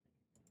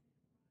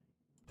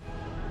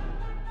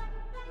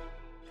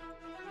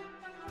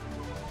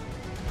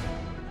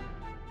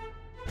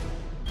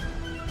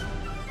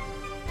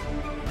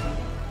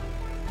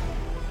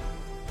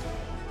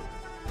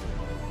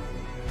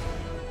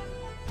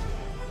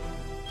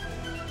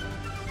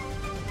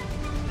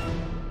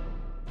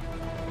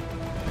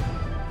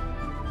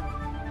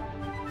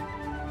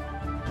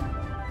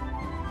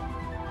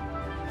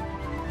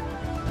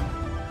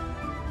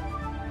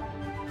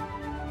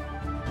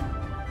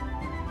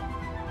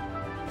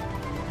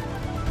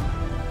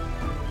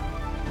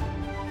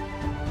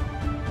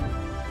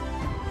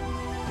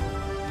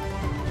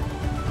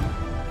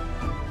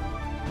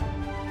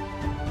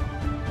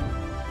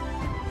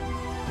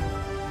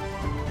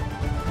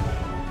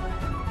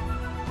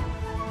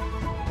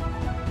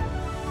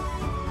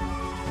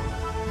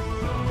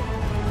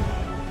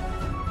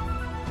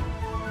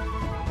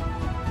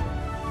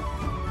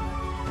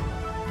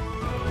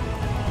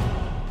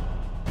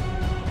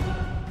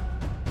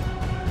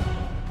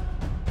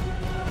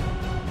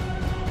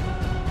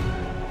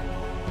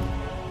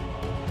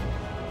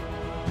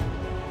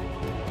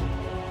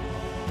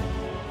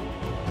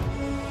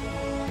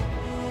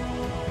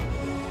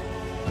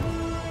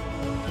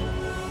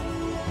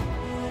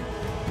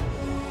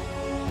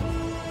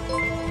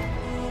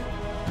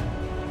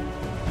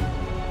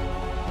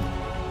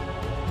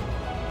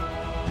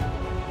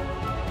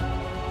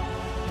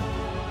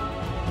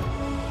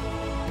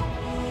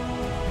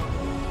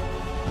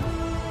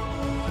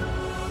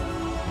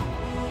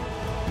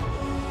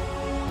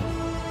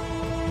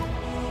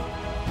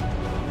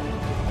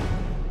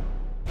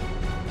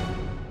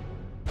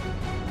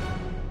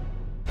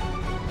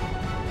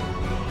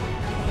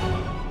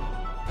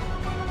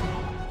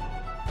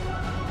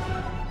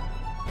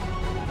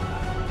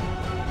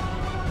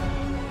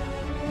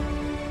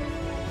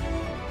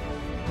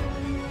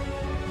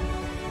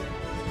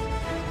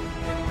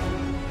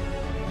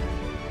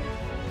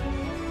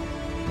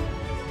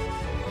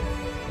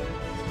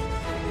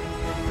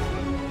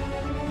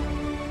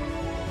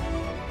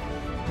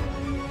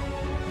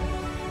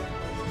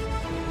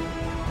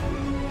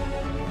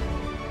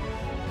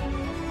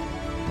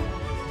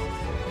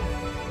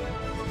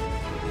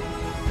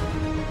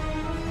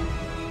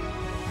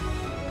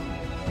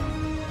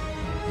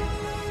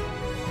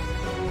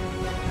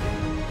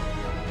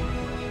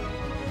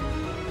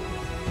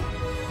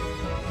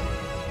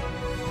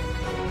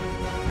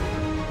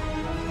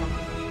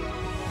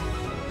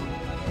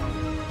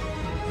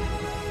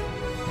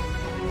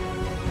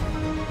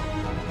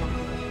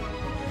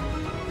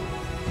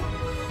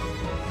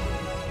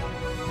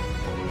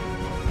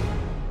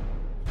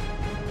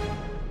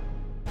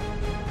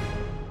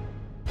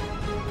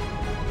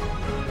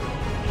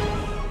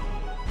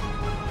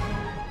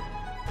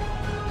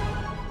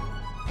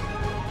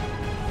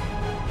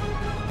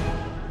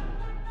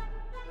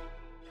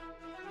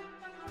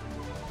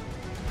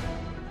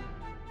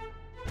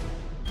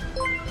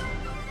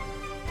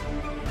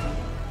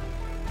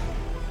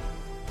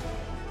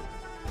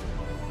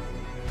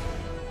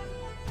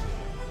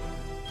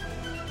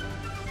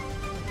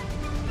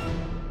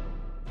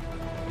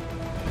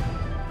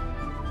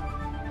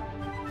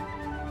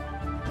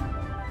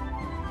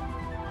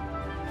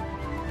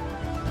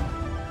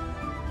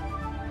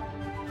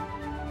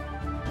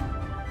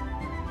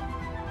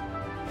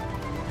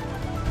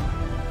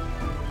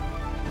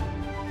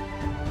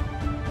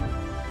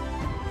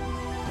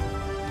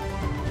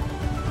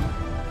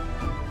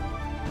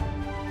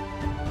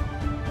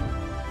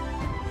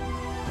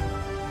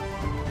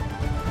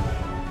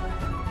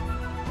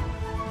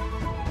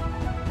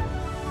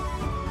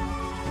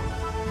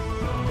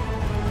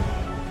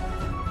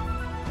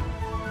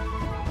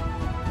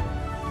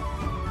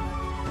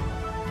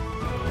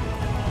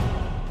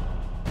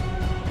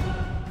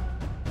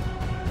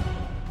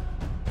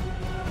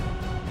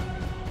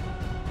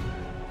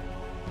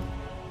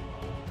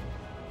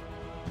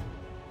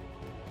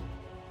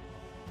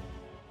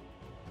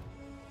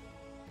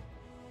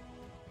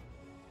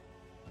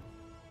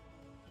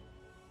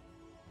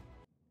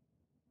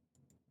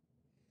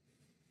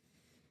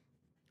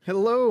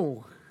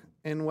Hello,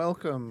 and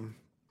welcome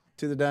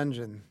to the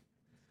dungeon.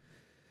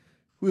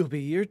 We'll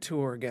be your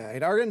tour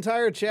guide. Our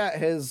entire chat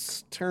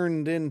has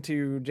turned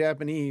into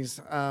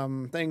Japanese.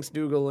 Thanks,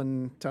 Dougal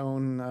and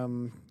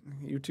Tone.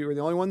 You two are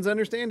the only ones that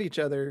understand each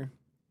other.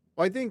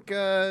 Well, I think,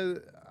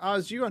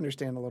 Oz, you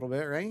understand a little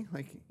bit, right?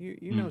 Like,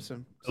 you know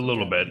some A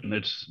little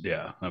Japanese. bit.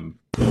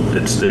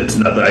 It's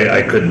not that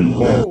I couldn't.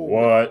 Whoa!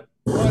 What?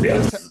 What Yeah.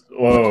 just,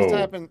 what just Whoa.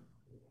 happened?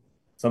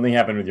 Something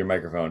happened with your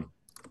microphone.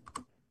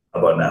 How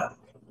about now?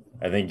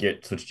 I think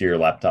it switched to your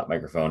laptop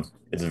microphone.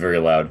 It's very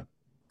loud.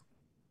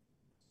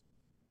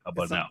 How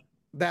about now?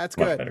 That's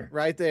Much good. better.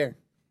 Right there.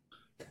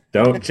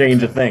 Don't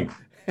change a thing.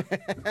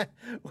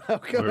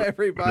 Welcome, Where-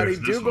 everybody. where's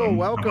this Dougal, one?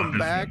 welcome How about this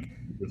back.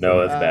 one?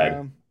 No, that's bad.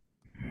 Um,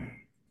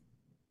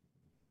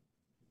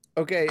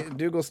 Okay,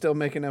 Dougal's still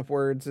making up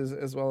words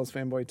as well as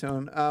Fanboy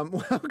Tone.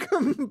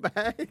 Welcome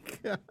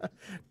back.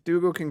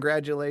 Dougal,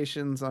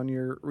 congratulations on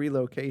your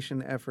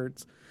relocation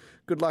efforts.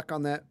 Good luck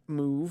on that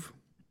move.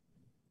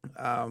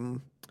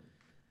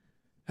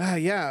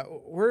 Yeah,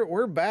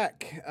 we're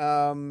back.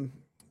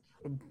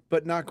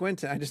 But not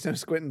Quentin. I just know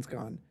Quentin's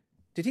gone.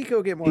 Did he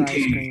go get more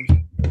ice cream?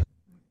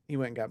 He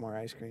went and got more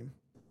ice cream.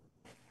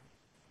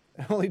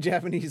 The only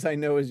Japanese I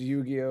know is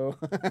Yu-Gi-Oh!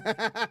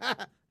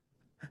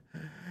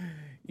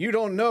 You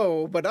don't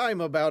know, but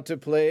I'm about to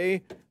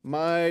play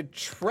my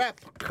trap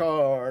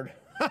card.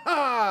 Ha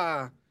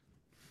ha!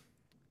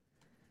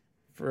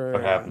 For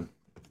What happened?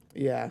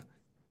 Yeah.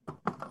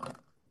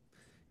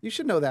 You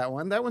should know that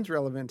one. That one's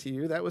relevant to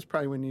you. That was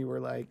probably when you were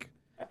like,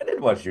 I did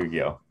watch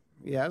Yu-Gi-Oh!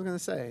 yeah, I was gonna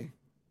say.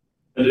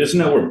 Isn't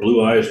that where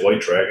Blue Eyes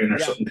White Dragon or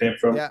Yeah. something came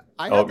from? Yeah,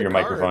 I Oh, had the your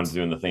cards. microphone's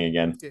doing the thing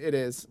again. It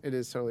is. It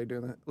is totally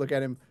doing it. Look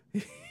at him.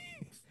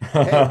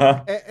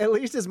 At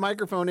least his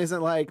microphone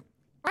isn't like,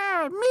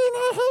 ah, me and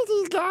I hate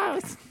these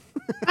guys.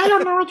 I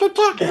don't know what you're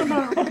talking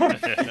about. Which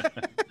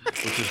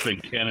has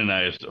been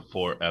canonized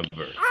forever.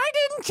 I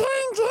didn't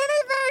change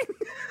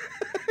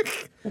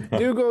anything.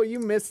 Dougal, you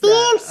missed Damn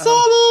that.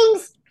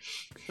 settings!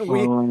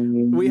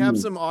 We have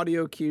some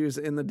audio cues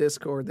in the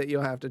Discord that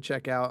you'll have to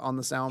check out on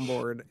the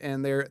soundboard,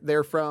 and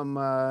they're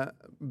from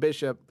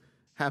Bishop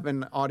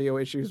having audio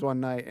issues one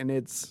night, and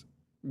it's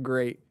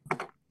great.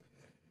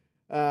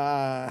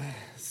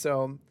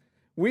 So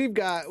we've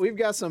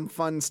got some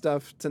fun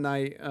stuff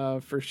tonight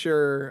for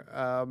sure.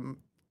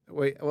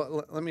 Wait,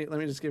 well, let me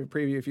just give a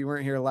preview. If you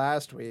weren't here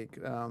last week,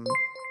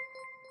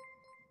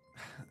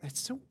 it's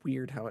so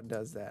weird how it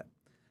does that.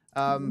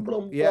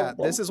 Yeah,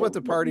 this is what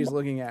the party's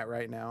looking at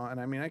right now, and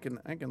I mean, I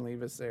can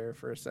leave us there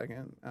for a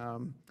second.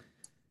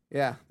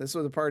 Yeah, this is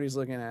what the party's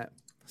looking at.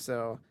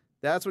 So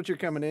that's what you're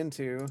coming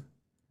into.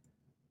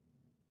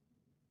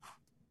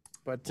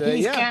 But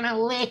He's yeah, gonna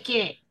lick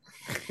it.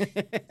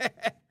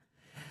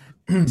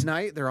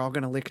 tonight they're all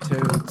gonna lick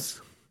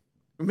toads.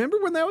 Remember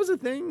when that was a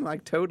thing,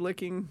 like toad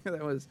licking?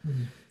 That was.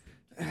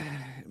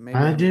 Maybe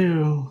I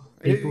do.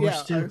 People Yeah,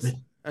 are stupid.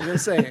 I was gonna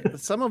say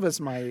some of us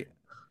might.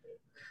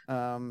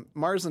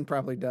 Marzen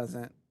probably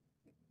doesn't.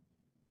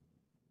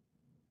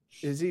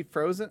 Is he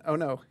frozen? Oh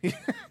no.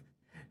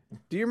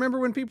 Do you remember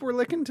when people were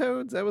licking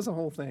toads? That was a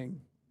whole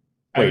thing.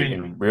 Wait, I mean,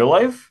 in real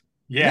life?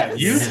 yeah, Yes.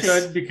 you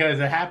should because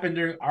it happened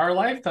during our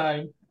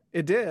lifetime.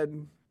 It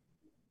did.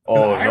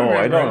 Oh, I no,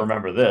 I remember don't it.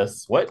 remember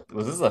this. What?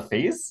 Was this a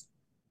phase?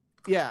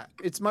 Yeah,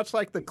 it's much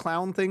like the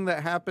clown thing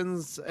that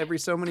happens every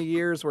so many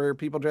years where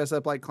people dress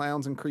up like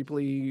clowns and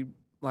creepily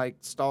like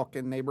stalk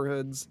in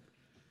neighborhoods.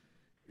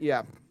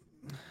 Yeah.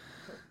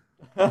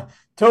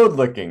 Toad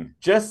licking.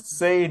 Just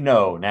say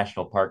no.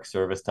 National Park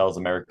Service tells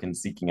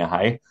Americans seeking a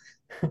high.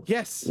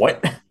 Yes.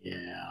 What?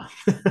 Yeah.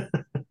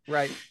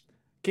 Right.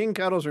 King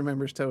Cuddles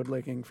remembers toad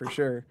licking for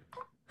sure.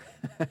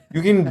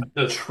 You can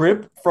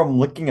trip from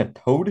licking a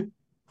toad?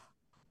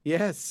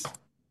 Yes.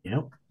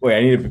 Yep.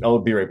 Wait, I'll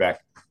be right back.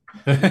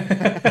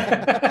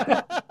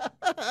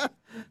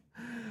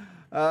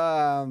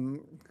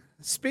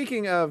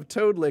 Speaking of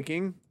toad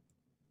licking,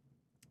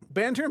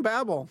 Banter and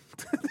Babble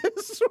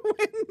this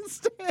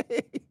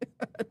Wednesday,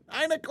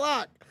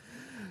 9:00.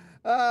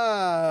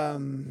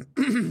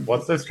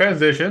 What's this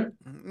transition?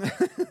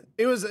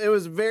 It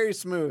was very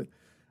smooth.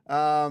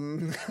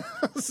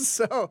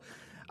 So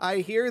I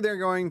hear they're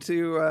going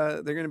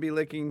to be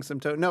licking some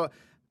toad. No,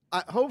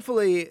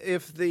 hopefully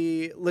if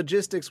the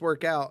logistics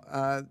work out,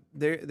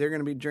 they're going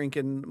to be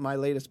drinking my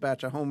latest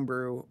batch of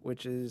homebrew,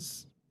 which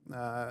is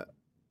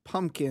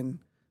pumpkin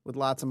with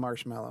lots of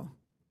marshmallow.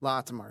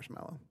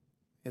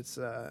 It's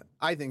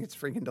I think it's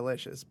freaking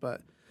delicious,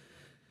 but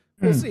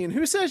we'll see. And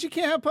who says you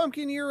can't have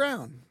pumpkin year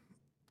round?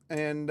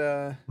 And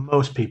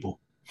Most people.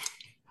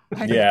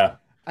 Yeah.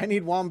 I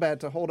need Wombat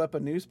to hold up a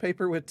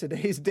newspaper with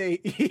today's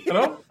date.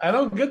 I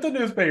don't get the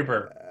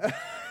newspaper.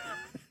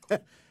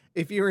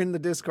 If you were in the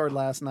Discord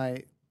last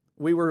night,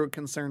 we were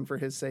concerned for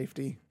his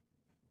safety.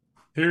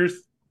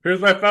 Here's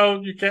my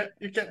phone. You can't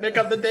make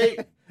up the date.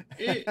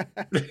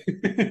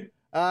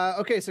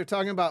 Okay, so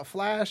talking about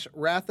Flash,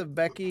 Wrath of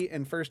Becky,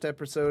 and first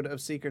episode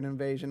of Secret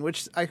Invasion,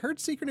 which I heard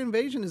Secret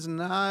Invasion is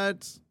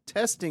not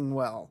testing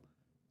well.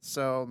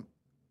 So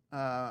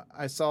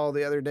I saw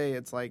the other day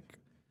it's like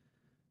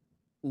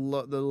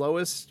the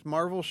lowest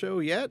Marvel show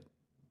yet.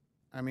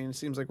 I mean, it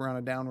seems like we're on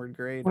a downward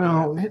grade.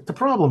 Well, the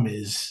problem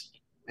is,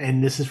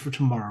 and this is for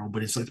tomorrow,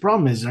 but it's like the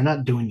problem is they're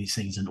not doing these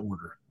things in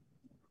order,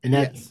 and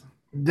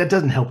that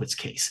doesn't help its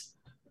case.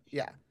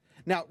 Yeah.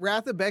 Now,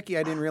 Wrath of Becky,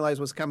 I didn't realize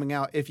was coming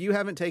out. If you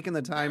haven't taken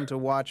the time to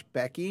watch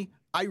Becky,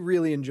 I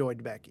really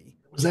enjoyed Becky.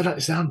 Is that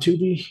on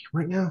Tubi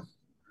right now?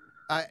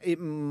 It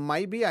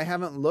might be. I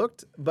haven't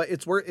looked, but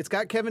it's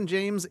got Kevin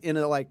James in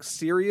a like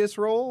serious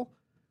role.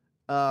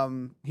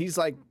 He's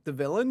like the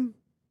villain.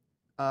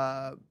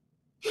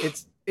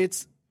 It's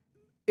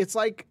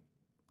like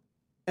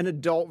an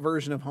adult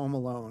version of Home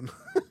Alone.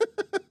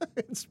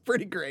 It's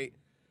pretty great.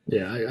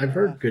 Yeah, I've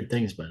heard good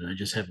things about it. I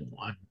just haven't.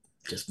 I've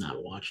just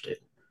not watched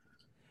it.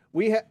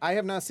 I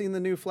have not seen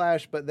the new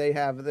Flash, but they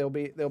have. They'll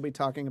be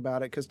talking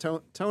about it because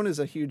Tone is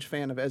a huge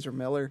fan of Ezra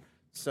Miller,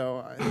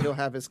 so he'll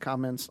have his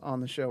comments on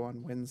the show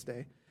on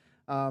Wednesday.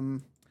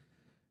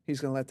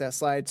 He's going to let that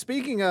slide.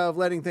 Speaking of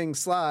letting things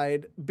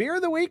slide, beer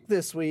of the week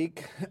this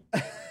week.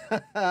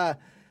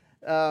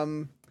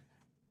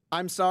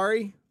 I'm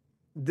sorry.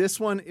 This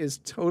one is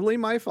totally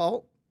my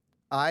fault.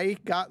 I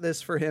got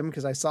this for him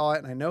because I saw it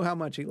and I know how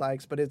much he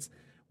likes, but it's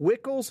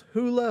Wickles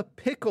Hula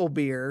Pickle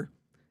Beer.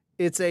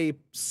 It's a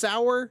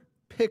sour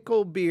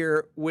pickle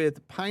beer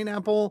with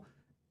pineapple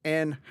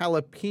and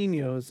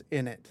jalapenos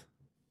in it.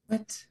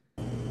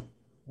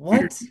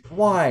 What?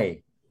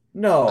 Why?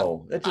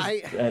 No. That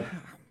just,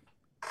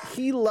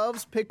 he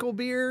loves pickle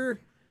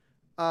beer.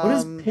 What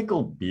is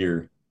pickle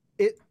beer?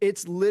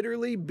 It's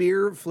literally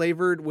beer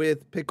flavored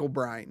with pickle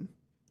brine.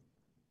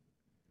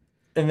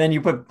 And then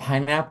you put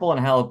pineapple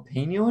and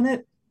jalapeno in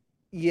it?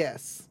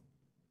 Yes.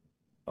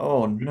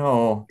 Oh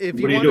no.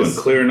 What are you doing?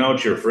 Clearing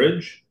out your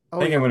fridge? Oh,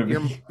 I think I'm gonna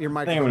be. Your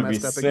microphone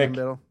messed up again,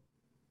 Biddle.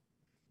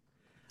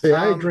 See,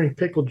 I drink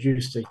pickle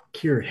juice to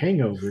cure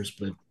hangovers,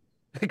 but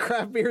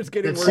craft beer is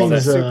getting that worse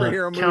than seems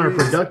superhero movies.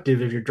 counterproductive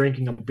if you're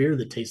drinking a beer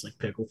that tastes like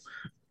pickle.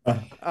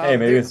 Hey,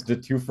 maybe it's the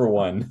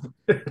 2-for-1.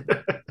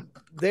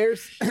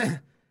 There's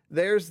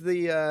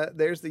the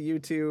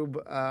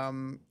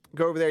YouTube.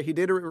 Go over there. He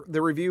did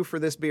the review for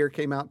this beer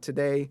came out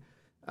today,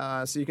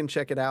 so you can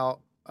check it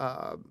out.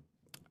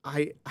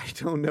 I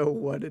don't know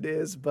what it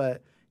is,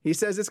 but he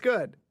says it's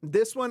good.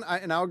 This one,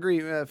 and I'll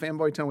agree.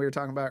 Fanboy Tone we were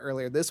talking about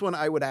earlier. This one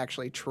I would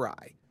actually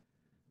try,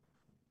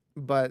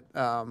 but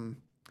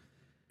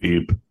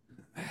Beep.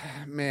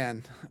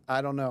 man,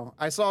 I don't know.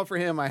 I saw it for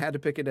him. I had to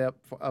pick it up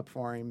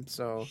for him.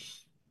 So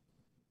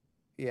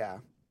yeah,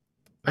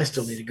 I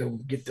still need to go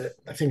get that.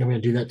 I think I'm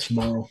going to do that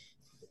tomorrow.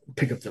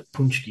 Pick up the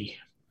punchki.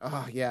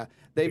 Oh yeah,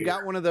 they've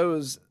got one of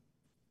those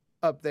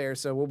up there,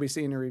 so we'll be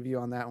seeing a review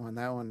on that one.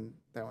 That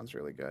one's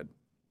really good.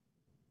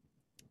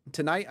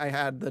 Tonight I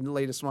had the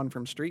latest one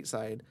from Street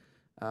Side,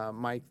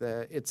 Mike.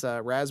 It's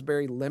a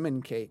raspberry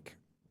lemon cake.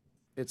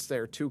 It's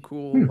their Too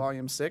Cool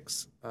Volume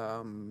 6.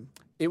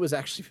 It was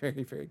actually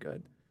very, very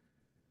good.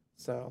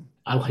 So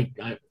I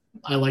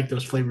like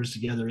those flavors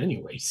together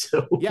anyway.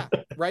 So yeah,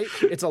 right.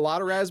 It's a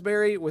lot of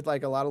raspberry with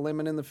like a lot of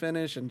lemon in the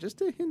finish and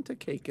just a hint of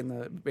cake in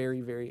the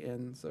very, very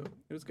end. So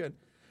it was good.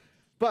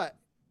 But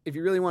if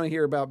you really want to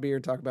hear about beer,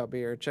 talk about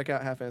beer, check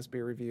out Half-Ass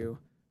Beer Review.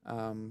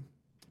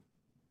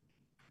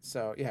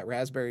 So yeah,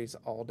 raspberries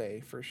all day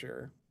for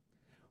sure.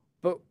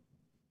 But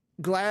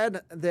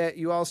glad that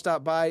you all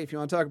stopped by. If you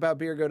want to talk about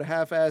beer, go to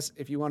Half-Ass.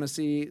 If you want to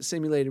see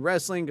simulated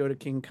wrestling, go to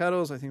King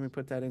Cuddles. I think we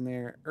put that in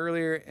there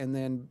earlier. And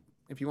then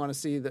if you want to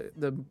see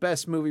the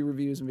best movie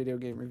reviews and video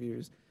game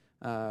reviews,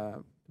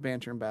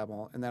 Banter and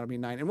Babble, and that'll be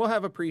 9. And we'll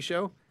have a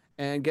pre-show.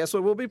 And guess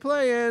what we'll be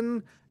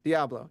playing?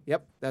 Diablo.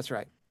 Yep, that's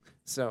right.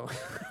 So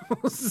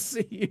we'll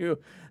see you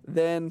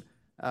then.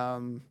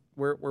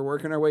 We're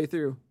working our way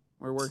through.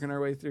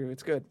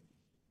 It's good.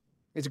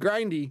 It's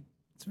grindy.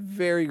 It's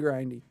very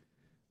grindy.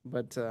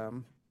 But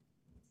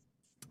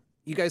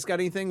you guys got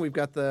anything? We've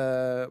got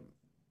the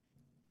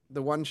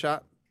one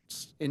shot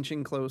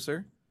inching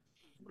closer.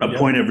 I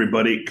point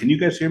everybody. Can you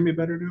guys hear me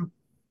better now?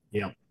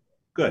 Yeah.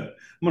 Good. I'm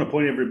going to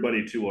point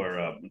everybody to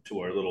our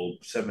little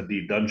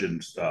 7D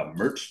Dungeons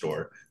merch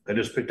store. I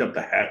just picked up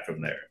the hat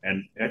from there,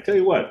 and I tell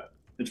you what,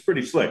 it's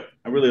pretty slick.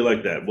 I really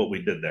like that. What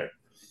we did there.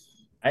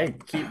 I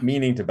keep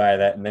meaning to buy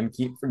that and then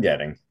keep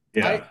forgetting.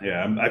 Yeah.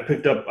 I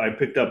picked up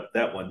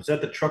that one. Is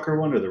that the trucker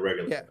one or the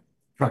regular? Yeah,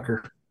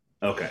 trucker.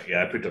 Okay.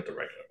 Yeah, I picked up the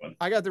regular one.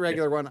 I got the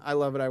regular one. I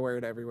love it. I wear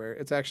it everywhere.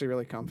 It's actually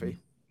really comfy.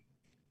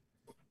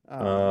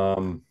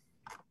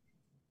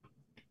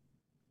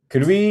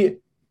 Could we?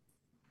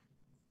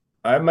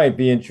 I might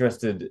be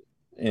interested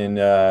in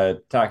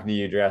talking to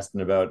you, Justin,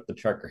 about the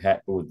trucker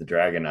hat with the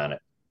dragon on it.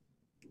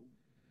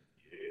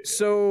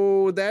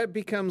 So that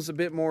becomes a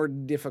bit more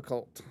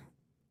difficult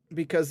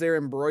because they're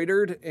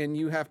embroidered and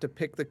you have to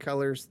pick the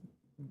colors.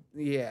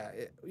 Yeah,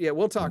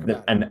 we'll talk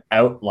about an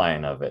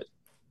outline of it.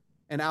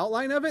 An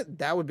outline of it?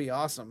 That would be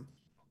awesome.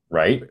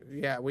 Right?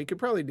 Yeah, we could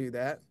probably do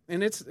that.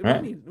 And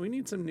we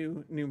need some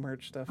new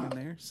merch stuff in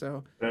there.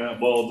 So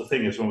well, the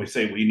thing is, when we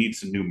say we need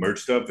some new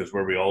merch stuff, is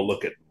where we all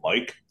look at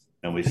Mike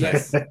and we say,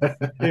 yes.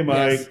 "Hey,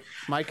 Mike." Yes.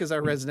 Mike is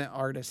our resident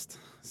artist.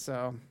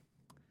 So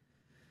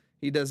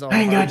He does all. I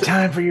ain't got hard-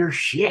 time for your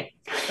shit.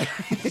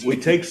 We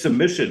take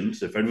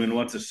submissions. If anyone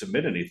wants to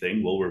submit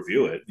anything, we'll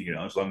review it.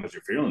 As long as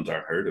your feelings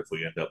aren't hurt. If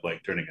we end up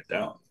turning it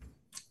down.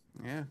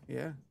 Yeah.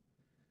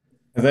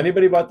 Has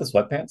anybody bought the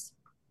sweatpants?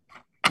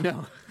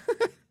 No.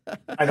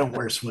 I don't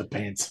wear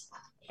sweatpants.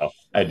 Oh,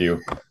 I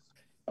do.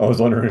 I was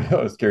wondering. I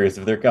was curious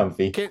if they're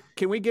comfy.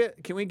 Can we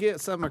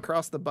get something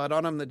across the butt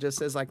on them that just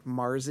says like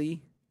Marzi,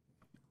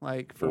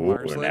 like for Ooh,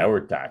 Marsland? now we're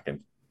talking.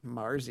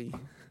 Marzi.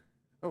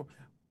 Oh,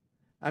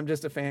 I'm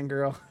just a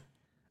fangirl.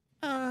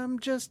 I'm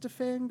just a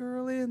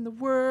fangirl in the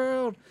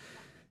world.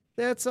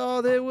 That's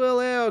all they will.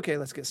 Okay,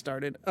 let's get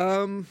started.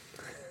 No,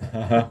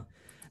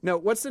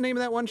 what's the name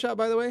of that one shot,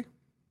 by the way?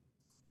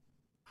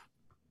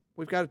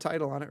 We've got a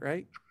title on it,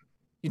 right?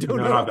 You don't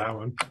No, know? not that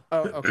one. Oh,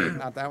 okay,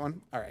 not that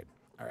one. All right.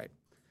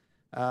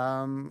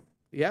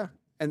 Yeah,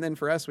 and then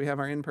for us, we have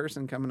our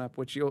in-person coming up,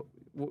 which you'll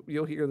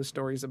hear the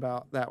stories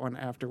about that one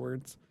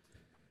afterwards.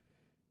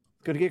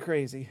 Gonna get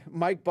crazy.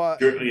 Mike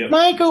bought. Yeah.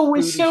 Michael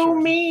was Booty so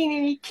shorts. mean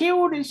and he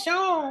killed us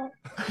all.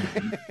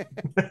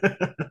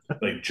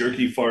 Like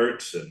jerky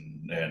farts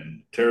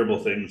and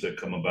terrible things that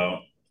come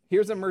about.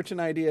 Here's a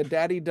merchant idea: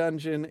 Daddy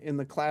Dungeon in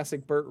the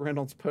classic Burt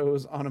Reynolds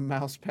pose on a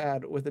mouse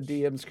pad with a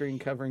DM screen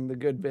covering the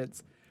good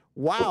bits.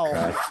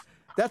 Wow,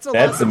 that's a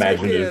That's lot to take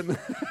imaginative.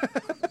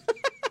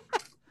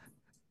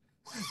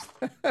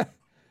 in.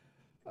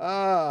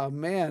 Oh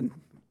man,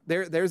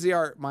 there's the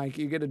art, Mike.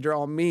 You get to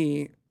draw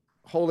me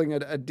holding a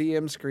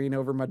DM screen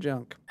over my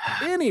junk.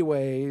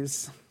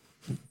 Anyways,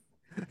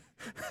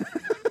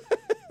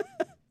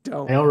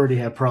 don't. I already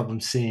have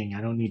problems seeing.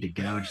 I don't need to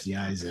gouge the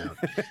eyes out.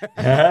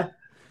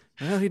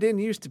 Well, he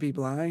didn't used to be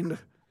blind.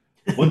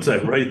 Once I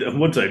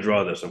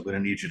draw this, I'm going to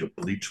need you to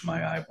bleach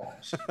my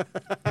eyeballs.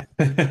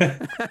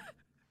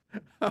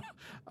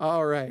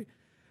 All right,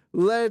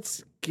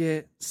 let's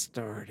get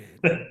started.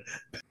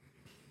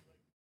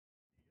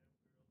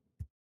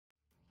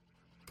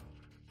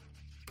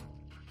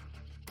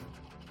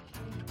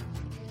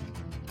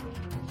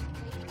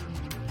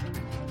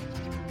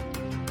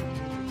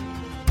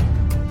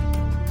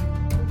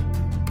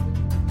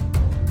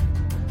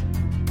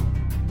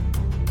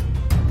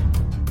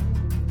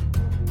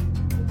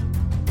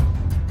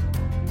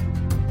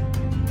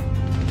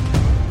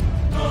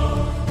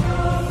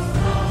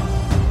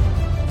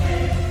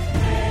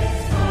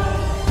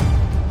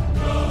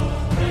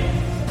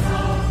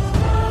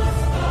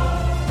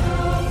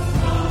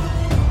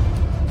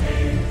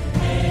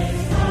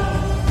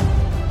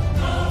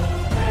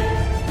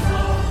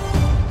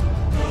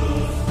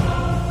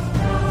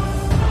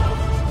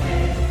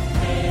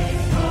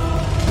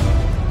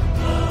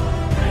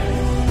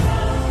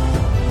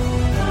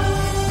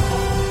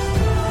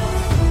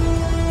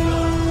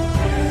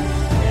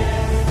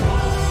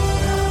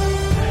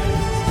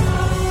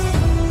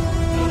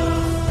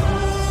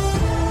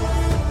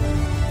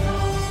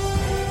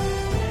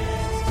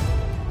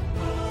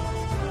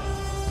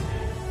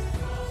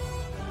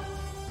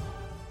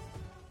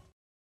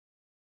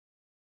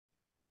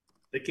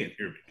 They can't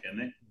hear me, can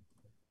they?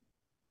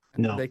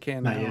 No, They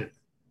can not now. yet.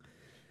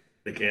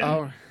 They can?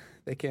 Oh,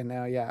 they can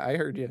now. Yeah, I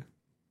heard you.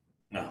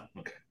 No,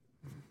 okay.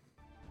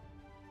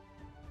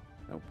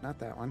 Nope, not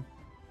that one.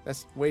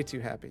 That's way too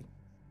happy.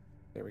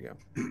 There we go.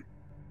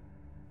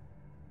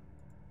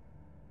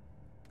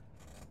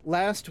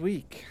 Last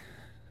week,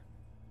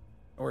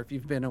 or if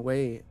you've been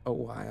away a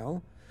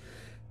while,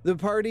 the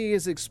party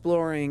is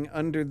exploring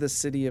under the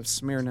city of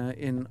Smyrna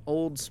in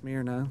Old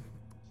Smyrna,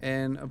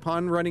 and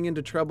upon running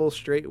into trouble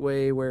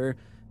straightway where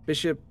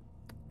Bishop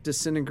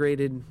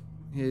disintegrated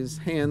his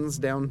hands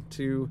down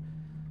to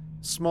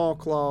small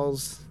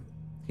claws,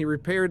 he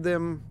repaired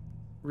them,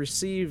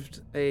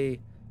 received a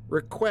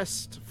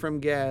request from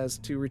Gaz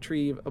to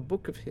retrieve a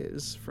book of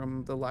his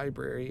from the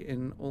library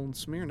in Old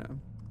Smyrna.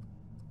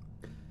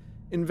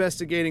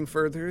 Investigating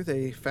further,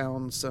 they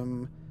found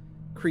some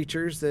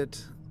creatures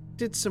that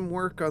did some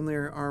work on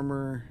their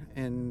armor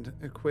and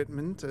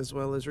equipment, as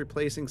well as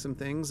replacing some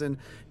things and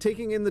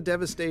taking in the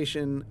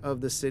devastation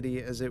of the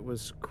city as it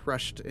was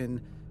crushed and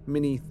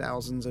many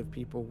thousands of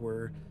people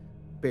were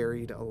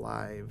buried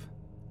alive.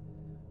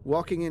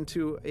 Walking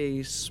into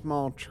a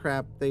small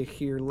trap, they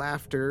hear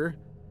laughter,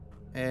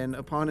 and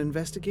upon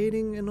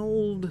investigating an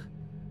old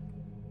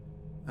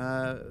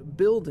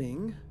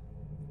building,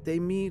 they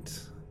meet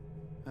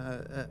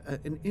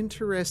an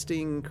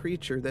interesting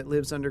creature that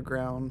lives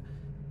underground,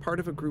 part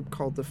of a group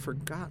called the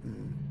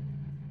Forgotten.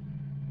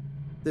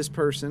 This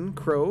person,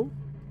 Crow,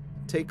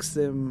 takes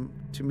them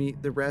to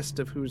meet the rest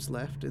of who's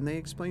left, and they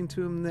explain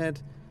to him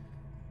that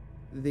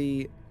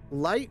the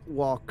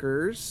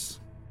Lightwalkers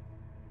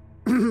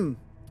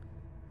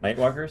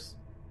Nightwalkers?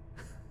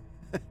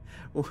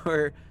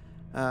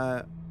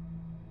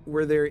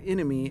 were their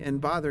enemy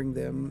and bothering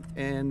them,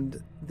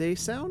 and they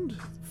sound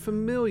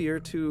familiar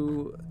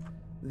to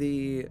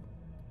the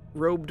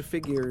robed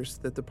figures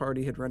that the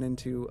party had run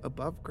into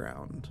above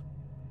ground.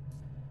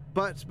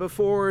 But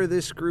before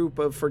this group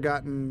of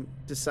Forgotten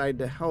decide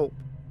to help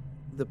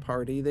the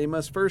party, they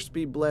must first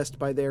be blessed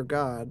by their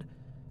god,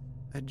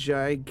 a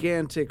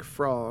gigantic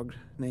frog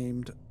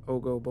named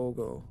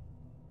Ogobogo.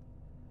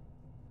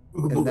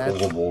 And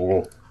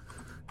Ogobogo.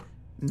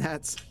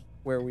 that's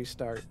where we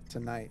start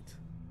tonight.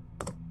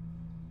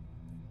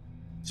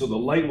 So the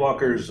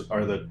Lightwalkers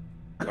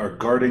are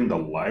guarding the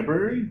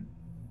library?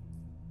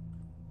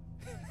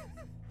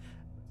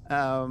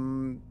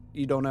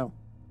 You don't know.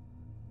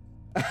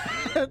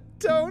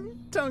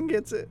 Tone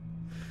gets it.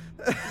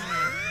 I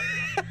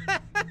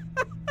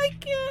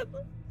can't.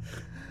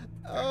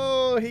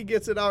 Oh, he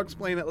gets it. I'll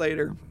explain it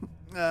later.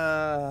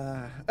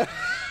 Yeah,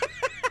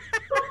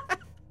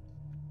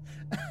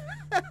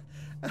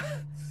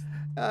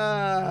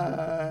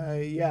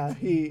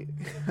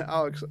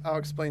 I'll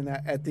explain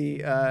that at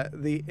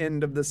the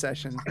end of the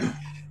session.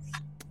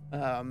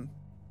 The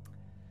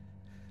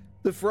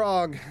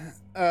frog,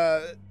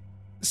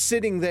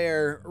 sitting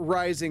there,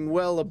 rising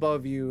well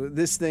above you.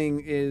 This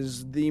thing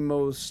is the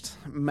most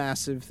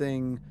massive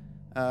thing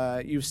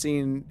you've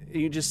seen.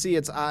 You just see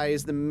its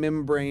eyes, the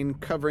membrane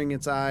covering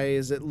its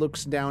eyes. It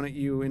looks down at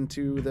you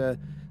into the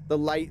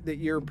light that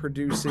you're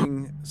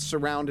producing,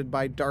 surrounded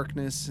by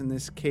darkness in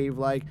this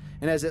cave-like.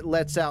 And as it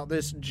lets out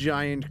this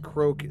giant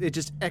croak, it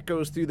just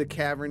echoes through the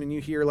cavern, and you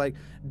hear like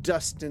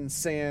dust and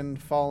sand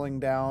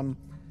falling down.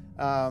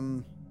 I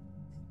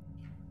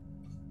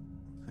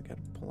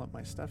gotta pull up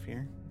my stuff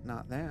here.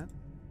 Not that.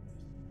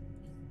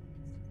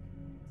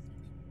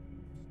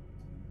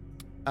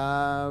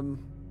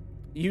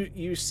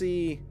 You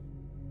see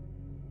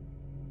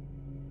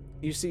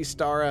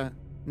Stara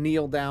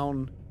kneel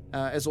down,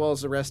 as well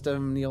as the rest of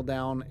them kneel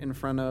down in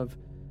front of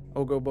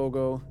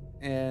Ogobogo.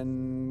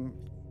 And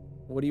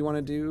what do you want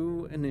to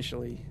do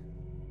initially?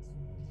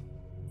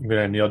 I'm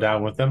gonna kneel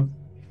down with them.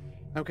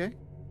 Okay.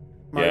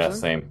 Yeah, Marsden?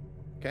 same.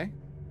 Okay.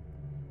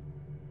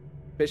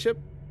 Bishop?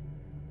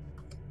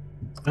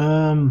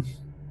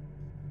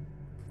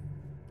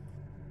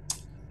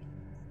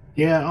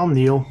 Yeah, I'll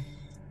kneel,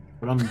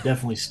 but I'm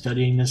definitely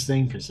studying this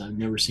thing because I've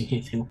never seen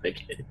anything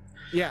like it.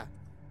 Yeah.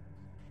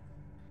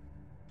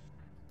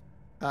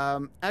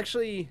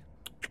 Actually,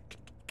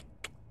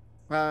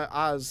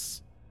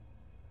 Oz,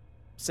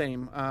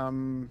 same.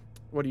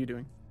 What are you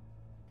doing?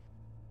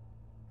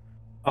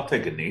 I'll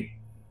take a knee.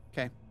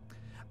 Okay.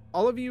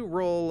 All of you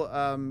roll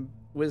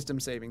wisdom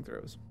saving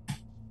throws.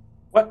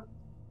 What?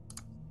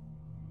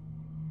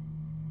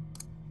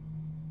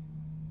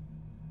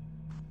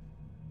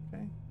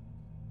 Okay.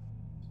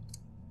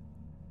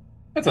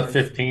 That's a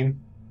 15.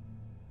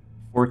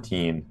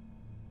 14.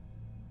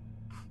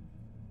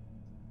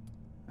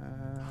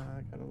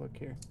 I gotta look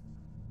here.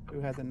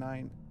 Who had the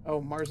 9? Oh,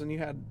 Marsden, you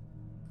had.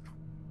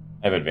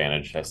 I have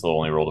advantage. I still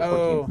only rolled a 14.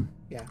 Oh,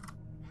 yeah.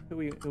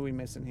 Who we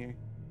missing here?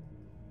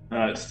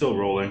 It's still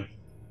rolling.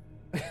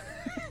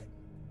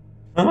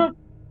 Uh-huh.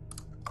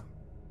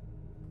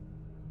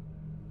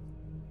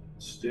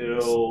 Still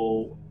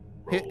rolling.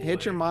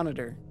 Hit your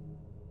monitor.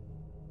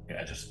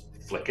 Yeah, just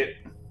flick it.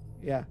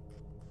 Yeah.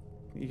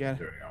 You got it.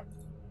 There we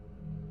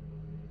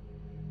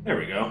go. There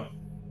we go.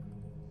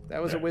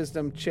 That was a There.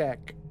 wisdom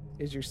check.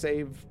 Is your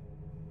save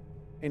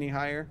any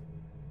higher?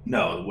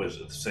 No, the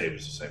save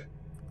is the same.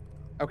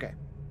 Okay.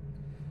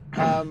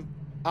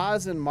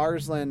 Oz and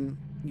Marsland,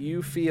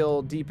 you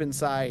feel deep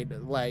inside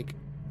like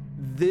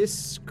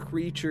this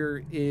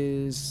creature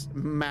is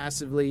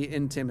massively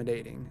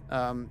intimidating.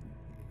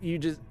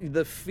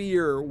 The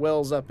fear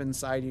wells up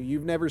inside you.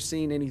 You've never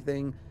seen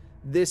anything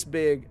this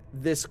big,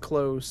 this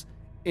close,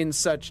 in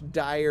such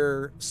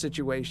dire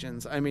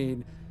situations. I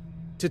mean,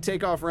 to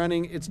take off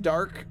running, it's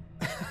dark.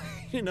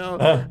 You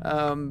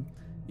know,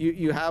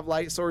 you have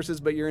light sources,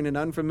 but you're in an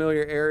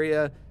unfamiliar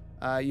area.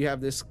 You have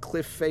this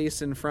cliff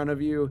face in front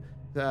of you.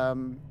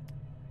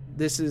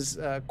 This is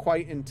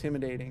quite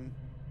intimidating.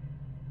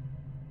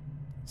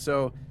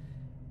 So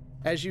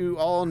as you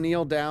all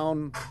kneel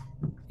down,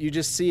 you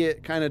just see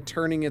it kind of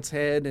turning its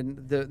head,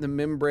 and the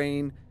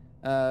membrane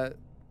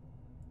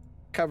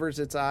covers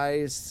its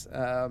eyes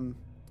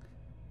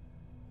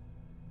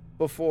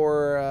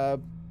before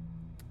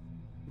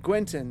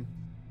Gwenton,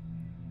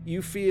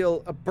 you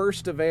feel a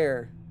burst of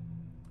air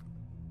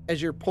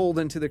as you're pulled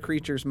into the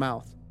creature's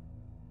mouth.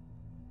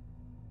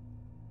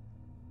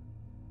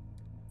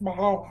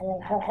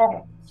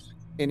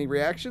 Any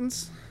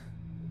reactions?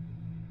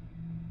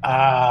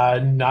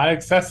 Not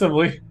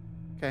excessively.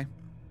 Okay.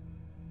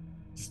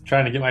 Just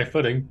trying to get my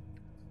footing.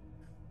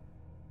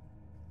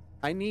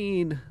 I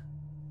need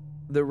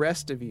the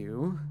rest of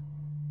you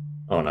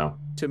Oh, no.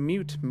 to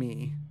mute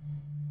me,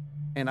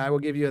 and I will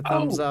give you a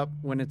thumbs up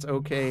when it's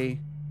okay.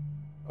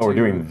 Oh, we're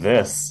doing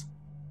this.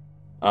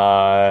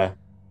 I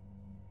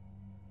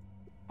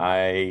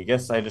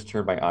guess I just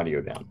turned my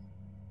audio down.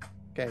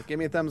 Okay, give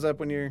me a thumbs up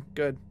when you're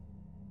good.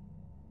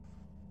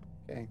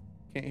 Okay,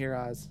 can't hear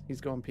Oz.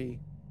 He's going pee.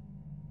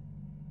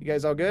 You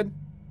guys all good?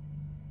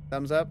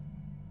 Thumbs up?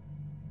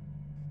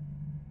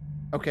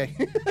 Okay.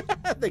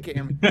 They can't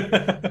hear me.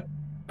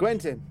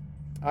 Gwenton.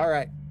 All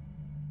right.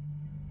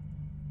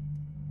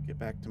 Get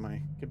back to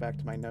my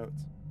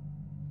notes.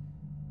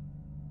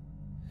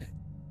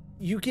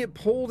 You get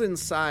pulled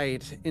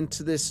inside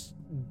into this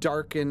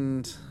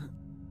darkened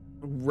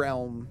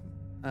realm.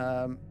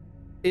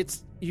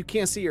 you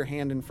can't see your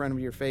hand in front of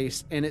your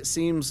face, and it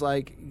seems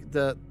like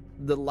the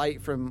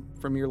light from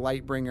your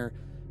light bringer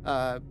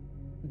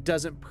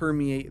doesn't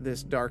permeate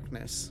this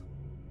darkness.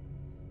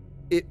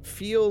 It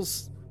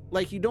feels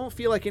like you don't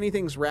feel like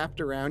anything's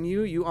wrapped around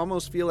you. You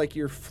almost feel like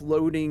you're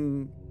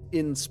floating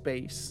in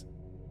space.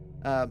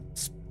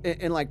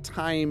 And like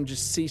time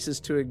just ceases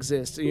to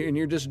exist, and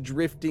you're just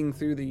drifting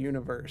through the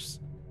universe.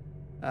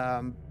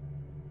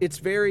 It's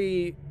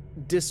very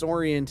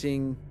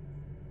disorienting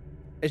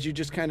as you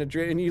just kind of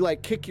drift, and you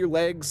like kick your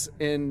legs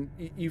and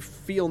you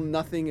feel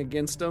nothing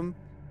against them.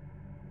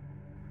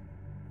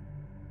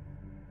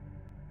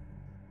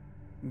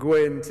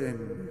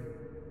 Gwenton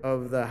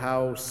of the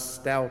House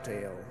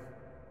Stoutale,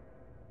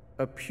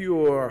 a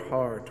pure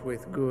heart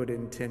with good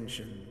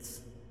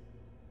intentions.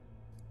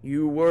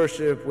 You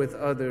worship with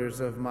others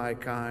of my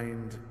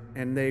kind,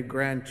 and they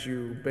grant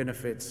you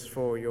benefits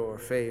for your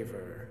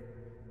favor.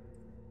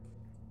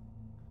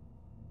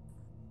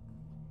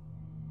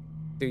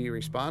 Do you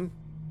respond?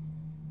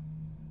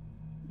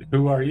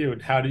 Who are you,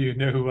 and how do you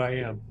know who I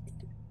am?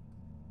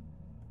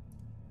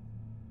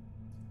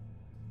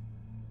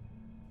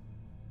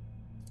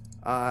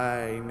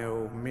 I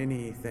know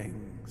many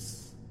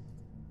things.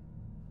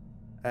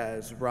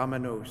 As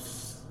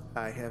Ramanos,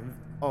 I have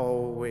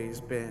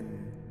always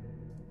been,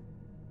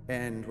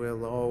 and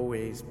will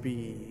always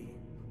be.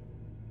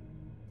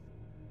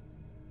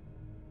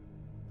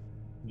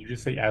 Did you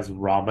just say as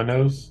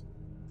Romanos?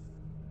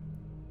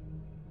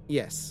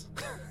 Yes.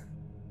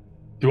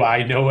 Do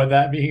I know what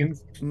that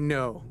means?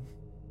 No.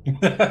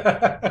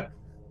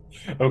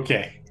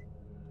 Okay.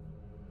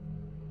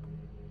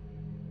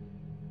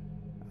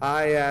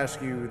 I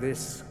ask you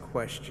this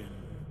question.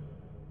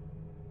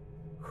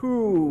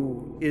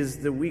 Who is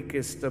the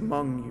weakest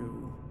among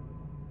you,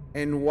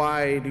 and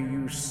why do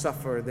you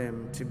suffer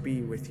them to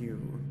be with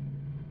you?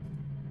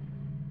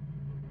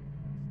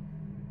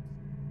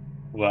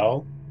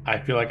 Well, I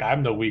feel like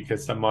I'm the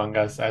weakest among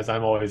us, as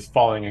I'm always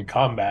falling in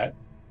combat.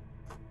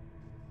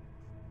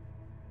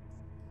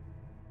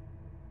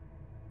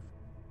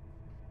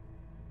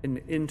 An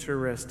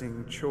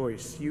interesting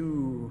choice.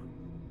 You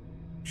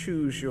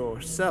choose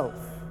yourself.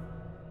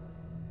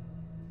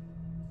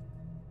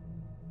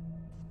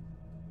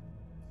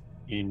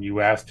 And you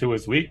asked who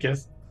is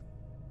weakest.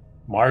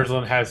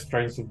 Marsland has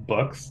strength with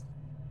books.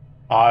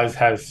 Oz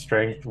has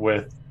strength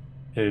with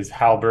his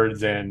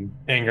halberds and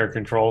anger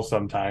control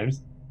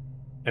sometimes.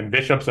 And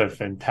Bishop's a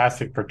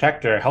fantastic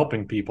protector at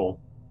helping people.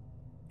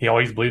 He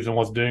always believes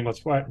in doing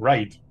what's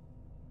right.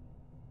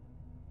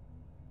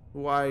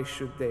 Why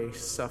should they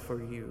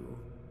suffer you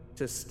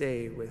to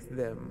stay with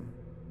them?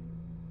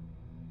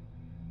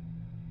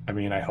 I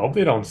mean, I hope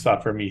they don't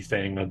suffer me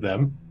staying with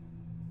them.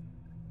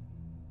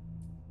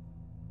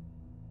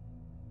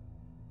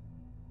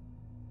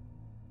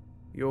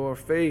 Your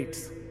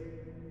fate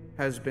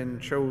has been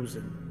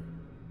chosen.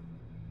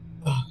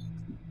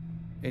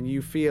 And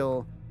you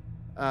feel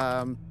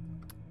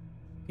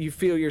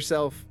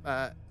yourself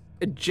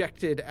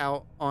ejected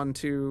out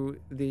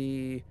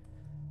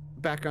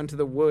back onto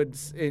the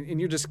woods, and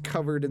you're just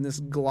covered in this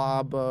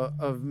glob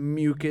of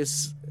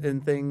mucus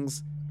and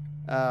things.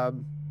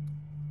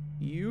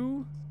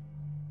 You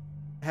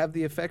have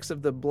the effects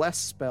of the bless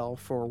spell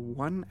for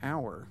 1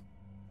 hour.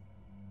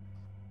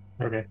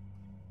 Okay.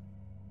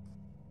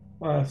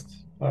 Last.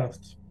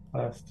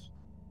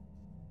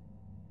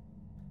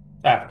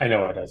 I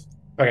know what it does.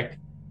 Okay.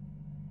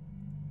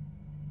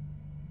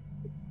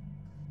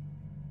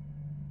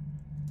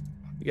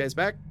 You guys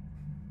back?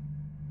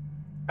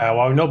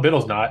 Well, no,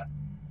 Biddle's not.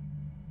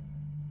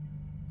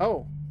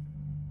 Oh.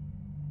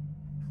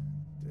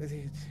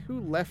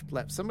 Who left?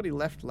 Somebody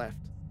left.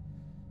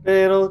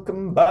 It'll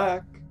come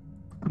back.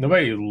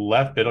 Nobody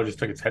left. Biddle just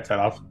took its headset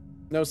off.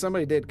 No,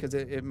 somebody did, because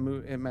it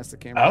messed the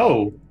camera.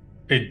 Oh,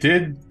 it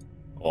did.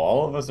 Well,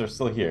 all of us are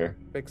still here.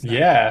 Big snap.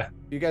 Yeah.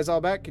 You guys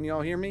all back? Can you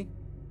all hear me?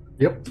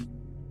 Yep.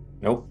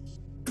 Nope.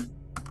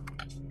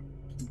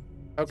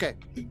 Okay.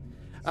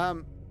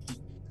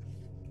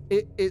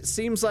 It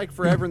seems like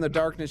forever in the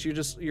darkness.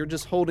 You're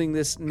just holding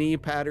this knee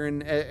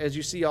pattern as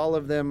you see all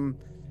of them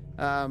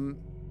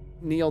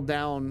kneel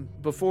down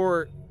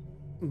before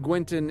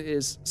Gwenton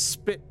is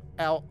spit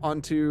out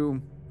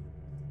onto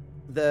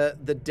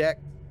the deck,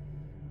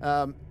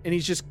 and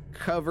he's just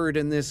covered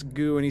in this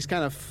goo, and he's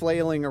kind of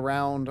flailing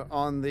around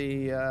on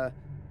the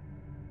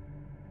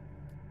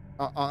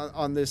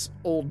on this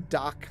old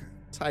dock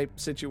type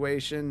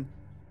situation.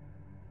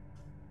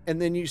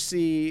 And then you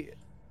see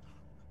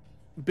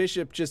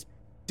Bishop just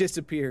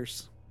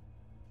disappears.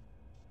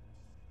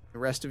 The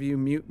rest of you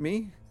mute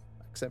me,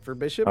 except for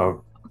Bishop.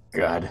 Oh,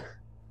 God.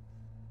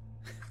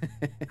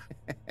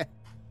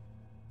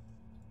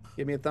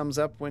 Give me a thumbs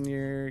up when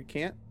you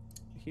can't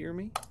hear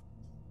me.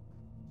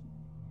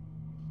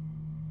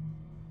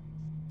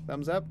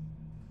 Thumbs up.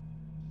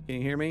 Can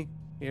you hear me?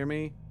 Hear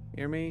me?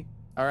 Hear me?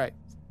 All right.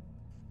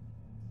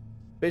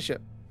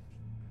 Bishop.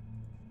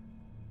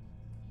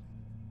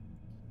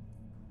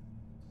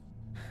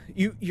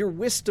 You're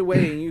whisked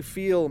away, and you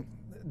feel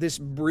this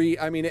breeze,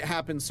 I mean, it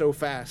happens so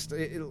fast,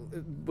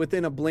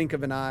 within a blink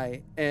of an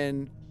eye,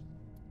 and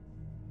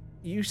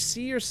you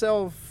see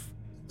yourself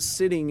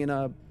sitting in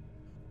a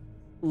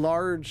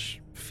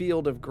large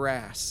field of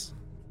grass.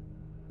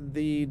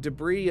 The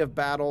debris of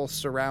battle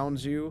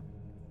surrounds you.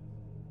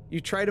 You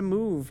try to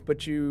move,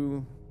 but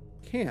you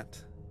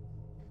can't.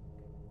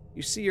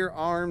 You see your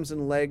arms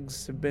and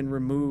legs have been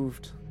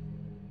removed,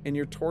 and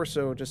your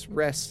torso just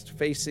rests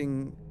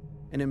facing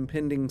an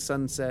impending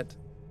sunset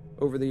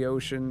over the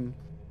ocean,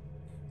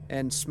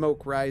 and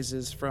smoke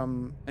rises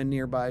from a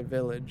nearby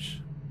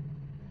village.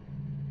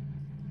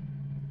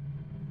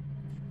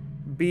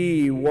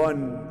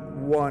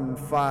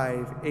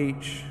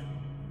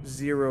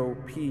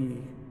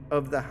 B115H0P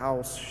of the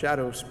House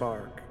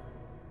Shadowspark,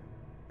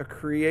 a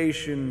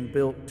creation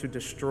built to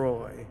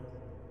destroy.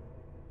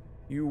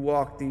 You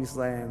walk these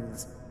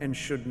lands and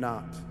should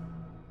not.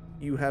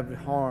 You have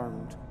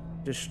harmed,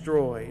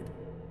 destroyed,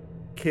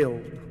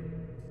 killed.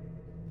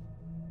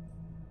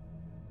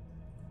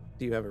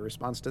 Do you have a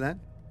response to that?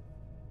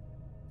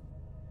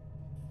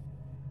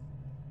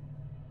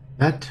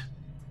 That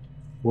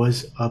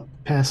was a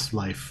past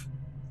life,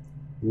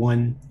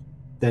 one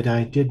that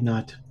I did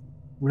not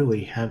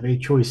really have a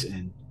choice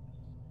in.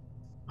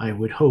 I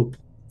would hope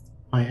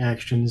my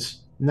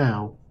actions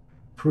now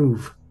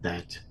prove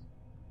that.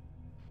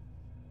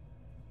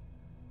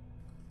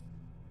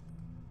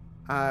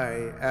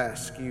 I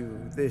ask you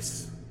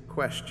this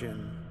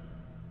question.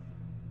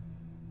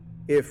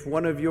 If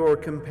one of your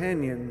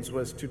companions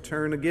was to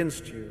turn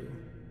against you,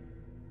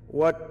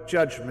 what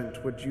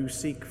judgment would you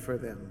seek for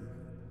them?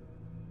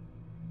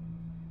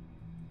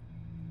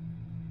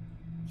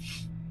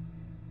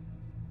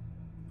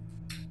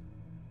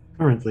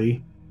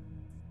 Currently,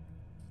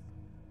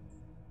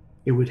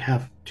 it would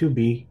have to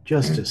be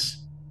justice.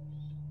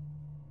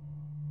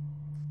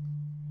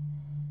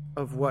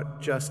 Of what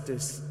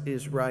justice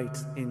is right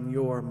in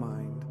your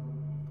mind?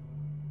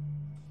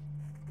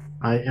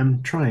 I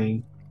am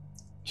trying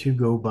to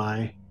go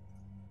by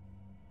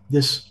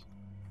this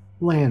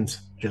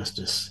land's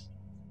justice.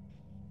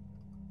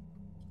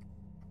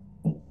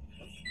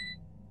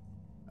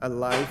 A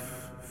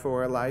life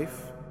for a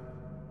life?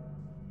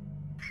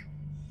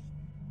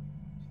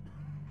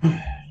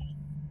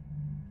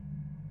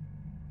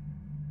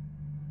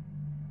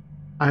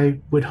 I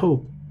would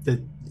hope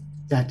that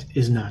that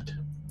is not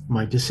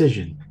my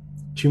decision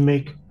to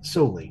make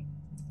solely.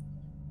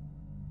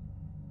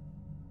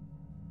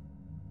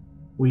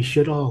 We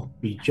should all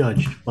be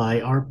judged by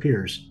our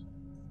peers.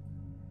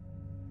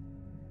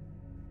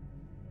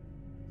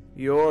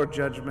 Your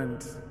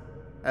judgment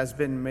has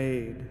been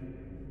made.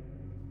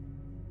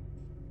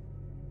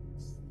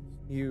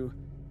 You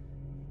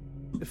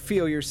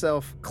feel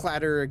yourself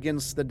clatter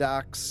against the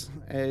docks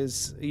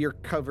as you're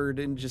covered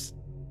in just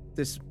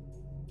this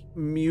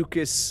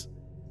mucus.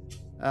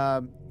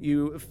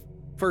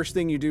 First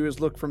thing you do is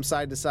look from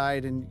side to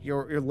side, and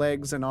your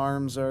legs and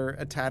arms are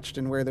attached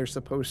in where they're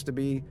supposed to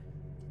be.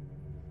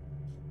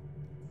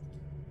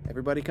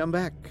 Everybody come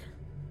back.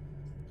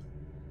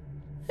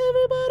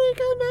 Everybody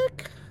come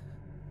back.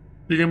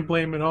 You can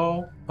blame it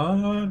all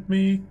on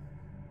me.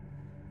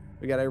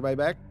 We got everybody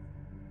back?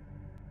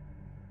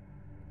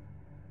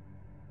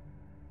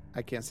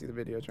 I can't see the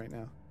videos right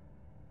now.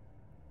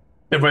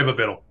 Everybody but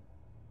Biddle.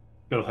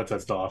 Biddle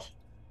headset's off.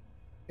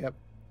 Yep.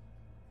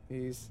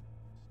 He's...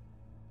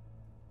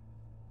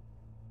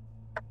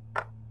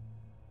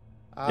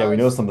 Yeah, we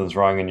know something's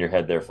wrong in your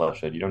head there,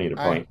 Fleshhead. You don't need a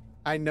point.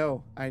 I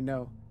know.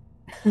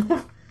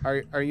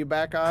 Are you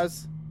back,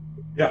 Oz?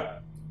 Yeah.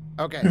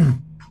 Okay.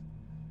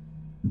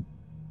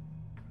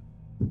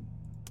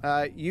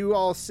 You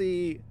all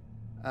see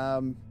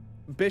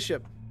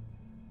Bishop.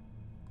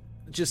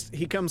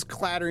 He comes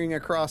clattering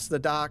across the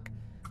dock,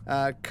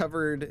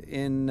 covered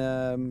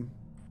in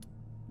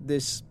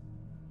this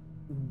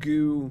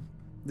goo,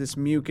 this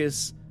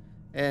mucus.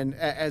 And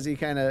as he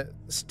kind of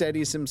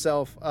steadies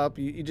himself up,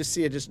 you just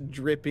see it just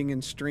dripping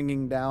and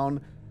stringing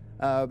down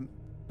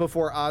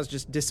before Oz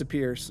just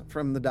disappears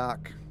from the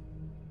dock.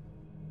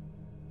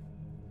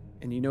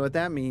 And you know what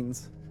that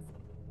means.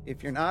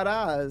 If you're not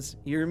Oz,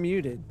 you're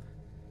muted.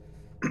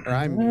 Or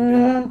I'm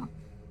muted.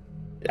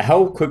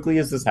 How quickly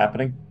is this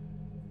happening?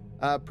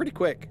 Pretty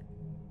quick.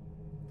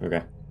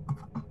 Okay.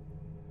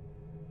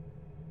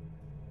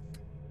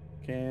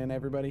 Can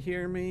everybody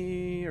hear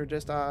me, or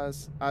just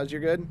Oz? Oz, you're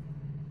good?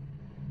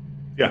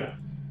 Yeah.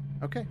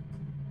 Okay.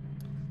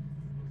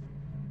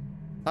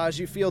 As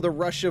you feel the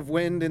rush of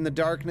wind in the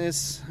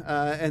darkness,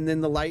 and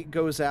then the light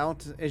goes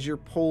out as you're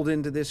pulled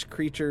into this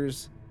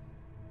creature's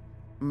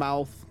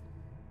mouth.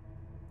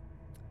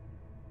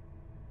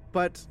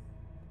 But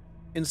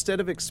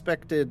instead of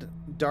expected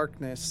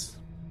darkness,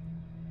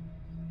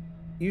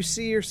 you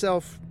see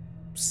yourself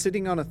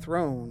sitting on a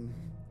throne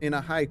in a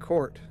high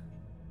court.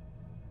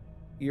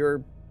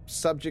 Your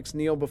subjects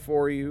kneel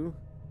before you,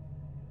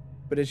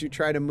 but as you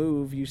try to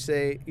move, you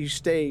stay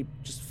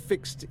just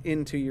fixed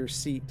into your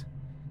seat.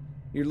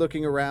 You're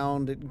looking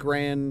around at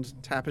grand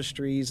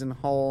tapestries and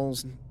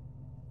halls, and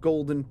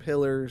golden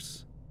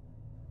pillars.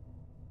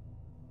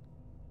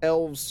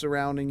 elves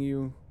surrounding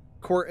you,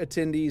 court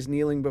attendees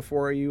kneeling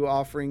before you,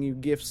 offering you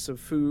gifts of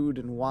food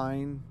and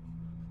wine.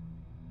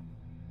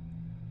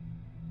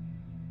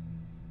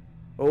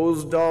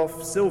 Osdolf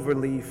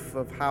Silverleaf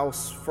of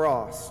House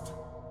Frost,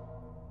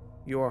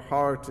 your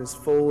heart is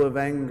full of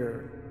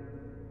anger,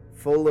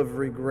 full of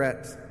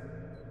regret,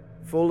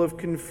 full of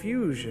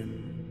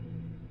confusion,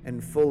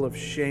 and full of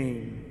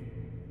shame.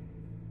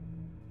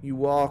 You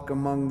walk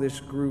among this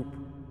group,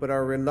 but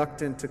are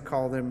reluctant to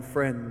call them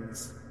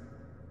friends.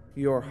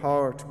 Your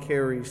heart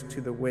carries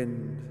to the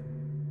wind.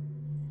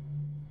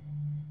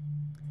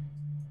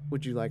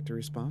 Would you like to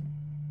respond?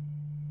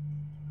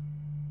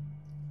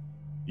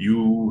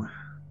 You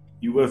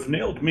have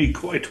nailed me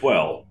quite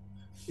well,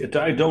 yet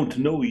I don't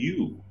know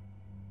you,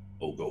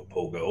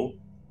 Ogobogo.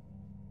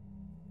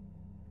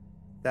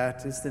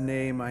 That is the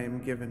name I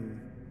am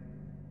given.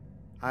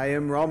 I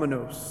am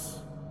Romanos.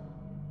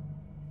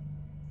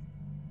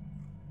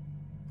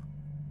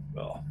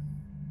 Well,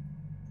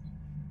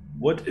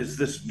 what is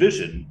this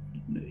vision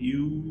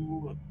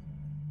you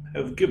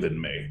have given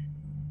me?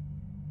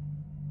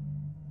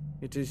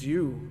 It is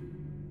you.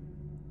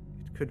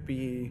 It could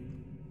be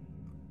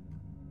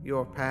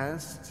your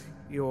past,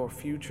 your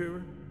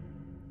future,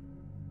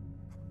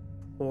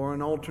 or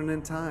an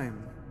alternate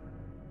time.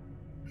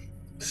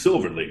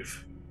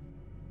 Silverleaf.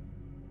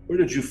 Where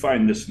did you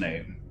find this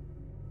name?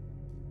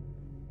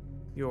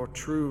 Your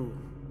true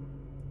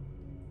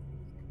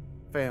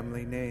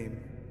family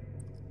name.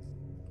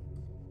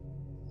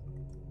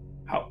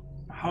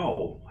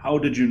 How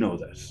did you know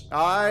this?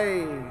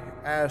 I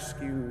ask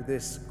you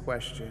this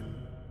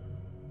question.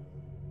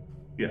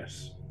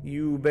 Yes.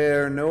 You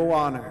bear no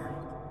honor,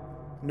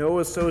 no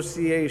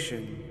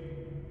association,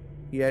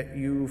 yet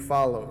you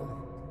follow.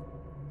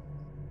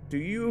 Do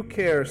you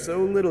care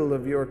so little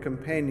of your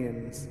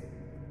companions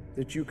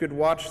that you could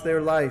watch their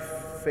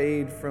life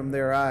fade from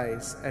their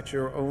eyes at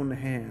your own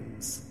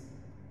hands?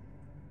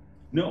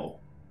 No.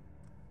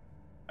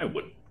 I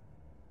wouldn't.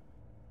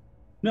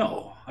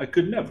 No, I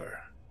could never.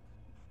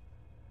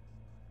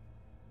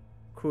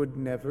 Could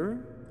never?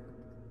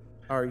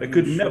 Are you I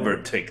could sure?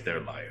 never take their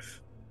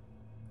life.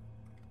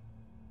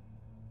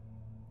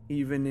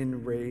 Even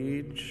in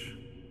rage?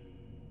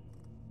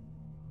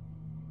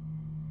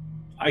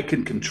 I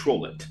can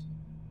control it.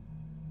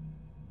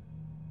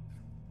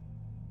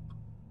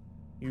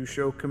 You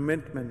show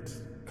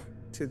commitment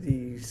to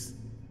these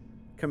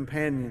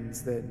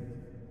companions,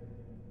 then?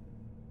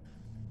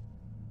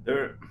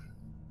 They're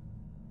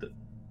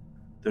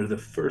the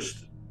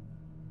first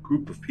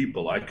group of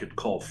people I could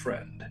call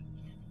friend.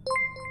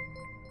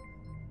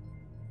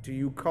 Do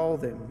you call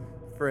them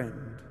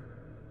friend?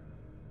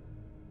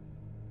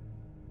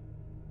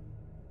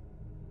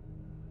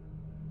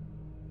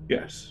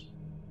 Yes.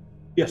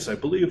 Yes, I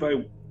believe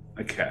I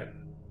can.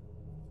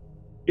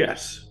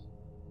 Yes.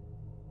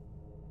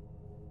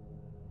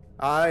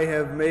 I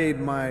have made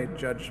my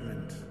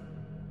judgment.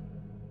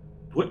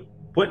 What?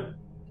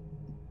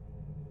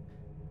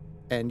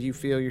 And you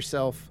feel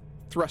yourself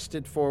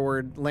thrusted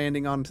forward,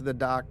 landing onto the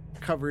dock,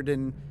 covered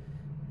in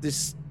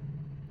this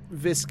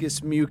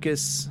viscous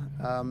mucus.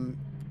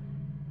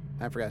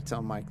 I forgot to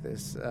tell Mike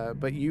this,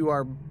 but you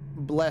are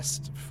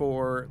blessed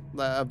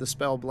of the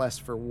spell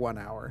blessed for 1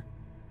 hour.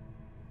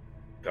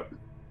 Yep.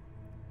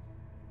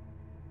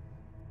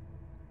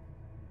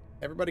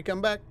 Everybody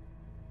come back.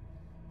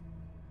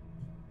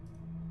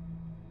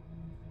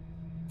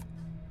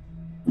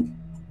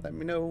 Let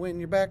me know when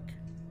you're back.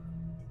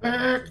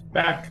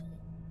 Back.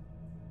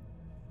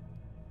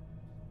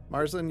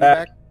 Marsland, you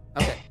back?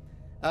 Okay.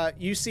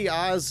 You see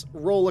Oz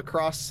roll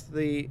across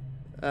the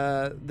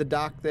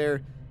dock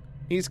there.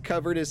 He's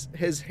covered.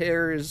 His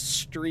hair is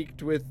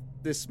streaked with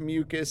this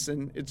mucus,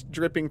 and it's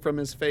dripping from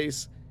his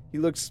face. He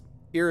looks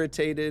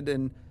irritated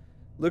and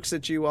looks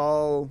at you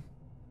all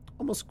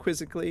almost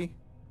quizzically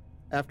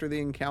after the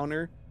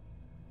encounter.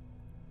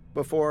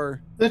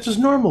 Before That's just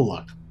normal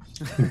luck.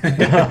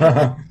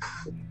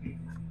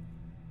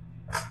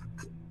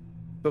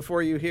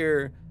 before you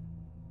hear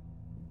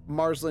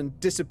Marsland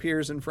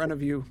disappears in front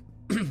of you.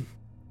 And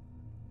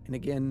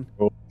again,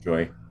 Oh,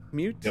 joy.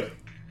 mute? Yep.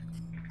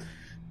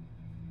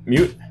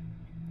 Mute.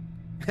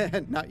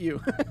 Not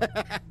you.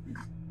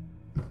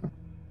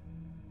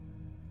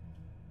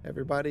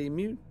 Everybody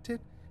muted.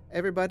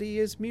 Everybody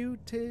is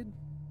muted.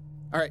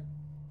 All right.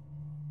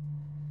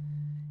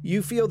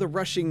 You feel the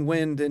rushing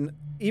wind, and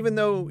even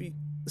though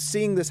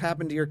seeing this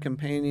happen to your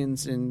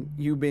companions and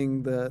you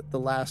being the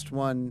last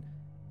one,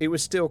 it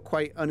was still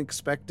quite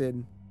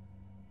unexpected.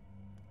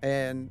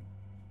 And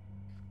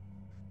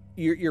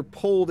you're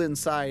pulled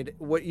inside.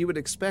 What you would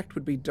expect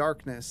would be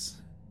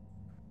darkness.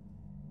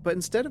 But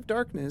instead of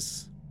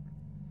darkness,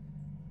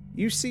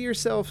 you see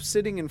yourself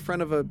sitting in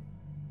front of a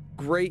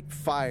great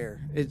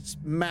fire. It's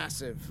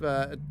massive,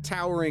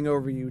 towering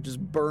over you, just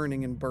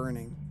burning and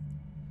burning.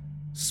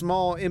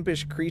 Small,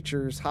 impish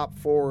creatures hop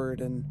forward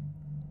and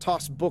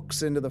toss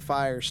books into the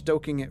fire,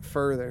 stoking it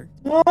further.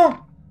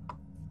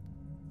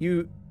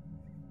 You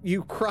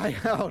cry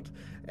out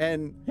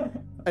and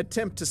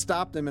attempt to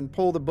stop them and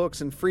pull the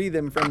books and free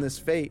them from this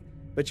fate.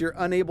 but you're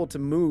unable to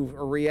move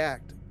or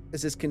react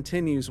as this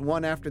continues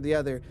one after the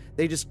other.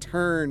 They just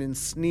turn and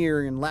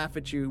sneer and laugh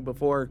at you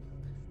before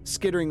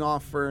skittering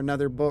off for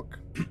another book.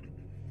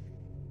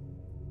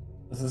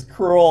 This is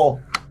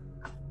cruel.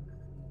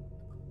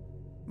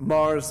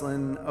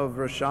 Marslan of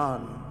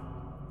Rashan,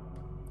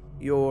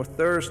 your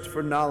thirst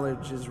for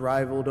knowledge is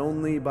rivaled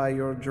only by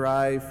your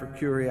drive for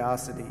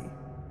curiosity.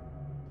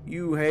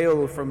 You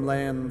hail from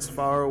lands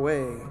far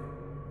away,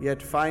 yet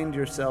find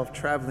yourself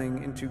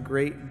traveling into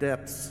great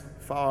depths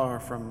far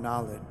from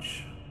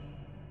knowledge.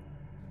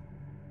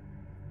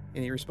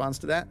 Any response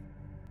to that?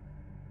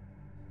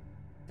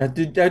 How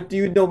do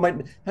you know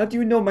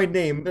my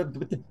name?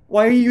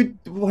 Why are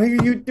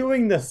you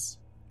doing this?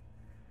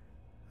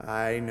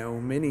 I know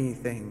many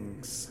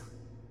things.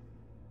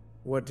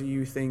 What do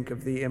you think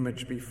of the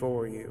image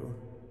before you?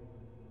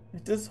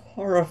 It is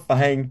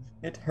horrifying.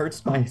 It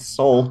hurts my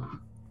soul.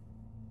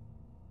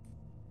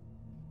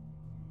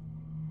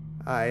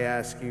 I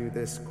ask you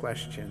this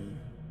question.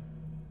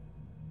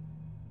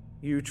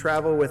 You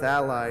travel with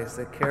allies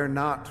that care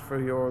not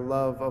for your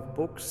love of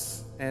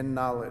books and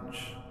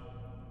knowledge.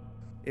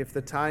 If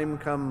the time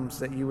comes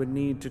that you would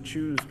need to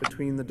choose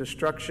between the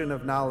destruction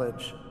of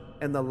knowledge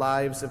and the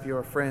lives of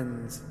your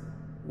friends,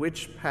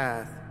 which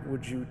path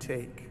would you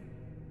take?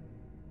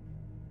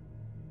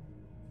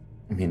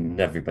 I mean,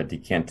 everybody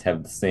can't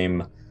have the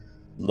same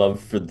love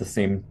for the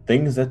same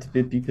things. That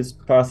would be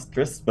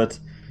preposterous, but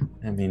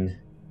I mean,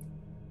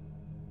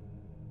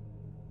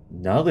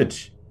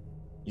 knowledge.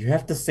 You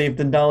have to save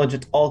the knowledge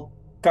at all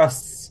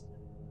costs.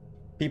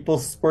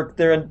 People work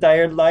their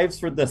entire lives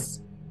for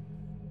this.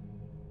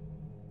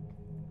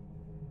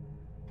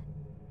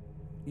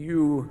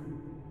 You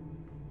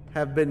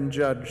have been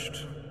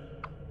judged.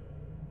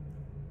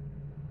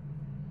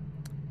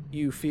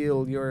 You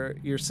feel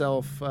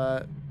yourself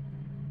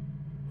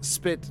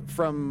spit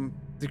from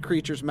the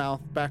creature's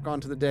mouth back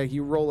onto the deck.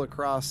 You roll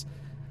across,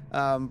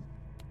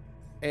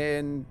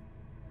 and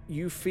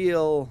you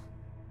feel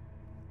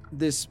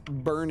this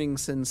burning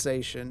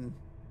sensation.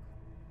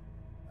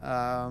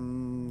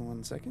 1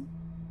 second.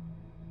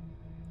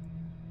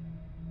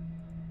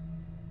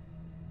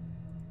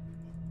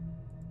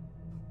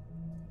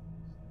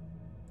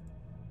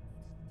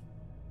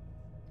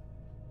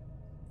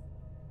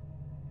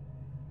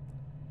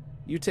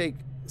 You take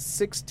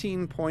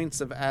 16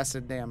 points of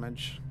acid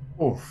damage.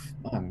 Oof,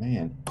 oh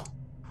man.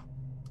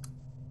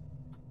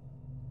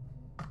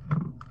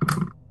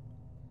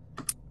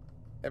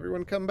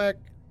 Everyone come back.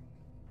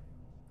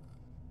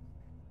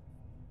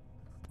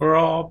 We're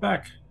all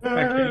back.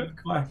 Back in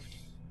class.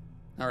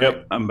 All right.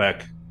 Yep, I'm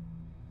back.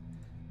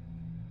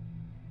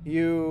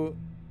 You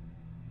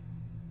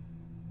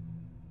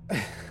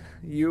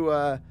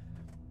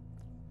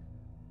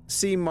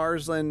see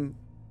Marslan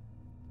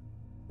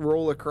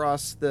roll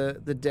across the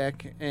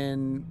deck,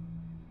 and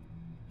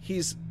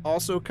he's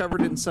also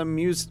covered in some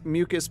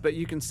mucus, but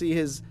you can see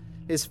his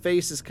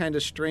face is kind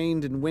of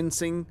strained and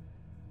wincing.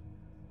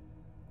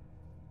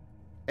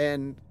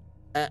 And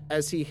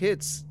as he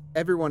hits,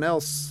 everyone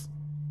else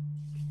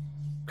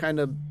kind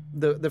of,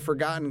 the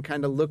Forgotten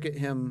kind of look at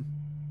him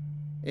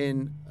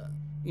and,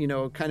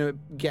 kind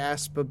of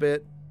gasp a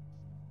bit.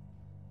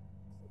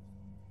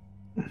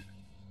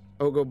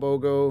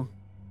 Ogobogo,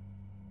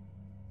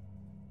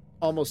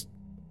 almost,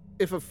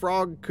 if a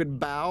frog could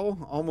bow,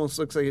 almost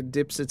looks like it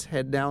dips its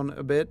head down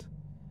a bit.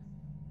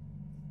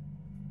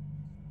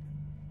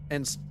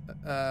 And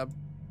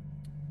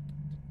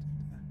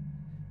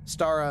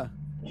Stara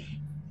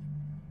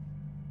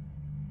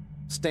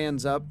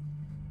stands up.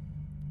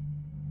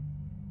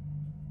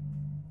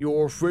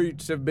 Your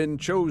fates have been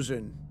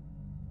chosen.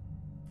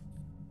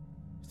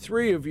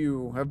 3 of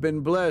you have been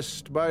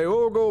blessed by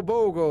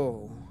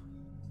Ogobogo.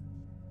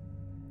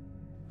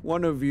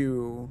 1 of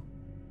you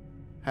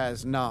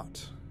has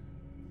not.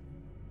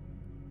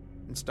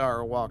 And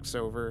Stara walks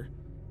over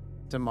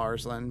to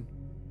Marslan.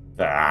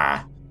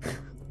 Ah.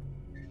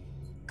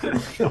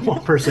 I'm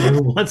one person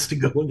who wants to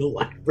go in the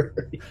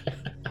library.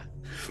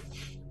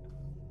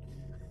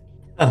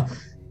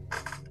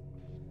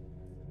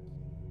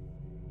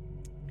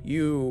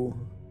 You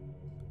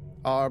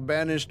are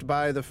banished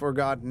by the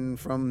Forgotten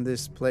from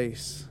this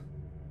place.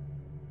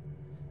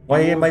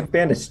 Why am I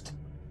banished?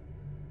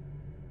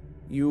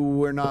 You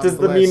were not What is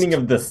the blessed. meaning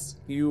of this?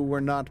 You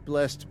were not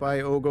blessed by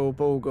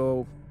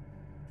Ogobogo.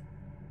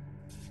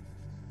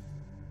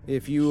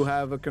 If you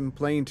have a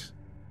complaint,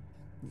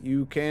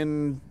 you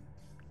can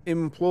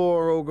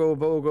implore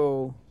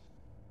Ogobogo.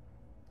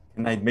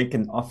 Can I make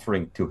an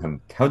offering to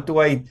him?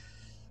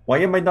 Why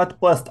am I not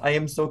blessed? I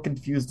am so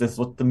confused as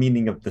what the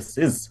meaning of this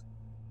is.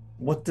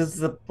 What is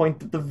the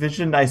point of the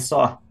vision I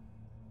saw?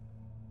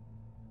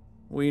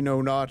 We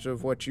know not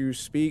of what you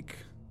speak.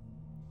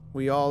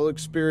 We all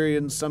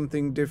experience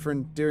something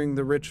different during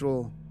the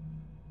ritual.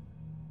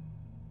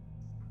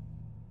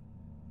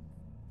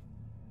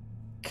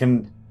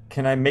 Can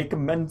I make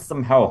amends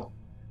somehow?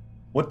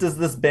 What does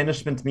this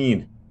banishment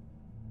mean?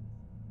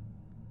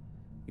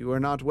 You are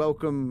not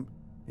welcome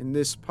in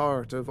this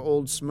part of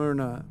Old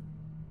Smyrna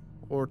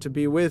or to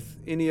be with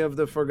any of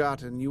the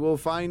forgotten. You will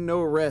find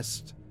no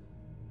rest,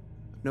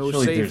 no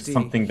Surely safety there's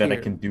something that I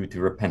here. can do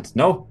to repent.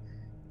 No,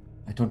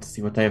 I don't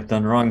see what I have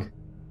done wrong.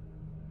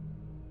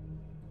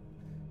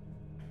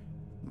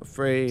 I'm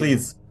afraid.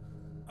 Please.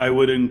 I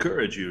would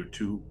encourage you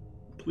to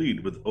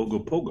plead with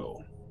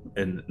Ogobogo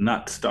and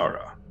not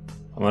Stara.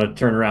 I'm going to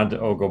turn around to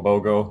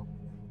Ogobogo.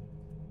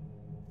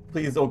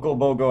 Please,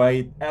 Ogobogo,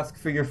 I ask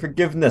for your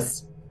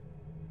forgiveness.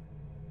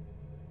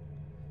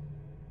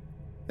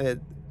 It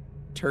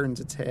turns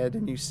its head,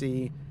 and you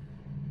see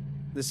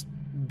this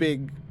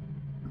big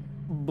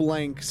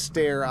blank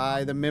stare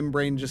eye. The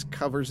membrane just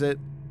covers it,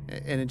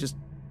 and it just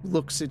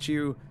looks at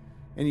you,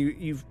 and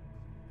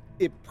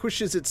it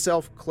pushes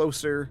itself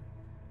closer,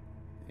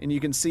 and you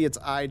can see its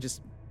eye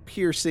just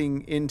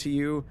piercing into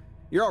you.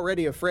 You're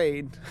already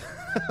afraid.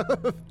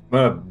 I'm going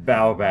to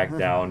bow back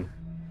down.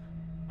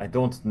 I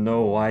don't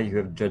know why you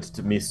have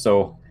judged me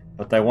so,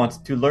 but I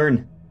want to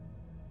learn.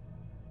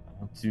 I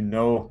want to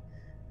know,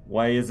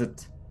 why is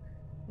it?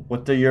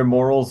 What are your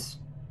morals?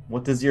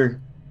 What is your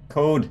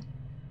code?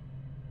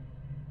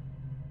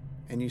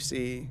 And you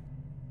see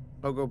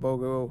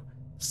Ogobogo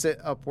sit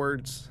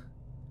upwards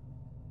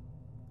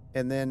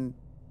and then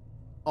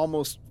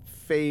almost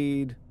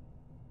fade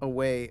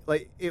away.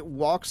 Like, it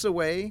walks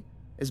away.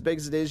 As big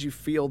as it is, you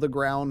feel the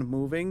ground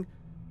moving,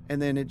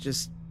 and then it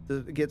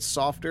gets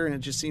softer, and it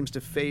just seems to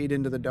fade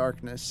into the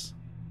darkness.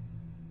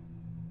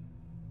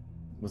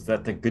 Was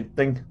that a good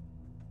thing?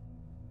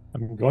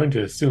 I'm going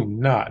to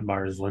assume not,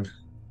 Marsland.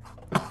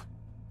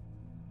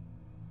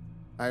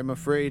 I'm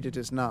afraid it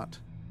is not.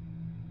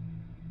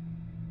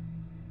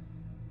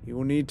 You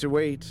will need to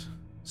wait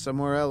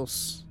somewhere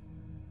else.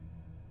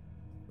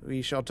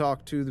 We shall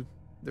talk to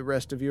the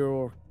rest of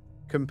your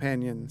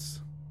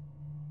companions.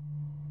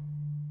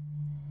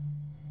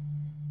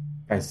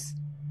 Guys,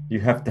 you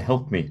have to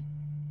help me.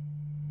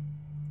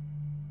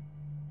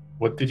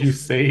 What did you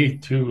say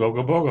to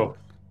Ogobogo?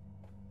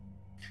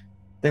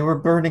 They were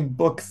burning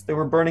books. They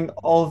were burning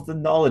all of the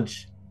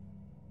knowledge.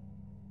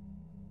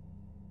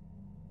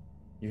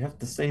 You have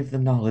to save the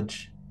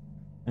knowledge.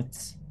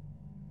 It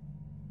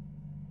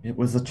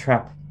was a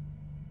trap.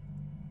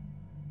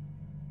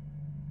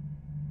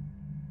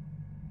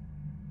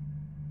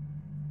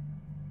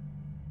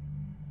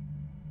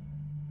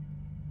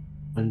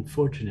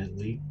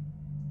 Unfortunately,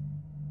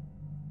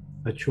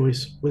 a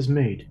choice was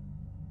made.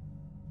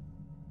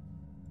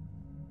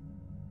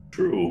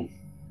 True.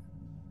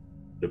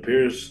 It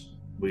appears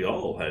we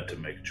all had to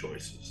make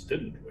choices,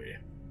 didn't we?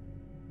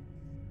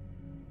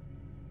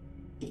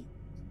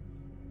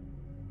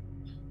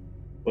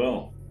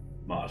 Well,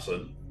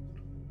 Marsland,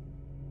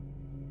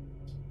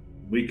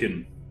 we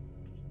can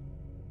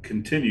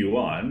continue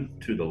on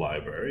to the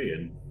library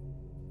and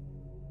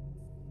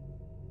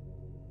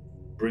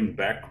bring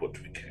back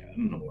what we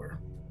can,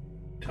 or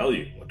tell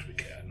you what we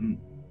can.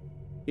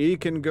 He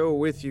can go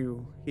with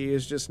you. He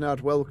is just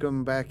not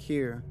welcome back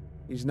here.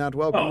 He's not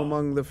welcome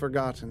among the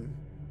forgotten.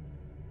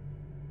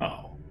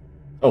 Oh.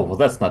 Oh, well,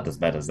 that's not as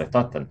bad as I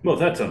thought then. Well,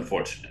 that's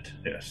unfortunate,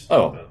 yes.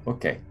 Oh,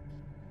 okay.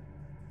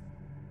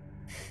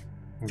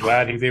 I'm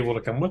glad he's able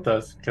to come with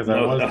us, because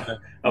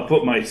I'll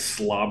put my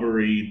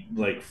slobbery,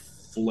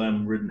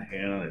 phlegm-ridden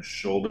hand on his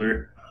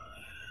shoulder.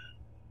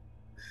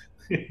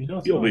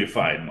 You'll be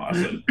fine,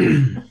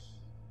 Marsland.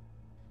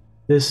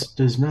 This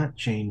does not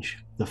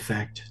change the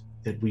fact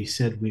that we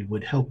said we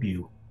would help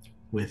you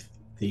with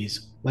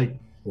these light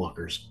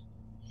walkers.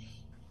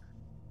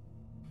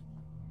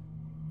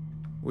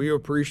 We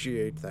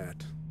appreciate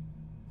that.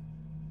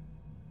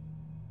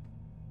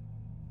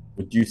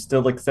 Would you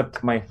still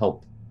accept my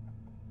help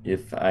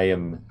if I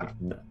am,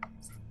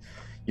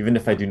 even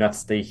if I do not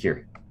stay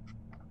here?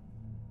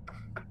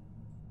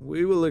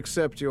 We will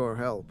accept your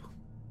help.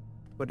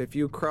 But if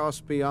you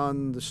cross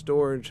beyond the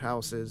storage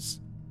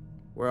houses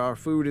where our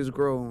food is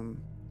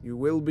grown, you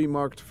will be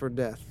marked for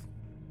death.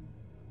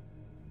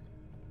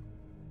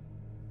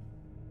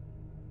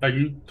 Are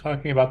you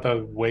talking about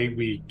the way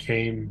we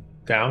came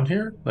down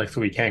here?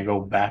 So we can't go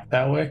back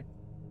that way?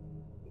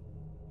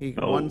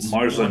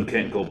 Marsland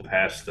can't go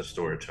past the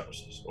storage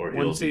houses, or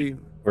once he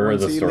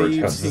storage leaves,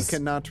 houses? he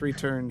cannot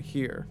return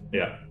here.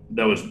 Yeah,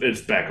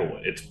 it's back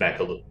away. It's back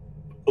a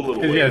little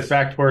way. Yeah, it's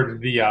back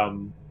toward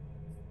the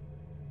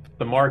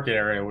market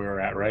area we were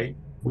at, right?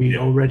 We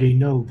already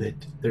know that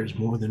there's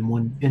more than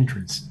one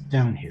entrance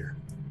down here,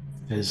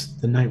 as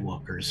the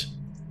Nightwalkers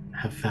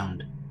have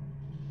found.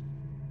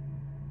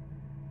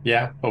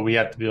 Yeah, but we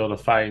have to be able to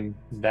find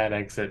that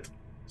exit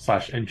 /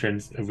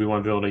 entrance if we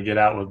want to be able to get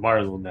out with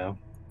Marsland now.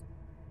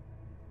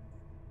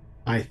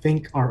 I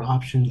think our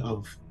option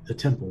of the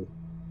temple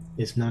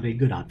is not a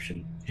good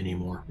option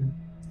anymore.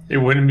 It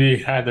wouldn't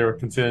be either,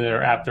 considering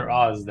they're after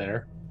Oz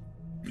there.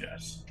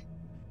 Yes.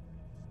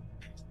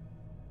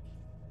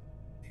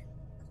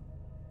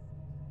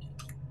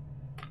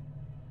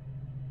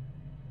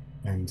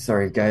 I'm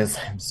sorry, guys.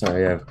 I'm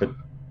sorry I've put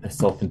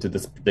myself into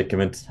this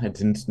predicament. I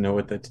didn't know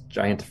what that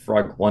giant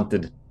frog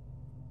wanted.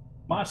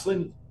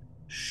 Marsland,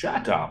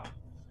 shut up.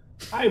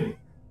 I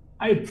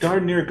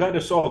darn near got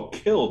us all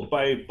killed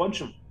by a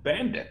bunch of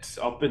bandits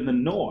up in the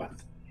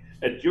north.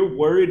 And you're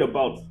worried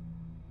about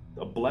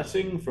a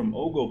blessing from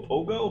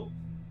Ogobogo?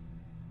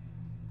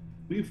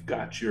 We've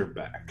got your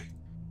back.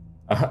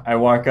 I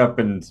walk up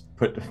and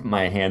put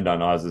my hand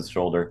on Oz's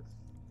shoulder.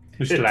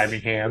 The slimy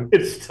hand.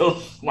 It's still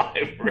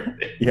slimy.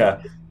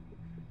 Yeah.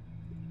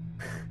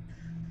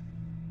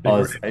 Big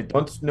Oz, red. I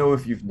don't know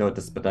if you've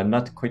noticed, but I'm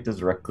not quite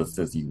as reckless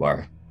as you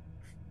are.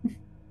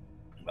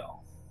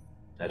 Well,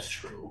 that's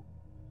true.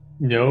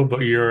 No,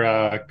 but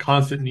your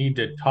constant need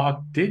to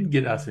talk did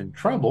get us in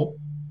trouble,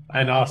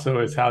 and also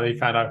is how they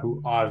found out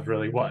who Oz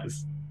really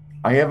was.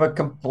 I have a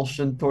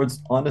compulsion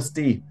towards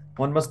honesty.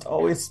 One must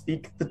always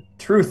speak the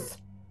truth.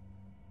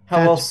 How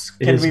That else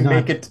can is we not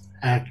make it?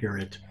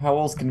 accurate. How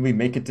else can we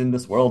make it in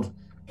this world?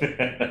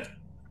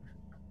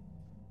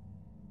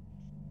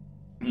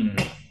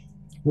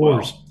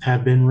 Wars Well.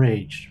 have been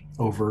waged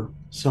over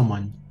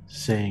someone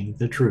saying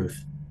the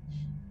truth.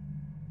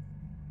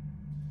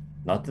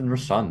 Not in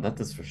Rashan, that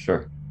is for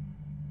sure.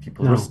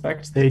 People No,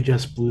 respect. they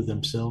just blew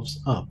themselves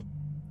up.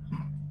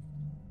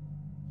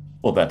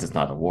 Well, that is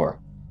not a war.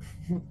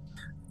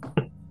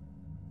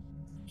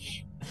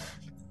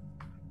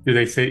 Do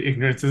they say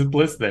ignorance is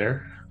bliss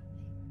there?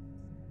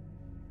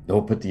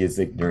 Nobody is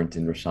ignorant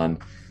in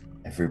Rashan.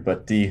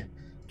 Everybody.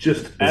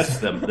 Just ask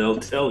them, they'll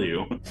tell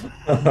you.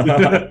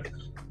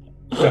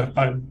 Yeah,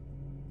 fine.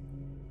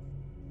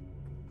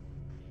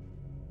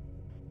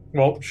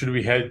 Well, should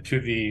we head to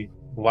the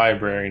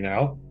library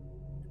now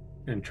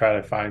and try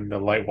to find the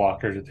light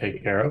walker to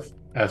take care of,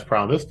 as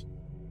promised?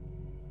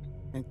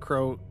 And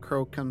Crow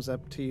comes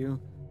up to you.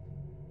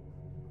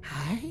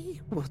 I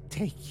will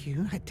take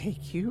you. I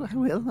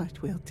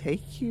will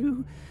take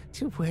you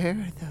to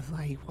where the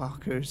light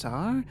walkers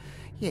are.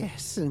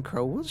 Yes, and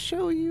Crow will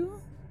show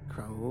you.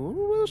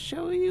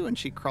 And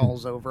she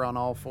crawls over on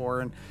all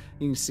four, and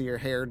you can see her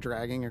hair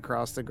dragging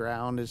across the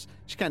ground as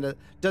she kind of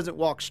doesn't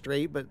walk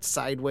straight, but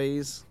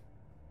sideways.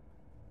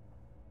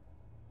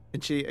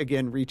 And she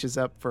again reaches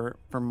up for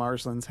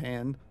Marslin's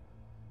hand.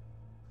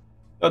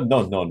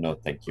 No,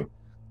 thank you.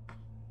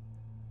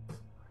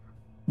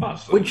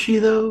 Awesome. Would she,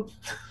 though?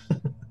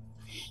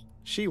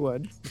 She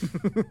would.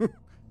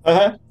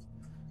 Uh-huh.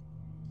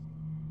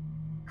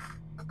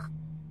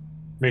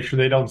 Make sure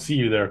they don't see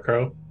you there,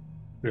 Crow.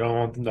 We don't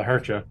want them to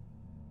hurt you.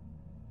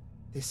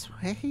 This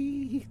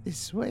way,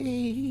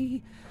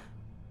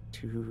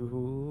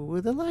 to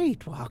the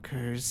light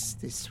walkers,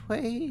 this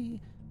way.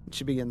 And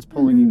she begins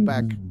pulling you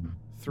back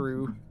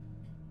through.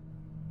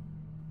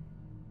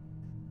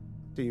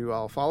 Do you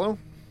all follow?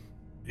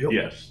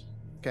 Yes.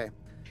 Okay.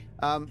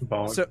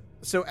 Bone.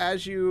 So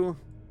as you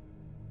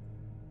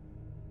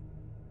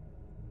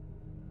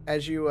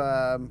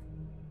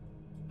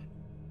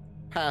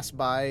pass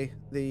by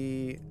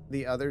the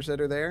others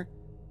that are there,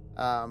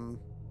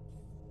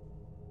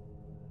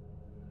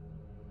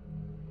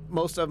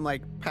 most of them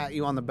like pat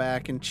you on the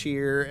back and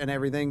cheer and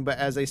everything, but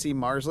as they see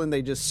Marsland,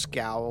 they just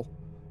scowl.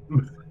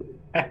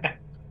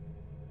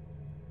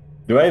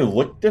 Do I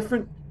look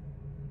different?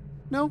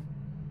 No,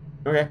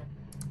 Okay.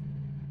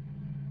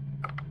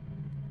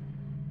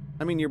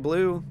 I mean you're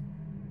blue.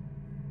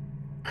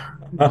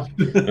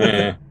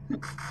 Eh.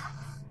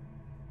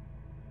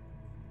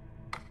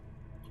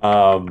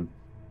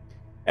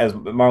 As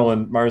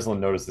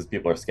Marsland notices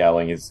people are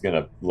scowling, he's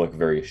gonna look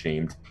very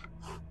ashamed.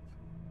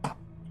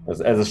 As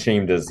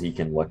ashamed as he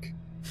can look.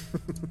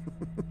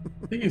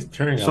 I think he's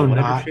turning So a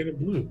lighter not- shade of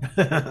blue.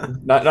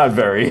 Not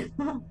very.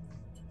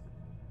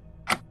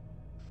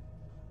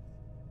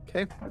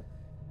 Okay.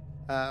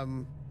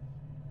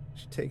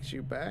 She takes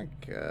you back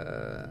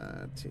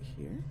to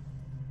here.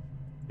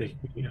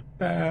 Take me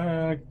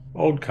back,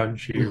 old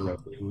country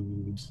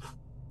roads.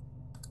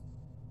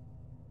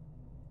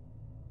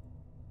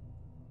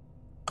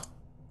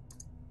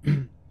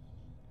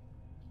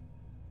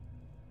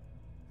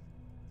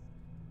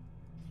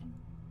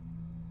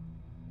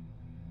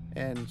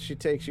 And she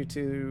takes you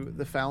to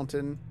the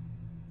fountain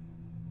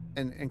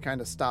and kind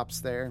of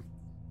stops there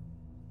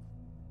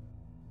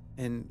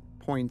and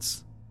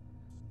points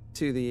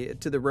to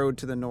the road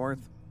to the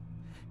north.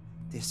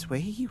 This way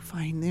you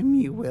find them,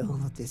 you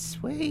will.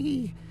 This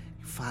way.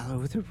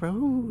 Follow the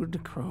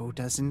road. Crow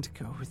doesn't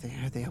go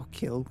there. They'll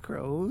kill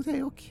Crow.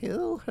 They'll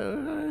kill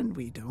her. And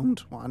we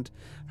don't want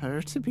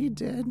her to be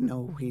dead.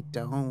 No, we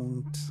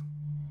don't.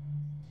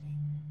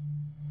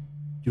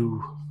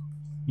 Do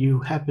you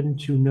happen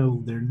to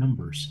know their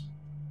numbers?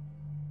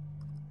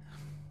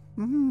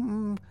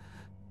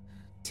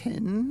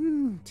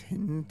 10,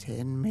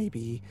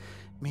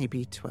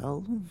 maybe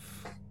 12.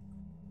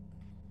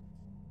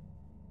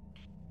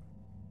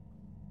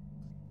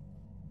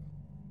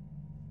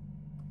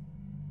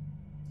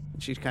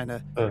 She kind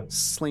of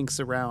slinks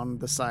around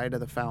the side of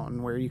the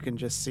fountain where you can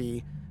just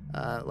see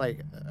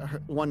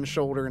one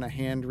shoulder and a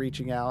hand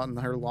reaching out, and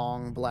her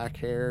long black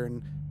hair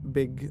and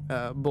big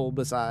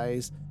bulbous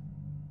eyes.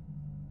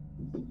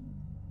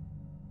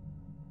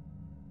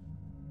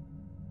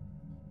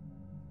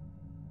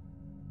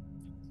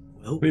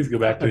 Well, Please go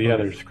back to the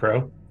others,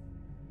 Crow.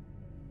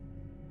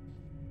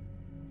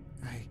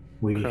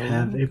 we Crow?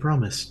 have a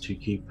promise to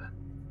keep.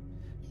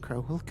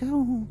 Crow will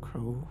go.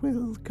 Crow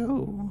will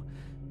go.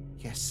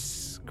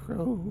 Yes,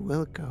 Crow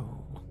will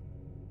go.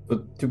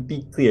 So to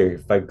be clear,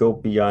 if I go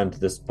beyond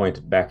this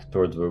point back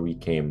towards where we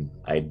came,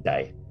 I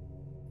die.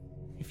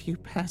 If you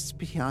pass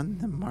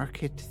beyond the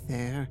market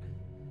there,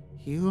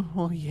 you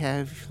will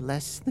have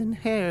less than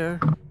hair.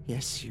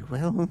 Yes, you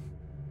will.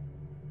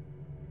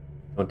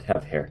 Don't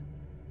have hair.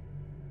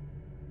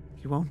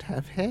 You won't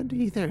have head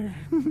either.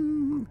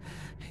 Ooh,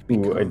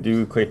 I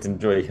do quite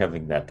enjoy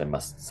having that, I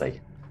must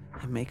say.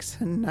 It makes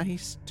a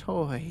nice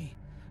toy.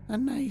 A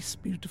nice,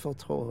 beautiful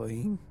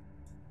toy.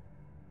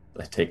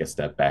 I take a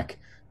step back.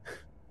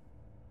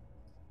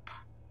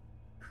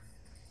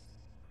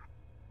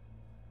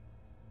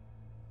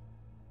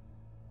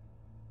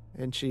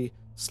 And she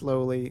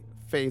slowly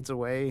fades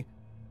away.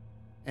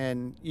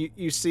 And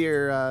you see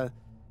her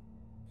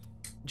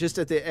just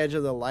at the edge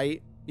of the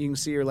light. You can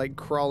see her like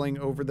crawling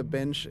over the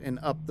bench and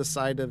up the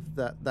side of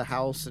the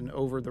house and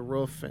over the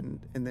roof. And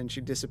then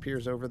she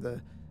disappears over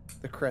the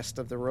crest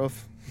of the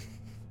roof.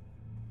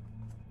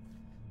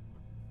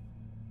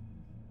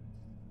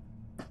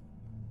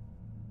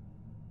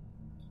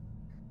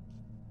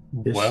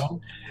 This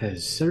Well,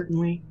 has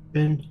certainly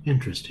been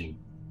interesting.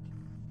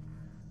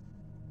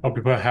 hope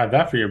you have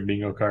that for your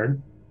bingo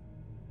card.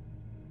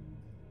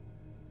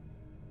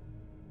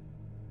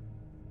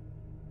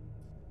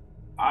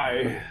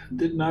 I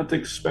did not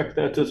expect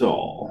that at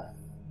all.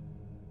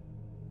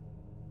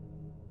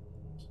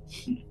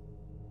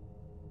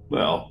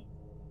 Well,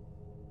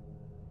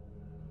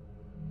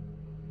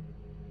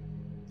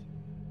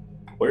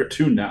 where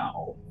to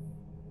now?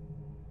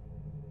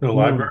 The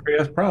library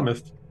as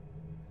promised.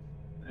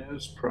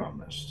 As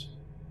promised.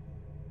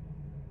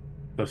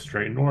 Go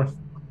straight north.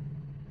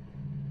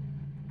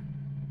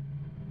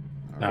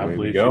 I Away we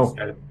believe go. she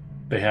said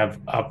they have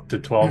up to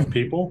 12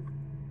 people.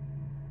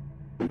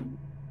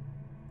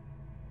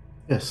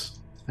 Yes,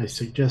 I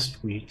suggest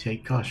we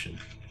take caution.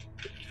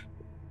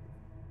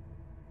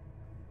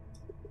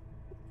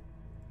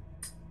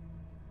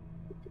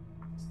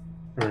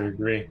 I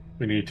agree.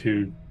 We need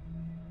to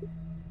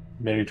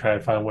maybe try to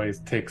find ways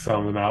to take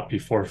some of them out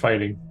before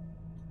fighting.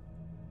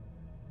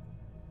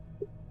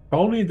 If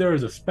only there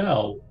was a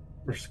spell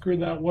or screw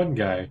that one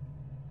guy.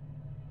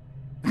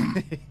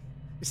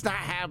 It's not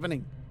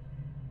happening.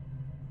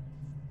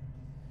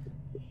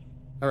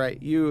 All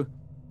right, you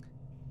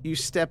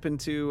step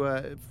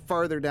into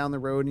farther down the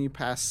road and you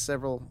pass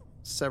several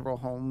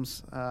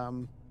homes.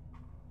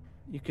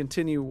 You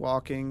continue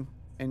walking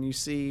and you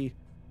see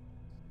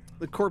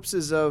the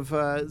corpses of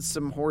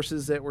some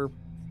horses that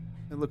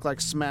look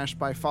like smashed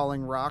by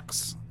falling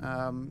rocks,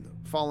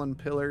 fallen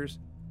pillars.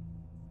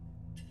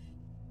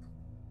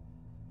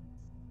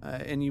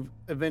 And you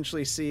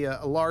eventually see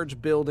a large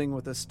building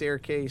with a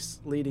staircase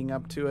leading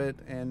up to it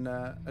and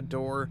a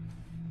door.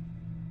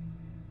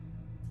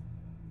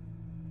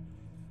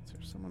 Is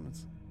there someone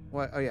that's...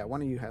 What? Oh, yeah,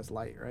 one of you has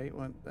light, right?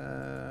 What?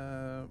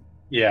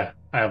 Yeah,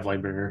 I have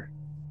Lightbringer.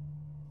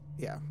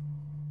 Yeah.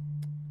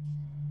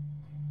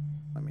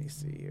 Let me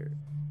see here.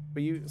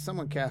 But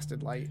someone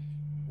casted light.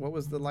 What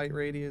was the light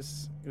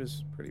radius? It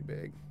was pretty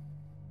big.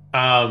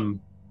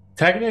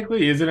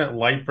 Technically, isn't it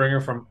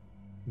Lightbringer from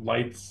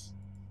lights?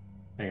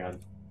 Hang on.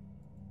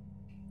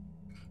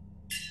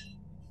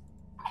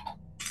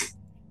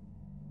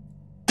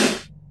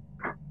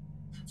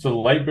 So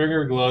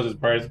Lightbringer glows as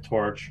bright as a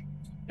torch.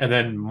 And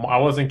then I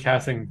wasn't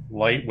casting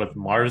light with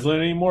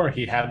Marsland anymore.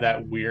 He had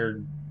that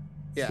weird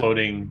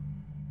floating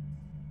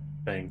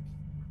thing.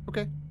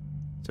 Okay.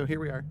 So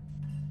here we are.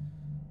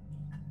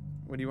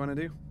 What do you want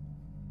to do?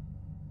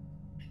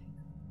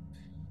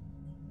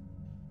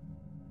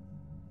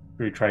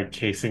 We tried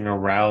casing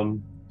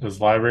around this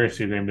library,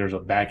 see if maybe there's a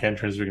back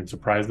entrance we can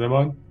surprise them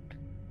on.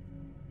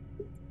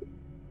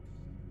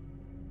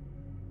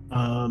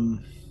 I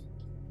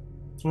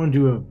want to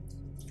do a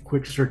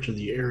quick search of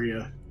the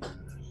area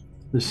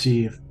to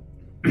see if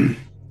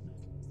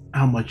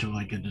how much of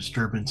like a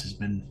disturbance has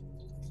been.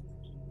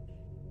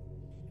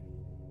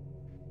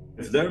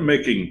 If they're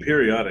making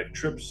periodic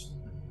trips,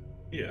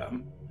 yeah,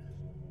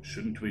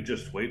 shouldn't we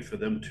just wait for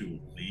them to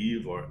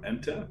leave or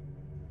enter?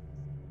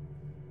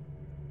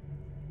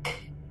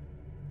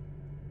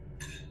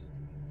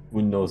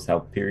 Who knows how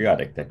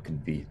periodic that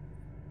could be?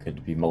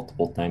 Could be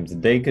multiple times a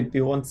day, could be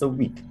once a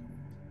week.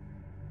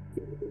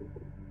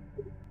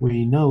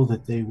 We know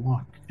that they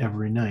walk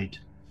every night.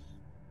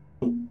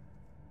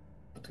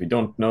 But we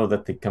don't know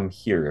that they come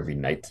here every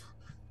night.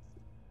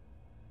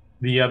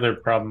 The other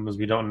problem is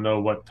we don't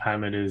know what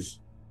time it is.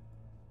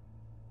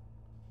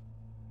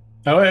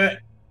 Oh,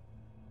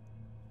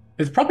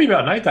 it's probably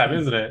about nighttime,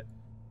 isn't it?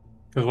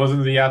 Because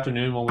wasn't it the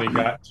afternoon when we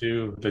got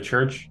to the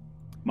church?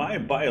 My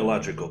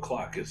biological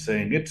clock is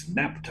saying it's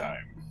nap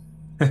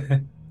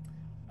time.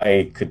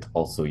 I could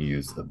also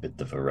use a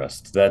bit of a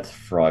rest. That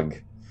frog,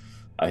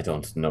 I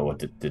don't know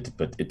what it did,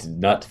 but it did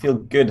not feel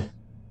good.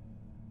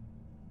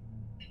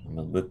 I'm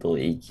a little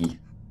achy.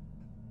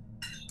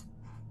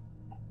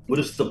 What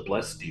does the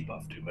bless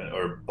debuff do,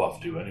 or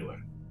buff do anyway?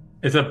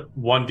 It's a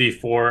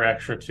 1d4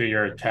 extra to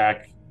your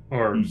attack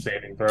or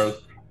saving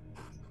throws.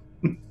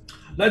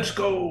 Let's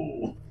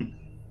go.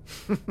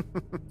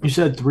 You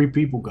said 3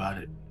 people got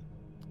it.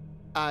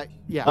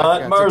 Yeah, I forgot to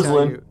tell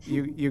Marsland.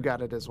 you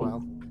got it as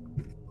well.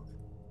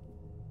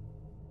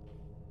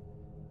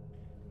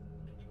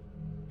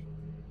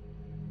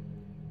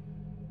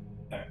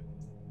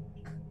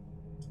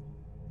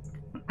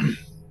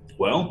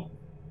 Well,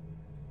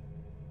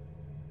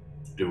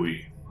 do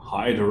we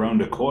hide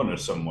around a corner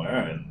somewhere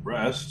and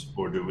rest,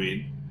 or do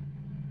we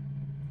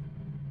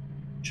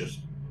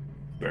just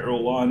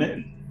barrel on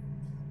in?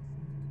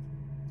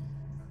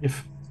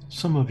 If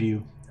some of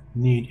you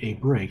need a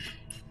break,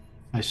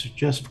 I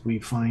suggest we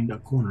find a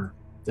corner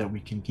that we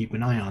can keep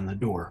an eye on the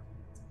door.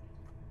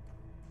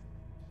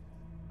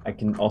 I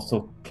can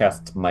also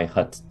cast my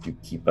hut to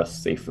keep us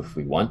safe if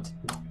we want.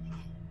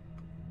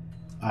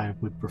 I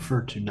would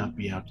prefer to not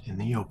be out in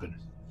the open.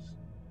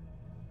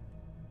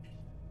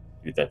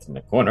 Do that in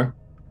the corner.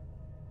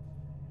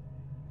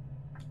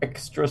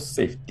 Extra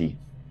safety.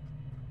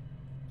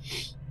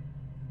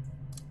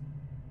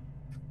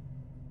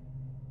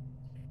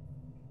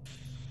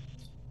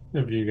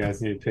 If you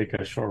guys need to take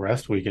a short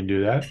rest, we can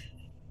do that.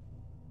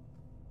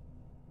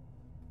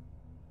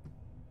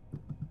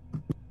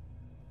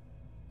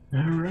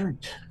 All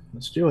right,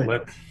 let's do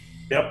it.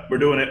 Yep, we're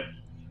doing it.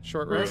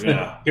 Short We're rest.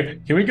 gonna-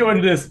 Can we go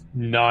into this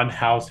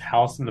non-house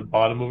house in the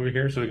bottom over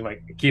here so we can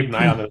like keep an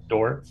eye on the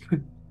door?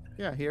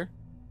 Yeah, here.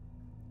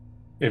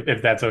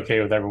 If that's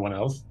okay with everyone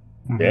else.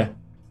 Yeah.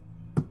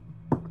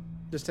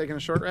 Just taking a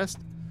short rest.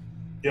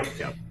 Yep.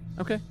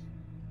 Okay.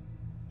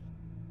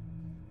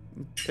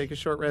 Take a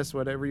short rest,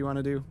 whatever you want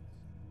to do.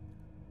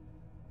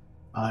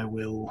 I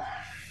will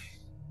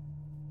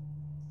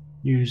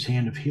use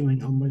Hand of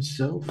Healing on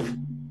myself.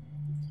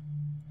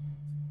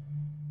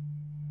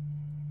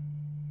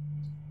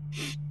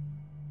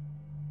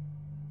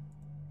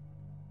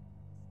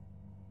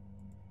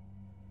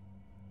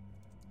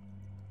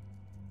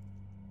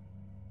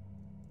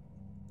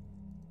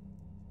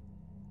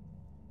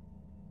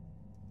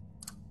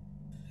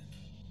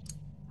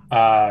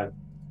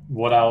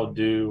 What I'll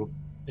do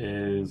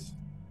is,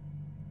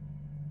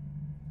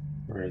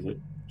 where is it?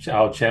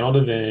 I'll channel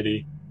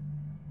divinity,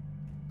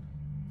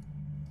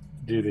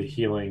 do the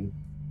healing.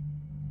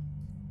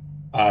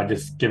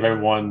 Just give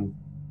everyone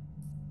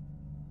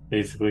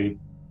basically.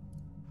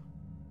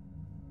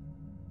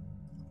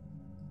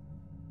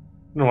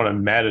 I don't want to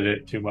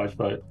meditate too much,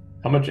 but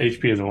how much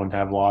HP does everyone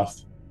have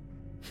lost?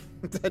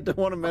 I don't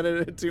want to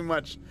meditate too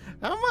much.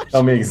 How much?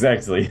 Tell me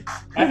exactly.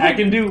 I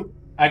can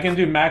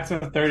do max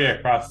of 30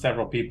 across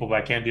several people, but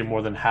I can't do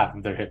more than half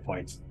of their hit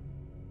points.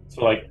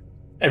 So like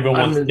everyone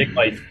wants to take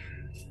like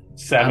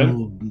 7.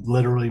 I'm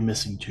literally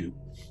missing 2.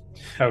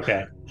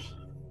 Okay.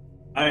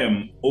 I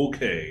am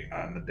okay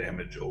on the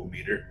damage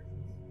meter.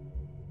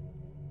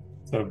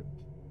 So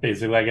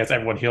basically, I guess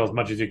everyone heal as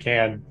much as you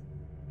can,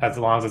 as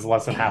long as it's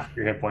less than half of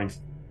your hit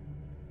points.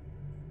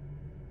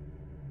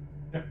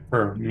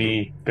 For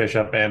me,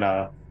 Bishop,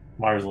 and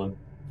Marsland.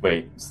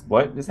 Wait,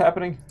 what is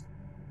happening?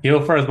 Heal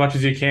for as much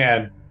as you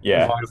can,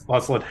 Yeah. as long as it's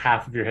less than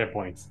half of your hit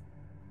points.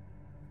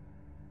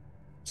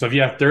 So if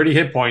you have 30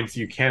 hit points,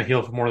 you can't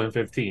heal for more than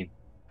 15.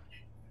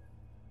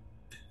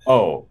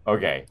 Oh,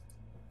 okay.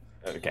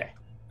 Okay.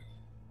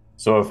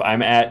 So if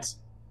I'm at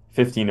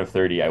 15 of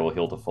 30, I will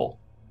heal to full.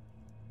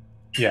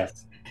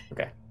 Yes.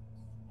 Okay.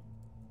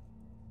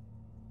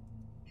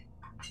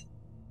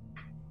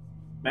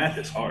 Math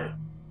is hard,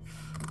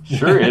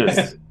 Sure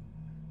is.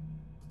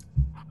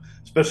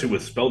 especially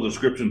with spell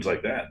descriptions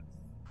like that.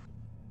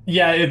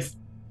 Yeah, it's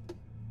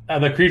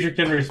the creature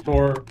can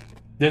restore.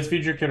 This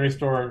feature can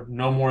restore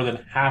no more than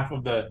half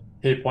of the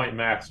hit point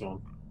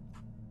maximum.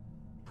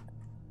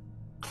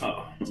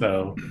 Oh.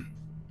 So,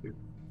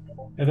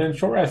 and then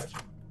short rest.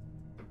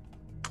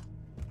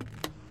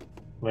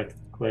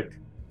 Click.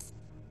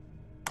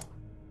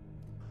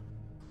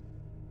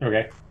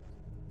 Okay.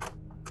 That's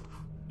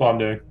what I'm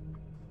doing.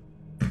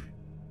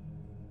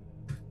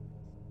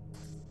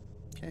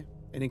 Okay.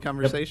 Any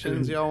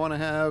conversations y'all want to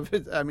have?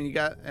 I mean,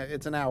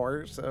 it's an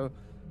hour, so.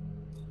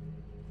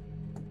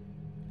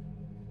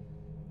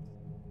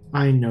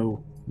 I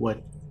know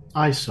what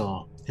I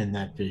saw in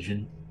that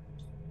vision.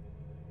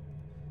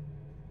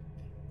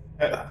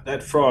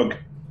 That frog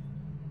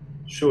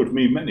showed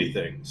me many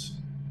things.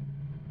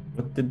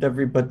 What did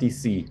everybody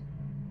see?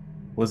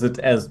 Was it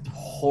as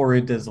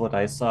horrid as what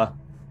I saw?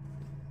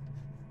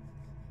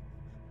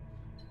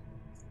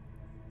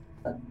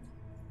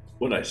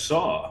 What I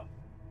saw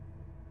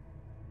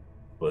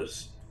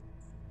was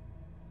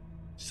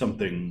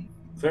something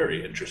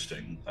very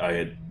interesting I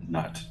had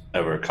not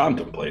ever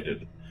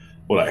contemplated.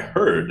 What I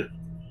heard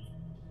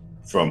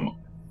from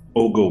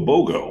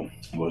Ogobogo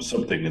was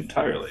something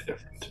entirely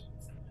different.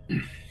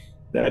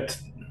 That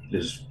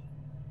is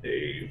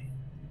a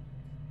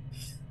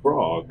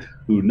frog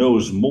who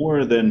knows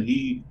more than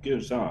he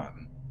gives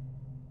on.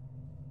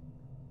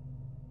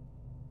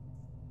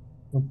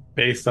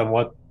 Based on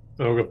what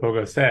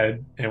Ogopogo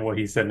said and what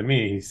he said to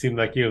me, he seemed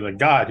like he was a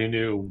god who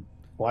knew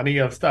plenty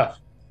of stuff.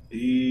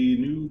 He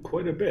knew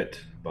quite a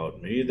bit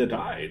about me that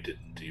I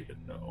didn't even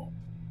know.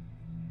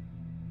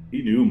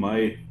 He knew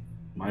my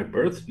My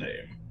birth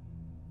name?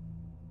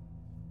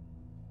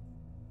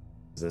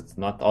 It's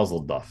not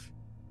Ozeldorf.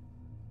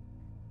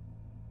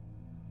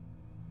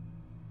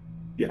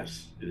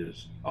 Yes, it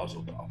is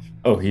Ozeldorf.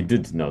 Oh, he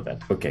did know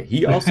that. Okay,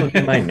 he also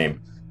knew my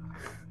name.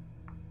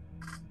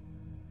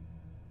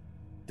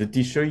 Did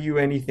he show you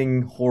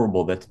anything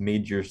horrible that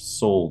made your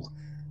soul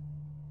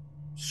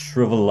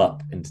shrivel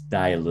up and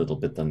die a little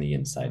bit on the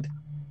inside?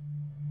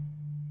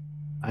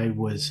 I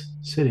was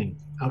sitting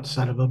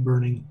outside of a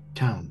burning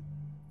town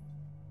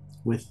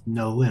with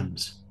no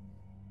limbs,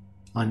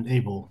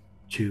 unable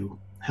to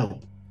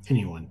help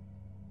anyone.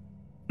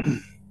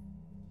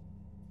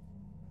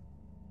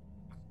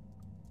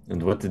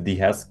 And what did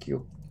he ask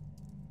you?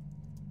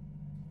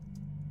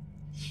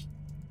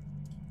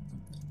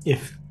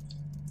 If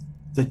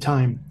the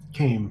time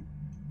came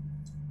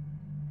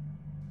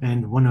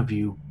and one of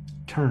you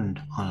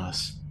turned on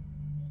us,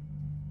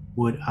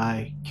 would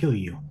I kill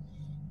you?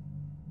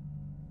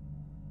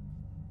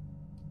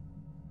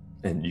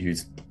 And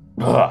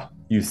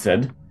you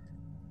said,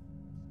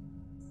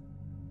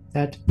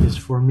 That is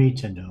for me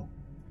to know.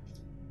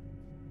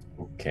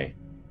 okay.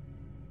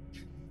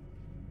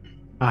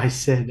 I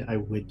said I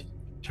would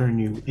turn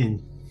you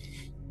in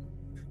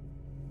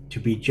to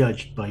be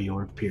judged by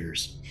your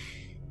peers.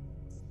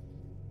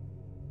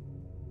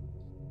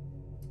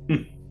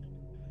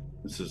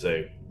 This is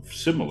a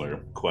similar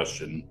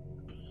question.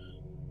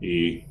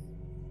 It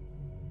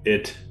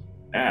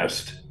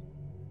asked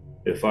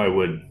if I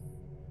would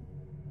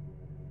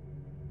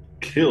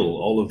kill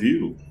all of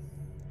you.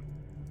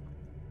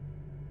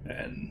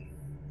 And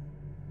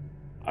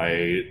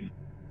I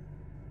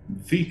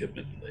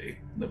vehemently,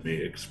 let me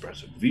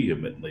express it,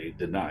 vehemently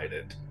denied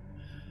it.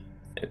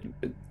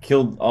 It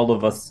killed all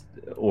of us,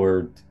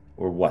 or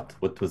what?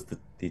 What was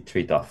the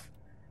trade-off?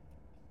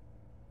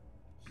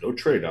 No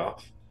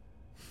trade-off.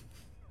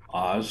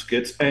 Oz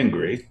gets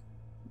angry.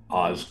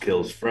 Oz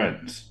kills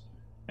friends.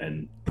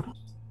 And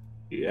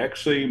he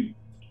actually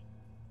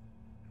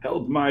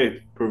held my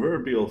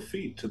proverbial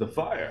feet to the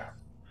fire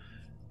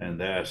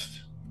and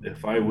asked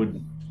if I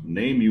would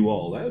name you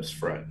all as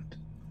friend.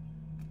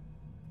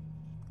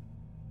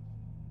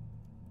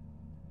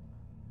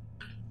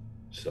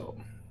 So,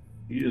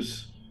 he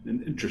is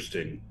an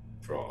interesting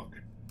frog.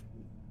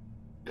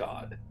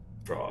 God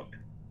frog.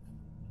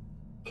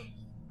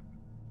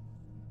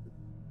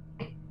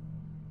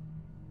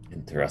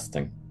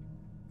 Interesting.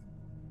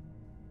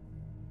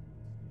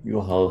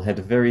 You all had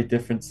very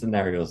different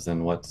scenarios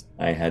than what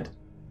I had.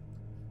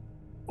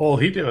 All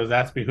he did was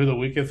ask me who the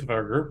weakest of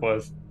our group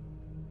was.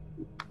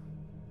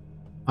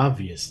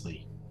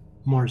 Obviously,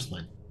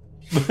 Marsland.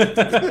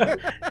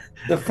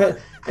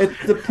 It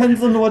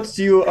depends on what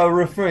you are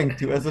referring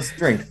to as a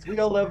strength. We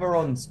all have our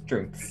own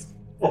strengths.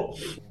 Oh,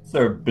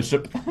 Sir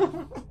Bishop.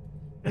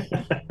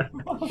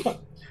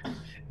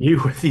 You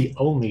were the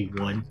only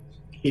one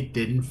he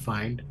didn't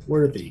find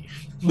worthy.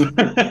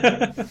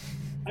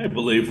 I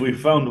believe we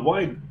found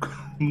why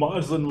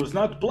Marsland was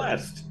not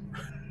blessed.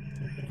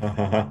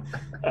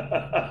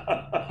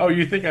 Oh,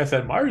 you think I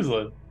said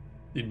Marsland?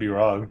 You'd be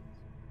wrong.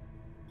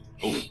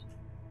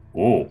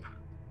 Oh.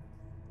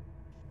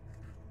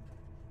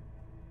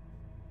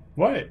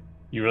 What?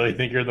 You really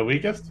think you're the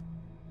weakest?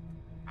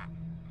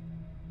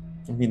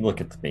 I mean, look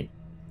at me.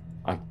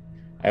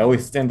 I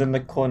always stand in the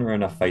corner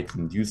in a fight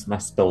and use my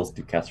spells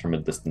to cast from a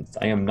distance.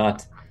 I'm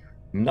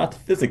not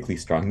physically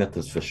strong, that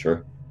is for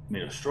sure. I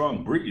mean, a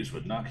strong breeze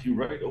would knock you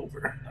right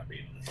over. I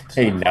mean,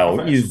 Hey,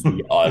 now,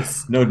 easy,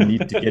 Oz. No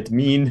need to get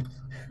mean.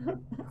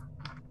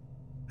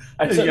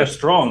 I said a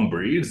strong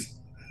breeze.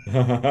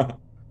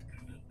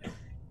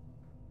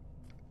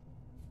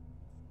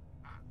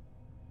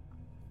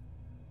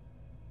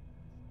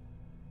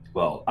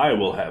 Well, I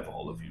will have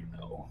all of you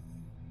know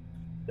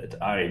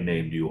that I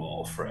named you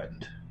all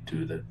friend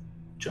to the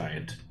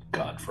giant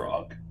god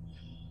frog.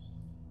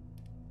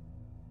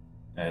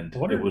 And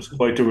it was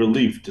quite a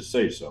relief to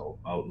say so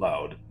out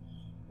loud.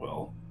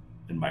 Well,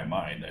 in my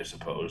mind, I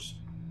suppose.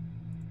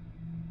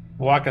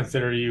 Well, I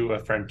consider you a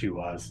friend too,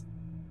 Oz.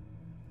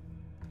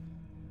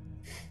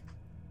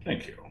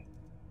 Thank you.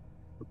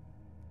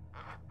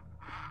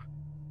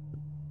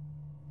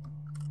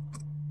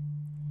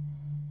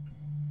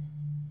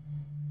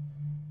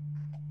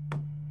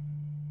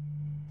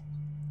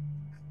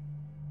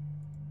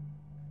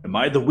 Am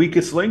I the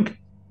weakest link?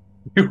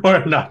 You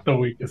are not the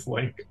weakest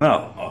link.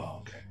 Oh,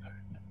 okay.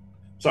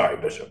 Sorry,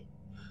 Bishop.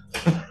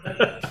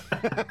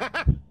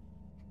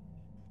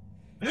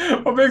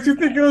 What makes you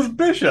think it was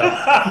Bishop?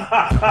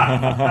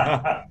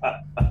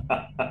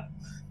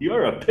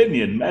 Your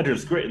opinion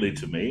matters greatly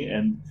to me,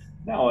 and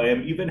now I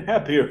am even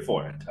happier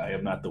for it. I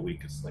am not the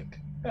weakest link.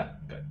 Yeah,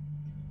 good.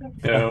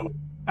 No,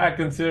 I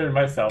consider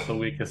myself the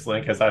weakest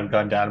link as I've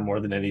gone down more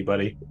than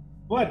anybody.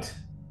 What?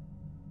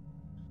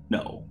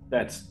 No,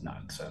 that's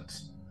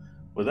nonsense.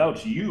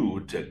 Without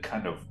you to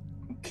kind of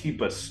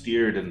keep us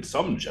steered in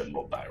some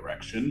general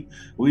direction,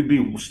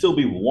 we'd still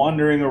be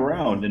wandering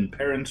around in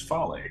Parents'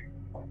 Folly.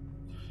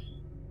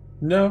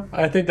 No,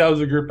 I think that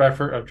was a group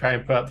effort of trying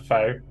to put out the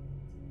fire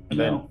and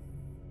then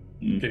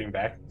getting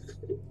back.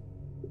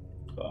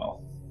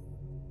 Well,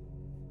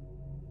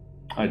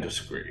 I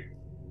disagree.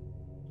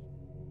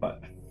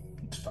 But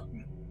it's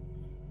fine.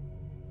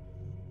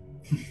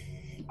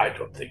 I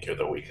don't think you're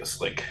the weakest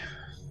link.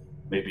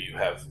 Maybe you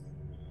have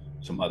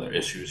some other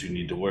issues you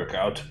need to work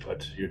out,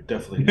 but you're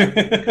definitely not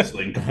the weakest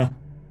link.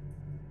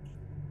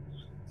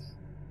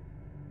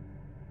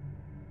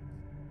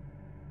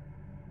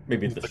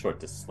 Maybe the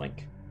shortest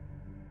link.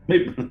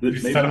 Maybe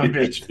Son of a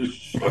bitch. the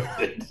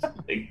shortest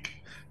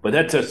link. But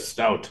that's a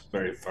stout,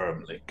 very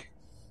firm link.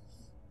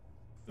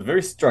 A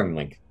very strong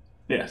link.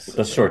 Yes. With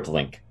a short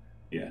link.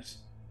 Yes.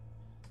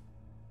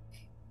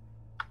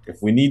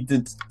 If we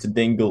needed to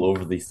dangle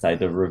over the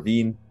side of a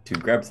ravine to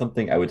grab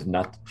something, I would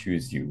not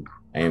choose you.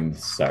 I am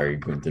sorry,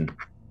 Quentin.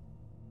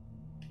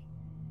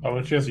 Why don't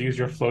you just use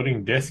your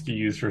floating disc you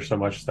use for so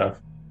much stuff?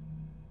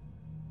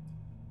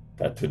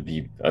 That would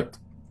be an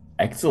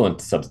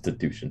excellent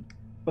substitution.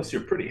 Plus,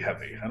 you're pretty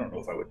heavy. I don't know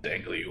if I would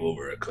dangle you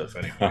over a cliff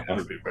anyway. That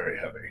would be very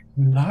heavy.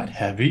 Not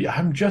heavy.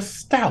 I'm just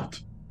stout.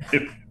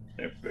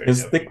 They're very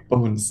His heavy. thick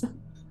bones.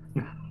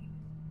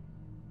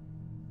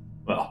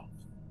 Well,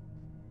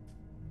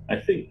 I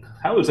think,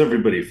 how is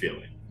everybody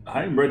feeling?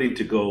 I'm ready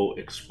to go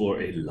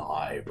explore a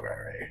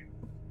library.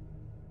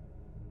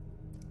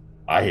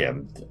 I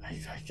am.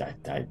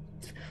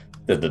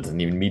 That doesn't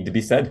even need to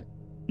be said.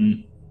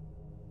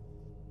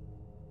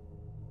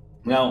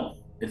 Now,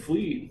 if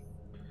we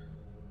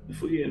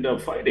end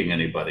up fighting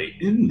anybody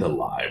in the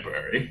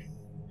library,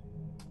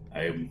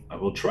 I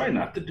will try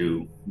not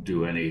to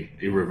do any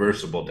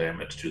irreversible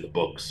damage to the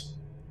books.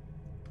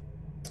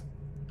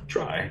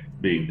 Try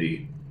being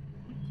the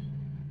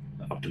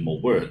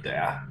optimal word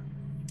there.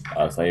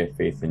 As I have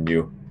faith in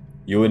you.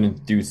 You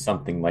wouldn't do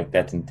something like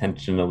that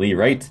intentionally,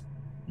 right?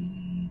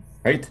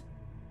 Right?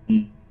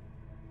 I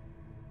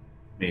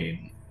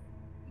mean,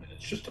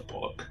 it's just a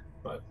book,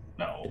 but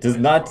no. It is I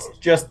not suppose.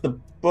 just the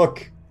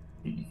book.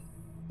 Hmm.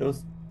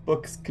 Those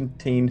books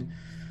contain.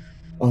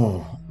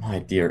 Oh, my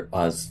dear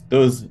Oz.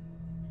 Those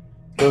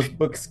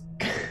books.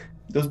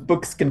 Those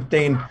books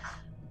contain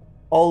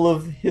all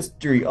of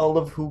history, all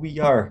of who we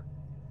are.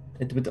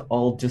 It would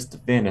all just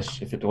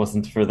vanish if it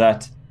wasn't for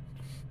that.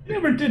 You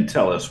never did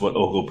tell us what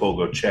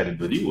Ogobogo chatted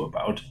with you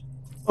about.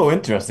 Oh,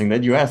 interesting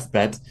that you asked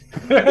that.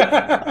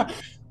 I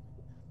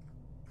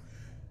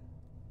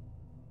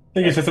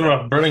think you said something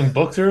about burning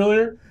books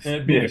earlier and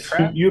it being a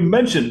trap. You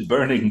mentioned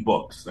burning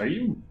books.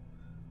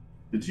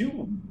 Did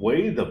you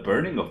weigh the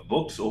burning of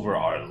books over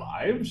our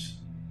lives?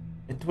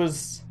 It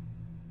was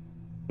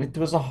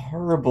a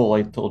horrible,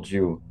 I told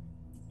you.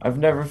 I've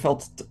never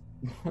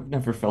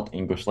felt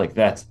anguish like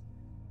that.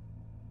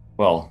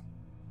 Well,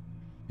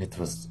 it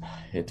was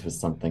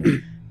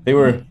something. They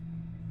were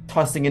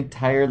tossing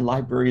entire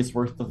libraries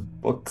worth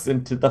of books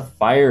into the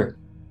fire.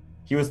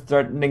 He was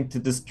threatening to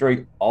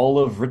destroy all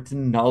of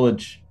written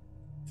knowledge.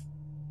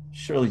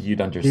 Surely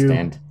you'd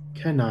understand.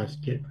 You cannot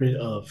get rid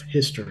of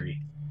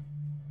history.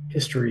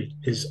 History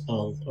is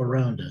all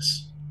around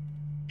us.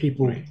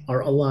 People Right.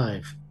 are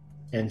alive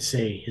and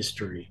say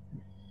history.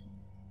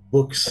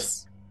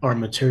 Books are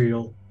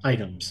material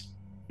items.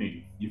 I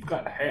mean, you've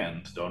got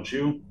hands, don't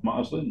you,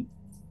 Moslin?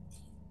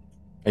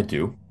 I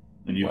do.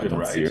 And you Well, can I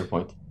don't see your write.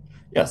 point.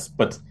 Yes,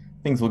 but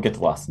things will get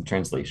lost in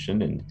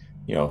translation and,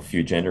 a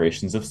few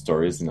generations of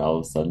stories, and all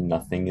of a sudden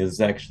nothing is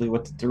actually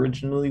what it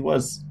originally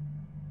was.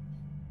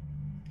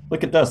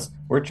 Look at us.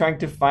 We're trying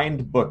to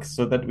find books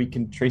so that we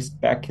can trace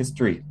back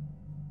history.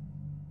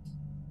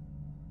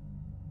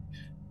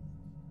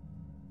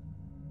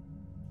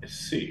 I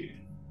see.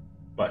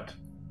 But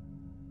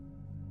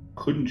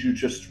couldn't you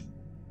just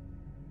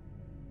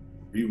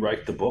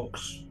rewrite the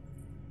books?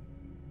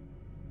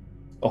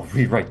 Oh,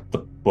 rewrite the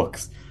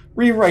books.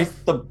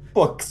 Rewrite the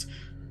books.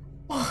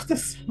 Oh,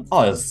 this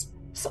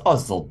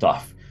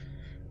Ozzelduff.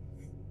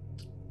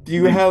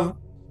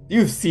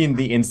 You've seen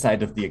the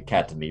inside of the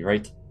academy,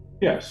 right?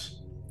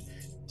 Yes.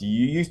 Do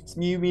you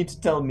mean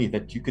to tell me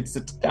that you could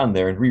sit down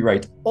there and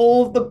rewrite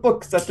all of the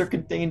books that are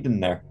contained in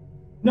there?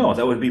 No,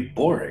 that would be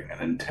boring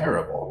and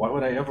terrible. Why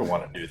would I ever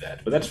want to do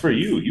that? But that's for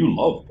you. You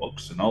love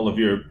books, and all of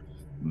your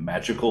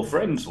magical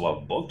friends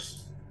love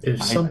books.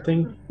 If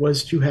something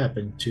was to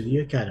happen to the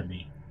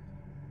Academy,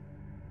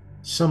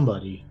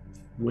 somebody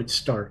would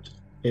start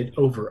it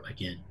over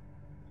again.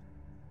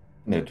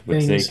 It would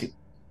take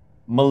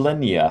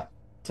millennia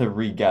to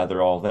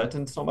regather all that,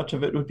 and so much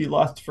of it would be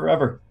lost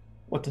forever.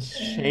 What a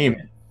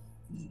shame.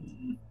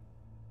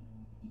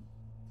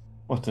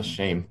 What a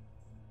shame.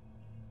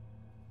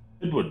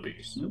 It would be.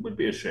 It would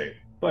be a shame,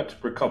 but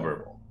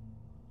recoverable.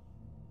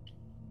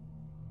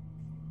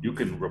 You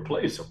can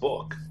replace a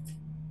book.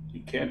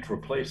 You can't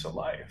replace a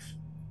life.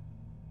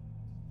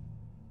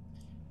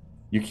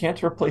 You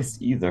can't replace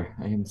either.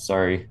 I am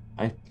sorry.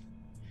 I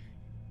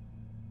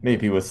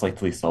maybe was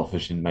slightly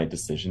selfish in my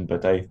decision,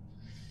 but I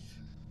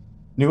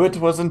knew it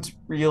wasn't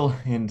real,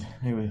 and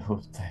I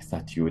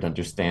thought you would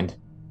understand.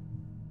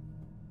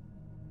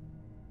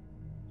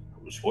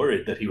 I was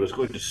worried that he was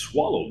going to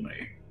swallow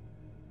me.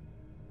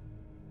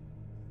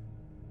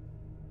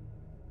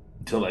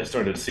 Until I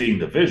started seeing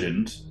the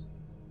visions.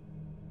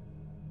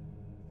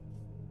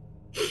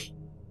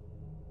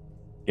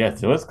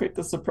 Yes, it was quite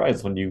the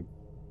surprise when you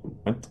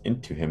went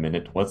into him and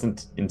it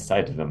wasn't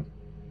inside of him.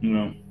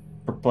 No.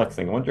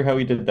 Perplexing. I wonder how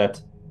he did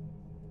that.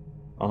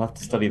 I'll have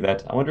to study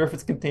that. I wonder if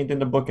it's contained in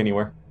a book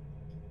anywhere.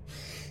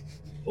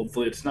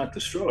 Hopefully it's not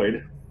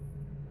destroyed.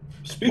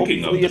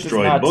 Speaking Hopefully of it is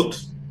destroyed not.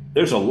 books,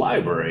 there's a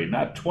library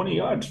not 20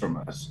 yards from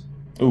us.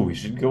 Ooh, we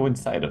should go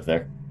inside of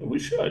there. We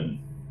should.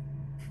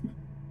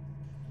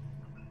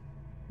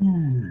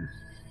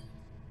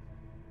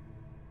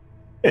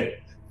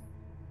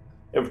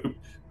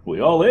 We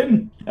all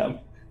in? And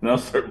I'll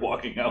start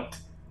walking out.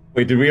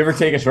 Wait, did we ever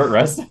take a short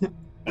rest?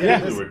 I Yeah.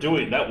 think we were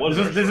doing that. Was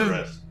This our is- this short is-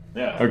 rest?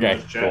 Yeah. Okay,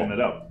 Just chatting cool. it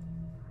up.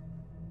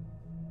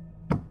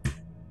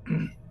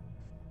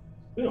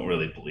 We don't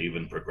really believe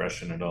in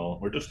progression at all.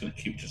 We're just going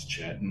to keep just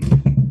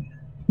chatting.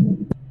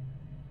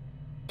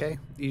 Okay,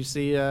 you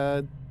see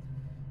a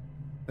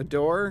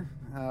door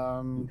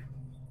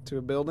to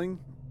a building.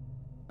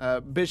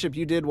 Bishop,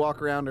 you did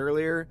walk around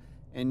earlier,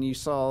 and you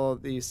saw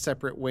these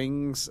separate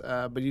wings,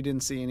 but you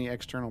didn't see any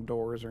external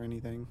doors or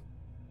anything.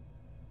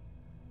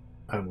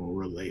 I will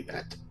relay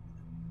that.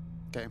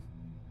 Okay.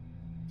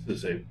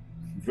 This is a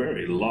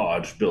very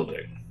large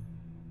building.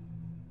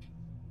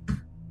 I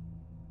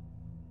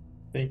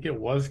think it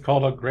was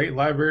called a great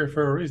library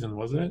for a reason,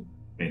 wasn't it?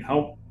 I mean,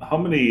 how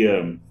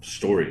many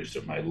stories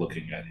am I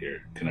looking at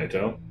here? Can I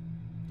tell?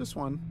 Just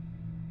one.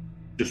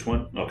 Just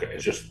one? Okay,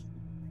 it's just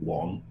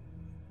long.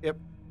 Yep.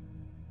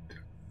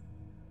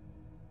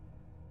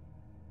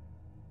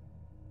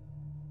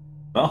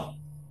 Well,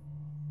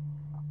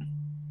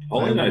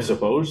 all in, I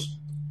suppose.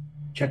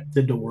 Check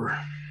the door.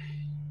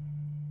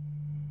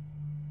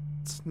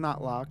 It's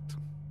not locked.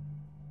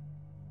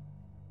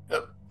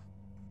 So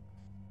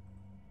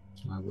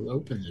I will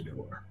open the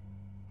door.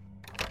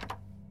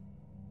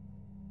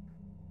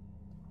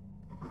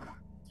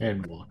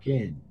 And walk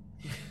in.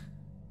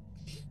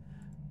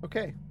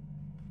 Okay.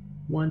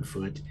 1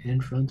 foot in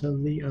front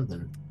of the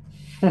other.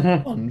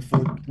 One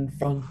foot in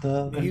front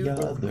of the You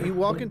other.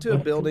 walk into a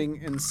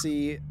building and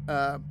see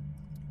a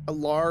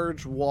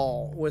large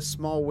wall with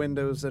small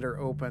windows that are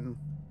open.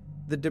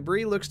 The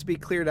debris looks to be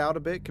cleared out a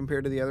bit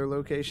compared to the other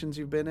locations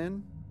you've been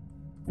in.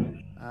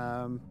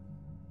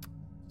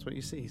 That's what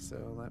you see.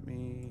 So let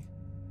me.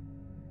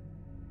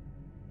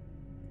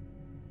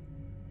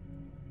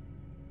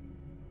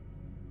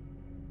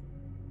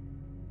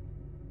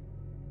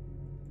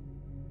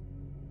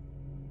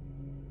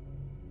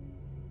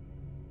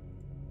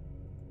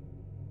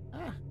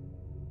 Ah,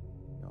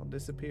 y'all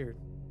disappeared.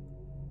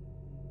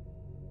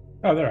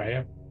 Oh, there I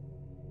am.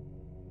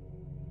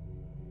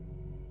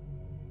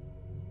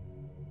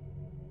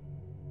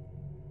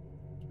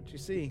 That's what you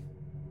see.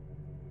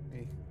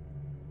 Hey.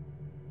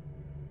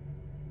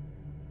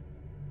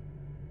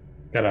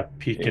 Got a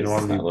peek in It's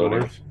one of these not loading.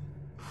 doors.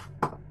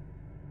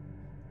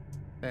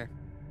 There.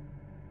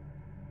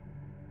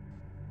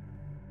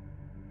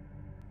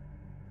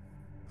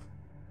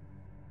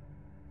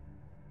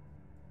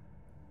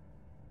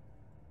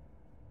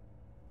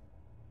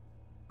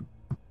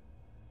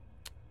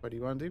 What do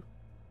you want to do?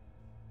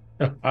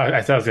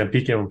 I said I was gonna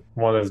peek in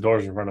one of those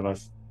doors in front of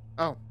us.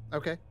 Oh,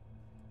 okay.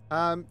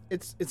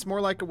 It's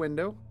more like a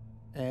window,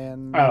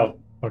 and Oh,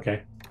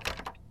 okay.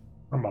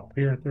 I'm up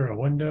here through a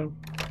window.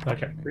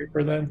 Okay,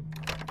 creeper then.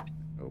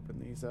 open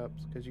these up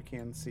because you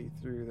can see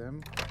through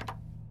them.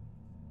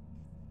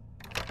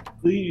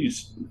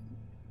 Please,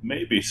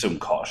 maybe some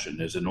caution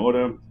is in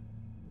order,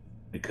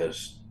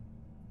 because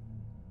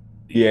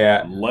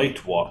Yeah,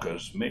 light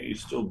walkers may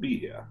still be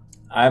here.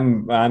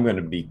 I'm going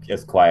to be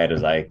as quiet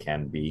as I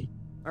can be.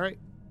 All right,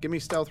 give me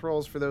stealth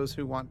rolls for those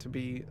who want to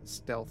be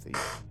stealthy.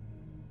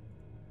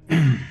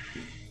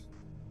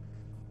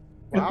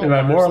 Wow, Am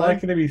I more Marsland?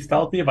 likely to be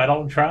stealthy if I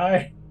don't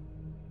try?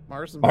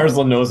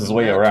 Marsland knows his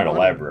way Nat around a 20.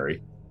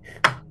 library.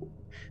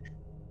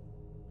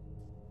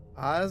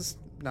 Oz,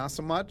 not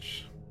so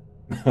much.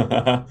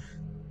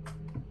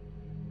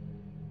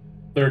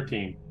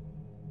 13.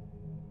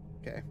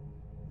 Okay.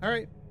 All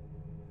right.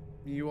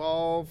 You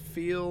all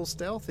feel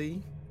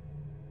stealthy.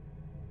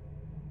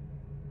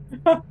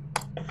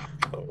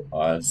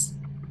 Oz.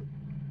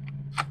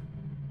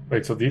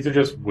 Wait, so these are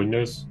just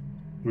windows?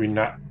 Do we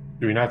not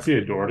see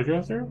a door to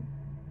go through?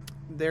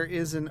 There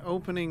is an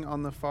opening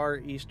on the far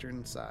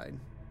eastern side.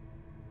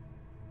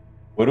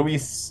 What do we?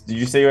 Did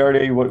you say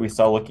already what we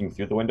saw looking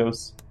through the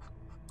windows?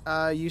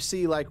 You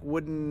see like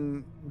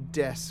wooden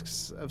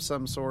desks of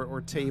some sort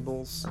or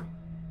tables.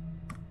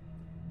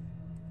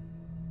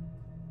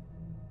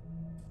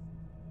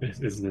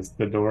 Is this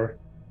the door?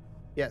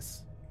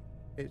 Yes.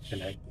 It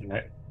Can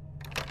I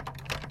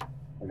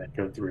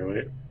go through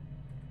it?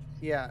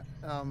 Yeah.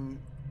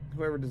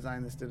 Whoever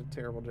designed this did a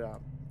terrible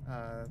job.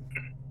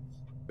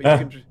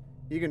 But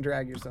you can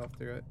drag yourself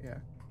through it. Yeah.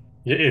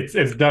 Yeah,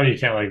 it's dumb. You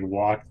can't like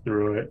walk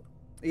through it.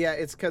 Yeah,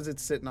 it's because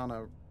it's sitting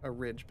on a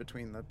ridge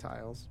between the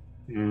tiles.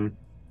 Mm.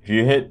 If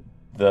you hit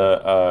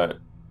the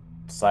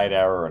side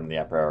arrow and the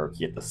upper arrow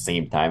key at the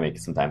same time, it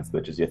sometimes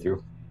glitches you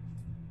through.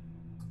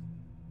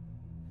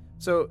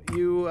 So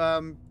you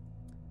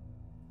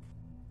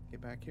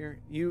get back here.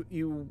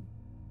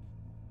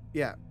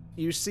 Yeah.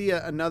 You see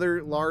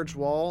another large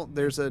wall.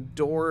 There's a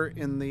door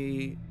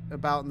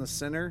about in the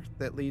center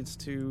that leads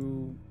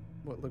to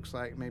what looks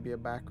like maybe a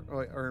back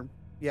or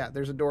yeah,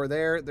 there's a door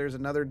there. There's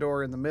another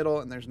door in the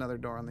middle, and there's another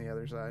door on the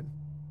other side.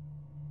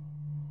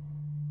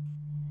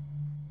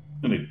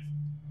 I'm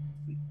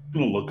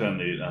gonna look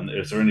on.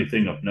 Is there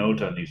anything of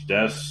note on these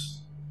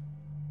desks?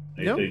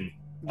 Anything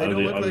They out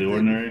don't look of the like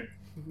ordinary?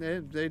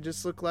 They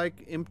just look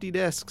like empty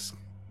desks.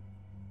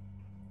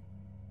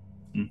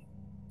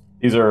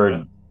 These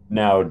are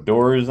now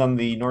doors on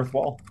the north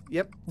wall.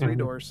 Yep, 3 Mhm.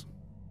 doors.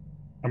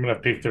 I'm gonna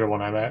peek through the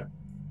one I'm at.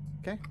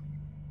 Okay.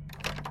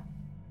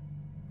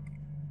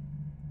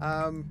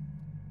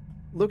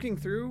 Looking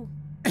through,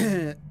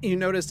 you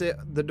notice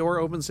that the door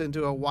opens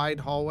into a wide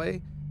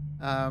hallway.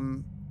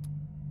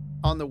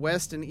 On the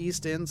west and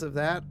east ends of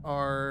that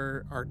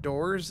are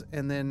doors,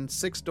 and then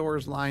 6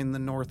 doors line the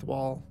north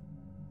wall.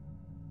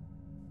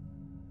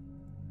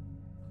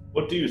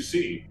 What do you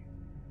see?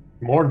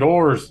 More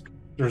doors.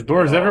 There's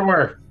doors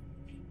everywhere.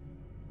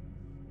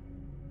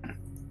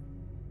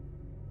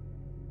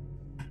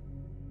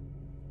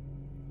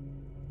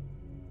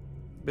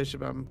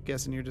 Bishop, I'm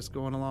guessing you're just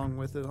going along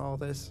with it, all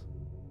this.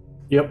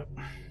 Yep.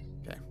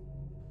 Okay.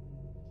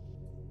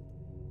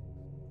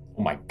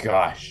 Oh my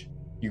gosh.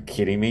 You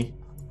kidding me?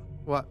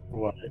 What?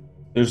 What?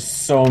 There's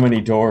so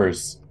many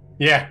doors.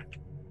 Yeah.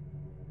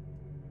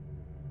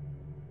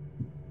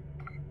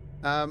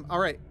 All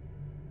right.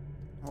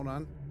 Hold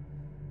on.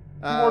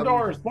 More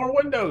doors. More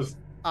windows.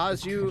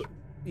 Oz, you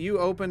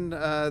open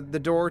the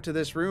door to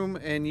this room,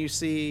 and you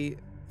see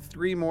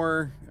 3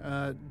 more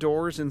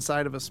doors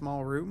inside of a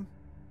small room.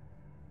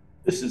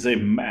 This is a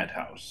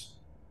madhouse.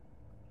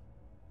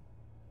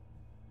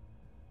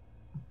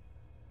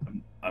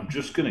 I'm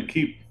just gonna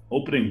keep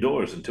opening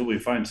doors until we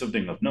find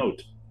something of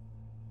note.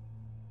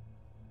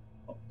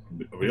 Are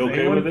we Does okay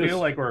anyone with this? feel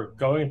like we're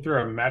going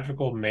through a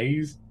magical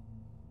maze?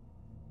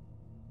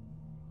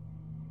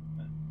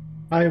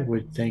 I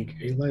would think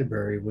a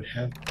library would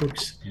have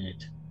books in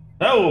it.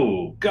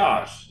 Oh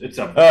gosh, it's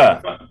a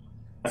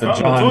So found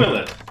John-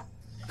 the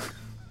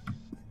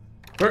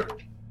toilet.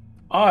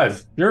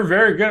 Oz, you're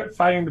very good at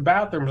finding the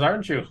bathrooms,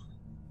 aren't you?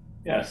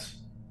 Yes.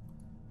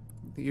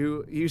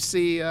 You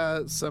see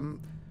some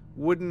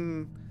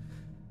wooden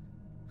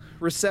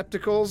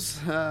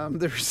receptacles that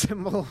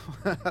resemble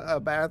a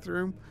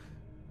bathroom.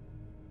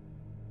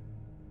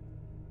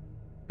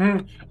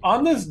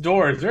 On this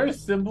door, is there a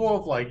symbol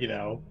of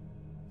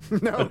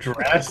No. a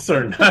dress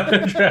or not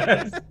a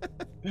dress?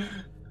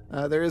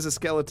 There is a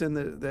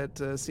skeleton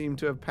that seemed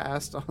to have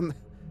passed on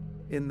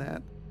in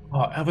that.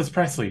 Oh, Elvis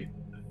Presley.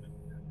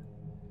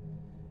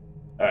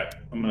 All right,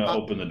 I'm gonna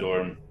open the door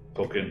and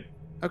poke in.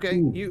 Okay,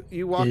 Ooh,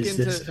 you walk Is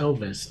into this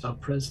Elvis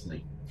of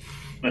Presley?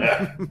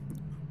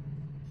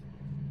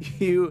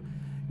 you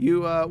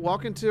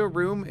walk into a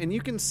room, and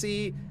you can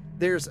see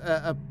there's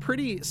a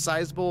pretty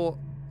sizable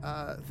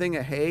thing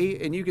of hay,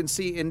 and you can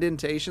see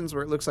indentations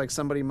where it looks like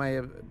somebody may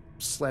have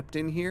slept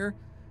in here.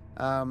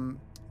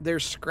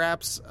 There's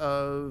scraps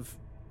of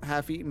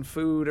half-eaten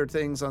food or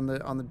things on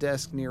the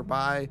desk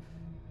nearby.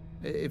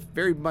 It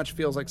very much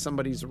feels like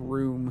somebody's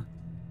room.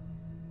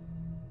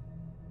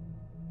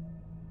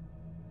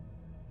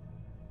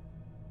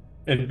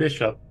 And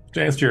Bishop,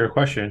 to answer your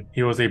question,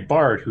 he was a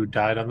bard who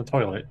died on the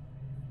toilet.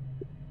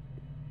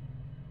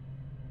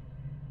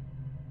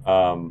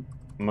 I'm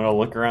gonna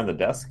look around the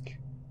desk.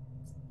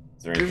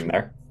 Is there anything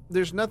there?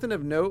 There's nothing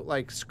of note,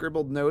 like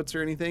scribbled notes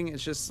or anything.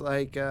 It's just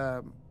like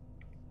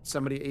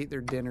somebody ate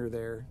their dinner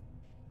there.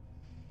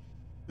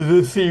 Does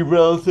this seem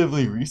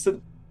relatively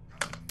recent?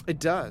 It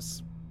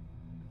does.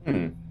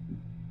 Kind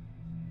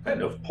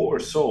of poor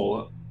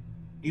soul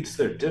eats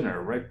their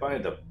dinner right by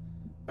the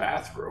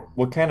bathroom.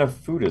 What kind of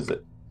food is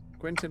it?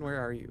 Quentin, where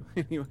are you?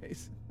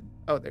 Anyways.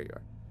 Oh, there you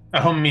are.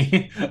 Oh,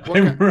 me? What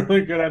I'm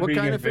really good at What being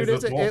kind of food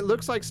is it? invisible. It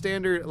looks like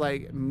standard,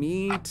 like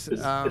meat.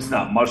 It's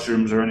not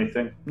mushrooms or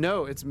anything.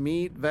 No, it's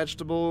meat,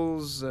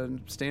 vegetables,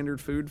 and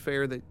standard food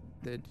fare that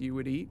you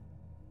would eat.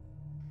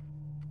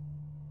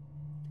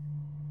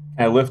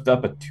 Can I lift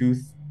up a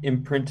tooth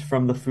imprint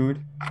from the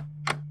food?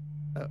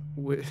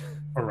 With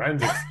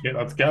Forensics, yeah,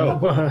 let's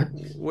go.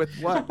 with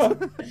what?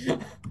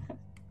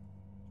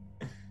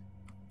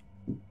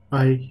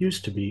 I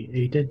used to be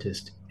a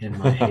dentist in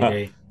my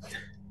heyday.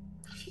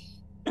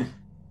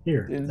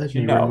 Here, Didn't let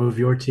you me know? remove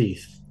your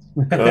teeth.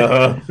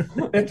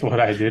 It's what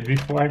I did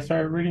before I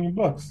started reading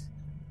books.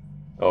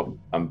 Oh,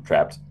 I'm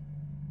trapped.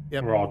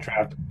 Yep. We're all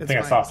trapped. I It's think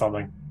I fine. saw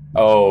something.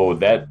 Oh,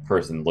 that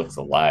person looks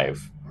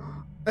alive.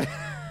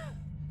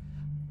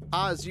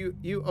 Oz,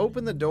 you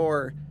open the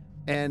door,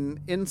 and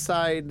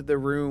inside the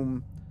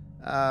room,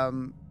 I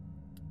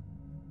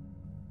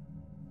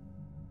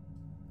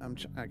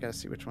gotta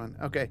see which one.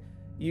 Okay,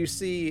 you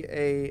see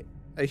a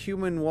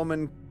human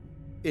woman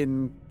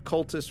in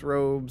cultist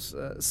robes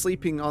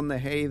sleeping on the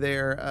hay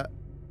there, a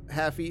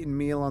half-eaten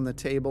meal on the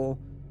table.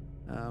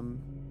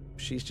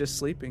 She's just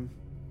sleeping.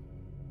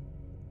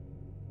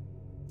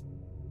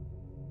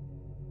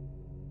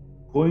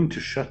 Going to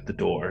shut the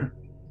door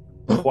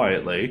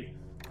quietly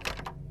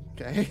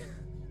Okay.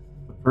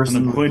 And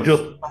I'm going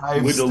to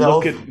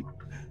stealth.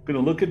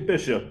 look at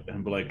Bishop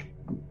and be like,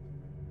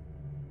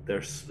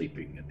 they're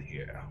sleeping in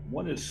here.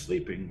 One is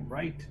sleeping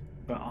right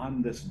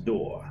beyond this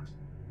door.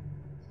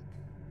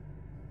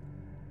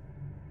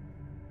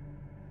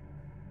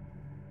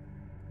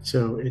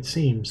 So it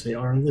seems they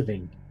are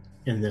living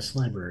in this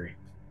library.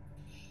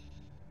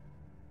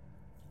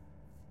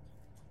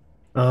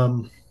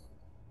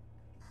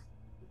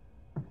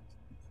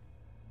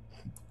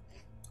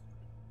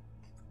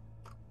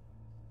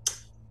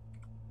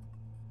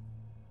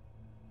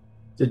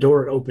 The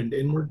door opened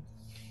inward.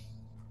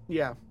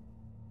 Yeah.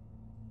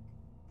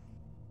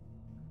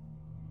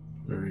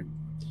 All right.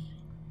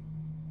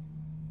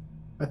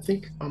 I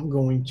think I'm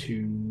going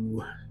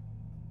to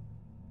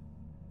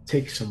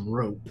take some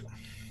rope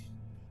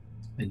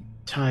and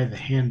tie the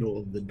handle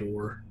of the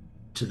door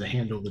to the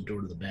handle of the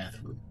door to the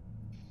bathroom.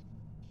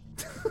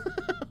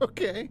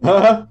 Okay.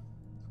 I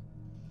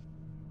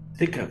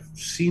think I've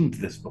seen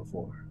this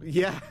before.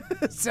 Yeah.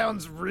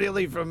 Sounds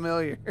really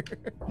familiar.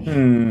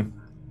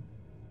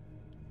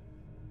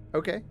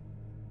 Okay.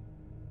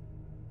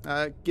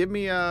 Give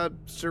me a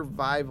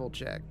survival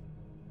check.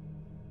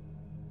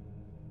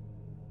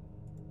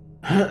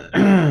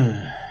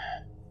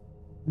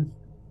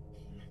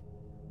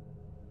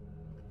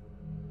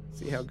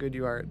 See how good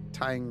you are at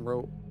tying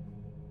rope.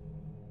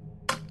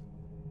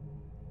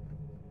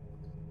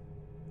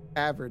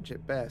 Average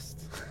at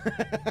best.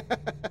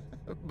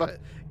 But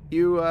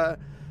you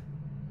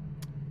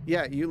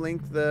you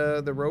link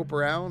the rope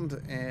around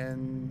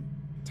and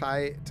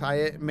tie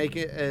it, make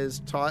it as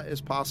taut as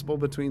possible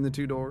between the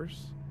two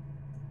doors.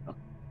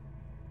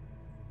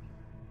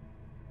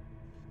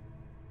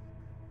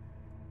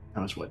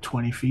 That was what,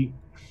 20 feet?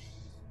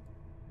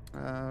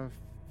 5,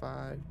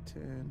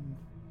 10,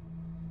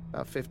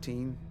 about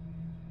 15.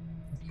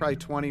 Probably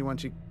 20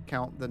 once you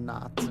count the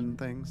knots and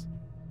things.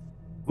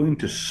 Going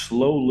to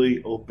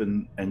slowly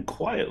open and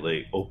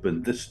quietly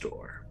open this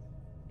door.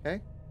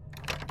 Okay.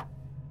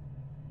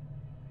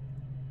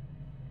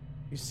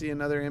 You see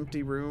another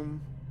empty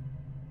room,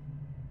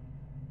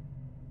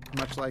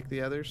 much like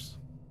the others.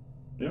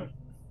 Yep.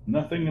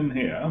 Nothing in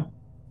here.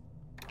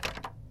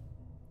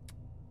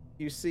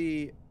 You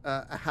see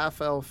a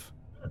half-elf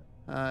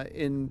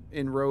in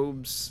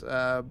robes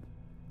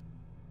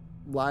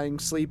lying,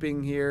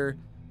 sleeping here.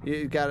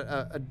 You got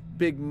a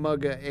big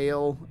mug of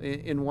ale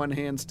in one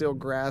hand, still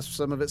grasped.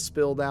 Some of it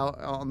spilled out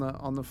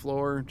on the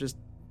floor, just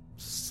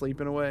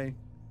sleeping away.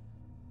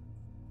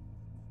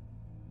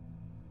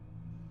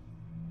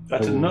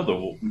 That's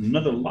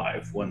another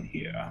live one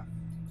here.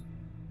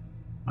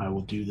 I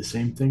will do the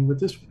same thing with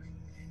this one.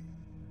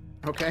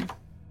 Okay.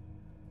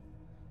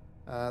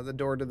 The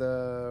door to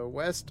the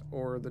west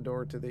or the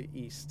door to the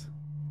east?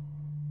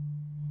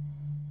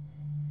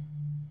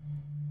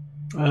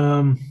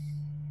 The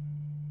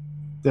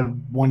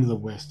one to the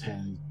west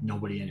had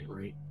nobody in it,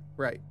 right?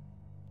 Right.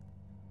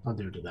 I'll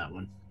do it to that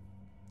one.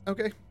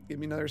 Okay. Give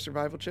me another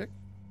survival check.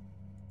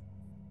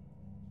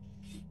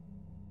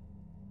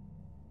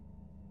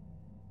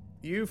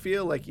 You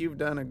feel like you've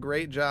done a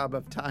great job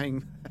of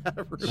tying that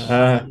rope.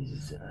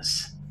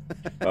 Jesus.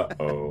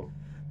 Uh-oh.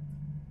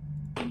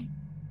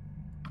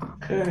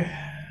 Okay.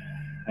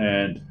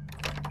 And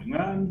hang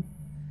on.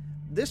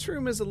 This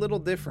room is a little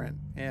different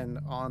and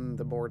on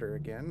the border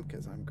again,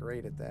 because I'm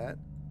great at that.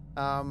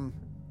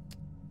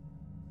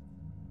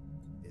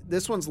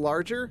 This one's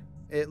larger.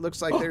 It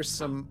looks like there's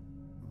some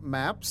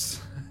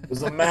maps.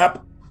 There's a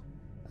map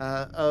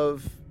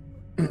of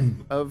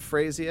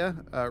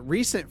Phrasia,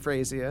 recent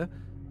Phrasia.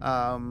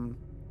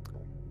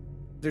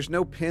 There's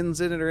no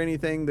pins in it or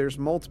anything. There's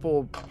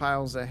multiple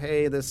piles of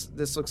hay.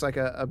 This looks like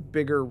a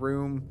bigger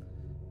room,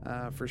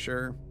 for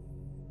sure.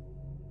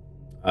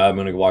 I'm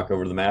going to walk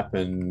over to the map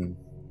and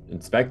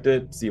inspect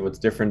it, see what's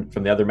different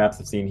from the other maps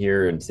I've seen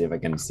here, and see if I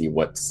can see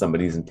what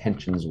somebody's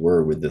intentions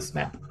were with this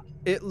map.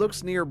 It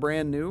looks near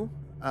brand new.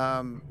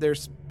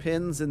 There's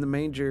pins in the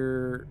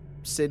major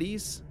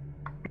cities,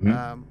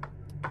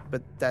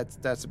 but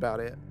that's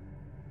about it.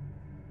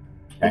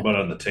 What about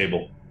on the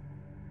table?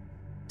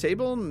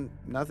 Table,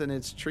 nothing.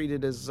 It's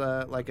treated as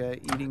like a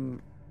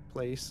eating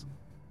place.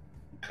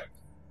 Okay.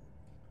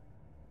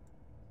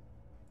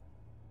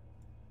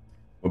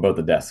 What about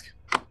the desk?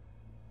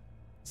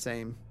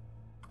 Same.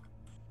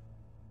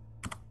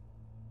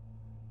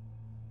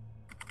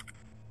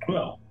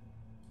 Well,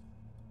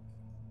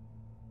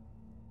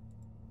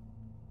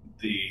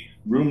 the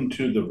room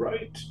to the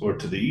right or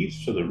to the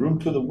east or the room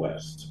to the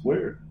west?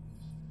 Where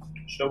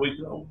shall we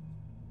go?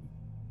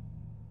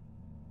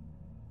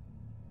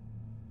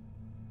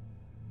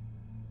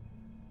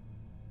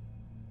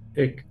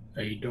 Pick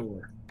a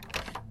door.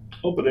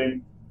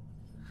 Opening.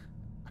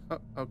 Oh,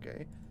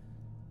 okay.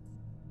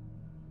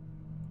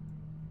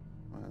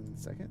 1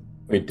 second.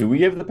 Wait, do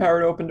we have the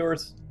power to open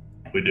doors?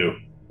 We do.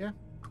 Yeah.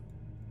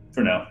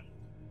 For now.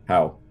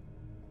 How?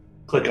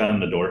 Click on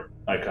the door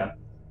icon.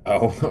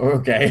 Oh,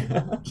 okay.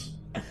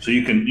 So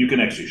you can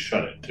actually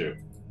shut it too.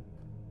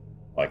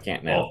 Well, I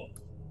can't now. Oh,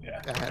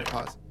 yeah. I had to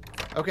pause.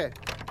 Okay.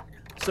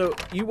 So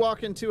you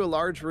walk into a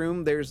large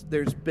room. There's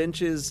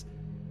benches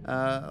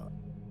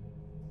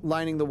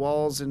lining the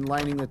walls and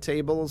lining the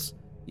tables.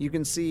 You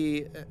can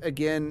see,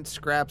 again,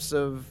 scraps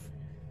of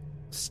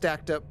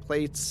stacked up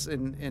plates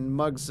and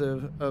mugs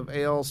of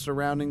ale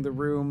surrounding the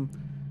room.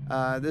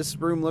 This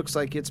room looks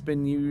like it's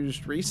been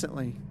used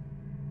recently.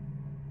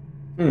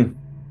 There's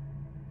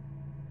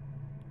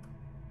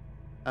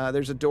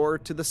a door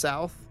to the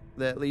south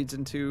that leads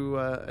into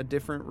a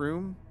different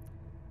room,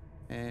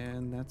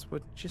 and that's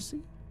what you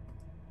see.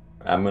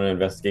 I'm going to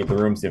investigate the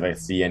room, see if I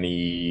see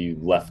any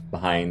left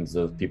behinds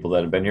of people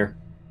that have been here.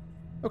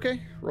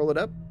 Okay, roll it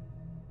up.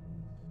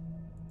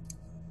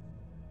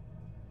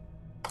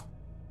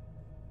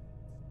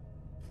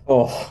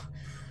 Oh.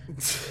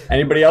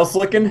 Anybody else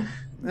looking?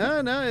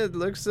 No, it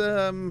looks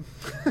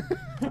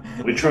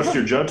We trust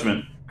your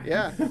judgment.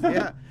 Yeah,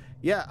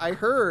 I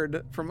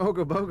heard from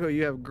Ogobogo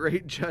you have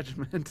great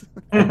judgment.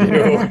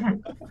 I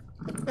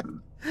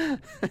do.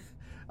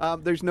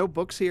 There's no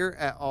books here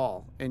at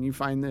all, and you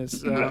find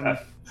this.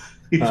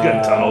 He's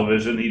got tunnel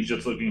vision. He's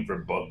just looking for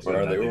books.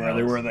 Where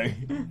are they?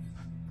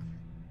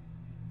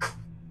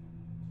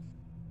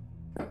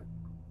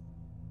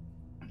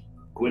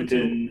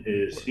 Quentin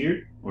is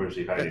here, or is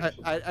he hiding?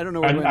 I don't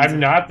know where I'm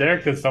not there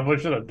because someone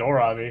shut a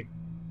door on me.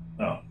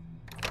 Oh.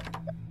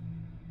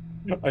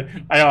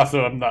 I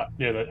also am not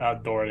near the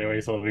outdoor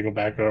anyway, so let me go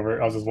back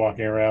over. I was just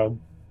walking around.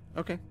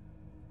 Okay.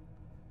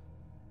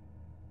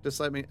 Just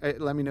let me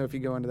know if you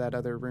go into that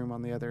other room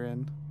on the other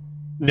end.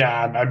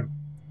 Yeah,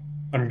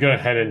 I'm gonna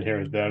head in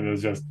here with them. It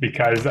was just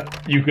because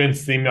you couldn't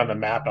see me on the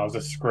map. I was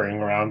just scurrying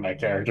around my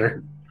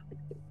character.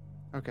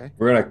 Okay.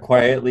 We're going to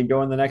quietly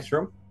go in the next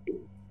room.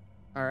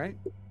 All right.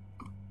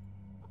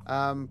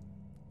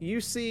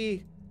 You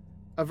see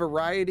a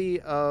variety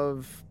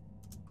of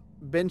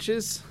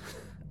benches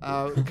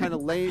kind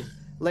of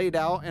laid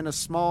out in a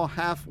small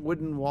half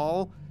wooden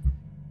wall.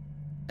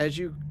 As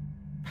you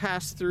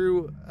pass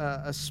through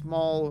a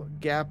small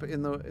gap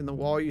in the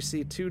wall, you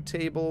see two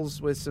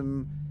tables with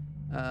some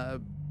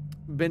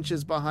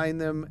benches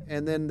behind them,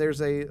 and then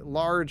there's a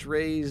large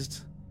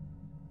raised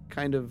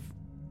kind of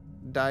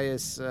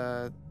dais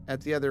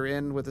at the other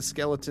end with a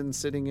skeleton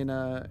sitting in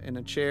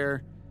a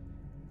chair.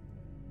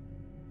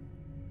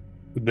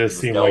 Would this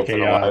seem like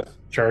a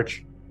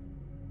church?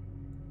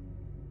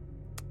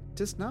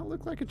 Does not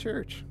look like a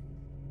church.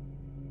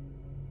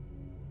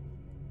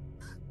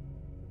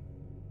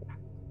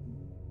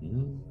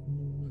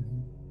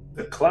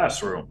 The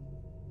classroom.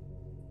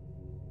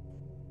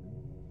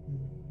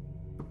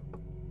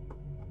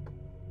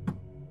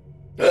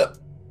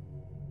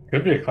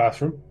 Could be a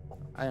classroom.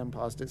 I am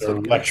positive. They're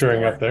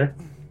lecturing up there.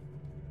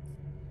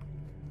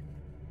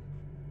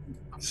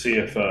 See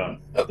if the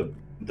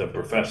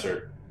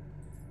professor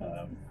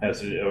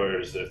has it, or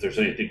if there's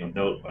anything of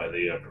note by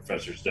the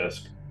professor's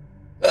desk.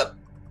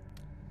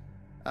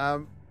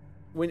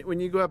 When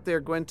you go up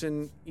there,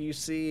 Gwenton, you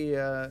see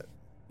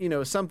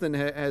something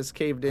has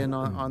caved in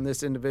on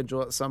this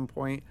individual at some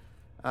point,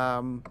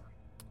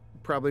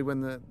 probably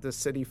when the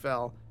city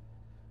fell.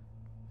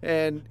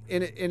 And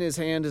in his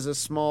hand is a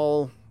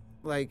small,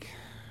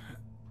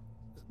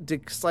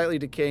 slightly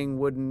decaying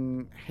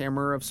wooden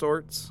hammer of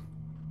sorts.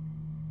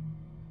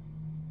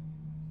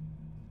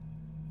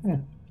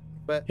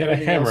 But he had a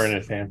hammer in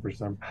his hand for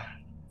some.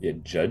 You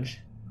judge?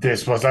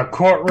 This was a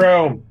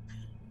courtroom.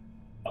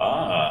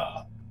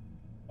 Ah.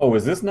 Oh,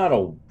 is this not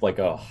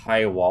a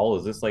high wall?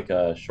 Is this like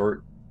a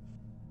short?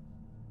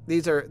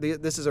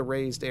 This is a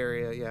raised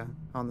area, yeah,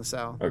 on the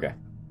south. Okay.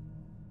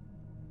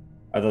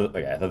 I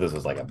thought this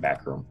was like a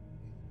back room.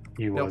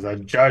 He was a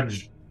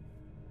judge.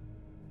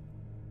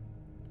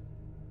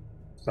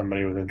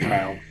 Somebody was in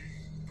trial.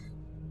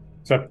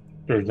 Except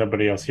there's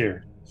nobody else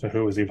here. So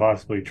who was he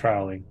possibly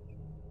trialing?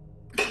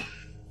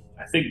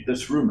 I think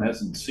this room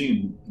hasn't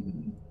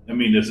seen. I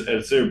mean,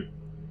 is there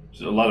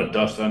a lot of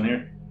dust on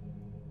here?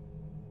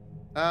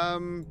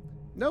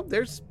 No,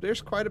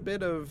 there's quite a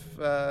bit of.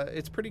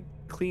 It's pretty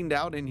cleaned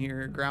out in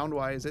here, ground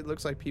wise. It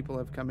looks like people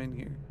have come in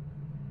here.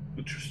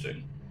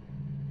 Interesting.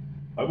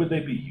 Why would they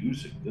be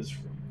using this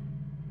room?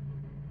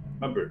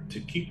 Remember to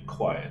keep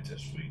quiet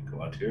as we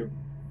go out here,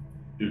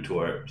 due to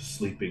our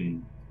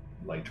sleeping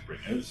light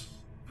bringers.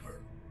 I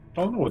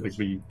don't know what they'd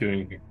be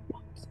doing here.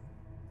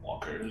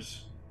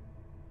 Walkers.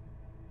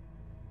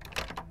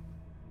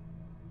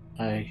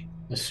 I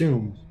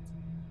assume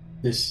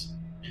this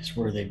is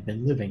where they've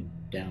been living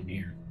down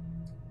here.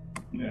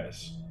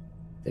 Yes.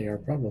 They are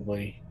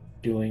probably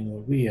doing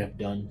what we have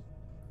done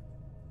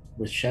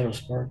with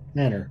Shadowspark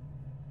Manor.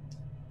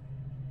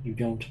 You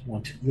don't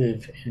want to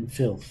live in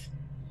filth.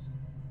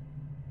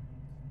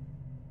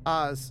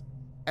 Oz,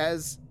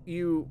 as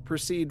you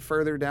proceed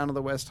further down to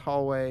the west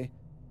hallway,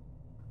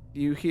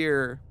 you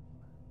hear,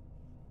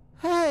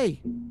 "Hey!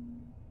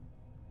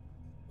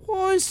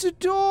 Why is the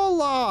door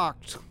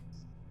locked?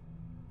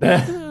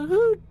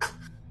 Who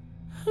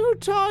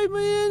tied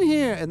me in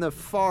here?" And the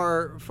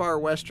far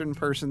western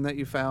person that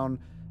you found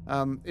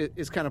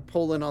is kind of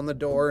pulling on the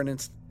door, and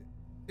it's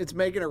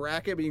making a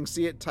racket, but you can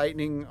see it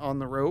tightening on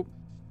the rope.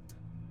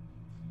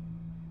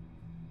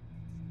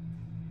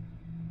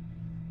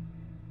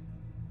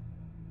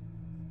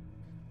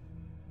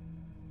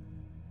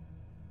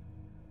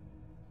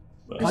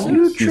 Are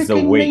you She's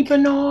tricking awake. me,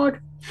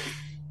 Bernard?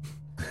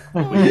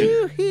 Are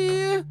you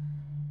here?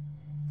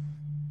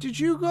 Did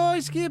you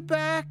guys get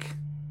back?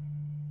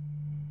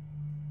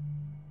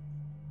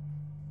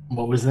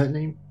 What was that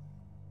name?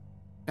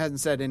 Hasn't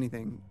said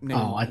anything. Oh, I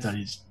name-wise. thought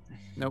he's.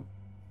 Nope.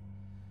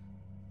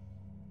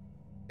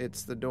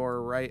 It's the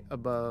door right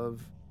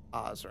above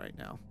Oz right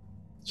now.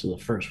 So the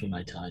first one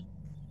I tied.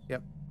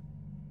 Yep.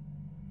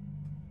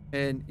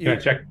 And Can I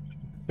check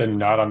the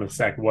knot on the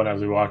second one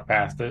as we walk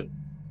past it?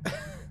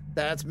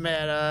 That's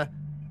meta.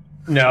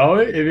 No,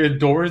 if the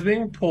door is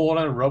being pulled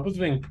and a rope is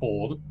being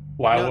pulled,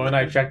 why No, wouldn't no.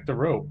 I check the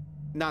rope?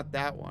 Not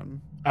that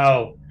one.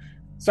 Oh,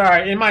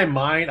 sorry. In my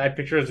mind, I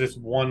picture it as just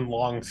one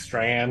long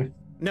strand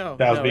No,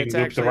 that was no, being it's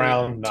looped actually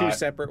around, two not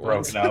separate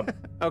ones. broken up.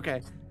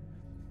 Okay.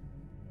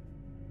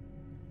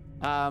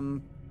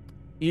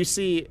 You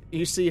see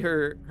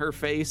her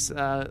face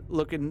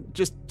looking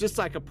just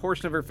like a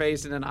portion of her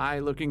face and an eye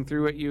looking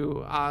through at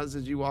you, Oz,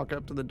 as you walk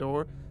up to the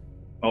door.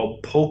 I'll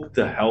poke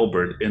the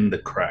halberd in the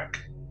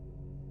crack.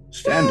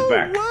 Stand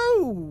back.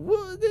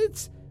 Whoa!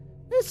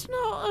 It's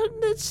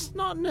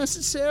not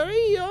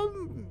necessary.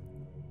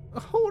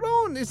 Hold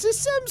on. Is this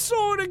some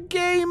sort of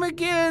game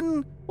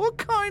again? What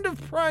kind of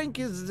prank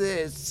is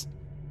this?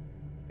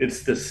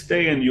 It's the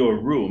stay in your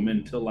room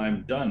until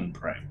I'm done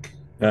prank.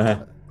 We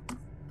have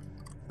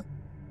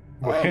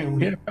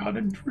found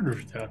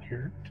intruders down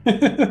here.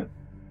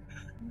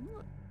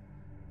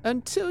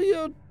 Until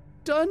you're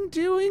done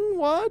doing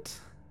what?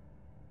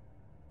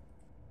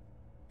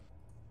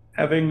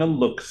 Having a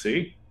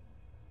look-see.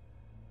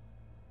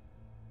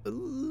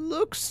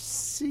 Look,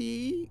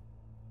 see.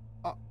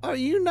 Are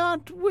you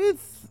not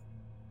with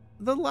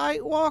the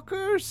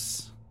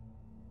Lightwalkers?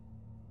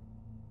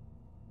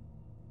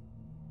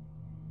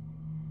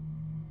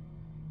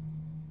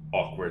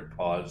 Awkward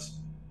pause.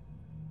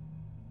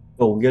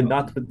 Oh, we are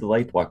not with the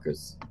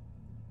Lightwalkers.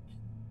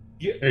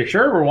 Are you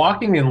sure we're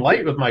walking in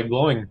light with my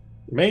glowing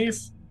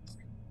mace?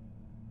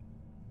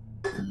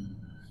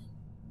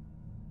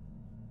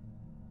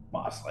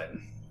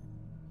 Moslin.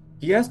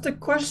 He asked a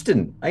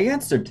question. I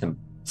answered him.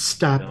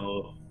 Stop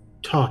No.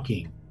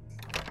 talking,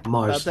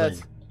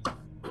 Marslin.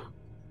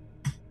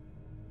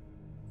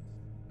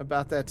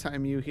 About that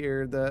time you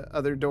hear the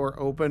other door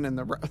open and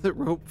the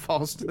rope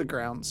falls to the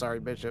ground. Sorry,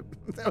 Bishop.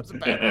 That was a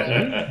bad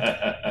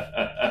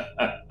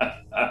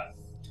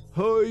roll.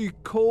 Hey,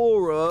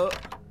 Cora,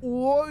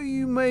 what are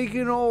you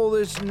making all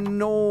this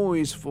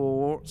noise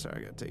for?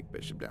 Sorry, I gotta take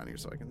Bishop down here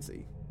so I can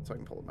see, so I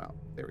can pull him out.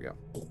 There we go.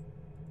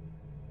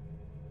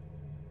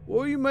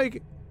 What are you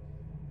making?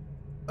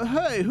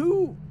 Hey,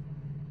 who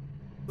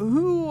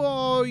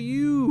are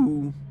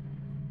you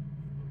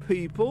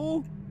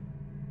people?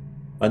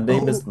 My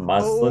name is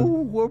Maslin.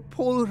 Oh, we're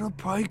pulling a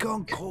prank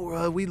on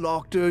Cora. We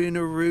locked her in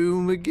a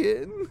room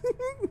again.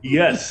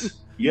 Yes,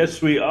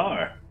 we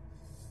are.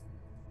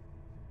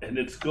 And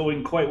it's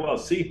going quite well.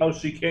 See how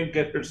she can't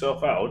get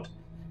herself out.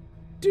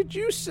 Did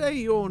you say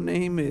your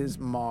name is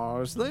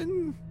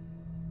Marslin?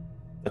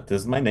 That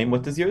is my name.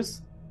 What is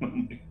yours? Oh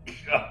my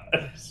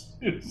God.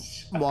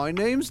 My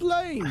name's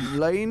Lane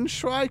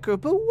Schreiker,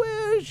 but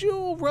where's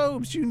your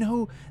robes? You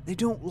know, they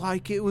don't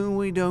like it when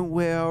we don't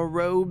wear our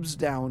robes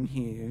down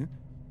here.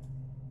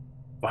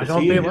 Why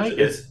don't they like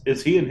it?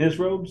 Is he in his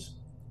robes?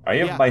 I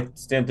have Yeah.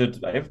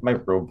 I have my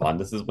robe on.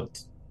 This is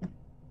what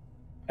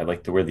I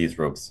like to wear, these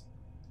robes.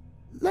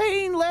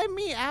 Lane, let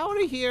me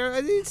out of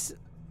here.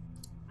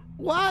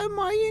 Why am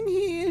I in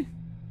here?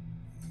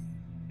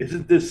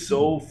 Isn't this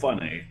so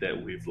funny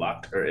that we've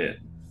locked her in?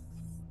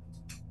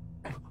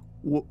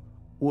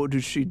 What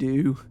did she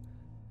do?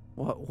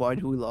 Why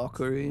do we lock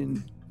her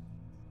in?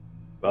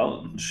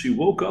 Well, she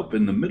woke up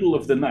in the middle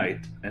of the night,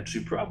 and she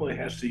probably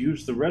has to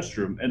use the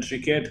restroom, and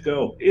she can't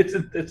go.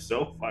 Isn't this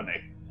so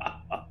funny?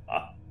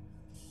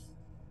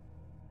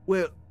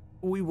 Well,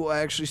 we were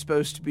actually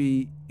supposed to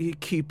be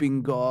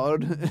keeping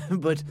guard,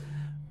 but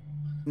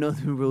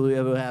nothing really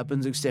ever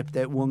happens except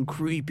that one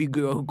creepy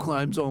girl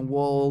climbs on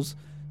walls.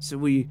 So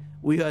we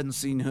hadn't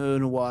seen her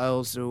in a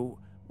while, so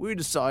we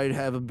decided to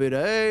have a bit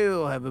of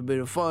ale, have a bit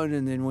of fun,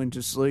 and then went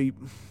to sleep.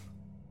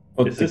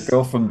 Oh, Is the this-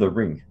 girl from The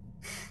Ring.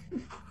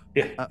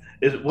 Yeah.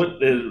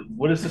 What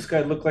does this guy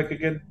look like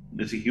again?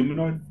 Is he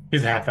humanoid?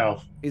 He's half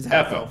elf. He's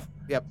Half half elf. elf.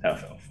 Yep.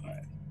 Half elf. All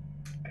right.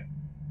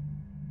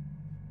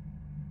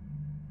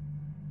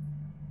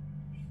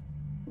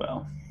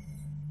 Well,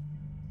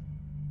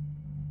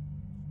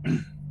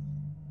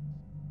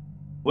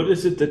 what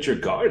is it that you're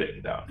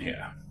guarding down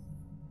here,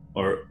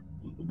 or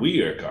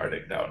we are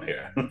guarding down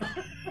here?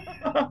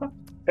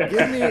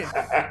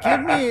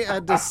 Give me a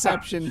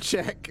deception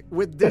check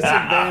with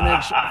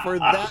disadvantage for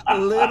that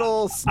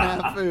little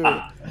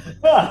snafu.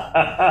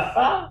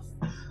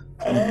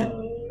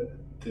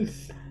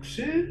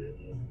 Deception.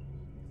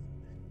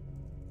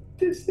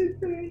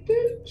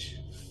 Disadvantage.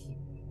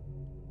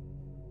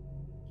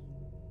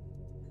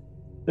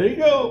 There you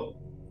go.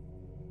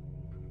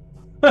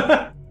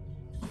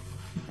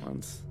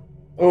 Once.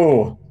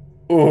 Oh.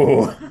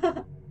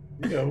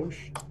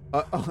 Yosh.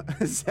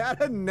 Is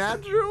that a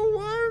natural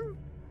one?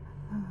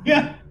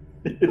 Yeah.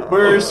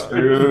 We're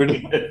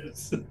screwed.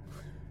 Yes.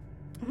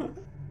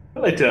 I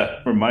like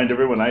to remind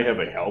everyone I have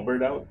a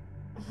halberd out.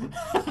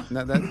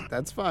 No,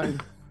 that's fine.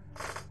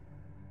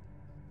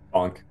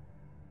 Bonk.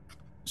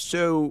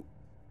 So,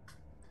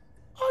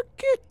 I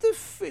get the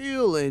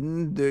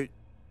feeling that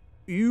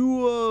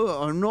you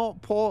are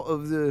not part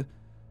of the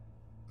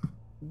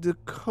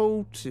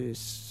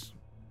cultists.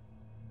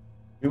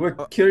 We were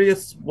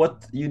curious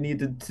what you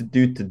needed to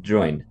do to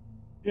join.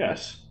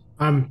 Yes.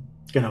 I'm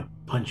gonna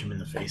punch him in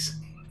the face.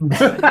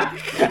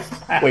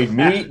 Wait,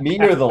 me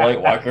or the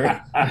Light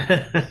Walker?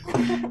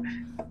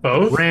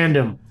 Both?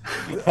 Random.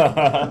 Is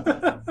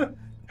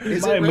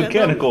My it random?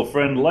 mechanical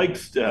friend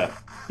likes to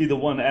be the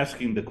one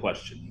asking the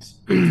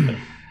questions.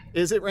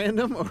 Is it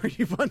random, or are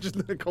you punching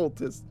the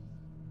cultist?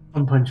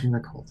 I'm punching the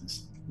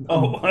cultist.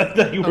 Oh, I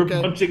thought you were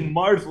Okay. punching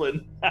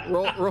Marsland.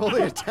 Roll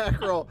the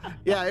attack roll.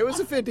 Yeah, it was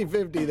a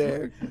 50-50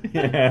 there.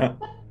 Yeah.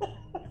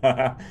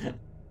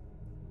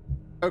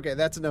 Okay,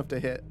 that's enough to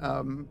hit.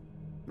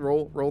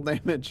 Roll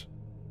damage.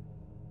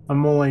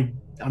 I'm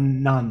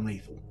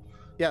non-lethal.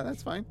 Yeah,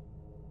 that's fine.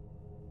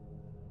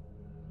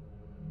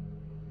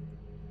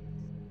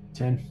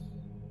 10.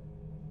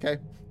 Okay.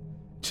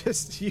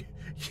 Just you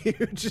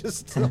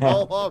just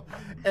haul up,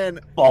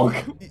 and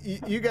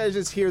Bonk. you guys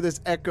just hear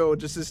this echo,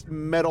 just this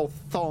metal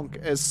thunk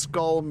as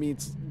skull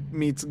meets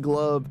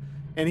glove,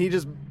 and he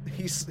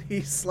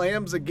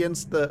slams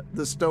against the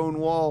stone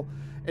wall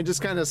and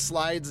just kind of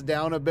slides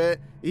down a bit.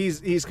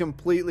 He's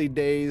completely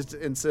dazed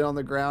and sit on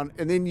the ground,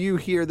 and then you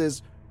hear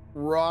this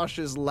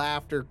raucous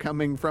laughter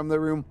coming from the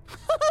room.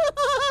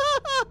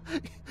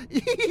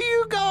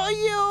 You got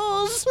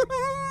yours.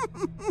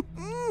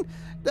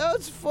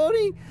 That's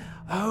funny.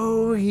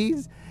 Oh, he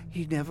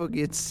never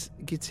gets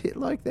hit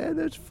like that.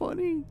 That's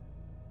funny.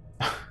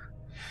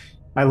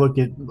 I look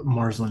at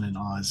Marsland and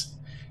Oz.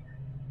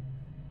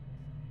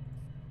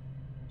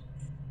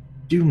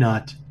 Do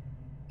not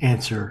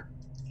answer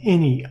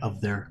any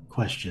of their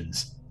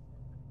questions.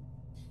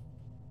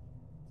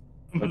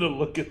 I'm going to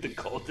look at the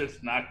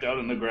cultist knocked out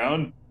on the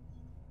ground.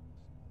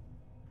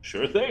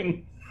 Sure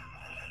thing.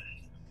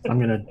 I'm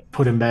going to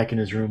put him back in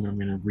his room and I'm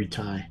going to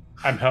retie.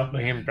 I'm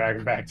helping him drag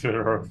him back to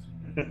the room.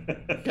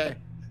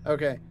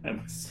 Okay.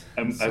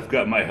 I've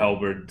got my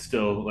halberd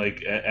still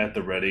like at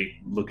the ready,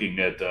 looking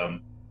at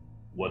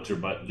what's her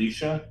butt?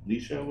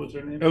 Leisha was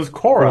her name? It was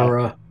Cora.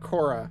 Aura.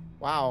 Cora.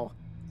 Wow.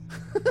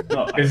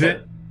 No, Is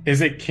it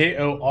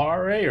Kora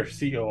or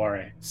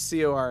Cora?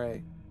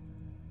 Cora.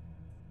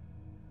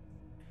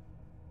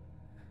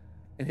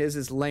 And his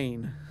is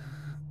Lane.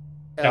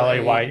 Layne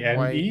or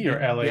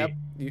La? Yep.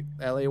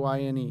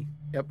 Layne.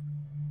 Yep.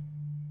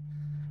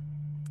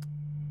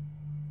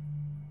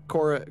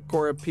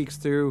 Cora peeks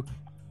through.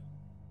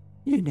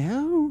 You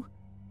know,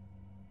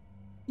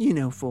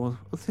 for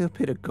a little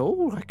bit of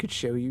gold, I could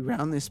show you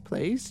around this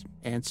place,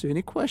 answer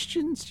any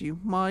questions you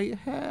might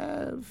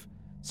have,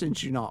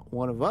 since you're not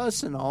one of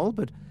us and all,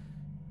 but,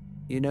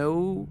 you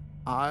know,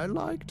 I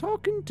like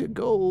talking to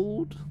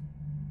gold.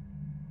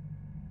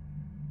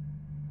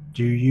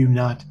 Do you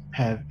not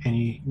have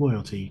any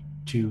loyalty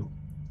to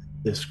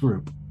this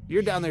group?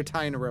 You're down there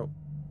tying a rope.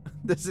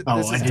 This is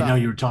I didn't know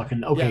you were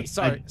talking. Okay.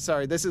 Yeah,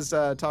 sorry. This is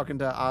talking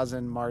to Oz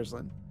and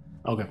Marsland.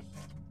 Okay.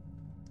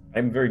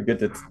 I'm very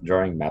good at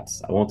drawing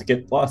maps. I won't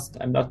get lost.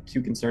 I'm not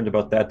too concerned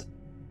about that.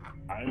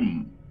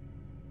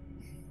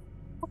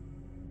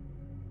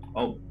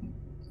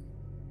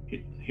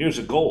 Here's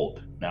a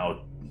gold.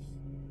 Now,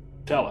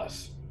 tell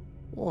us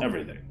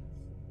everything.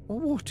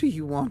 What do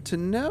you want to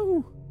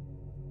know?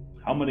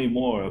 How many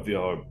more of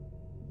your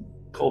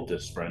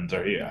cultist friends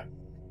are here?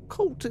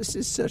 Cultist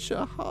is such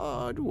a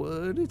hard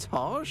word. It's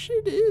harsh.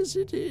 It is.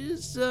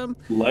 They're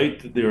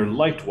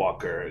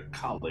Lightwalker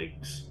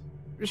colleagues.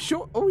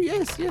 Sure. Oh,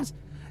 yes.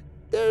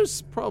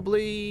 There's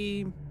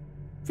probably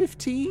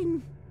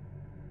 15.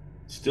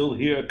 Still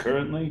here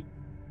currently?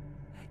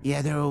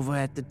 Yeah, they're over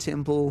at the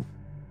temple,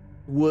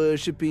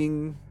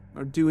 worshipping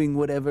or doing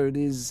whatever it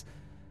is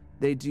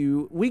they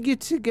do. We get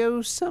to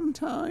go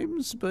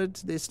sometimes, but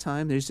this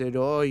time they said,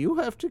 oh, you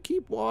have to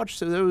keep watch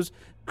so those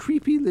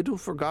creepy little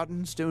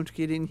forgottens don't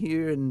get in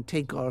here and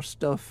take our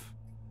stuff.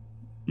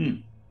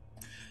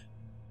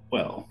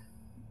 Well,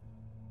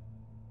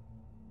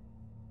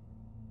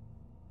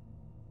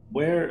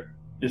 where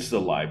is the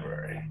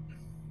library?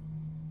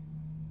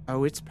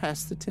 Oh, it's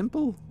past the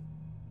temple.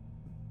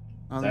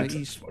 That's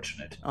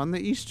unfortunate. On the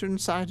eastern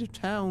side of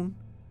town.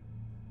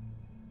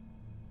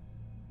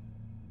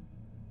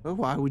 Well,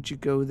 why would you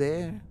go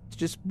there? It's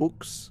just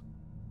books.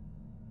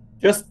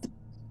 Just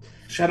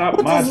shut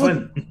up,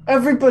 Marsland.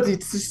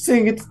 Everybody's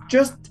saying it's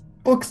just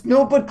books.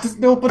 There's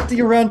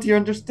nobody around here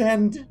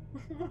understand.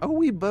 Oh,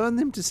 we burn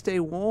them to stay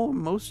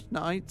warm most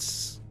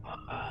nights.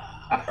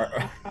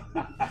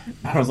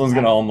 Marsland's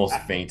gonna almost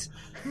faint.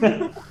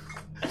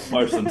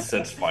 Marsland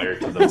sets fire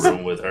to the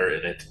room with her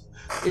in it.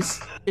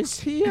 Is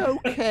he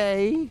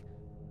okay?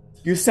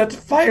 You set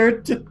fire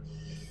to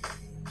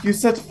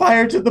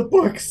the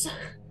books.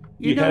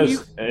 He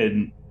has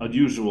an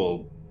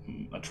unusual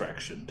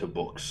attraction to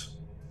books.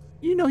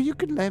 You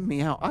could let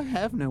me out. I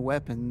have no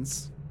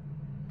weapons.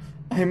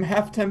 I'm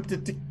half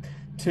tempted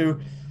to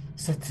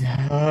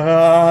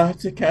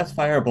cast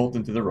Firebolt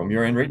into the room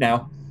you're in right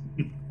now.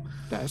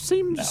 That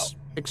seems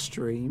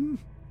extreme.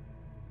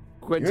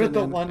 You're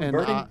the one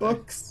burning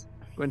books.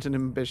 Quentin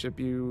and Bishop,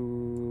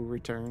 you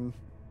return.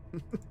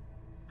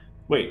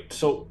 Wait,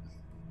 so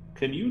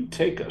can you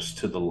take us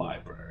to the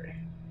library?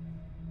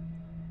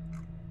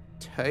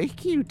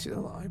 Take you to the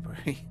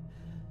library?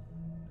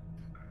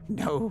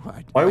 No.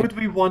 Why would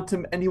we want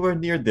him anywhere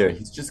near there?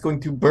 He's just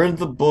going to burn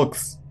the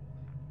books.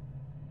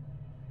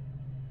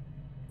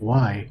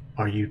 Why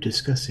are you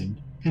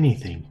discussing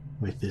anything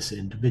with this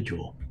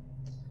individual?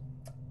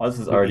 Oz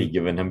has already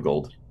given him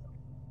gold.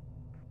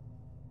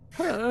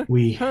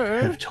 We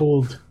have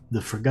told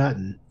the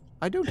Forgotten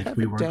that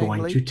we were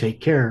going to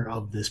take care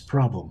of this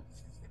problem.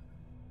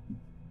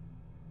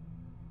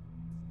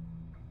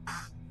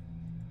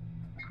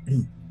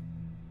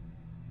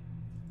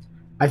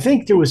 I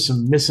think there was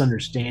some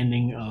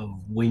misunderstanding of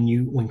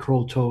when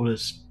Kroll told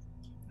us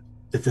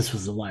that this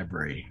was the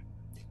library.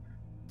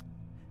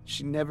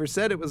 She never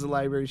said it was a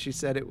library. She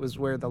said it was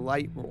where the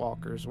light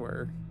walkers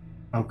were.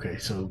 Okay,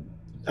 so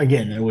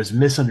again, there was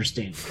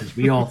misunderstanding because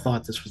we all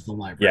thought this was the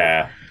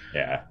library.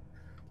 Yeah.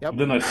 Yep.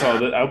 Then I saw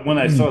that when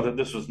I saw that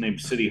this was named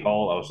City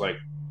Hall, I was like,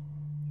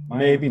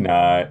 maybe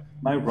not.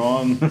 Am I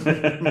wrong?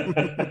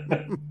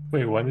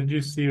 Wait, when did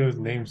you see it was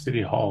named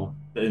City Hall?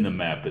 In the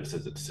map, it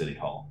says it's City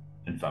Hall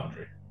in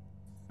Foundry.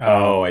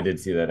 Oh, I did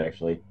see that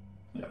actually.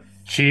 Yeah.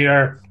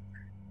 Cheater.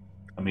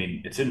 I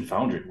mean, it's in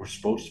Foundry. We're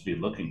supposed to be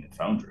looking at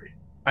Foundry.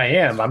 I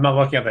am. I'm not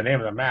looking at the name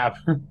of the map.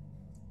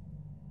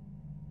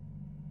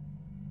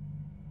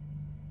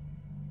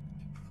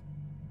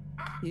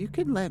 You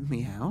can let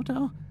me out.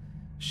 I'll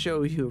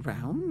show you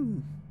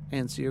around,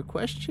 answer your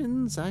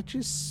questions. I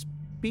just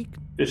speak.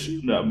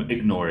 Bishop, no, I'm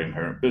ignoring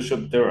her.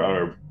 Bishop, there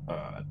are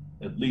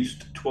at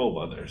least 12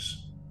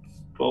 others.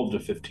 12 to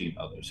 15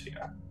 others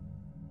here.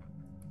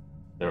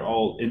 They're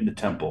all in the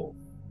temple.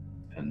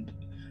 And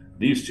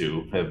these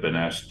two have been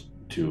asked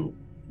to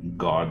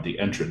guard the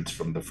entrance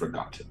from the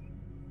Forgotten.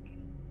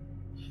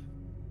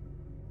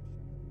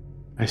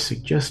 I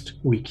suggest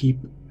we keep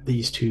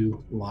these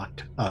two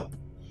locked up.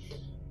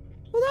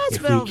 Well, that's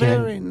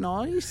very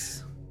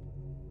nice.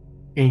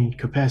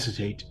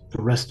 Incapacitate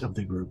the rest of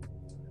the group,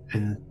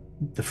 and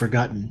the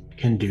Forgotten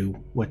can do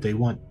what they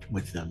want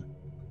with them.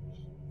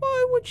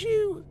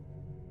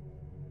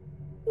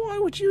 Why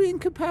would you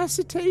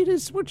incapacitate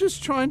us? We're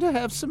just trying to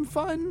have some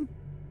fun.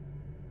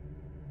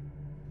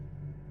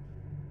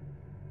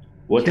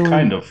 What Killing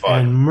kind of fun?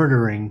 And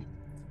murdering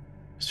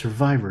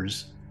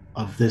survivors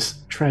of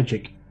this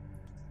tragic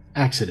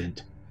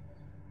accident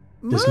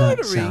does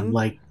not sound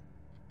like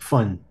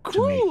fun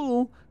to me.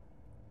 Cool.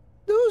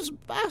 Those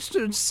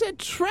bastards set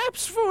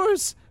traps for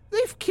us.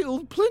 They've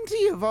killed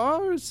plenty of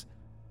ours.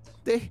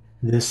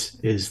 This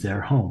is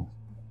their home.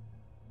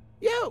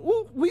 Yeah,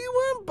 well, we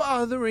weren't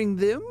bothering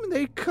them.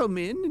 They come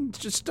in and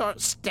just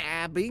start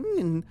stabbing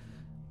and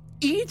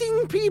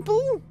eating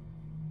people.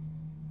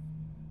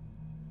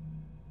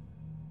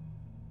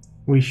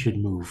 We should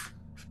move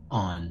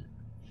on.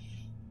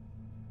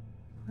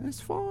 That's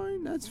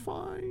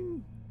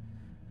fine.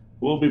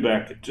 We'll be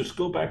back. Just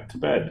go back to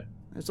bed.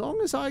 As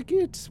long as I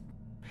get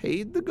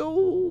paid the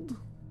gold.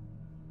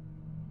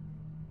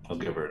 I'll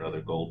give her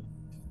another gold.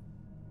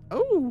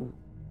 Oh,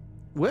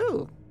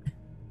 well,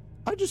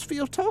 I just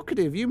feel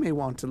talkative. You may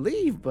want to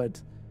leave,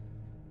 but,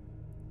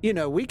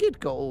 we get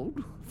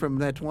gold from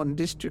that one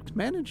district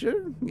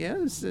manager.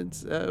 Yes,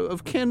 it's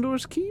of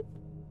Candor's Keep.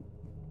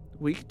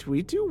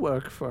 We do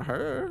work for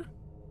her.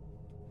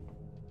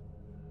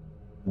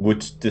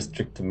 Which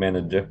district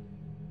manager?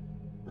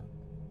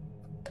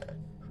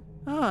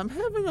 I'm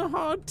having a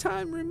hard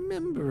time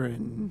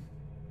remembering.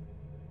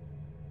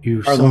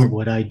 You saw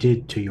what I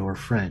did to your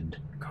friend,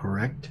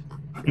 correct?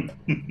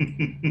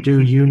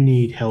 Do you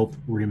need help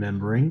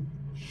remembering?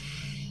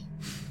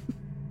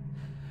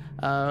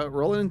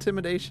 Roll an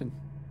intimidation.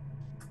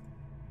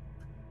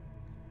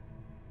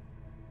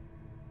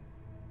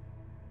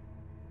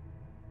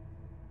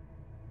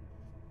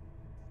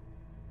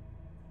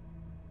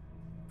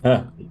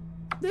 Huh.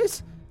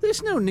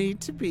 There's no need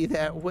to be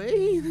that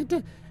way.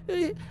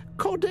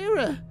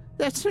 Caldera,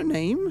 that's her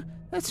name.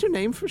 That's her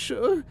name for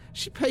sure.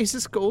 She pays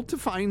us gold to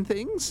find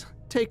things.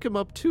 Take them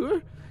up to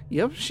her.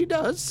 Yep, she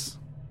does.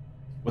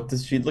 What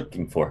is she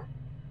looking for?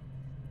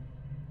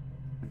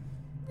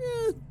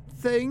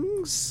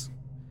 Things.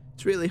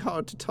 It's really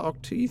hard to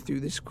talk to you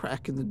through this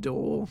crack in the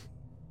door.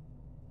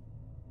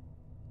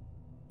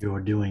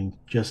 You're doing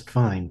just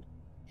fine.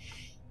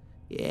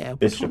 Yeah,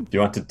 Bishop, do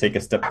you want to take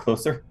a step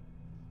closer?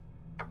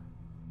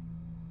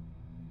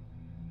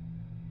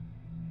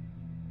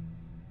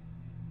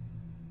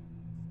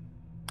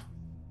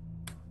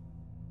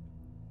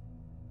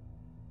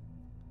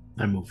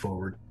 I move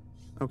forward.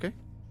 Okay.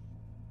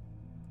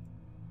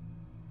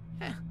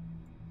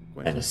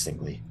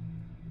 Menacingly.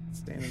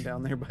 Standing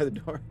down there by the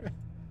door.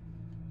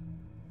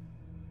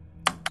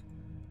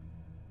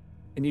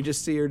 And you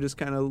just see her just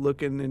kind of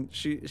looking, and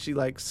she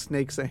like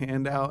snakes a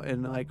hand out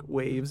and like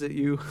waves at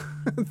you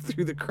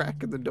through the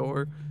crack in the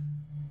door.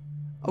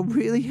 I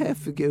really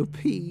have to go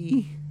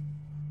pee.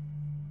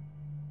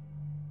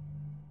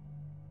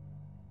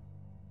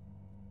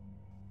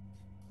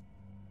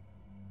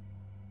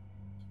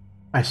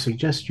 I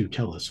suggest you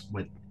tell us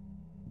what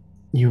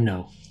you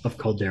know of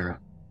Caldera.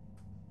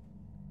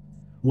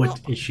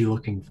 What is she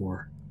looking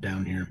for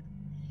down here?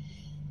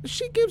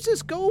 She gives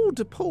us gold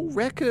to pull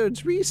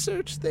records,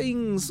 research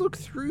things, look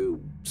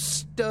through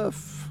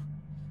stuff,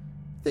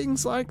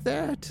 things like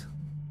that.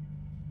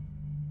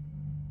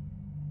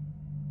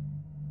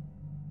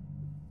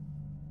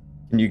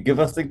 Can you give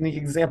us any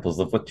examples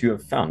of what you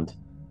have found?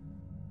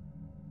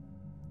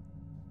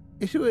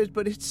 It is,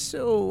 but it's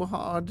so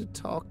hard to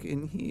talk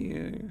in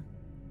here.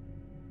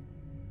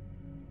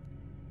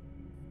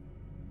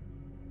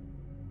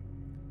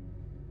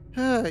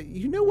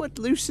 You know what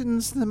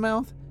loosens the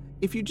mouth?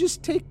 If you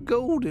just take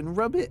gold and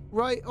rub it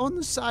right on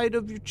the side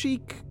of your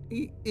cheek,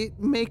 it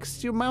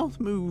makes your mouth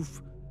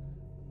move.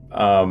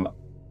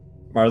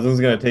 Marzlin's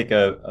gonna take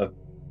a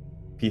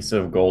piece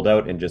of gold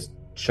out and just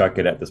chuck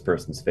it at this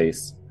person's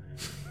face.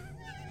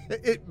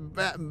 It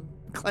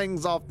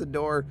clangs off the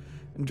door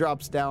and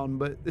drops down,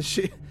 but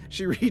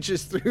she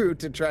reaches through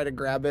to try to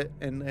grab it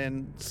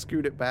and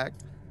scoot it back.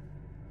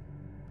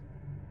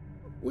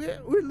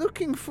 We're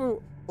looking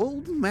for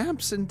old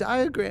maps and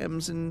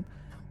diagrams and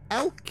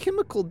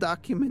alchemical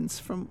documents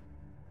from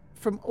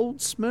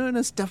old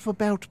Smyrna, stuff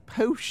about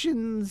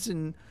potions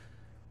and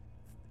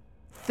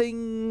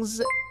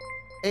things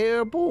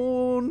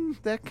airborne,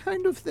 that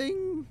kind of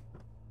thing.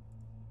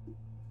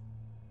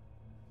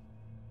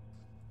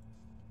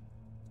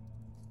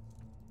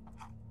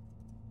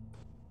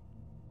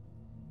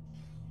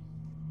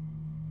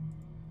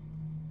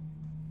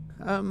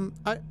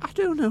 I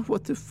don't know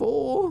what they're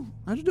for.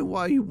 I don't know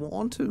why you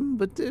want them,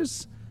 but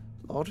there's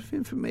a lot of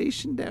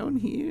information down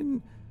here.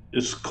 And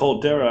Is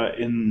Caldera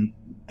in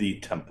the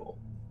temple?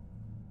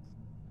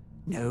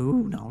 no,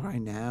 not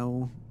right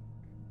now.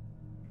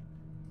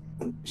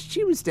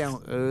 She was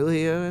down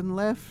earlier and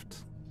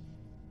left.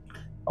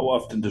 How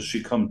often does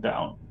she come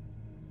down?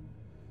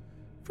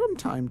 From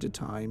time to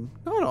time.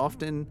 Not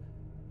often.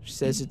 She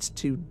says it's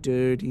too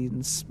dirty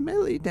and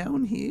smelly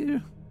down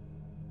here.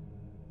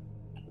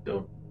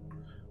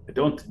 I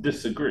don't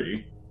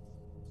disagree.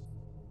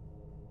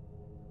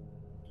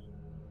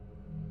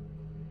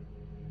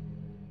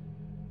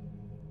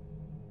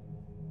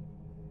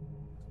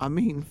 I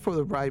mean, for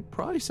the right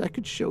price, I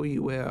could show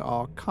you where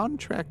our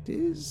contract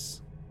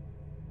is.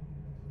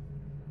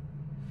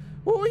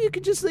 Or you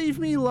could just leave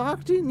me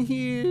locked in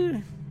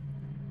here,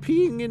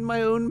 peeing in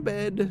my own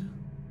bed.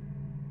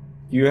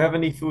 Do you have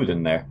any food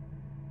in there?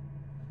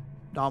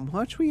 Not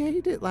much. We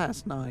ate it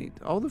last night.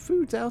 All the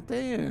food's out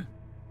there.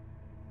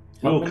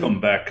 We'll come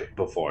back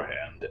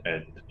beforehand,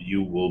 and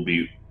you will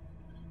be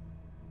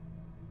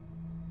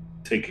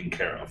taken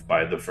care of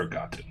by the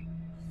Forgotten.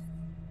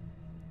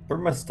 For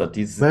my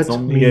studies, Let it's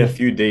only me a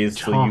few days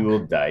till talk. you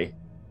will die.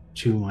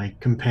 To my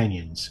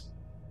companions,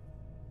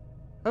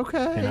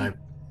 Okay. and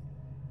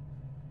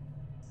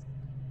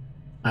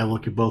I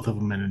look at both of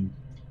them, and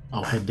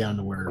I'll head down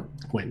to where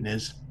Quentin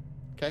is.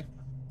 Okay.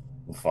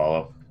 We'll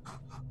follow.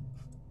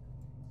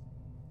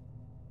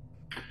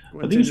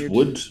 Are these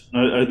wood?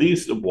 Are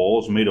these the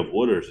walls made of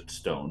wood, or is it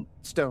stone?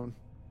 Stone.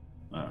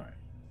 All right.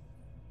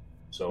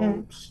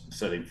 So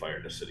setting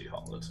fire to City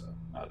Hall is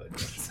not a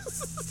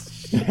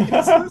Jesus.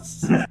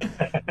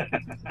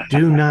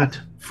 Do not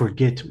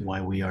forget why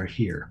we are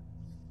here.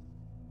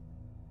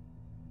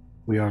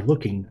 We are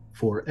looking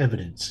for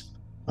evidence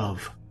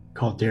of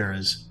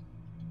Caldera's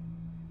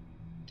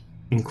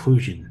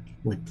inclusion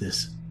with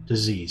this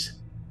disease.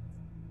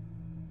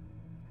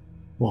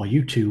 While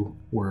you two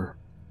were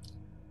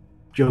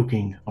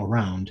joking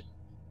around,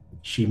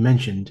 she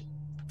mentioned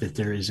that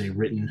there is a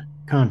written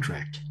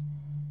contract,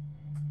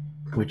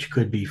 which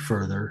could be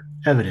further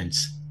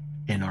evidence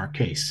in our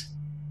case.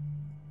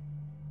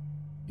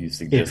 You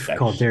suggest If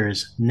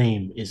Caldera's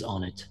name is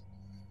on it.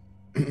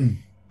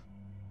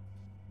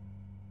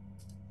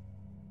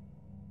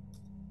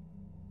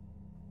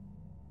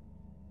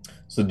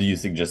 So do you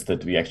suggest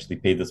that we actually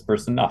pay this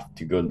person off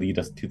to go lead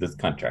us to this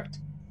contract?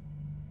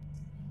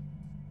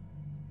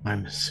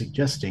 I'm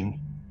suggesting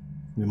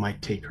we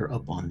might take her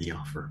up on the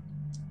offer.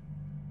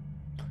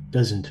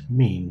 Doesn't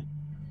mean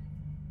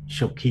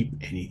she'll keep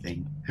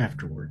anything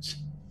afterwards.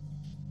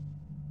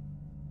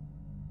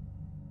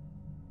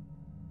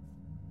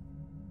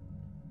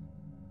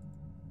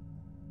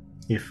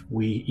 If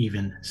we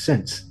even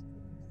sense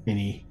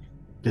any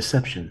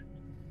deception,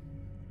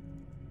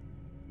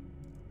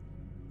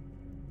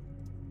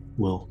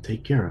 we'll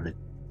take care of it.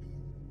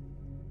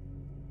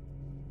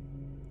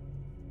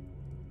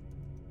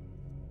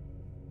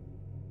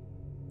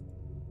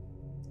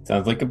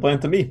 Sounds like a plan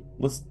to me.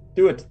 Let's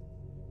do it.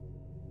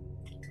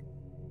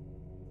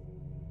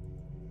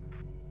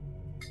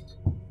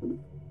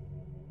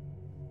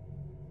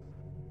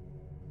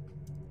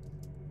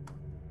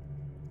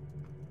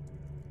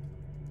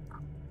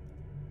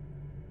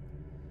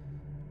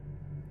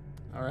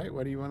 All right,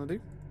 what do you want to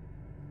do?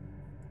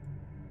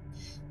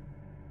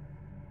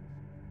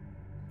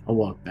 I'll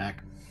walk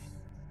back.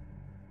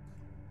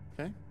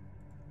 Okay.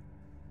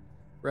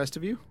 Rest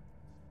of you?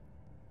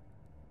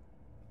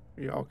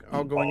 Are you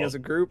all going as a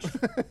group?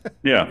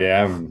 Yeah.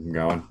 Yeah, I'm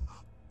going.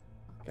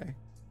 Okay.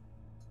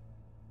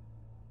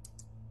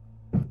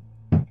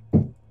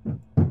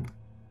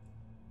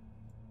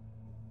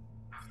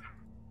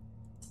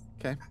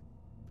 Okay.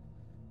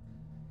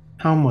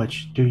 How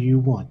much do you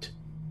want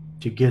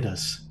to get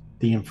us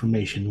the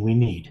information we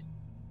need?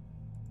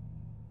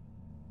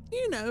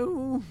 You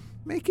know,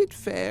 make it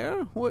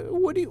fair.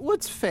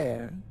 What's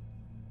fair?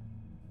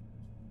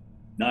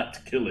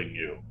 Not killing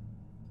you.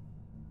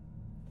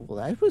 Well,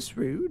 that was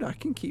rude. I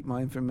can keep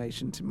my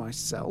information to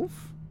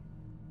myself.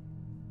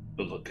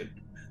 But look at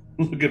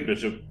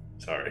Bishop.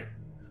 Sorry.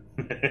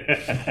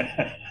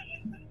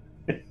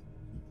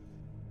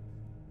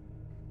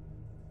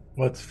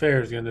 What's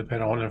fair is going to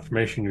depend on what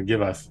information you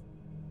give us.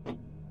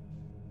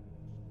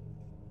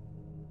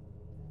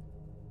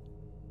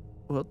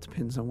 Well, it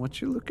depends on what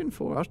you're looking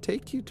for. I'll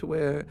take you to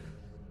where it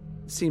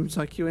seems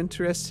like you're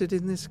interested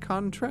in this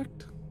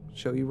contract.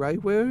 Show you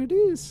right where it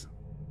is.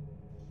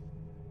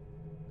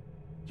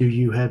 Do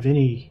you have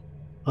any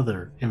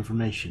other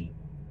information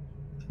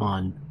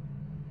on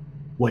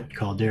what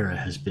Caldera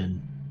has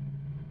been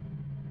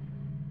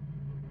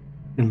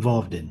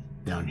involved in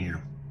down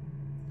here?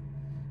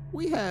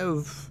 We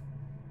have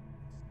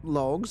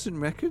logs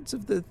and records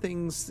of the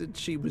things that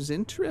she was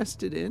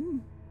interested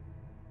in.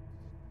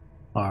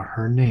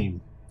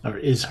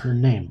 Is her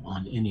name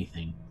on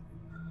anything?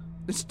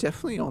 It's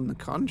definitely on the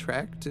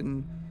contract,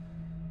 and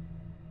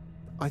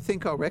I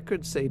think our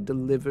records say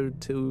delivered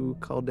to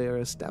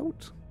Caldera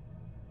Stout.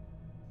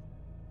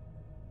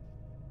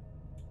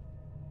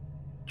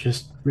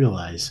 Just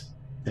realize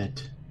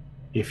that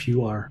if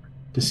you are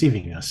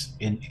deceiving us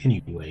in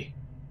any way,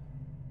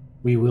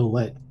 we will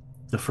let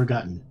the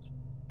Forgotten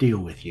deal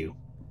with you.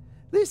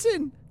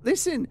 Listen,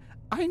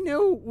 I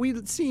know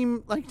we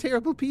seem like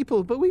terrible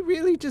people, but we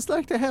really just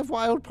like to have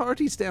wild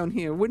parties down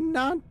here. We're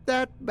not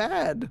that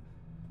bad.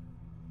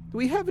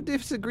 We have a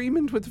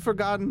disagreement with the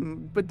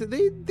Forgotten, but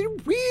they're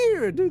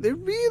weird. They're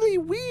really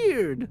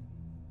weird.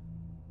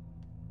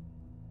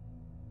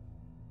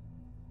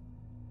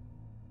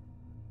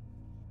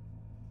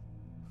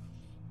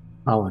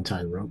 I'll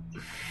untie the rope.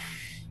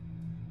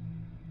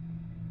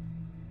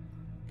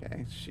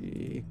 Okay,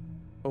 she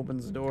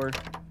opens the door.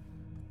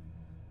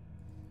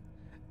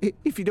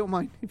 If you don't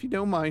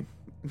mind,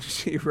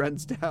 she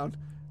runs down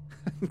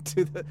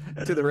to the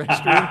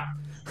restroom.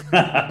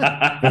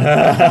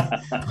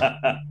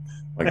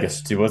 I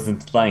guess she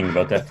wasn't lying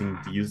about having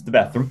to use the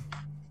bathroom.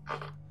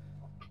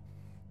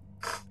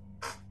 A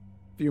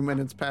few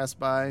minutes pass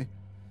by.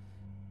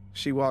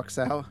 She walks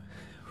out.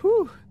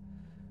 Whew.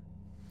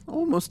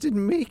 Almost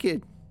didn't make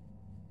it.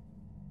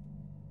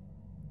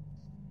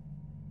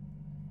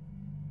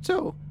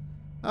 So,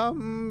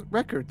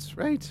 records,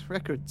 right?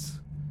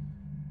 Records.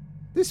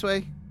 This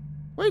way.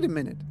 Wait a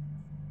minute.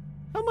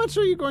 How much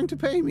are you going to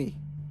pay me?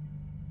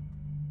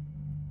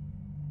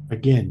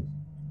 Again,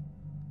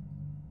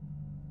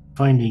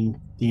 finding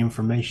the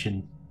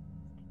information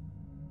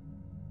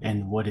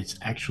and what it's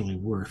actually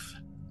worth,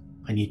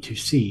 I need to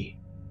see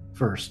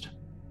first.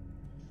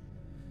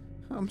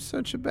 I'm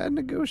such a bad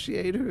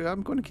negotiator.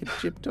 I'm going to get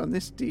gypped on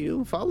this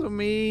deal. Follow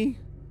me.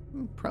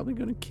 They're probably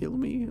going to kill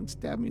me and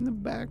stab me in the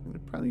back. And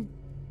they're probably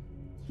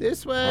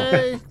this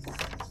way.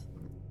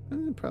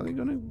 They're probably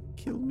going to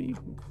kill me.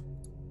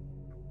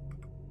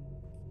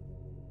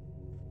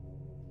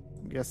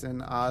 I'm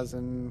guessing Oz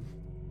and...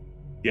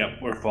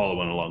 Yep, we're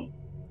following along.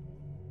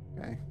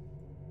 Okay.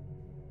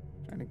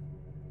 Trying to...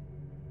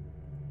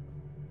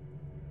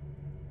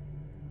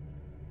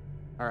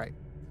 All right.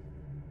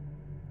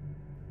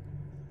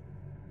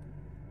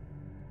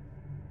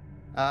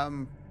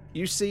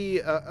 You see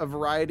a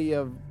variety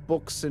of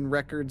books and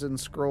records and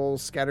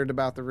scrolls scattered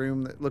about the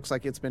room that looks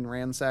like it's been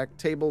ransacked.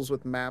 Tables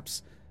with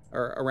maps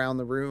are around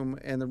the room,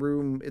 and the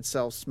room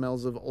itself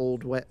smells of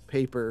old, wet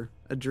paper.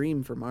 A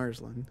dream for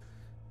Marsland.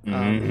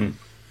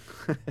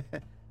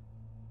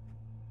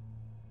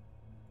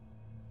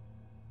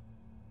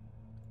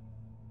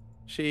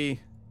 She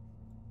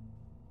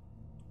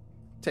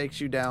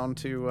takes you down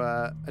to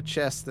a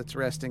chest that's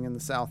resting in the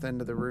south end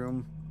of the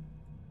room.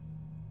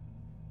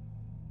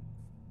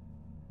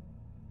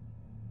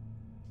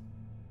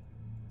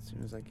 As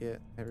soon as I get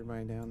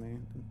everybody down there.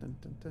 Dun, dun,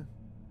 dun, dun.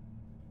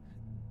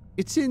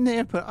 It's in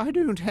there, but I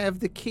don't have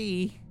the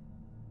key.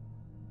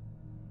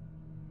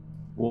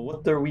 Well,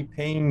 what are we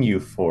paying you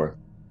for?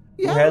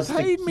 You Who has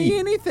haven't the paid me key?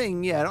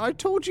 anything yet. I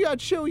told you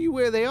I'd show you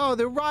where they are.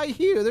 They're right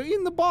here. They're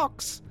in the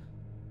box.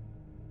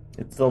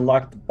 It's a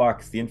locked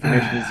box. The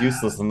information is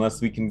useless unless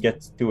we can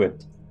get to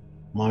it.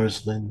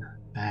 Marsland,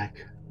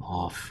 back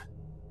off.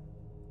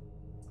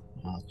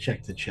 I'll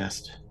check the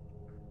chest.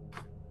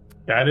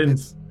 Yeah, I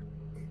didn't.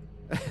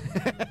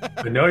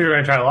 I know you're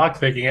going to try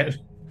lockpicking it.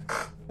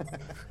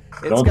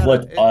 Don't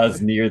let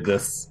Oz near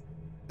this.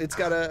 It's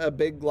got a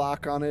big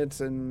lock on it,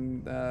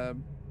 and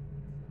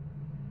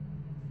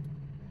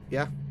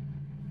Yeah.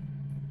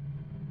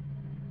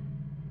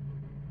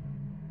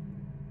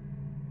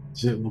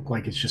 Does it look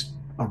like it's just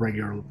a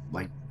regular,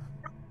 like,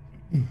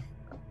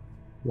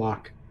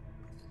 lock?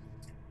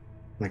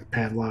 Like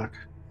padlock?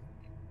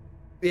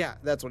 Yeah,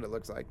 that's what it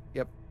looks like.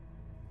 Yep.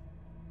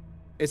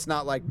 It's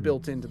not like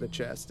built into the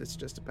chest. It's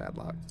just a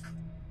padlock.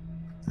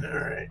 All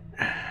right.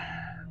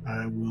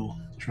 I will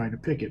try to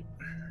pick it.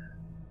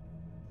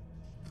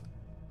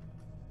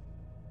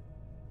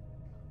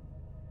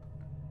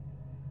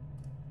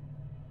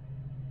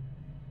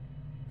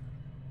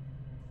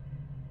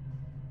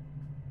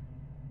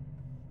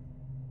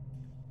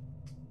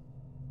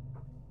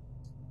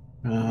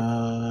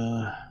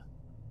 Uh,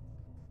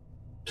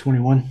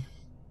 21.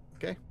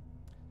 Okay.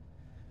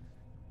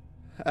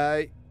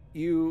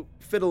 You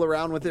fiddle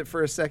around with it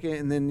for a second,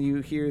 and then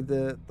you hear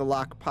the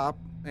lock pop,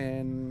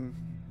 and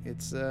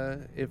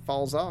it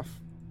falls off.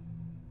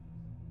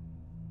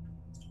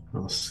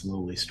 I'll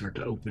slowly start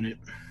to open it.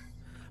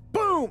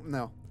 Boom!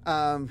 No.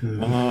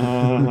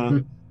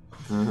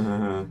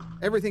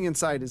 Everything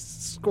inside is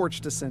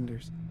scorched to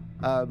cinders.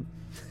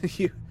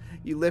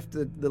 You lift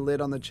the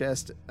lid on the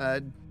chest.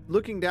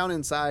 Looking down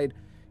inside,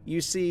 you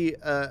see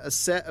a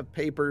set of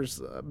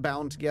papers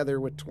bound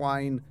together with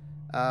twine.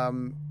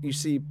 You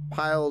see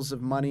piles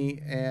of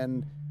money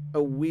and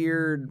a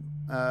weird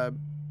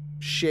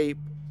shape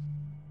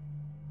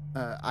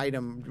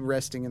item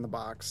resting in the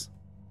box.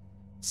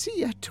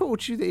 See, I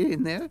told you they're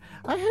in there.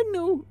 I had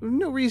no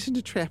reason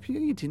to trap you.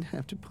 You didn't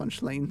have to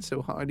punch Lane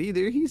so hard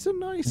either. He's a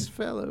nice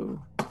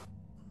fellow.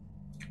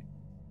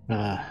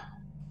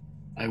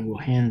 I will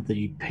hand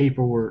the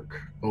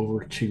paperwork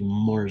over to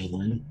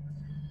Marslin.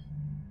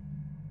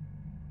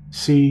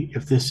 See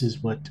if this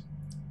is what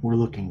we're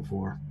looking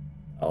for.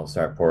 I'll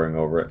start pouring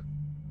over it.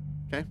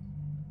 Okay.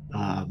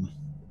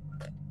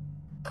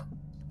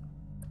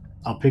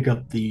 I'll pick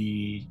up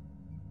you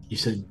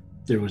said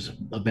there was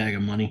a bag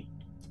of money?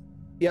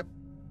 Yep.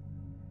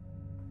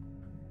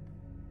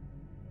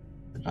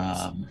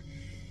 Um,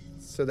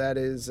 So that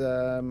is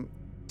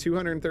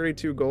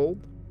 232 gold,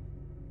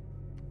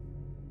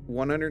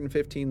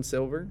 115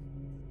 silver,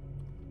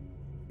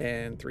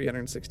 and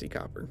 360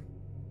 copper.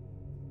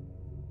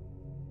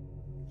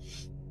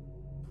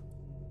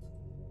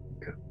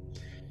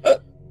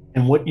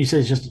 and what you said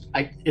is just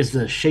is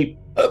the shape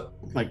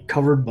like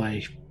covered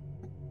by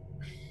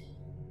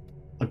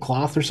a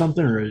cloth or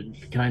something, or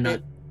can I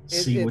not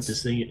see what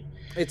this thing is?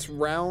 It's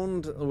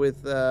round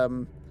with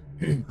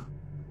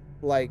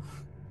like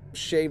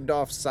shaved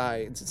off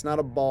sides. It's not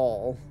a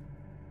ball.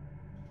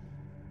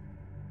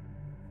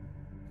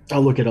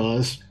 I'll look at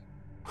Oz.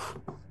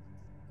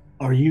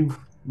 Are you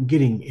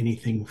getting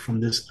anything from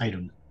this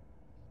item?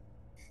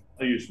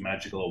 I use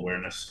magical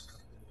awareness.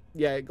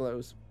 Yeah, it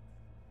glows.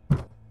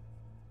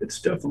 It's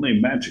definitely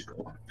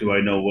magical. Do I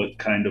know what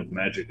kind of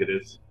magic it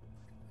is?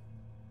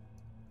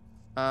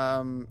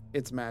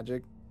 It's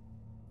magic.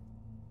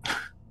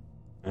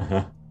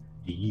 Uh-huh.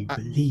 Do you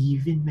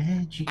believe in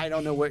magic? I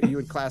don't know what you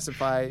would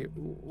classify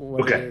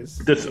what it Okay, is.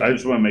 I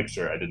just want to make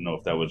sure. I didn't know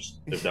if that was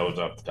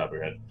off the top of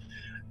your head.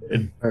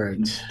 All right.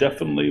 It's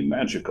definitely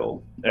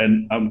magical,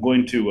 and I'm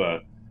going to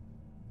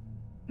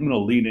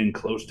lean in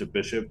close to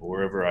Bishop,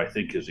 wherever I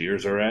think his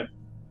ears are at.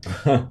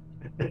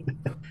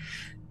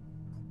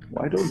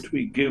 Why don't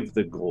we give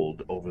the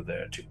gold over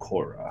there to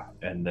Cora,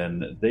 and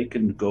then they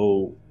can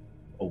go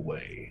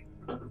away?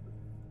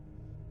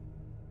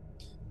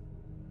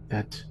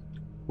 That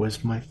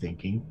was my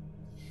thinking.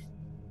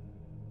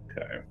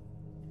 Okay.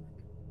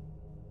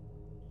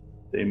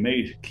 They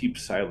may keep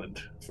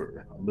silent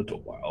for a little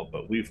while,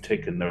 but we've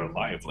taken their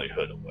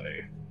livelihood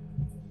away.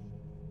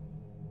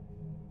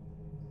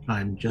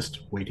 I'm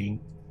just waiting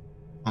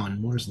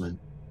on Marslin.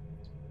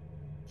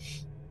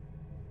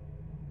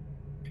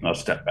 I'll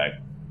step back.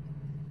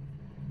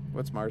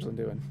 What's Marslin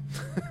doing?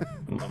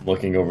 I'm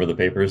looking over the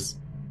papers.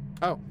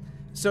 Oh,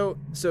 so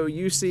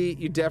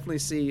you definitely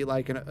see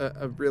like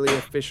a really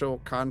official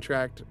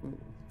contract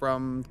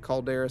from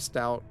Caldera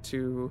Stout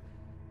to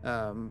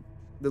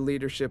the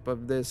leadership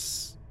of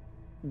this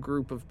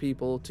group of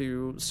people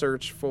to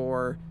search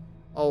for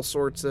all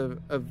sorts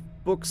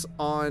of books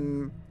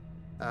on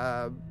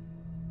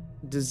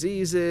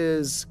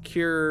diseases,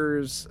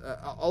 cures,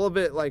 all of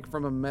it like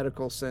from a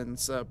medical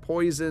sense,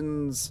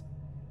 poisons,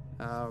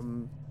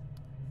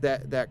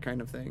 that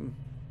kind of thing.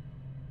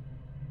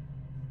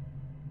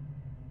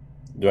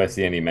 Do I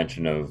see any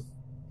mention of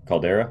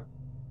Caldera?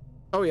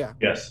 Oh yeah.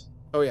 Yes.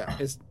 Oh yeah.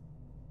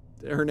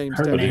 Her name's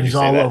Her definitely- name's say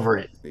all that? over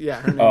it. Yeah,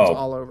 her name's Oh.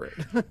 all over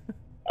it.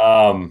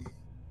 I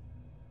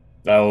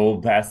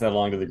will pass that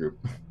along to the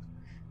group.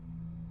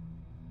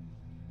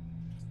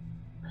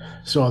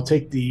 So I'll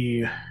take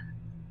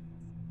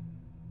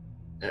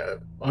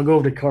I'll go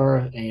over to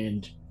Kara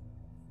and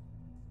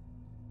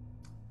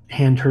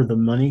hand her the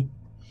money.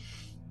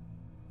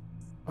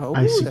 Oh,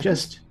 I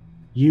suggest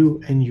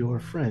you and your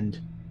friend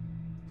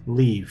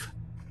leave.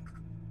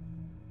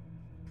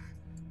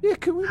 Yeah,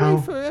 can we How-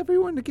 wait for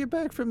everyone to get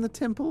back from the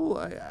temple?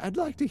 I'd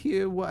like to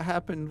hear what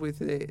happened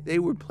with it. They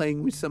were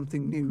playing with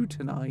something new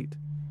tonight.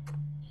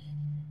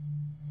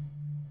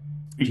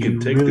 He Do can you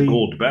take the really-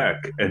 gold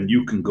back, and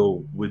you can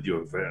go with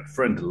your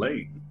friend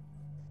Elaine.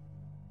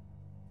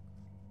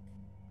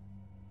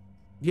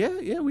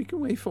 Yeah, we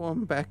can wait for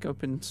him back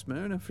up in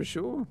Smyrna for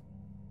sure.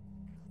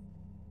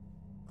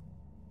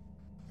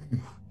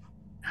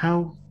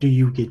 How do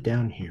you get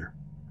down here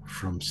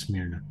from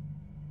Smyrna?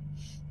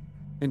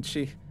 And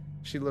she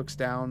looks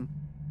down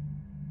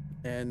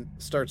and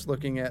starts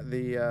looking at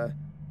the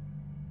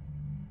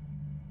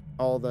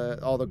all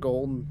the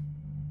gold.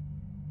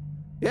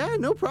 Yeah,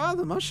 no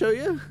problem. I'll show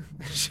you.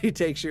 She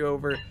takes you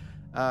over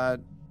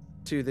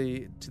to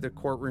the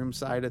courtroom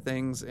side of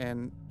things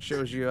and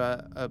shows you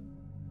a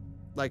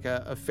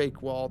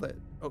fake wall that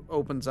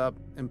opens up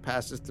and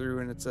passes through,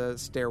 and it's a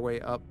stairway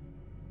up.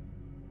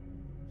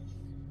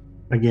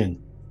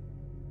 Again,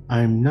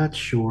 I'm not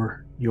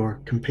sure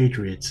your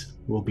compatriots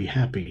will be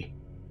happy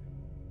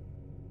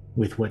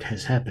with what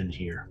has happened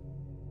here.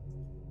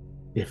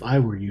 If I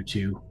were you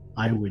two,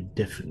 I would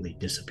definitely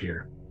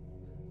disappear.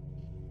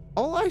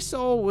 All I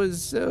saw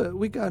was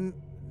we got,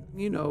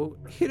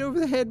 hit over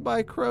the head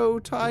by Crow,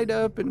 tied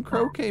up, and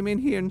Crow came in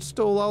here and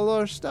stole all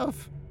our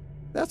stuff.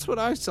 That's what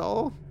I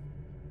saw.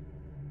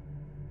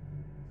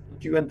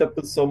 How'd you end up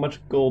with so much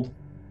gold?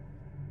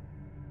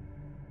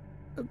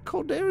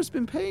 Caldera's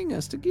been paying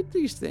us to get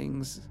these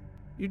things.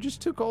 You just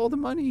took all the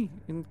money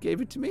and gave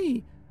it to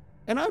me.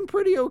 And I'm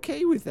pretty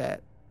okay with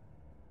that.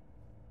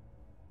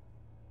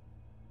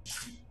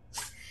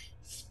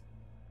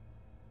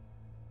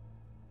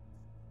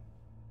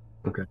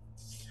 Okay.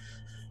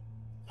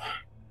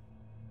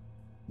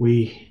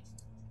 We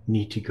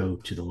need to go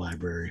to the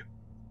library.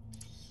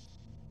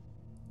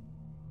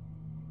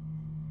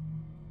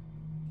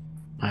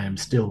 I am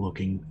still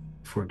looking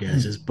for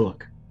Gaz's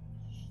book.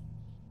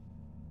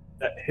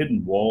 That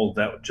hidden wall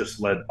that just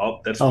led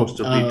up, that's supposed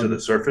to lead to the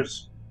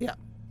surface? Yeah.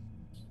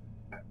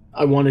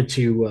 I wanted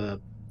to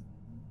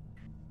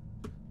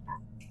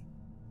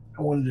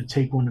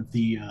take one of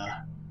the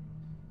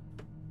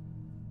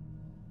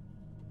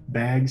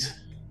bags.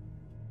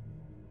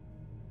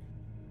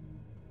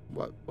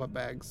 What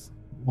bags?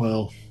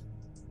 Well,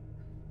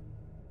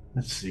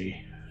 let's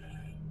see.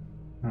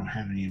 I don't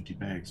have any empty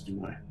bags,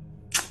 do I?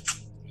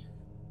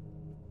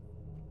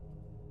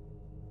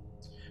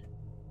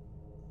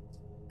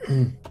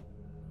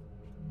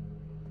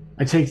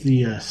 I take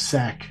the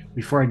sack.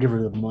 Before I give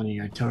her the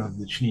money, I tell her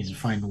that she needs to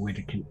find a way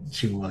to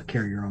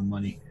carry her own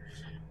money.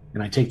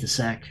 And I take the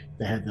sack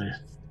that had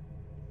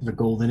the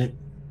gold in it.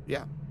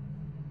 Yeah.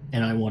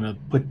 And I want to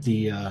put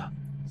the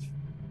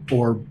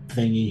orb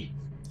thingy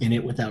in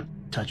it without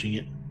touching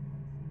it.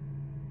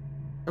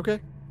 Okay.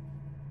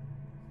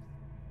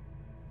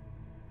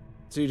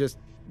 So you just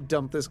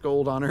dump this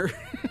gold on her.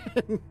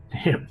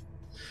 Yep.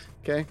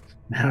 Okay.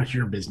 Now it's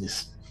your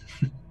business.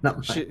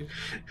 Not mine.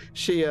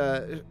 She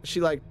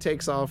like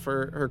takes off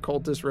her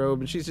cultist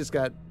robe, and she's just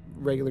got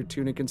regular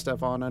tunic and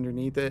stuff on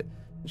underneath it.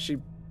 She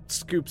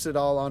scoops it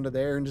all onto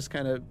there and just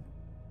kind of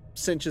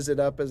cinches it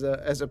up as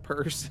a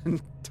purse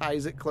and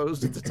ties it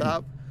closed at the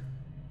top.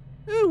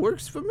 It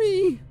works for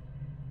me.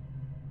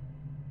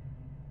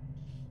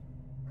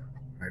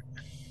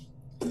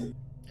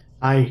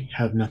 I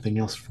have nothing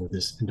else for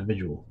this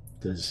individual.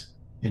 Does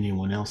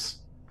anyone else?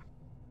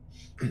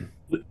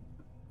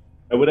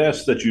 I would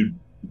ask that you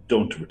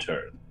don't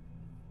return.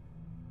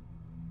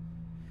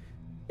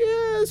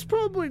 Yeah, it's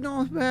probably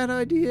not a bad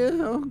idea.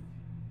 I'll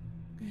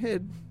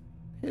head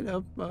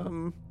up.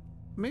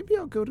 Maybe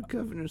I'll go to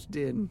Governor's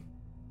Den.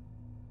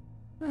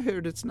 I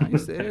heard it's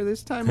nice there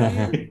this time of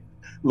year.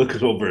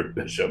 Looking over at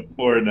Bishop,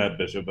 or not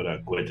Bishop,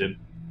 but Quentin.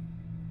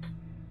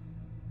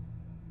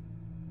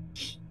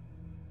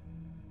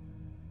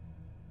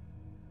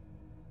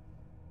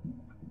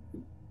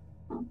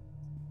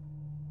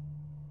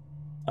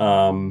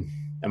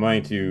 I'm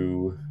going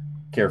to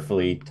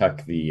carefully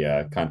tuck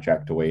the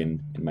contract away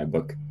in my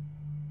book.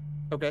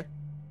 Okay.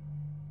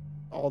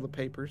 All the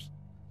papers.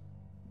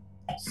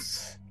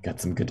 Got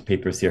some good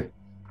papers here.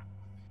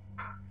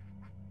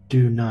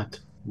 Do not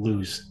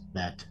lose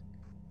that.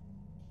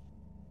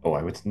 Oh,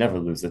 I would never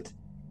lose it.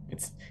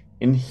 It's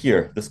in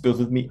here. This goes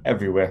with me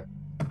everywhere.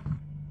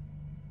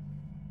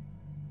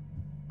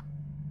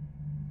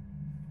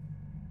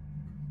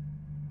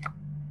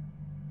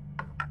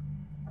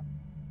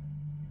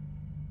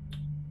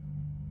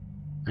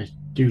 I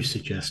do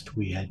suggest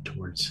we head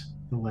towards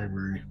the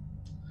library.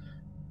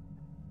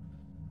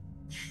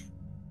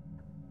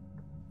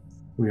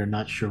 We are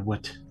not sure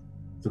what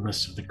the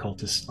rest of the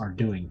cultists are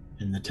doing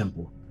in the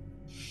temple.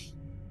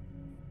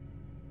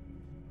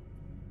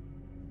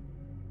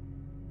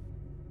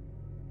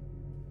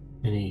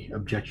 Any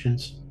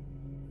objections?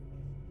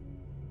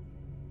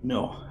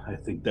 No, I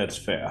think that's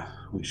fair.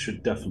 We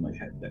should definitely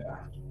head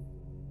there.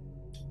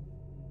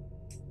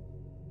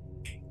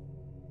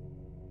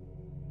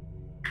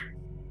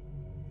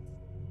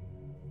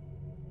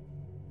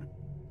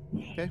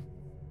 Okay.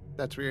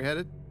 That's where you're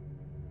headed?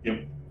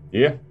 Yep.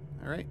 Yeah.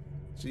 All right.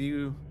 So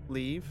you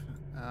leave.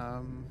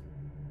 Go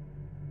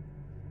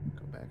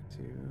back to...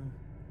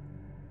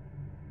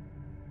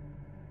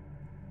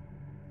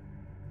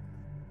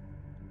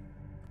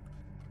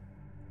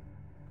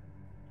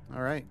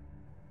 All right.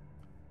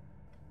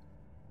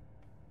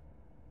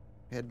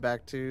 Head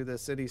back to the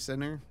city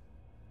center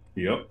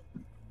Yep.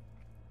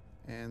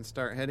 and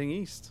start heading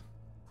east.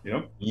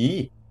 Yep.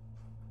 Yee.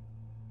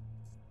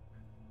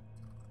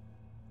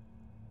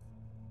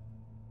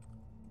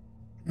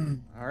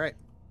 All right.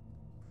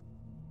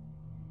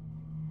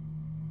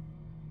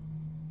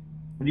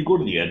 When you go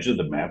to the edge of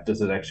the map,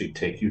 does it actually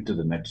take you to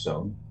the next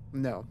zone?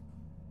 No,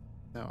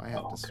 I have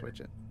Oh, to okay. switch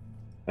it.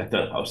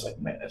 I was like,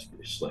 man, that's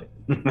pretty slick.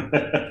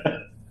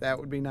 That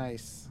would be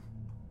nice.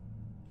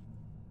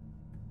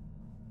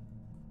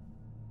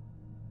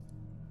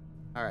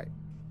 All right.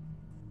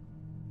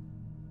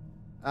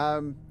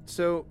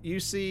 So you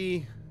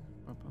see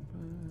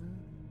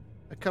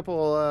a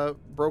couple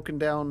broken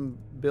down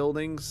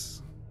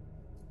buildings.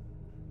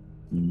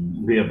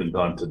 We haven't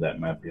gone to that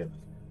map yet.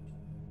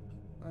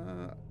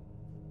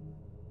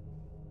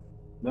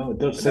 No, it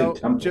does say No,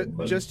 temple.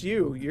 but- just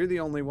you. You're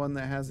the only one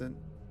that hasn't.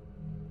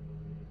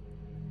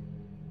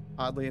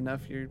 Oddly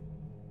enough, you're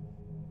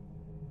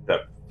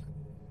Yep.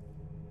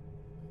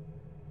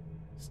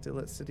 still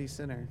at city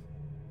center.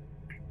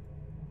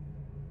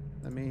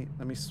 Let me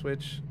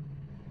switch,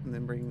 and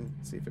then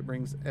see if it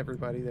brings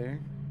everybody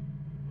there.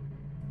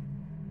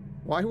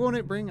 Why won't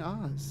it bring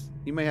Oz?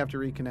 You may have to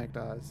reconnect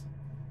Oz.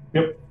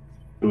 Yep.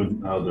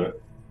 I'll do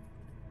it.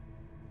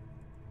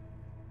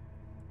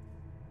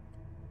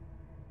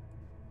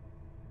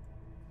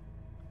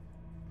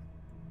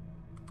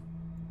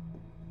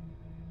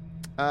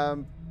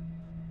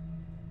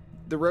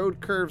 The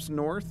road curves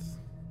north,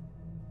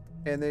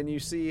 and then you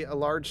see a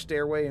large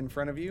stairway in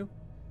front of you,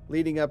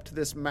 leading up to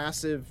this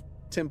massive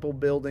temple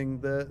building.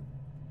 The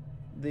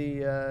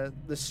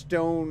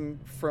stone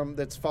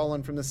that's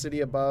fallen from the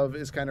city above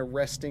is kind of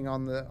resting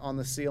on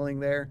the ceiling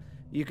there.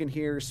 You can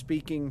hear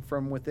speaking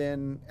from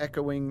within,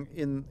 echoing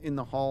in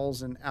the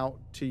halls and out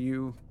to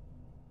you.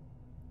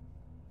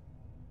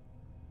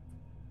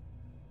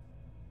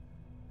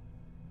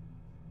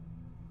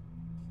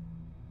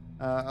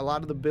 A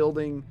lot of the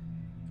building,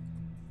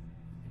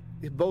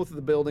 both of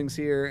the buildings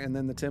here and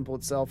then the temple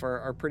itself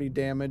are pretty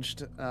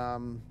damaged.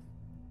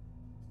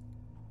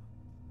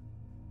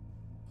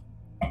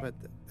 But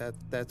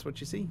that's what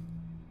you see.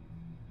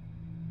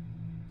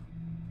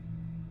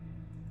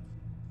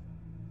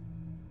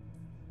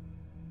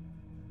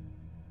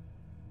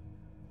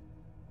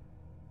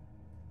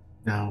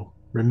 Now,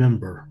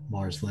 remember,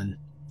 Marsland,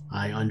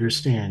 I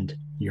understand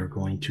you're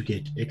going to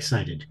get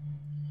excited.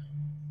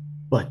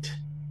 But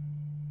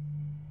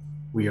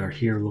we are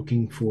here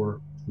looking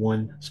for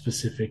one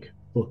specific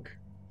book.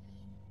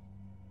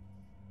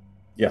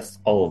 Yes,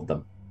 all of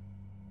them.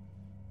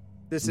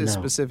 This is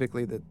No.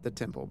 specifically the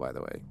temple, by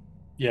the way.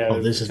 Yeah,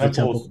 Oh, this is the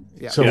temples- temple?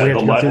 Yeah. So Yeah, we have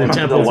the to go through li- the the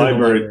temple to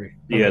library- the library.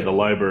 Yeah, Okay. the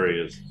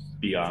library is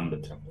beyond the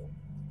temple.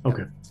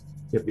 Okay.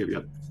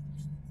 Yep.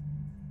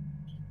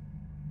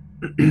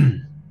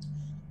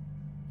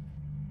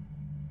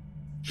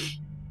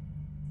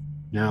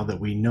 Now that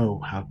we know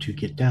how to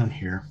get down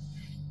here,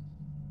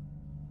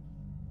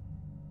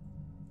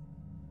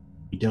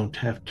 we don't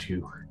have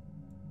to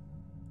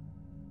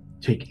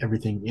take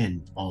everything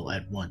in all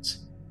at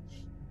once.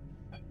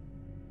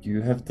 Do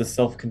you have the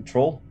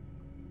self-control?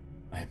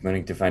 I'm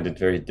beginning to find it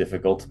very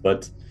difficult,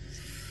 but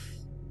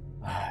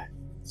I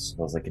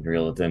suppose I can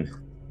reel it in.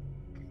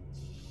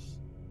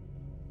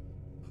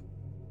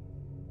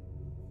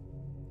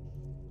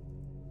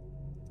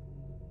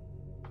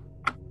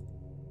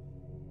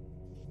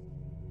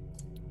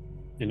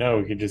 You know,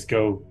 we could just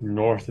go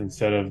north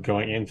instead of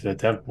going into the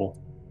temple.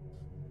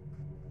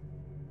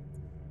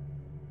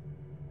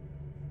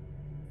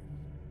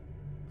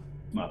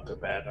 Not a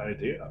bad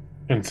idea.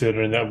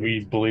 Considering that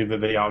we believe that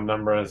they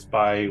outnumber us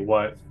by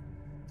what,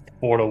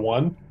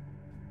 4-1?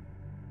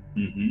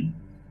 Mm-hmm.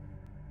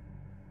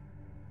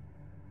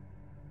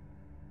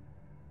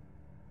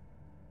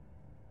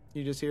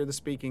 You just hear the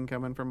speaking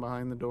coming from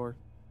behind the door.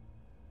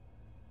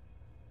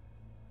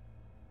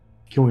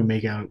 Can we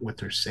make out what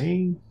they're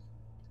saying?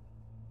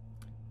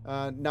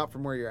 Not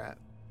from where you're at.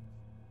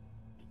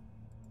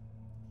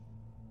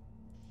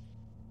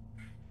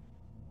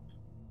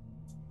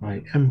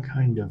 I am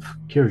kind of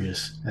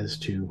curious as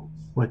to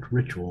what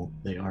ritual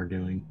they are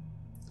doing.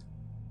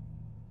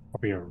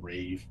 Probably a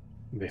rave.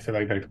 They feel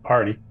like to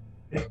party.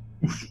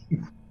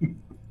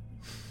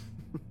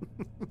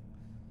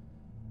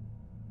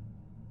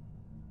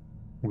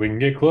 We can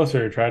get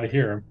closer and try to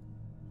hear them.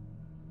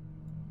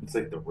 It's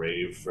like the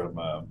rave from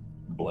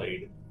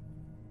Blade.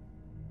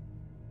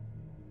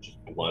 Just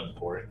blood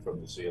pouring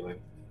from the ceiling.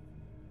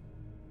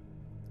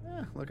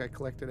 Look, I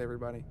collected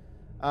everybody.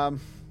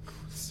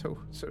 So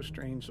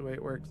strange the way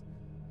it works.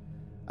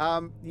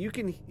 You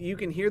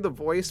can hear the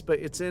voice, but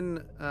it's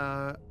in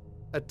a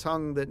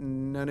tongue that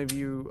none of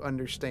you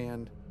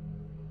understand.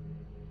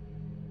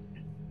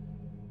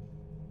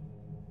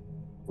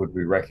 Would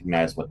we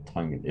recognize what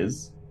tongue it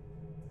is?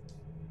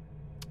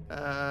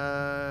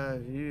 I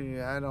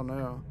don't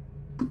know.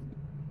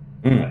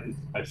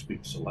 I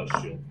speak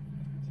Celestial.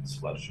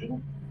 Celestial?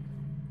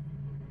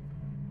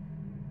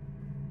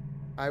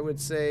 I would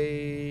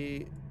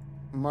say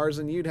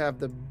Marzin, you'd have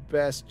the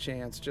best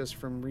chance just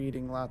from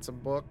reading lots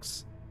of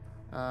books.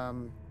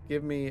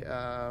 Give me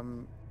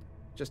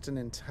just an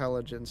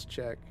intelligence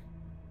check.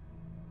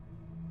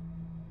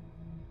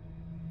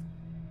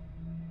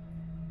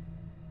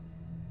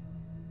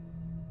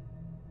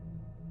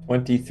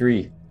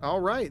 $23. All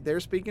right, they're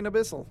speaking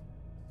Abyssal.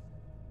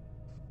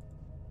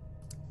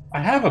 I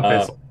have a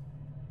pistol.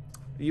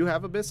 You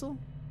have Abyssal?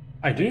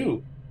 I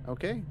do.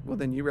 Okay, well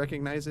then you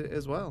recognize it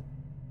as well.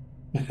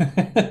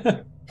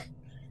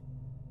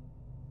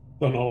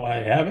 Don't know why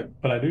I have it,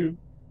 but I do.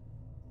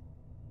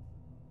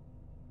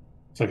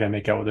 So can I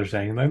make out what they're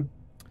saying then?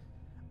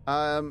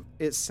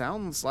 It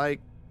sounds like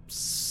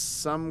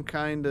some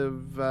kind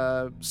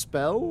of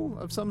spell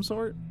of some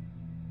sort.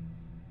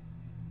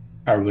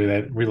 I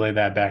relay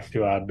that back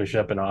to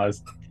Bishop and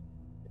Oz.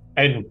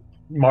 And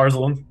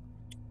Marzlin.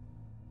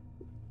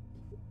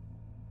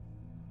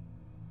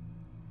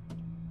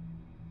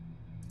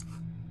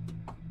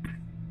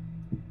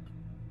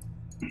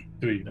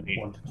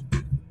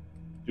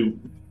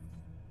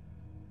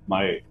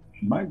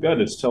 My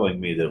gut is telling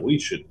me that we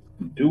should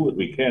do what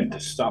we can to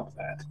stop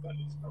that, but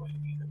it's telling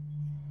me that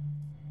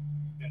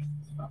we can't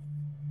stop.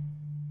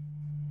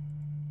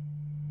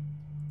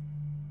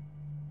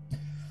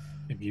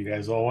 If you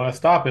guys all want to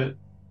stop it,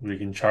 we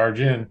can charge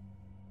in.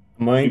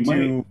 I'm going You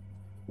to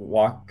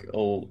walk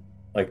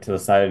like to the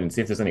side and see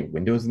if there's any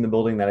windows in the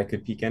building that I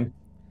could peek in.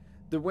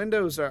 The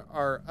windows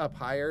are up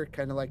higher,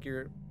 kind of like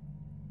your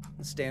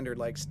standard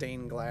like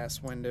stained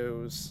glass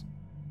windows,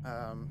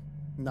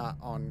 not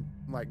on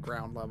like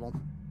ground level.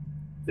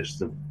 Is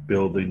the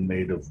building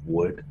made of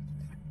wood?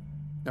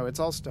 No, it's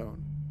all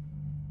stone.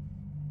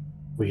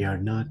 We are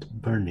not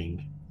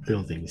burning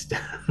buildings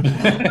down.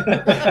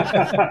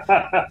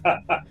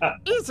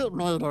 Is it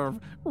made of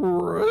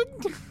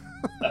wood?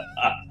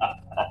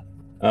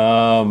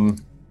 I'm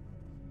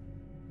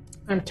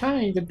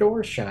tying the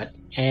door shut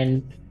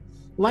and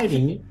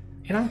lighting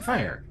it on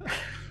fire.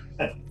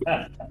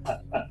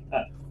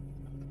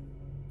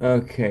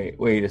 Okay,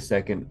 wait a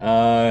second.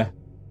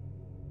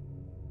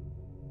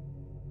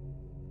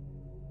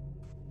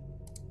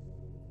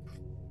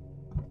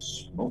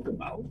 Smoke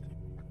them out.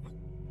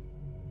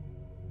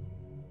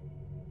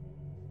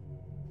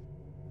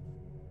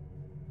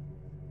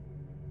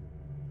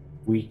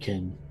 We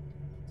can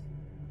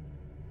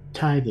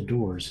tie the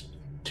doors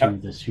to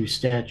the two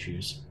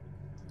statues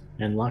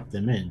and lock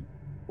them in.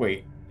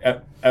 Wait,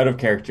 out of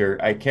character.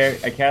 I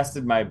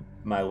casted my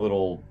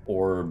little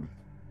orb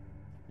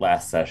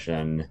last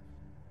session.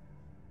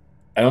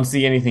 I don't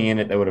see anything in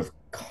it that would have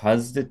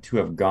caused it to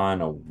have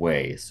gone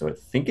away, so I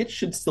think it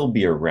should still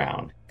be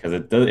around because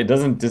it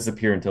doesn't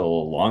disappear until a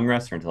long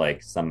rest or until I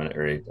summon it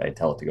or I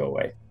tell it to go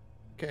away.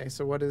 Okay,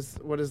 so what is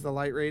the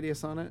light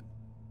radius on it?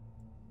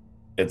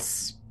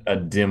 It's a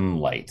dim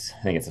light.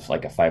 I think it's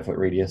like a 5-foot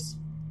radius.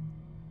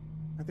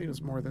 I think it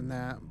was more than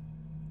that.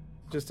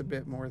 Just a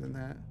bit more than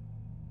that.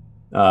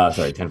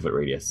 Sorry, 10-foot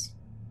radius.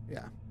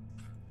 Yeah.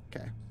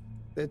 Okay.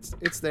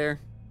 It's there.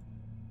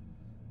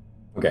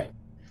 Okay.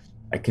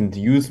 I can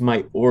use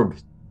my orb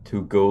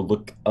to go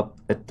look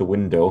up at the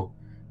window.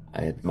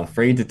 I'm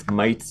afraid it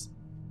might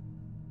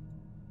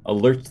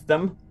alert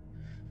them,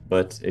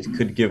 but it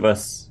could give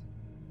us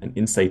an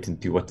insight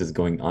into what is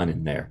going on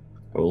in there.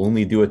 I will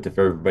only do it if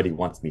everybody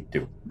wants me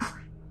to.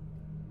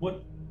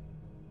 What?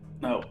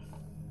 No.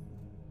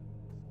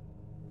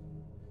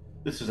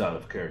 This is out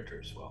of character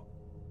as well.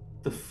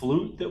 The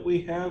flute that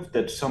we have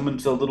that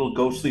summons the little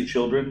ghostly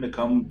children to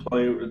come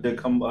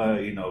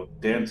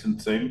dance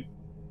and sing.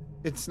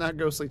 It's not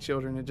ghostly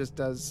children. It just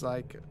does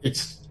like.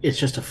 It's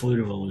just a flute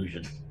of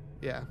illusion.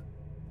 Yeah.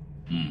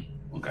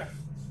 Okay.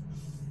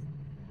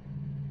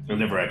 I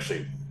never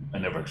actually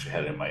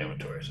had it in my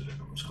inventory, so I didn't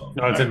know what it's called.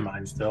 No, it's in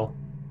mine still.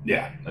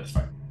 Yeah, that's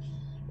fine.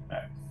 All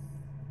right.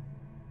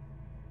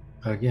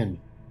 Again,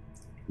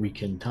 we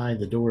can tie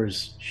the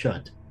doors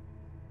shut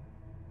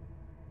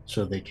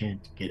so they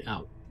can't get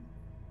out.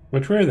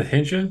 Which way are the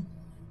hinges?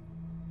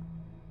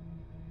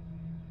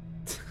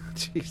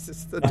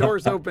 Jesus, the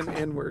door's open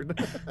inward.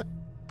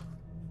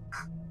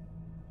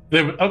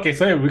 Okay,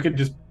 so we could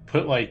just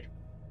put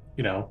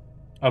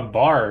a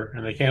bar,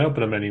 and they can't open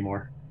them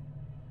anymore.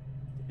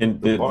 And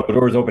the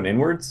doors open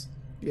inwards?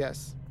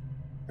 Yes.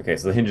 Okay,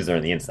 so the hinges are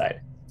on the inside.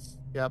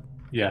 Yep.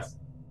 Yes.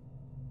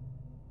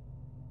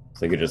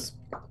 So you could just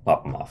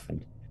pop them off.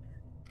 And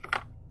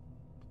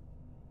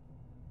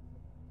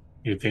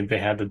You think they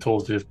had the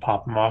tools to just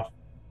pop them off?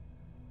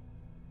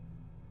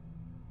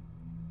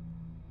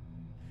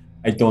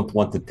 I don't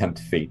want to tempt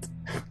fate.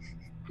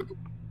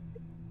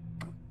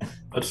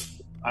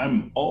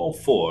 I'm all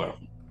for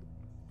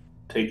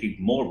taking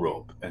more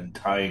rope and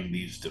tying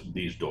these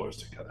doors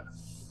together.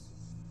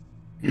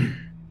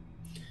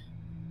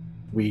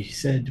 We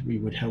said we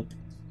would help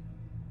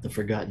the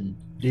Forgotten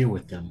deal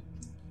with them.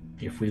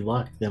 If we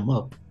lock them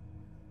up,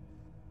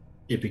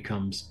 it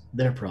becomes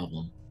their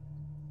problem.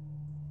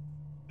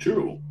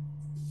 True.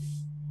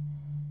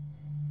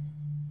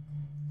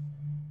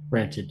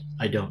 Granted,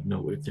 I don't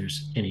know if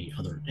there's any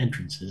other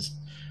entrances.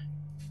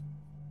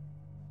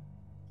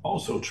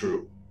 Also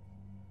true.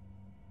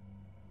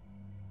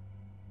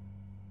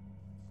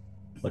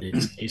 but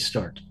it's a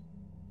start.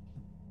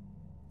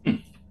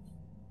 And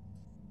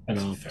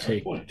I'll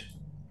take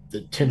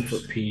the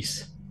 10-foot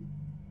piece.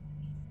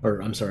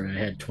 Or, I'm sorry, I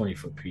had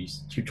 20-foot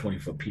piece. 2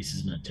 20-foot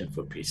pieces and a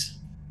 10-foot piece.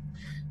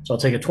 So I'll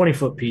take a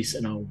 20-foot piece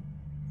and I'll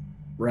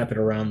wrap it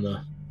around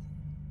the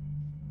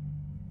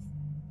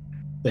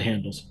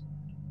handles.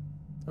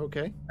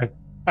 Okay.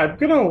 I'm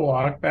gonna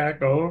walk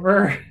back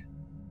over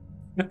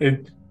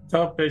and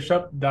tell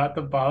Bishop not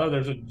to bother.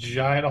 There's a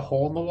giant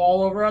hole in the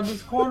wall over on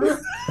this corner.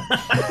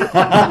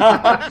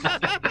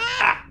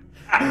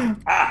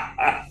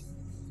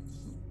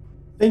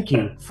 Thank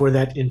you for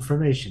that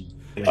information.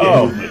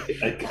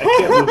 I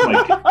can't move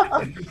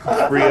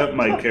my free up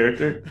my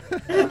character.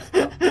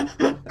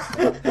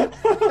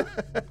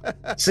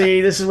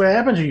 See, this is what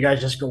happens when you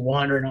guys just go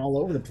wandering all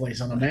over the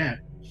place on the map.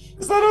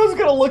 I thought I was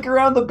gonna look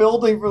around the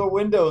building for the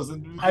windows,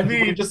 and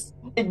we just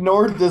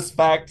ignored this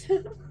fact.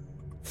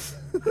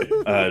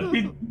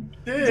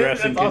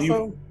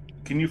 Dressing,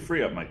 can you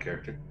free up my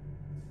character?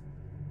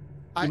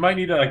 You might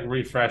need to like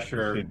refresh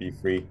your. Should be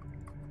free.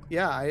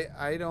 Yeah,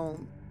 I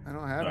don't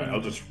have Right,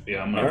 any.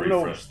 I'm gonna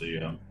refresh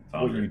the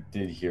what you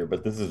did here,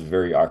 but this is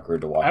very awkward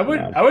to watch.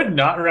 I would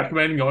not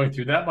recommend going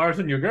through that,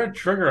 Marston. You're gonna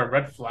trigger a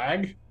red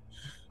flag.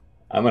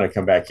 I'm gonna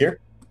come back here.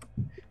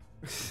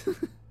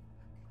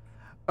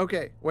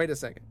 Okay, wait a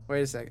second.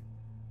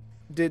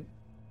 Did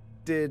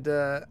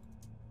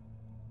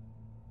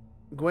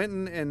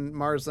Gwenton and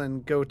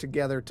Marsland go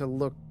together to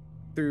look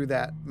through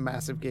that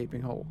massive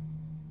gaping hole?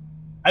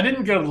 I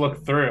didn't go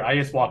look through it. I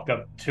just walked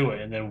up to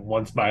it, and then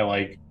once my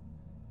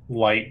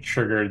light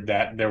triggered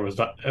that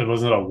it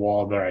wasn't a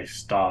wall there, I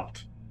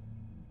stopped.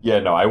 Yeah,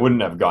 no, I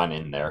wouldn't have gone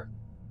in there.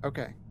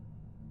 Okay.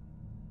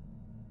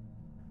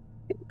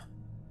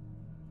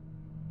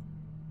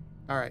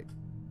 All right.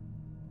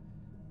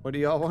 What do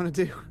y'all want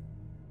to do?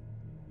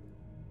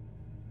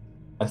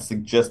 I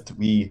suggest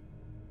we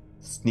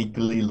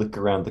sneakily look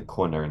around the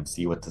corner and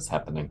see what is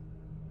happening.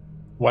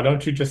 Why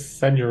don't you just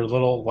send your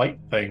little light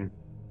thing?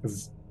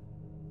 Because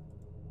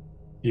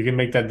you can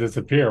make that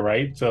disappear,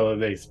 right? So if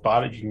they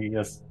spot it, you can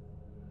just...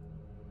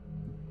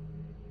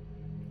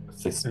 If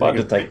they spot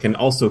it, I can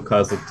also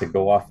cause it to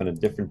go off in a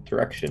different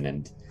direction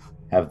and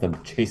have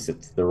them chase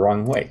it the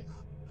wrong way.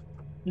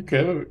 You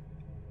could.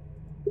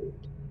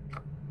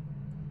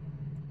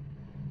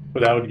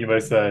 But that would give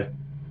us an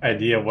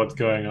idea of what's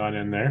going on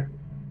in there.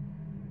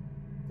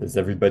 Is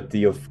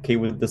everybody okay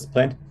with this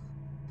plan?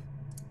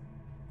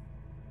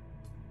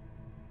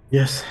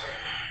 Yes.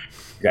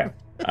 Okay.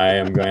 I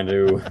am going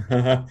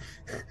to...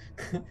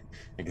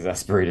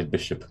 Exasperated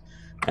Bishop.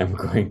 I'm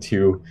going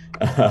to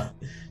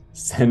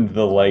send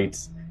the light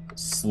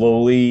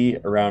slowly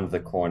around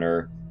the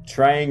corner,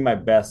 trying my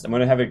best. I'm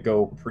going to have it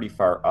go pretty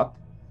far up.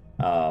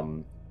 I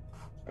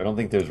don't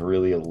think there's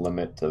really a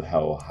limit to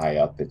how high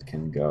up it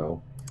can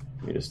go.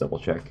 Let me just double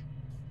check.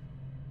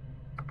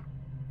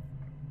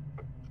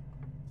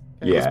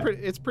 Okay, Yeah,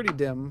 it's pretty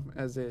dim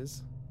as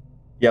is.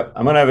 Yep.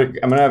 I'm gonna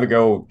have it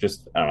go.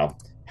 Just I don't know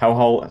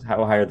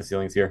how high are the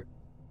ceilings here.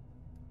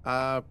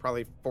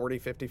 Probably 40,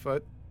 50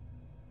 foot.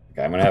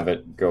 Okay, I'm gonna have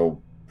it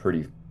go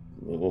pretty.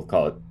 We'll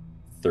call it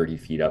 30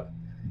 feet up.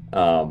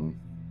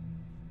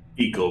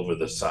 Peek over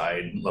the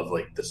side of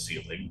the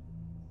ceiling,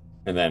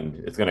 and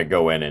then it's gonna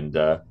go in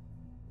and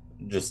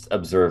just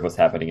observe what's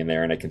happening in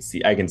there, and I can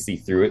see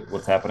through it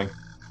what's happening.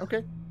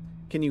 Okay.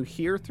 Can you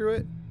hear through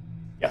it?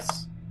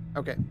 Yes.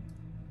 Okay.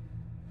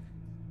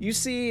 You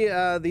see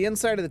the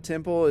inside of the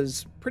temple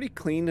is pretty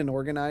clean and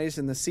organized,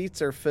 and the seats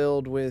are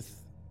filled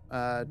with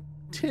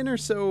 10 or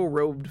so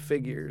robed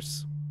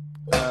figures.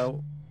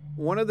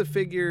 One of the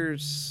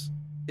figures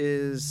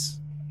is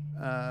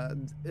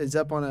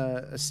up on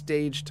a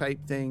stage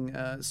type thing,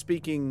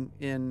 speaking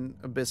in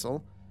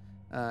Abyssal,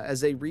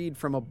 as they read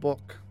from a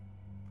book.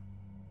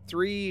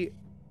 3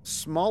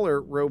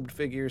 smaller robed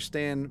figures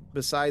stand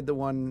beside the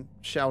one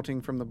shouting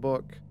from the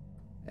book,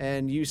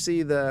 and you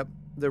see the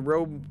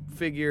robed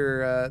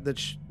figure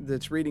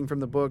that's reading from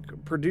the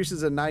book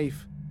produces a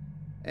knife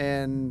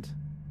and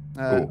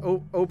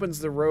opens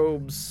the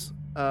robes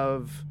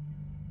of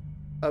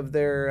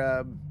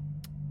their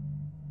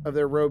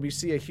robe. You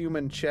see a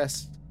human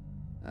chest.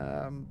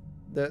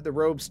 The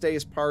robe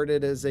stays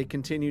parted as they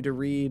continue to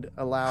read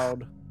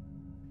aloud.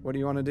 What do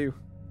you want to do?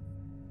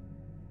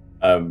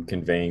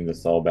 Conveying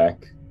this all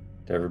back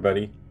to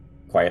everybody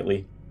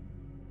quietly.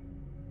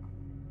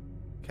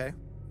 Okay.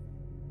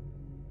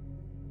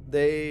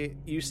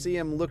 You see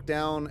him look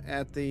down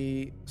at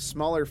the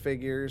smaller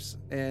figures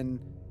and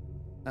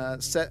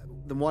set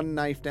the one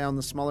knife down,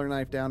 the smaller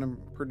knife down,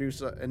 and produce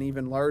an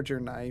even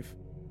larger knife.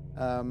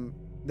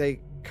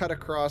 They cut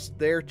across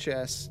their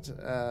chest.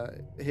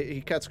 He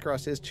cuts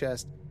across his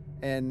chest,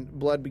 and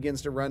blood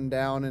begins to run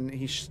down, and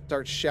he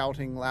starts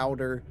shouting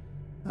louder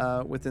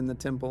within the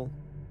temple.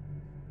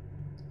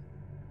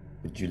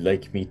 Would you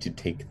like me to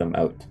take them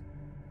out?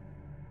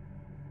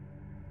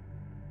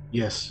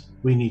 Yes,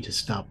 we need to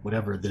stop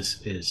whatever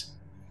this is.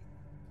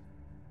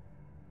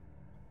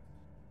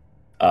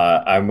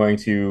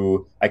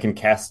 I can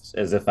cast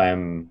as if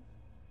I'm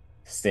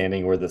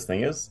standing where this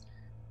thing is.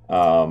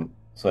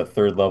 So at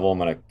third level, I'm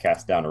going to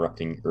cast down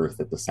Erupting Earth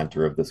at the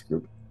center of this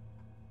group.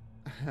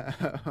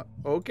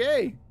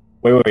 Okay.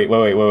 Wait.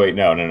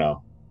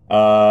 No.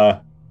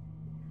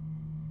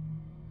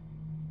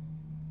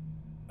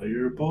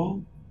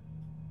 Fireball?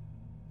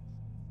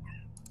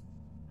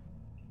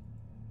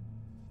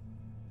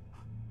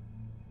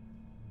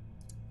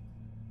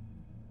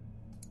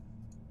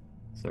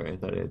 Sorry, I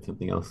thought I had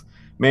something else.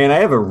 Man, I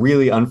have a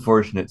really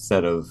unfortunate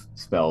set of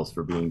spells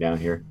for being down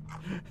here.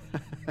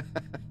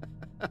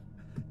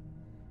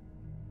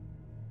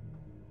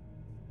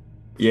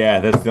 Yeah,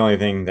 that's the only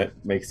thing that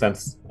makes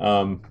sense.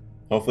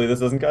 Hopefully this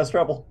doesn't cause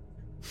trouble.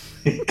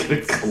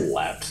 Could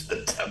collapse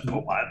the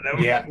temple on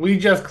them. Yeah, we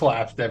just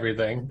collapsed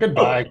everything.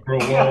 Goodbye, Crow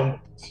World.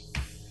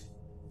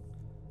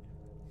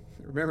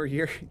 Remember,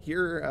 you're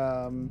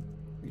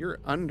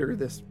under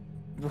this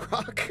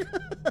rock.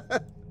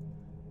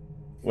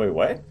 Wait,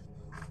 what?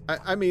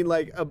 I mean,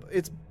 like,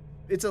 it's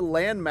a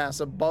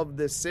landmass above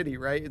this city,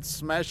 right? It's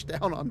smashed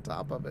down on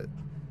top of it.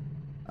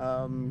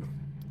 You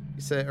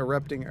said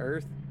erupting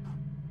earth?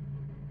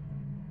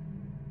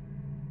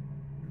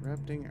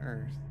 Erupting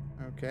earth.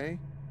 Okay.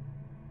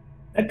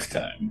 Next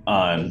time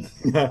on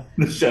the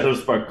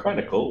Shadowspark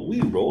Chronicle, we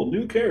roll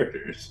new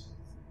characters.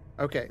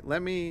 Okay,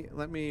 let me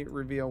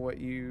reveal what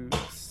you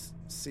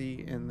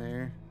see in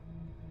there,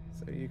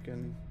 so you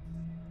can.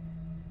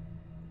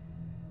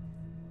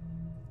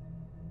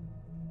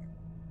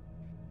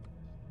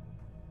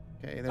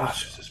 Okay,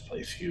 Gosh, is this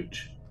place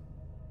huge?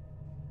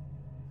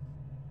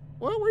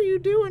 What were you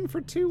doing for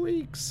 2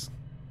 weeks?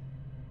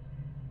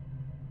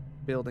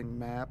 Building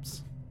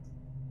maps.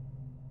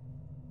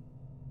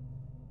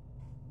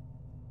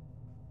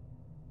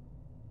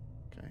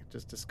 Okay,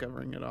 just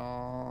discovering it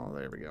all.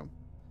 There we go.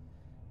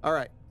 All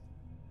right.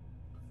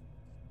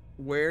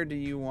 Where do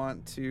you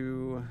want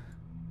to?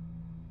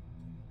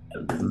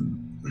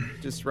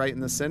 Just right in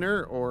the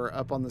center, or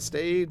up on the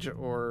stage,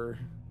 or?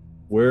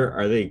 Where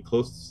are they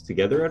close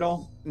together at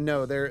all?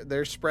 No,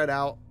 they're spread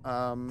out.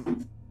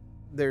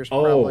 There's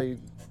probably.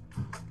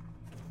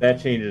 That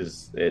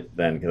changes it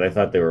then, because I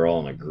thought they were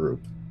all in a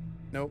group.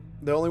 Nope.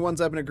 The only ones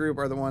up in a group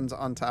are the ones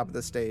on top of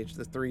the stage.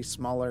 The 3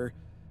 smaller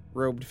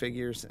robed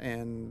figures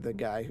and the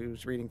guy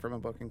who's reading from a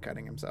book and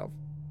cutting himself.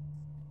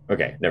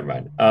 Okay, never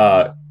mind.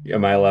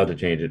 Am I allowed to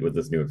change it with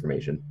this new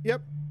information?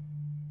 Yep.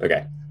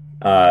 Okay.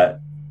 I'm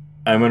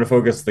going to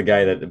focus the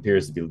guy that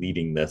appears to be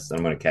leading this.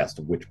 I'm going to cast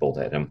a Witch Bolt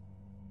at him.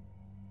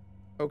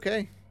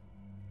 Okay.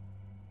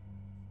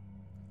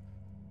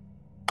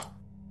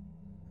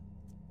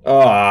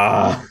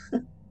 Ah.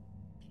 Do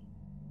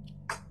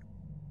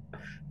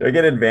I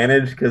get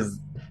advantage because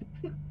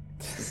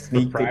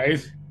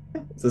Surprise?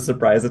 It's a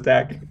surprise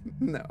attack.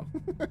 No.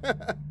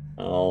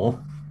 Oh.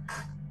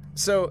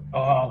 So.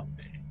 Oh.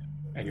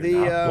 And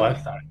you're not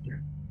blessed out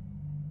here.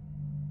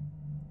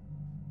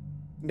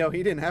 No,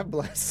 he didn't have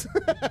bless.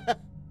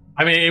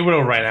 I mean, it would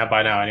have ran out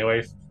by now,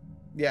 anyways.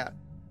 Yeah.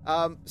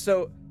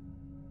 So.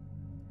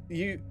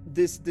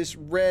 This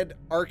red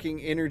arcing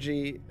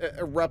energy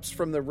erupts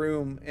from the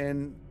room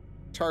and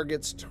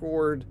targets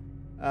toward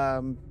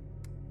the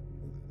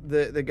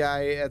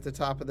guy at the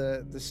top of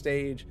the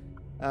stage.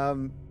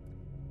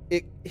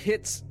 It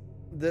hits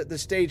the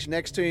stage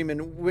next to him,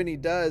 and when he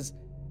does,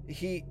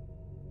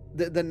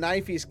 the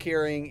knife he's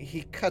carrying,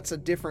 he cuts a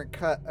different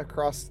cut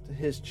across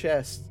his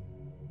chest,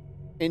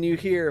 and you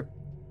hear,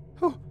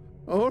 oh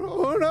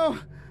no,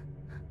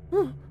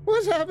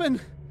 what's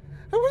happened?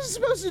 I wasn't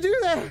supposed to do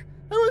that.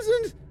 I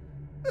wasn't.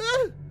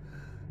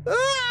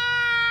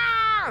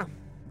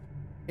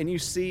 And you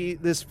see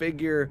this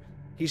figure.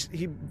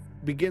 He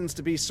begins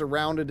to be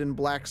surrounded in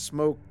black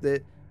smoke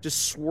that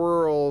just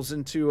swirls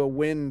into a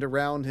wind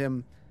around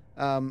him.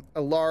 A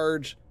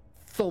large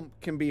thump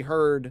can be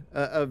heard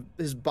of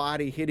his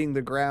body hitting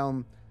the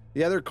ground.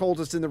 The other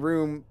cultists in the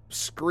room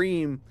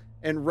scream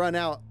and run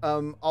out.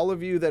 All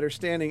of you that are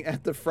standing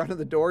at the front of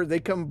the door, they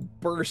come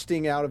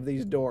bursting out of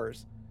these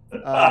doors.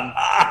 We're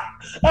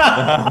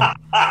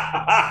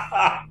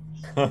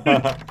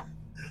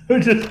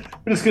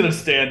just gonna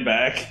stand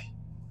back.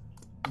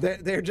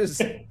 They're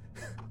just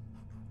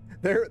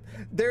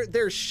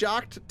they're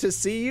shocked to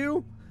see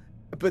you,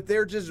 but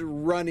they're just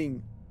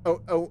running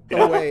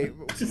away.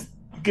 Just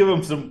give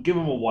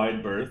them a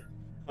wide berth.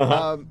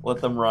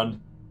 Let them run.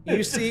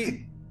 You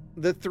see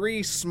the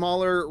 3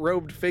 smaller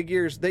robed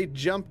figures. They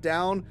jump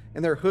down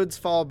and their hoods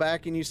fall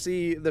back, and you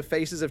see the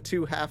faces of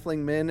 2 halfling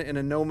men and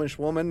a gnomish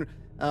woman.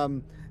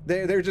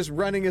 They're just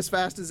running as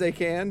fast as they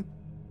can,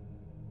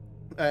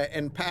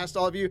 and past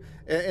all of you,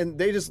 and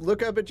they just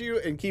look up at you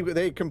and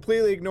they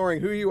completely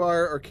ignoring who you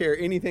are or care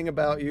anything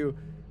about you,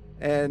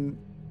 and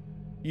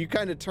you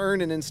kind of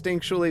turn and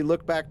instinctually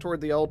look back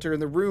toward the altar,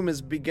 and the room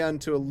has begun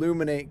to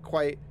illuminate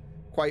quite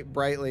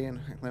brightly.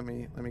 And let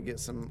me get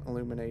some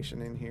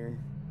illumination in here.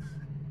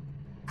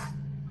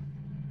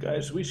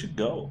 Guys, we should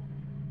go.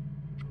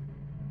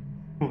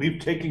 We've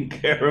taken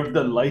care of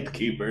the light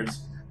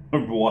keepers or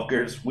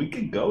walkers. We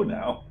can go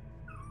now.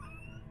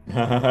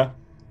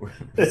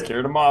 We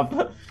scared him off.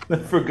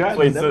 Forgotten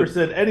Wait, never so-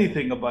 said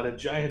anything about a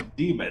giant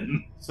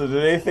demon. So do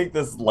they think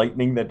this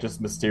lightning that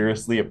just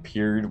mysteriously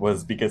appeared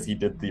was because he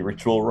did the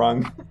ritual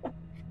wrong?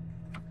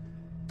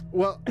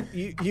 Well,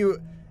 you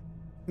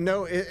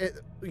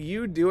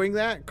doing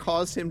that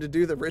caused him to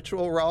do the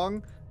ritual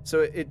wrong, so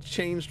it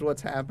changed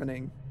what's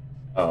happening.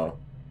 Oh.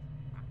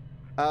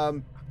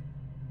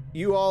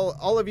 You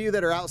all of you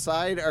that are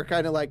outside are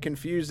kind of like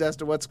confused as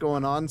to what's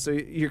going on, so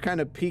you're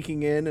kind of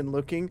peeking in and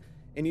looking,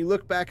 and you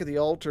look back at the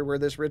altar where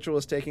this ritual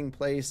is taking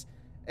place,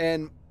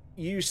 and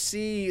you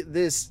see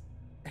this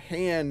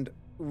hand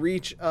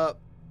reach up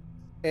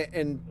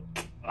and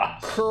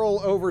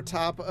curl over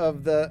top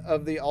of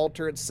the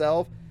altar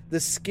itself. The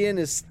skin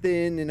is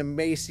thin and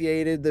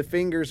emaciated. The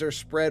fingers are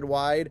spread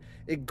wide.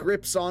 It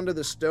grips onto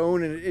the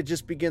stone and it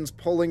just begins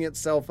pulling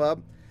itself up.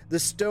 The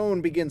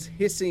stone begins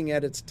hissing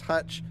at its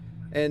touch,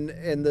 and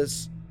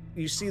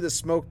you see the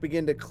smoke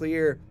begin to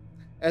clear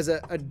as a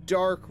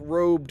dark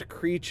robed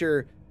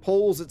creature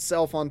pulls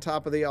itself on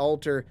top of the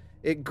altar.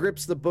 It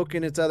grips the book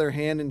in its other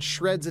hand and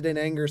shreds it in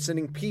anger,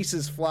 sending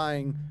pieces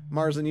flying.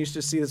 Marsland used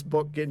to see this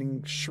book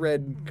getting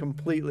shredded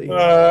completely.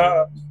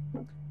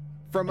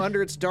 From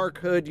under its dark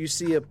hood, you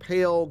see a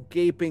pale,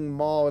 gaping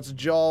maw, its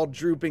jaw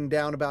drooping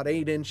down about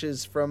 8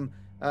 inches from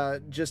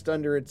just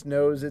under its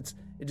nose. It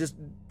just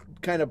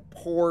kind of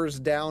pours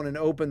down and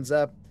opens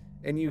up,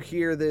 and you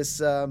hear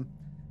this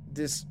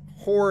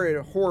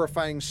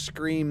horrifying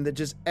scream that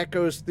just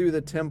echoes through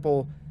the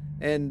temple.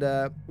 And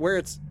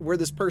where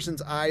this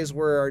person's eyes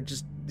were are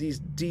just these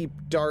deep,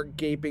 dark,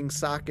 gaping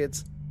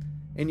sockets,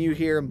 and you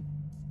hear him.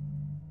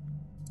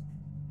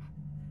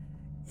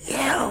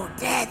 You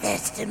did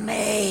this to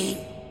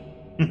me.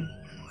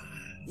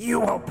 You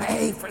will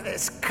pay for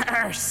this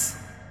curse.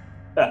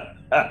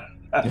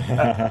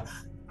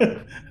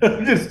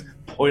 Just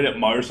point at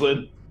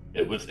Marsland.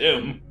 It was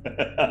him.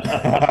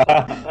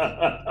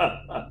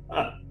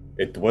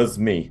 It was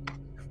me.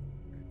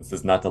 This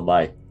is not a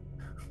lie.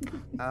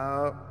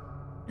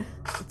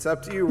 It's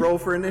up to you. Roll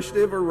for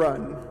initiative or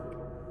run.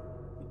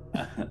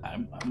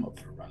 I'm up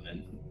for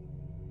running.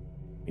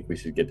 I think we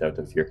should get out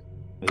of here.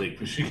 I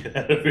think we should get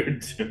out of here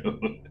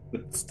too.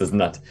 This does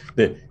not.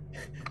 The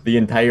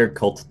entire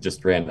cult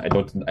just ran. I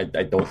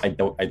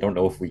don't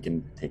know if we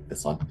can take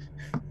this on.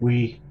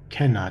 We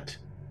cannot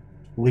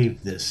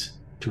leave this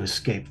to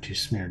escape to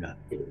Smyrna.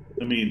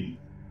 I mean,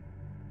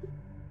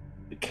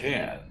 it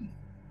can.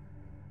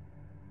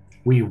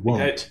 We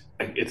won't.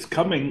 It's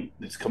coming.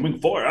 It's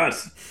coming for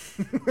us.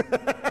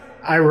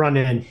 I run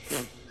in.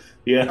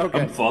 Yeah,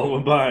 Okay. I'm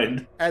following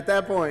behind. At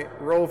that point,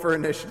 roll for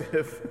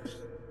initiative.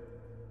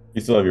 You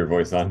still have your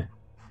voice on.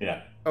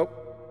 Yeah. Oh,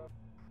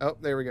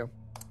 there we go.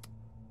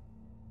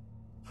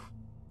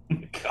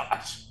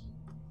 Gosh.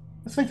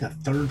 That's like the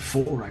third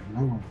 4 I've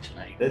rolled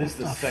tonight. That is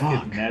What the second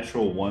fuck?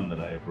 natural 1 that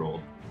I have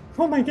rolled.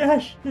 Oh my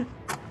gosh.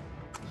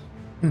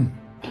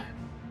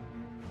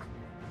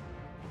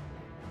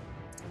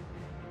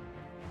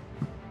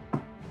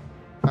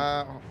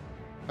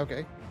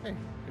 Okay. Hey,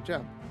 good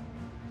job.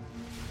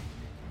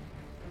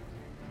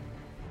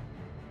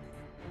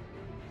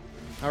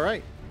 All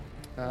right.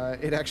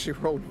 It actually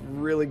rolled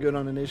really good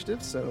on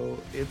initiative, so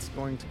it's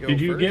going to go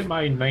Did you first. get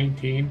my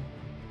 19?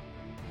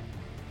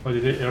 Or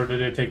did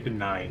it take the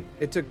 9?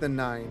 It took the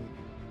 9.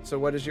 So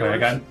what is Okay,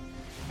 yours?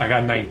 I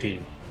got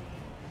 19.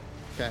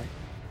 Okay.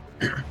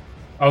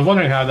 I was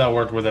wondering how that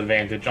worked with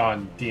advantage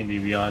on D&D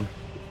Beyond.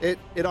 It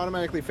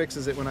automatically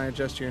fixes it when I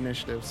adjust your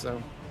initiative,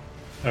 so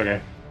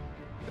Okay.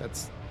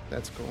 that's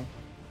cool.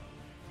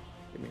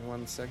 Give me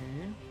 1 second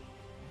here.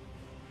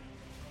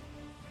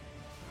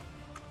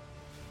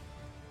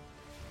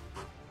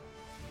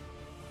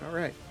 All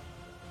right.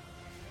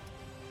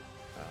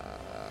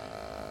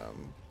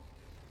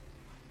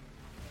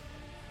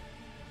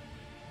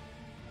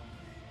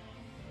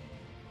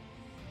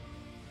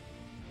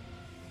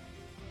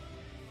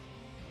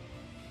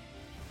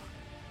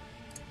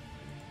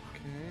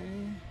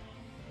 Okay.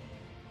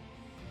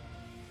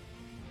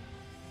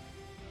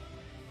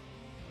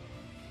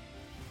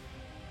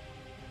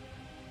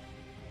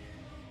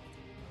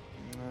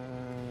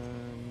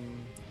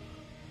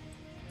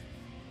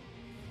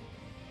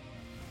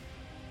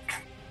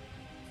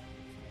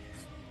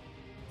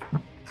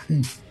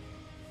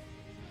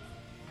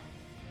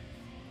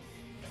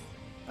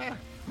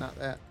 Not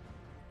that.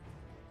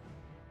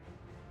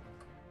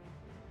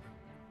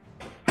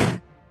 I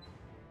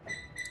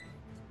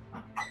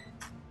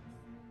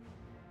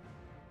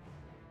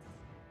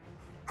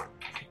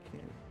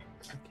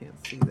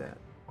can't see that.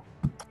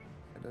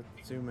 Gotta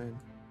zoom in.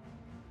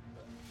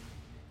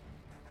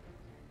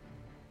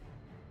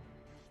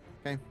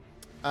 Okay.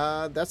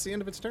 That's the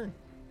end of its turn.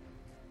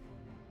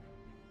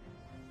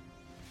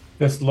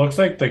 This looks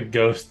like the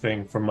ghost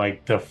thing from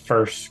like the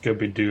first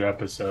Scooby-Doo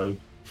episode.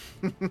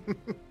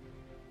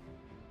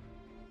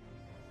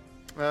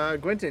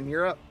 Gwenton,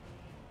 you're up.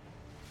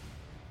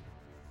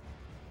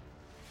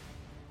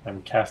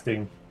 I'm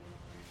casting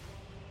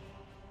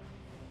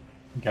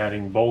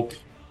Guiding Bolt.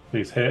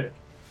 Please hit.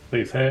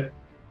 Please hit.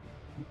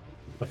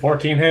 The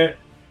 14 hit.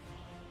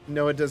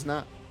 No, it does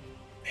not.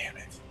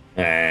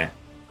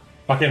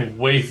 Fucking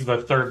waste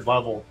the third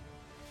level.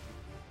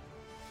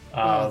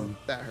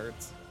 That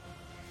hurts.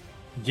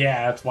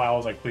 Yeah, that's why I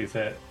was like, please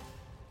hit.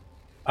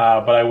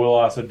 But I will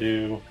also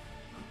do.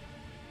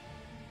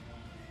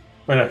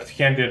 But no, 'cause you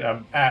can't do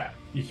it.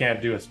 You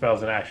can't do a spell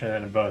as an action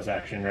and a bonus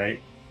action,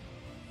 right?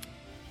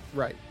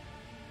 Right.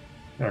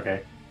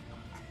 Okay.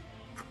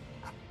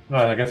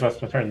 Well, I guess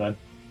that's my turn then.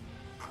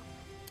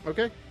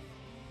 Okay.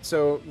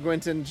 So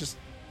Gwynton just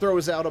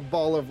throws out a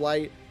ball of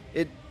light.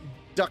 It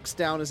ducks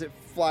down as it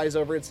flies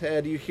over its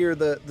head. You hear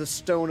the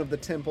stone of the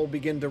temple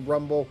begin to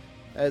rumble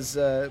as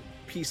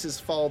pieces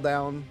fall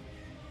down.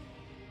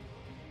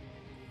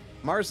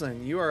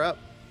 Marslin, you are up.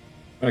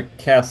 I'm going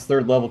to cast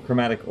 3rd level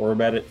chromatic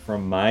orb at it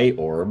from my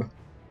orb.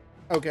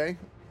 Okay.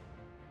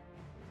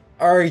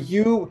 Are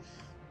you...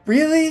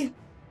 Really?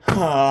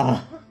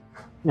 Huh.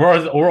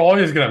 We're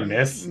always gonna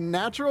miss.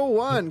 Natural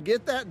 1.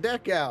 Get that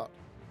deck out.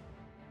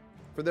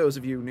 For those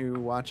of you new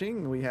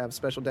watching, we have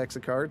special decks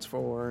of cards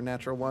for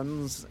natural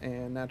 1s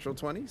and natural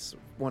 20s.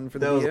 One for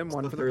the DM,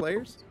 one for the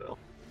players.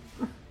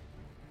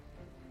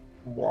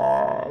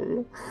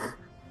 Wow.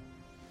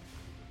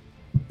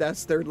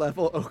 That's 3rd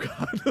level. Oh,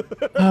 God.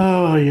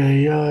 Oh,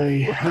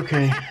 yeah.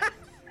 Okay.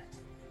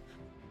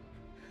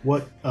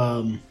 What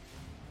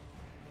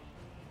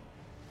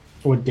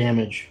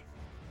damage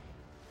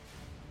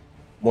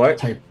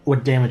type?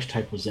 What damage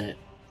type was that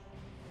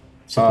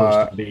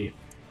supposed to be?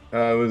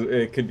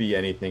 It could be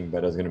anything,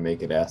 but I was going to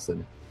make it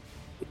acid.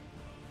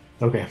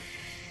 Okay.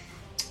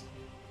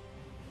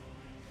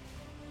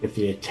 If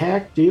the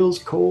attack deals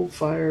cold,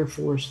 fire,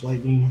 force,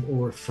 lightning,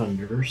 or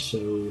thunder,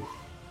 so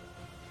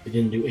it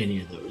didn't do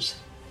any of those.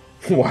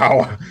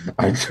 Wow,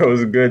 I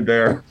chose good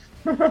there.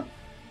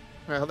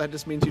 Well, that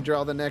just means you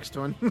draw the next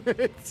one.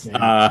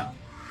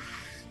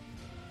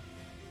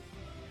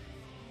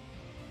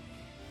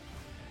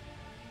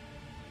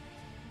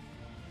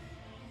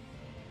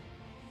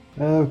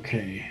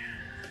 Okay.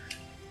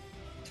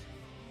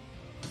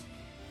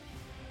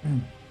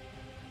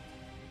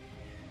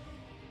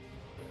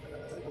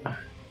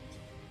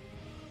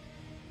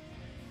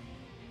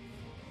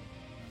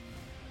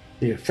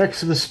 The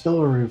effects of the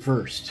spell are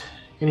reversed.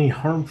 Any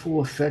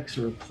harmful effects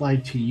are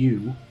applied to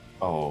you.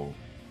 Oh.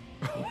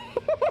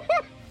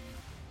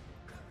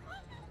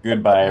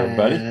 Goodbye,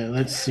 everybody.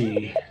 Let's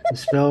see. The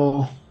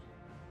spell.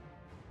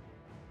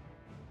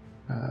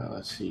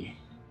 Let's see.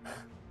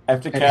 I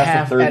have to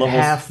cast a 3rd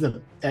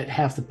level. At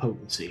half the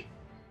potency.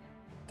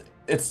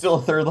 It's still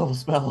a 3rd level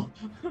spell.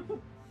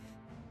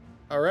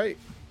 All right.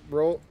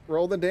 Roll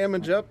the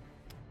damage up.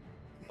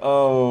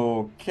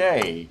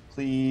 Okay.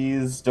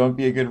 Please don't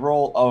be a good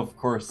roll. Of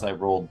course, I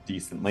rolled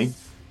decently.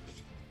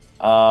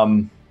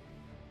 So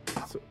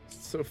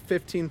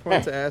 15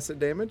 points of acid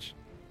damage.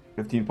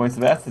 15 points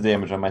of acid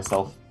damage on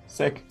myself.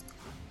 Sick.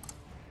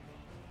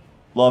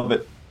 Love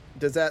it.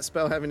 Does that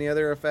spell have any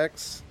other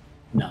effects?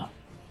 No.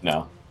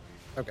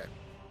 Okay.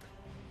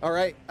 All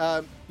right.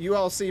 You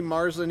all see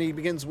Marslin. He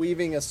begins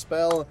weaving a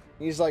spell.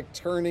 He's like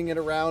turning it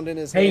around in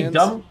his hands.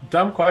 Hey,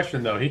 dumb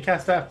question though. He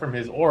cast that from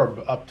his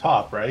orb up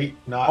top, right?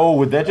 Not. Oh,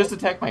 would that just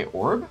attack my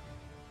orb? Or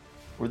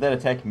would that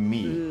attack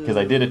me? Because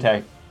I did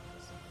attack.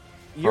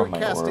 You're from my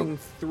casting orb.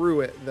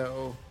 through it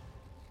though.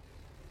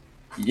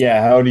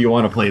 Yeah, how do you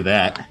want to play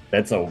that?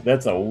 That's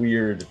a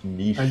weird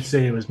niche. I'd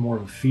say it was more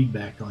of a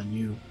feedback on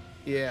you.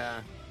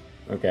 Yeah.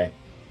 Okay.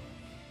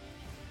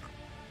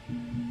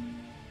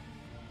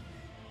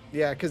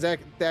 Yeah, because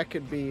that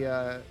could be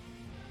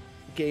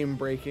game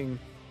breaking.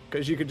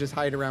 Because you could just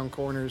hide around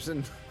corners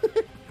and.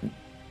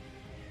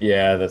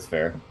 Yeah, that's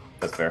fair.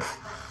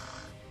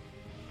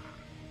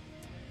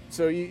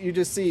 So you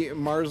just see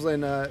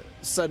Marslin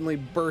suddenly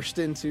burst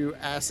into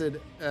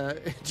acid,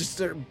 just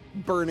start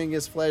burning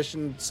his flesh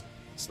and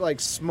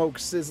like smoke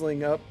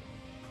sizzling up.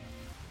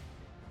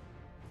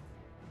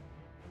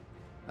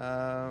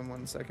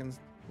 1 second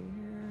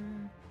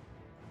here.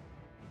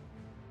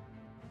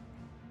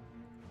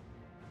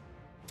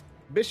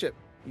 Bishop,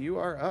 you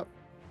are up.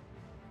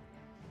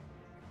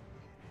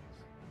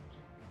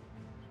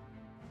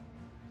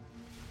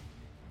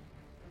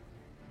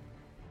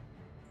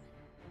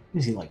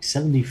 Is he like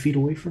 70 feet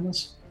away from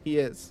us? He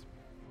is.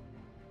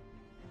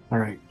 All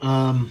right.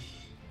 I'm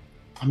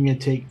going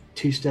to take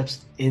 2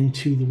 steps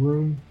into the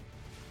room.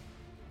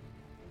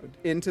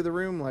 Into the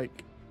room,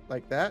 like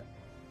that?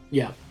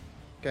 Yeah.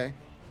 Okay.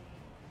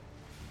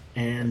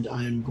 And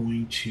I'm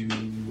going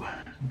to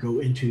go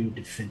into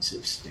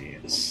defensive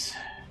stance.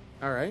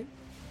 All right.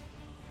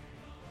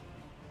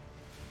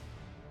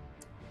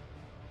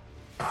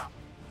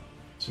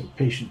 So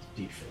patient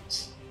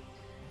defense.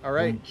 All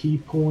right. 1 key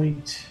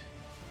point,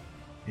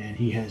 and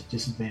he has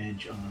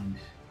disadvantage on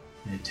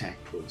an attack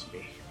towards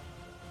me.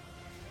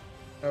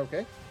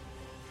 Okay.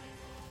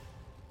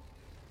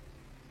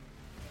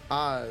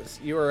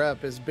 Oz, you are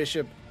up as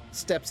Bishop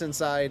steps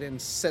inside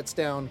and sets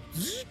down.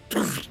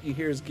 You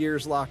hear his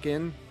gears lock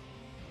in.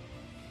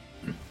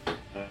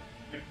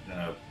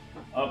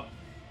 Up.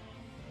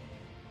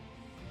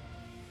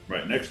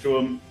 Right next to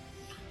him.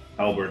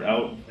 Halberd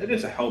out. It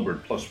is a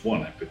halberd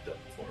 +1 I picked up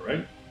before,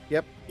 right?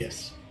 Yep.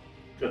 Yes.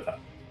 Good thought.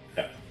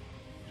 Yeah.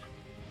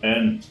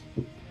 And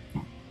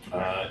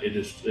it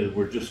is.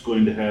 We're just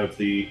going to have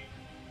the.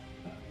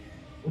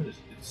 What is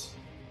it? It's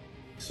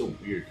so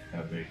weird to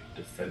have a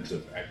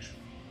defensive action.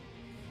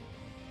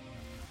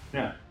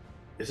 Yeah.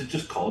 Is it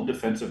just called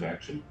defensive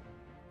action?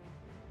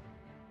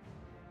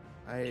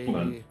 Hold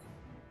on.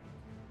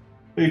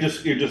 You're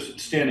just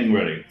standing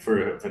ready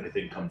for if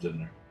anything comes in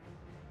there.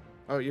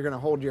 Oh, you're gonna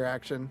hold your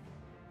action.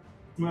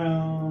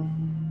 Well,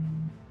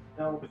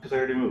 no, because I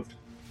already moved.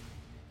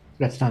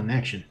 That's not an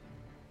action.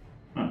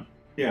 Huh.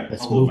 Yeah,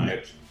 That's I'll hold my movement.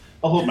 action.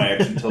 I'll hold my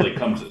action until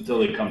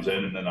he comes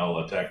in, and then I'll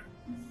attack.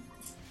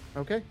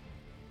 Okay.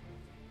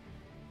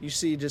 You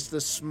see just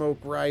the smoke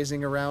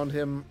rising around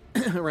him,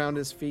 around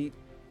his feet.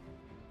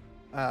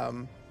 Let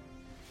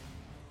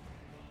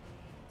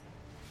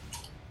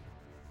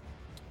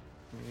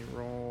me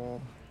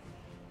roll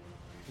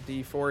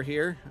the D4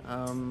 here.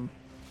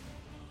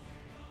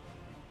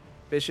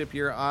 Bishop,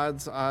 your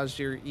odds. Oz,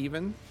 you're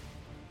even.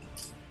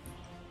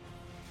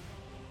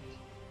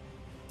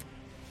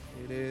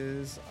 It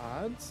is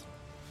odds.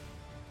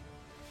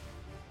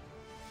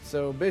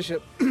 So,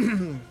 Bishop,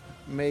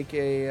 make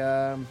a,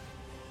 as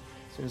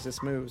soon as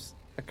this moves,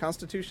 a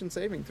Constitution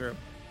saving throw.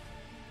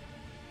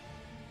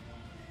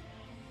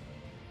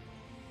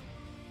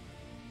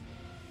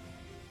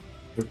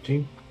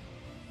 $13.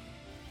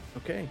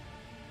 Okay.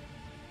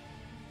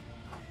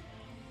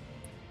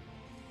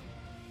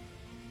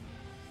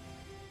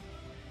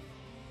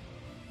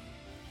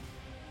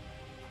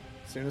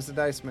 As soon as the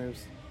dice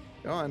moves.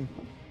 Go on.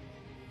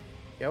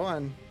 Go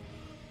on.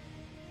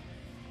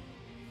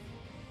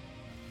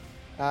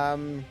 All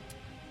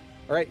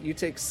right, you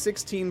take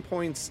 16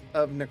 points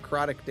of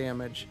necrotic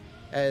damage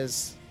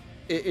as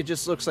it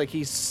just looks like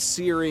he's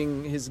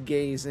searing his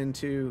gaze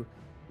into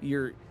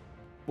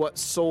what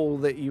soul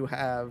that you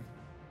have.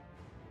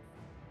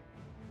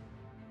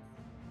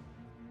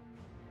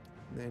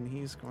 Then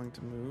he's going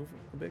to move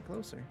a bit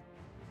closer.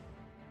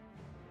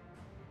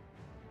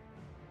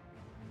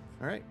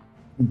 All right.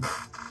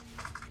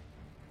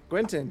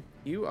 Quentin,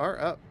 you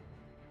are up.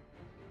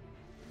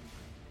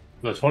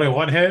 The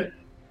 21 hit.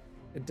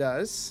 It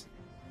does.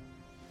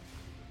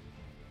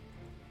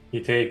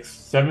 He takes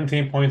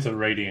 17 points of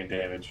radiant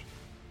damage.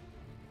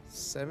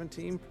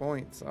 17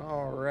 points.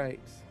 All right.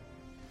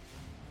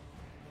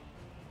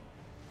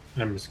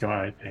 I'm just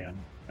gonna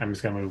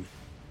move.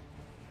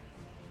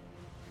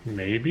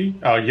 Maybe.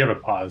 Oh, you have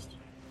it paused.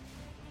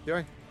 Do I?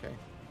 Okay.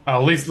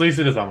 Oh, at least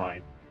it is on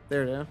mine.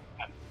 There it is.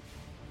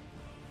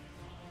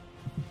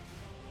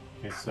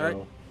 Okay, so All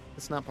right.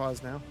 It's not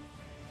paused now.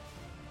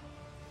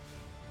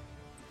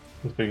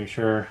 just making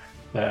sure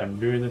that I'm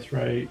doing this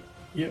right.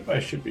 Yep, I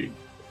should be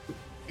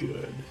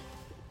good.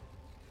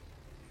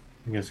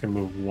 I'm just gonna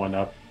move one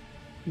up.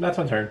 That's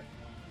my turn.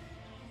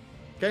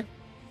 Okay.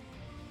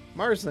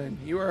 Marsden,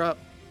 you are up.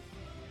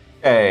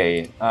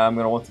 Okay, I'm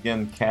gonna once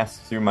again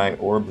cast through my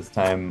orb this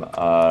time.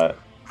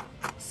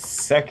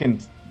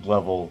 Second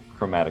level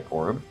chromatic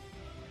orb.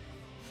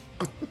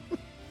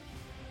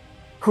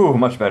 Whew,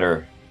 much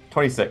better.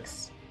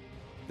 26.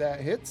 That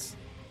hits.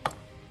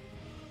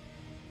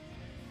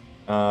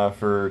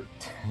 For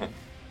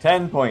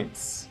 10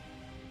 points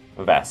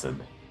of acid.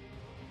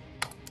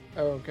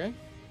 Okay.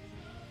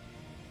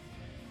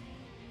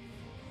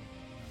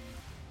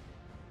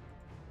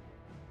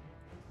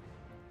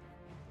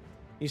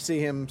 You see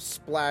him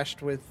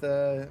splashed with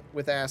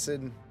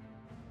acid,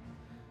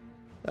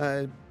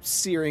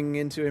 searing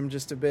into him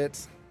just a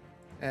bit.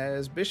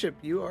 As Bishop,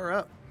 you are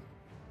up.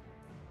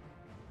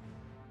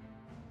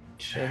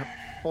 Okay,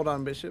 hold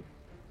on, Bishop.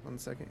 1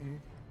 second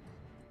here.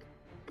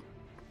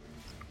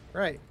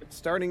 Right,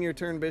 starting your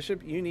turn,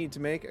 Bishop, you need to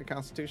make a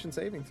Constitution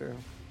saving throw.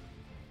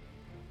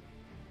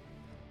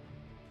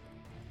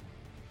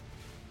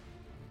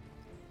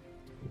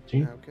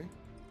 Okay.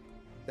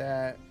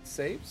 That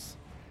saves.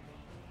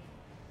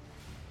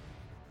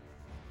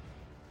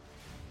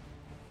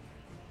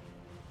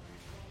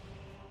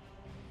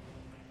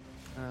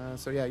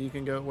 So yeah, you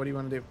can go. What do you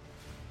want to do?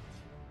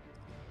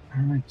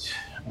 All right.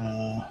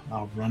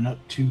 I'll run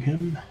up to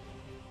him.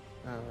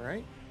 All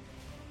right.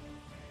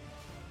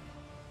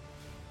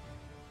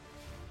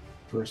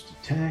 First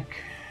attack.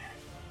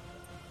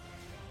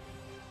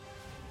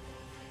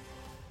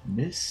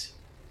 Miss.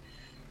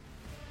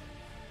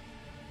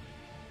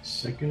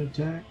 Second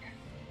attack.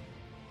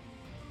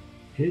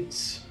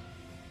 Hits.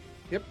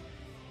 Yep.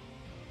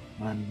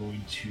 I'm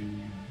going to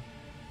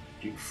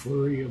do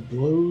flurry of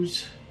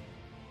blows.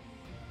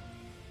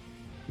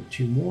 For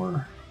 2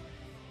 more.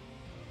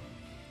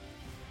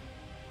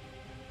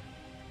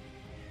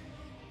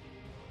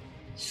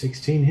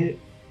 $16 hit.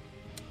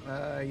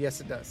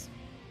 Yes, it does.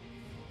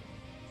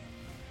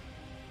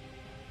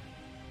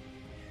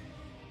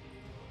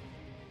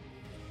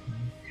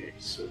 Okay,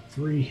 so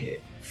 3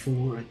 hit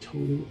for a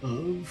total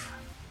of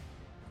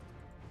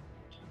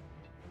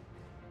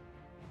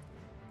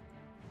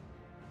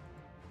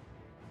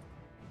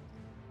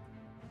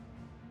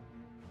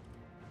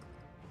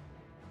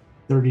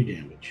 30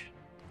 damage.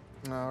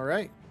 All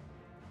right.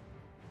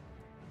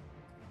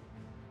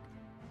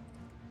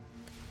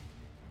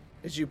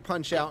 as you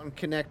punch out and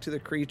connect to the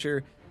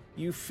creature,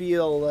 you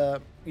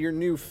feel your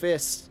new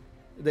fists.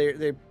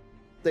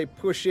 They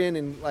push in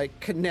and like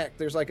connect.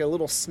 There's like a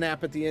little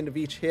snap at the end of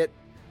each hit,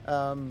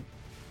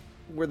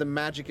 where the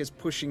magic is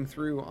pushing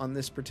through on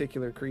this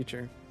particular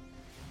creature.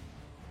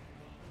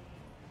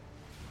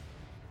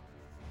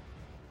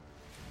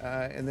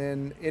 And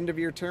then end of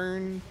your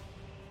turn,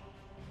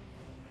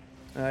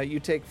 you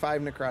take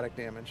 5 necrotic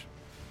damage.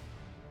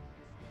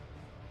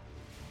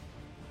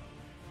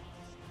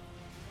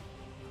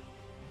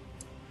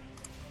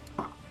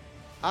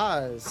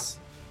 Oz,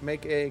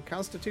 make a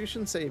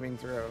Constitution saving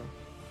throw.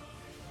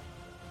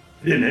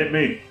 It didn't hit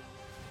me.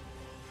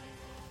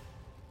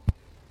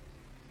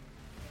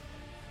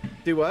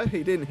 Do what?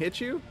 He didn't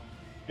hit you?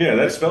 Yeah,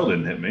 that spell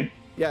didn't hit me.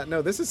 Yeah,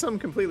 no, this is something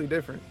completely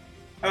different.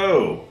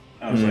 Oh,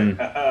 I was like,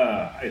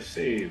 haha, I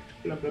saved.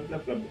 Blah, blah, blah,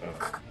 blah, blah.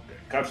 Okay.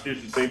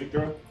 Constitution saving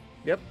throw?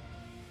 Yep.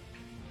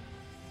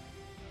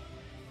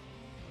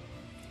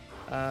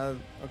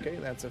 Okay,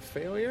 that's a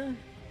failure.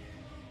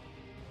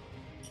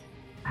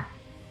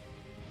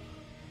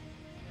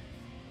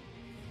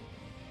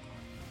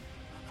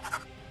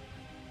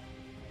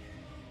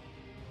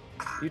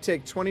 You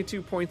take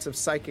 22 points of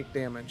psychic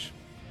damage.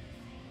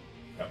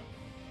 Yep.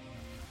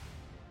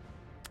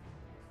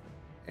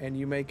 And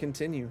you may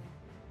continue.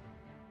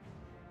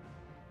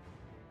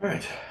 All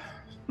right.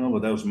 Well,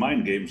 with those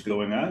mind games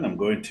going on, I'm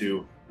going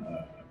to.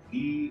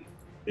 He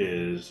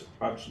is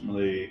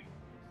approximately.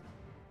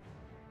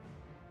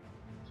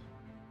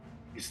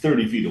 He's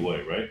 30 feet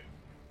away, right?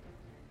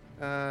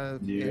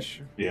 Yeah.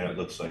 Ish. Yeah, it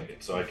looks like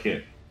it. So I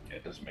can't. Yeah,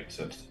 it doesn't make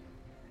sense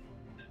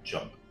to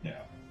jump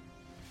now.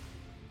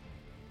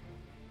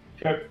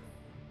 Okay.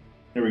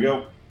 Here we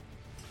go.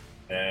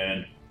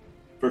 And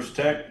first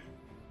attack.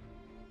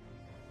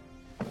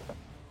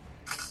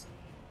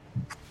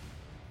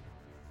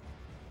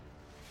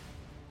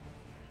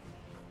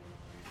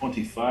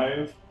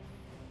 $25.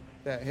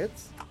 That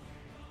hits.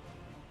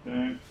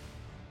 Okay.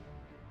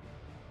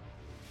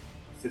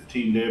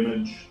 15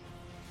 damage.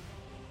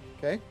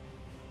 Okay.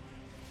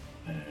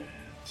 And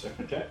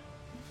second attack.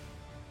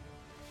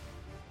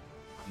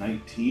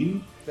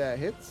 19. That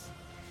hits.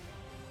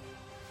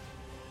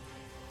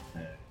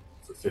 And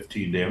for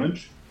 15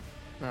 damage.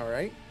 All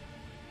right.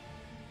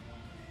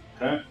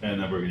 Okay.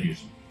 And then we're going to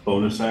use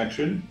bonus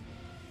action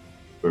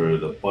for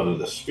the butt of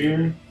the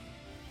spear.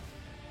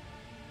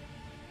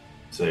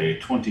 Say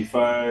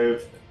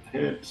 25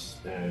 hits,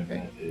 and Okay.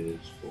 that is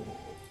for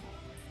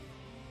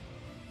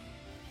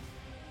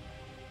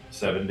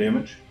 7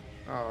 damage.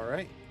 All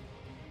right.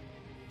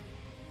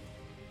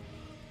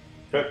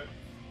 Okay.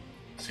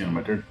 That's the end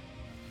of my turn.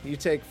 You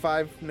take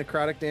 5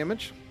 necrotic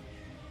damage.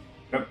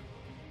 Yep.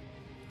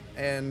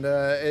 And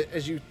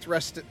as you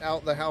thrust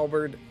out the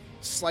halberd,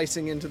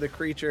 slicing into the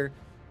creature,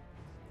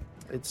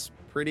 it's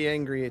pretty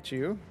angry at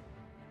you.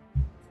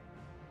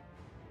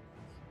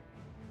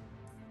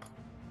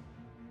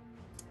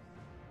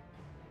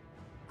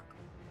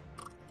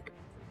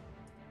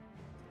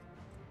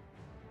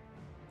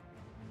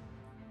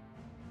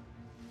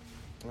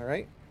 All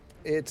right.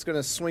 It's going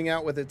to swing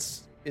out with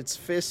its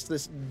fist,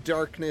 this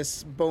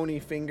darkness, bony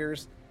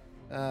fingers,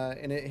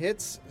 and it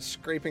hits,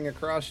 scraping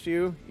across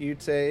you. You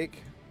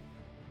take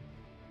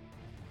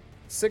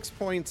 6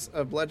 points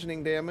of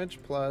bludgeoning damage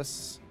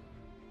plus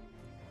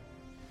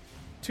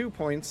 2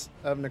 points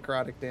of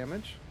necrotic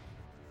damage.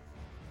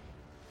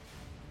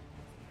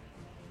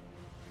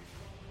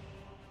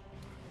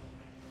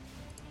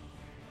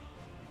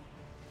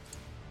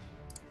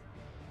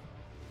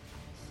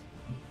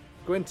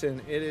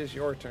 Quentin, it is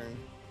your turn.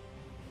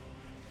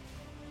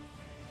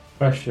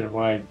 Question: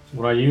 when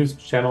I use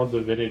Channel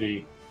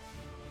Divinity,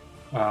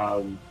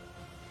 can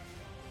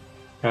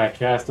I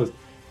cast a?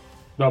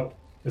 Nope,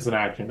 it's an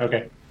action.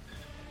 Okay,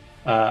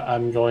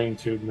 I'm going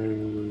to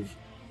move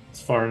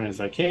as far in as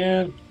I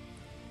can.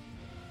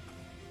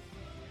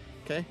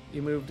 Okay,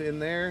 you moved in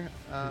there.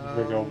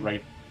 We go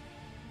right.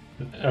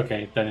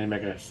 Okay, then I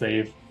make a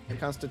save. A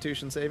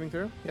Constitution saving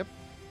throw. Yep.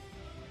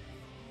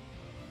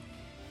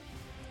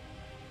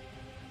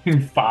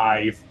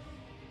 5.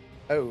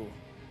 Oh.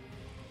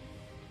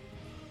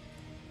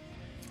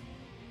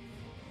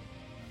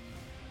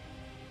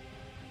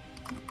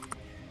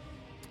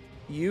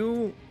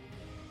 You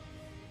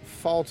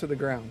fall to the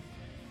ground.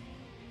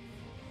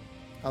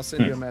 I'll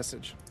send you a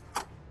message.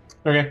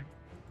 Okay.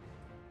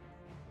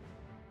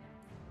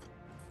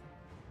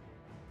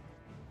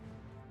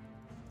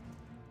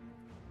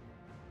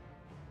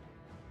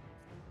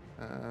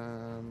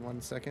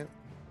 One second.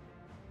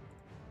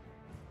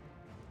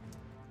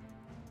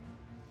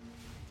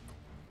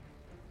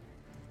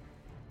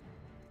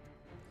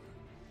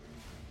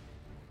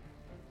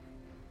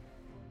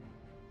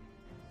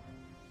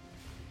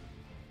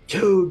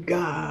 To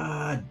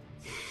God.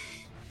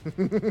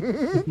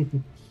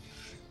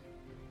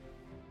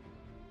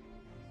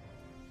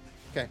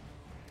 Okay.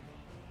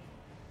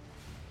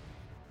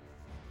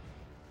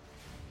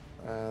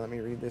 Let me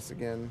read this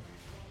again.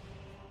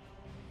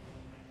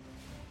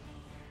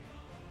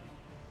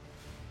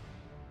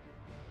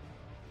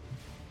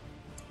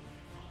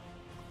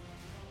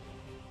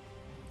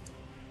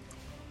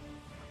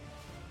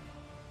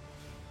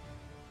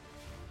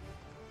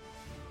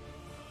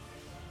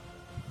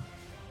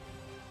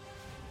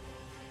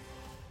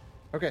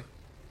 Okay.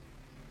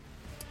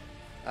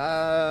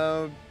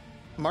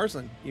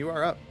 Marsland, you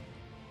are up.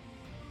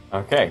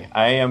 Okay,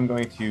 I am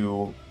going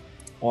to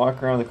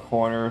walk around the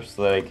corner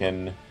so that I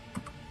can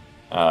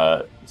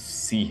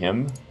see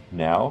him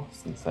now,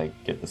 since I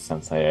get the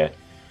sense I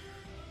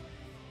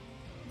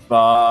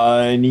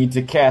need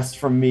to cast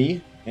from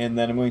me, and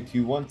then I'm going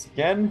to once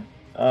again.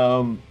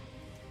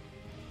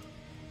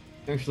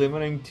 Actually, I'm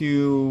going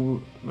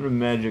to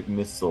magic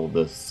missile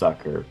this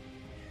sucker.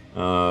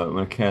 I'm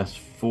going to cast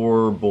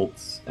 4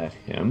 bolts at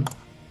him.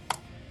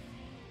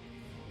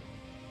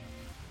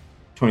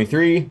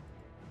 23.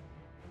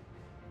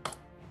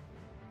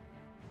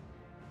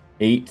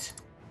 8.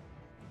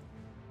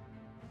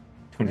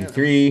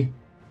 23.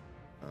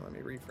 Let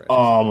me refresh. Oh,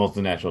 almost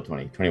a natural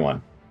 20.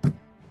 21.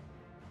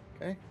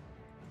 Okay.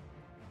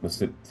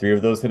 Was it 3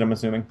 of those hit, I'm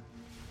assuming?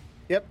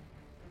 Yep.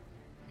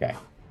 Okay.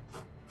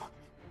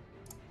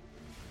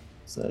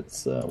 So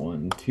that's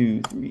 1,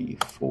 2, 3,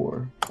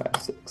 4,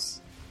 5,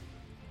 6.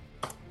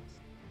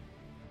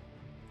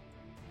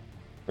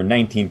 For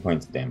 19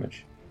 points of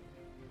damage.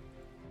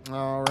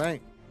 All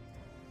right.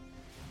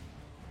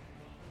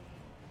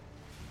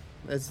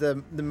 As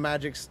the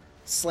magic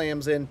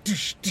slams in.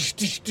 Dish, dish,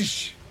 dish,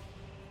 dish.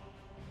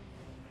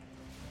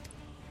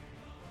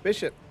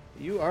 Bishop,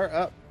 you are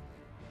up.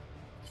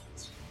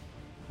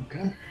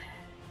 Okay.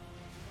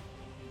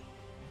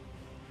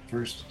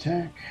 First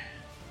attack.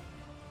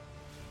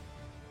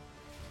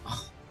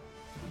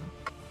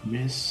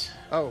 Miss.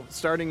 Oh,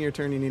 starting your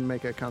turn, you need to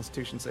make a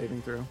Constitution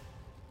saving throw.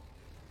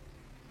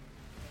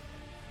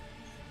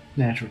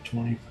 Natural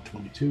 20 for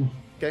 22.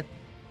 Okay.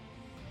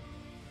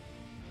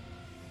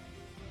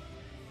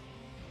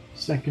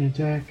 Second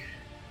attack.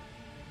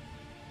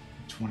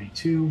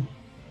 22.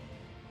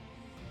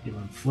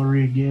 Healing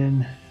Flurry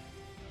again.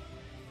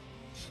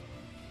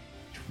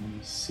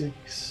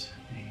 26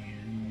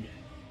 and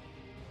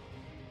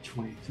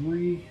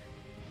 23.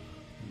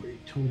 For a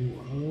total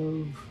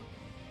of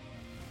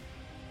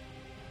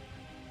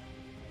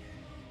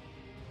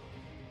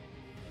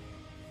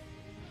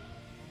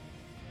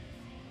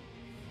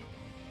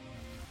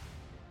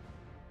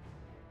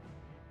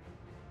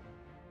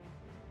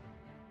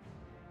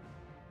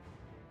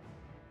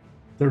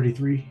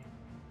 33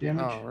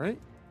 damage. All right.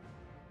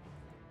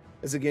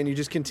 As again, you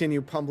just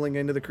continue pummeling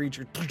into the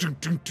creature.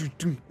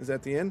 Is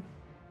that the end?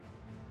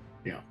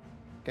 Yeah.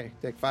 Okay,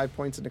 take 5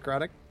 points of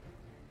necrotic.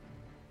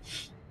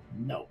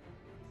 No.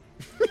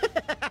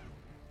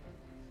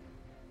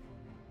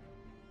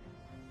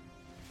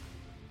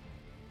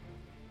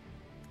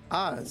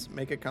 Oz,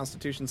 make a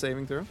Constitution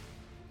saving throw.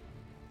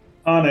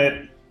 On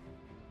it.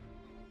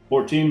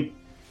 14.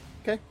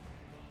 Okay.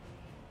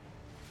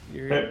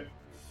 Okay.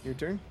 Your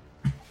turn.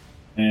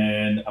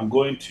 And I'm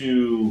going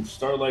to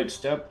Starlight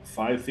Step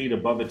 5 feet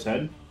above its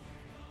head.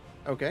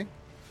 Okay.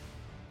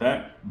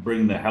 That.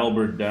 Bring the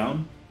halberd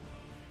down.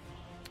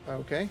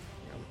 Okay.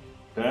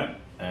 That.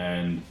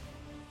 And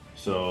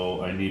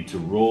so I need to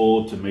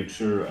roll to make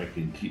sure I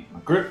can keep my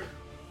grip.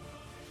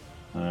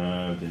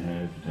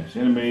 Protects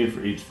enemy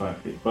for each 5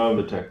 feet above.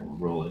 Attack will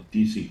roll a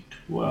DC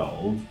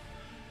 12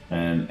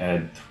 and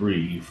add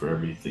 3 for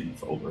everything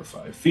for over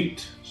 5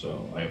 feet.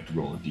 So I have to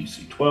roll a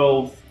DC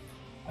 12.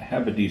 I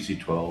have a DC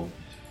 12.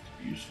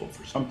 It's useful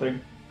for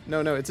something.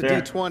 No, it's a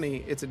There.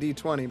 D20. It's a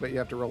D20, but you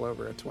have to roll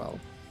over a 12.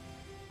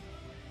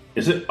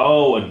 Is it?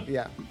 Oh,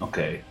 Yeah.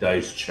 okay.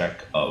 Dice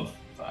check of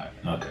 5.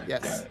 Okay.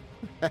 Yes.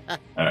 Got it.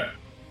 All right.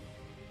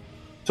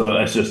 So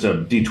that's just a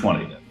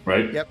D20 then,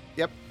 right? Yep.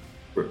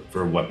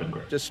 For weapon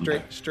grip. Just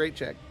Okay. straight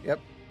check. Yep.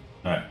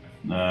 All right.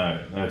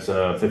 That's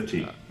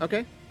 15.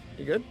 Okay.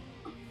 You good?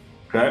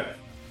 Okay.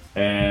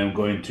 And I'm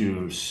going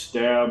to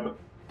stab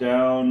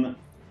down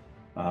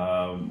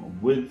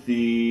with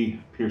the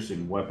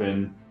piercing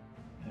weapon.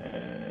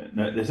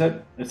 Now,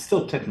 it's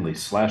still technically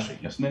slashing,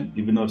 isn't it?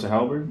 Even though it's a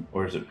halberd?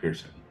 Or is it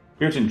piercing?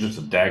 Piercing is just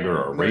a dagger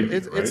or a No, rapier,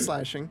 it's right?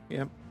 slashing.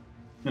 Yep.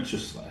 It's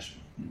just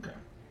slashing. Okay.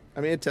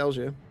 I mean, it tells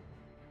you.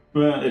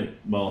 Well,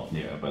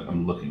 yeah, but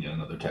I'm looking at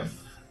another tab.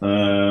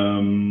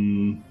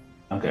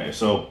 Okay,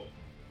 so,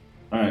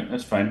 all right,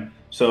 that's fine.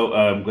 So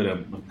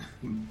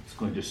it's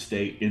going to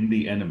stay in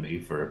the enemy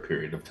for a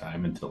period of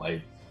time until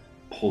I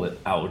pull it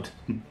out,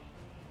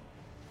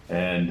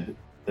 and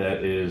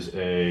that is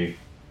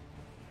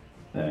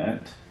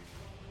that.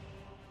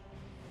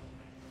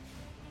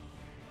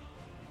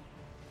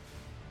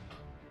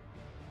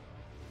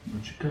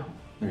 Where'd you go?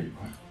 There you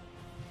are.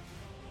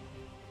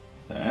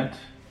 That.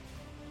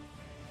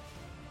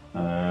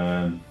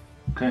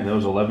 Okay, that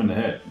was 11 to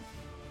hit.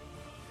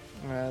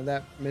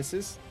 That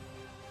misses.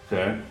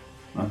 Okay,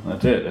 well,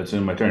 that's it. That's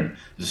in my turn.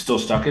 Is it still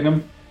stuck in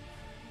him?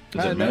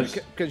 Does it miss?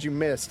 Because you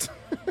missed.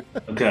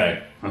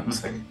 Okay, I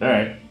was like, all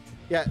right.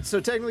 Yeah, so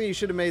technically you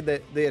should have made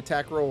the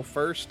attack roll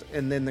first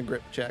and then the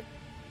grip check.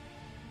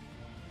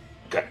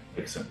 Okay,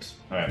 makes sense.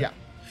 All right. Yeah.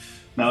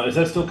 Now, is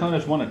that still count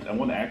as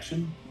one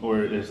action,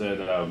 or is that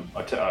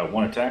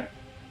one attack?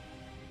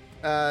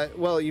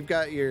 Well, you've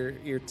got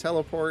your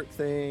teleport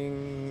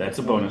thing. That's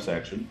a bonus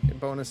action.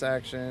 Bonus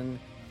action.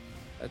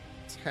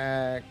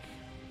 Attack.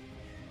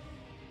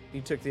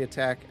 You took the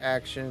attack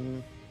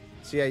action.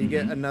 So yeah, you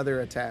get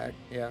another attack.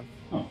 Yeah.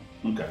 Oh,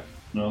 okay.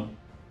 No,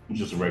 it's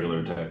just a regular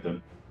attack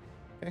then.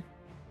 Okay.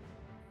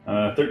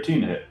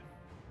 13 to hit.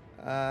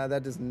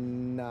 That does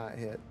not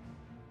hit.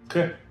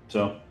 Okay,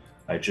 so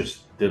I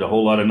just did a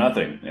whole lot of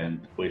nothing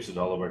and wasted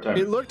all of our time.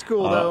 It looked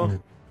cool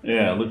though.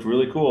 Yeah, it looked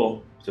really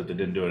cool, except it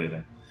didn't do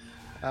anything.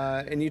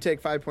 And you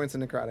take 5 points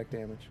of necrotic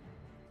damage.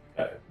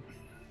 Got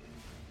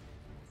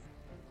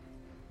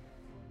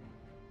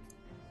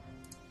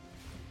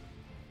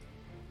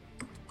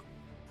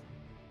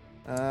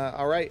it.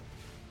 All right,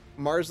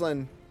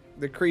 Marsland,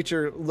 the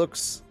creature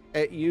looks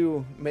at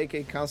you. Make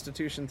a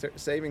Constitution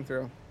saving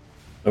throw.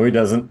 No, he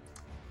doesn't.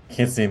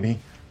 Can't see me.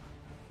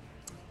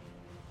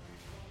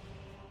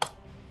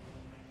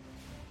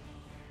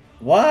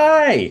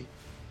 Why?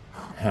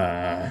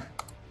 10.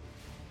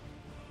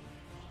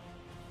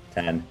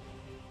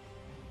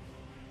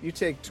 You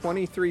take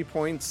 23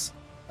 points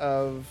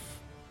of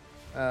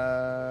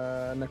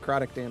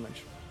necrotic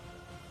damage.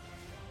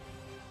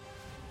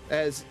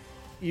 As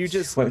you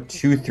just... What,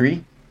 2,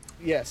 3?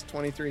 Yes,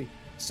 23.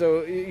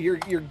 So your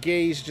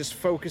gaze just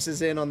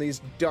focuses in on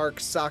these dark,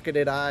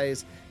 socketed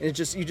eyes, and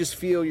you just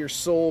feel your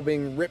soul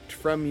being ripped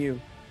from you.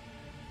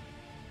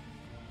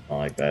 I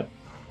like that.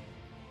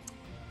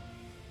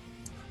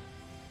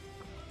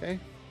 Okay.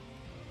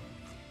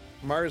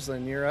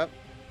 Marsland, you're up.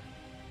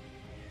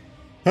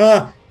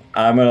 Huh!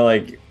 I'm gonna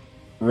like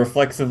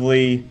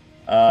reflexively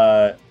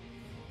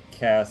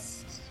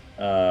cast.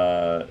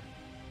 Do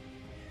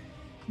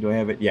I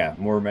have it? Yeah,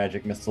 more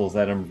magic missiles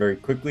at him very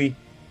quickly.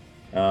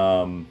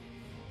 This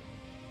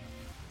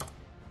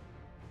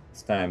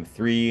time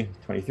 3,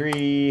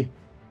 23,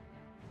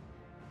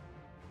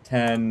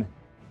 10,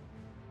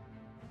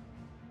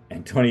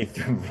 and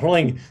 23.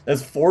 Rolling.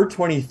 That's 4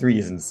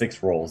 23s and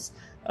 6 rolls.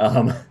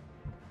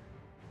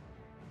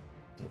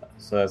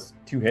 So that's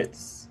 2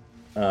 hits.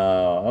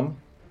 5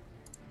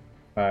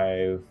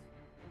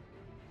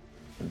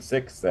 and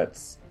 6.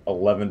 That's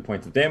 11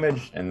 points of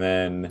damage, and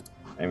then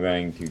I'm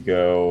going to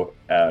go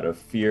out of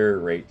fear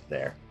right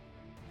there.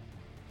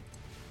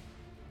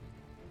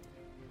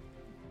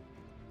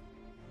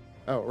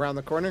 Oh, around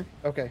the corner?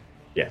 Okay.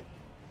 Yeah.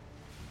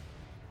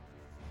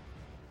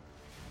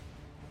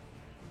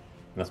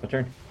 That's my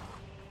turn.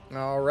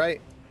 All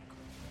right.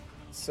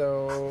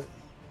 So,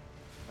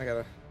 I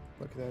gotta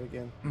look at that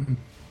again.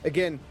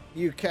 Again,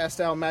 you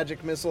cast out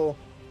magic missile,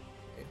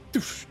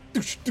 doosh,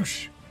 doosh,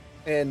 doosh,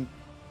 and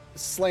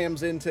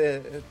slams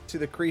into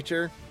the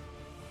creature.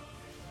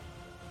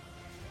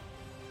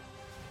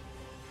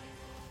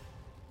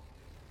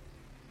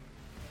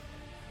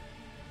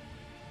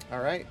 All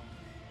right,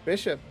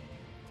 Bishop.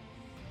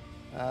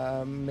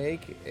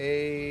 Make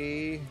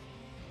a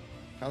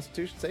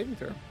Constitution saving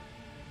throw.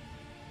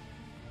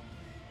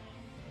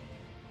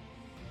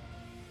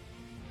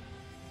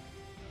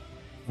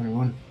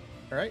 Anyone?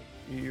 All right,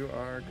 you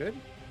are good.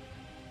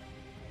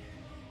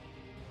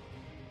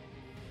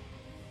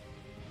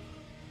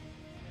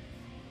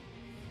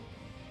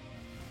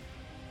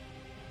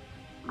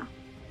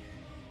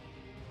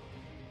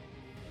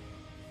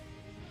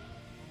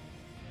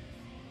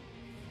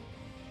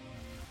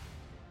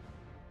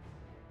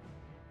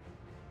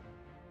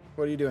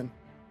 What are you doing?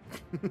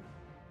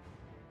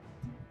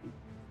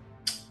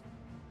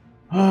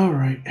 All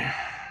right.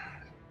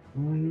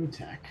 Going to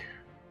attack.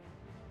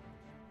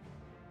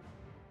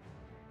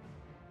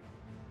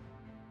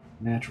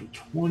 Natural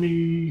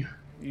 20.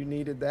 You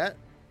needed that.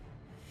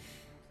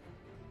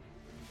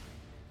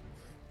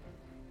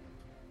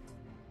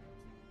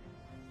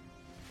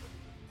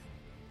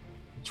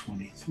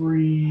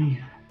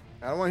 $23.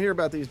 I don't want to hear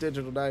about these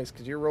digital dice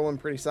because you're rolling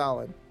pretty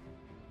solid.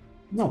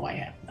 No, I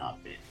have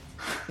not been.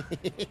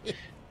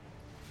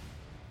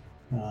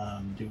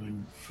 I'm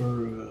doing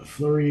for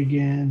flurry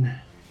again.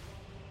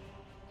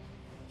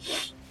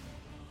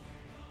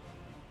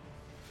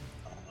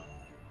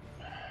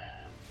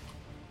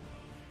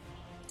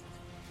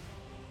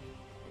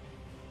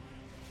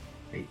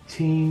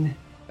 $18.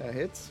 That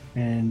hits.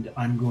 And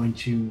I'm going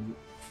to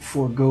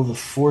forego the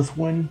fourth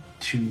one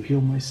to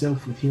heal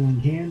myself with Healing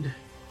Hand.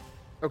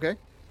 Okay.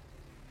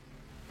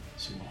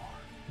 So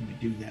let me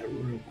do that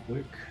real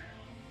quick.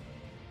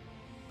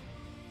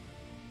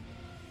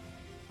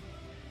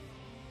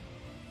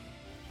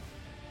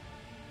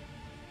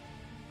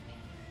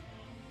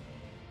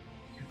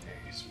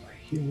 There's my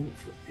heal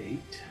for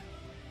 8.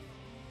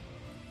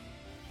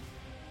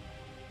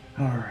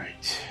 All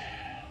right.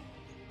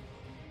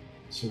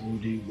 So we'll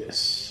do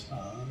this.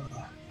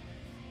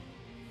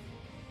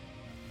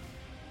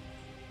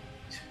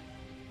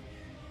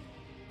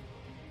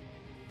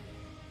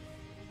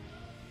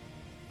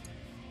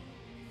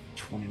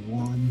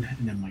 21,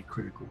 and then my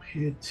critical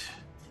hit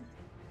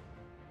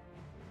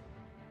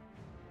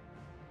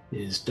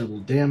is double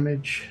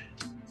damage.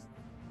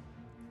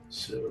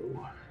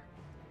 So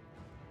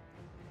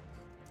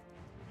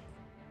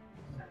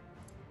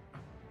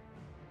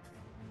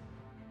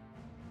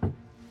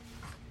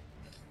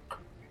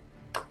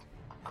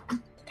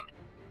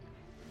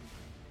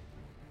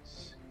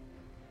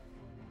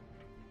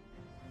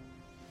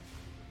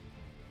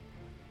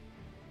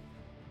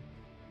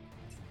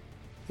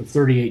for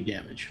 38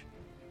 damage.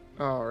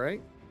 All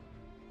right.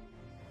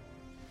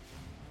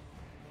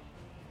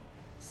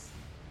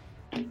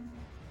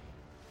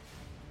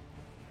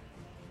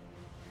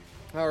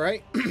 All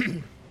right.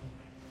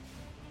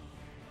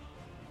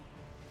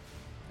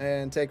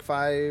 And take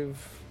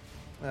 5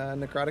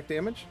 necrotic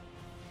damage.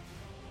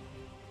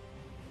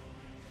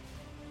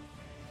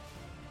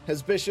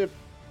 As Bishop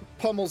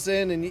pummels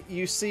in, and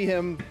you see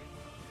him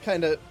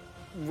kind of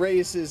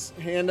raise his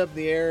hand up in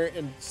the air,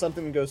 and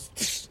something goes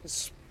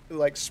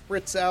like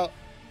spritz out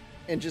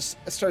and just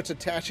starts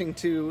attaching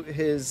to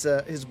his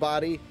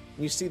body.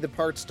 You see the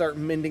parts start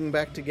mending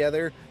back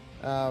together,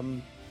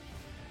 and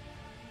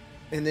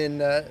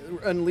then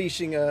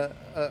unleashing a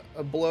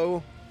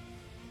blow.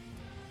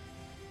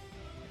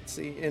 Let's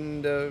see,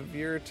 end of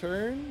your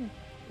turn,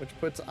 which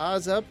puts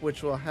Oz up,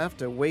 which will have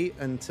to wait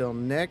until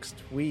next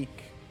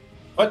week.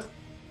 What?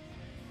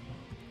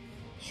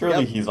 Surely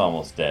Yep. he's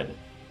almost dead.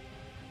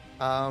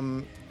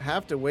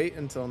 Have to wait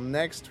until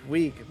next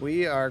week.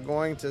 We are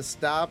going to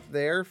stop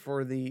there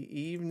for the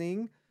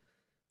evening.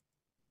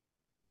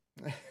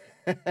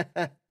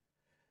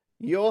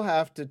 You'll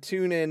have to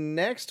tune in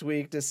next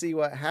week to see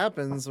what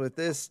happens with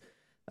this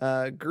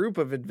group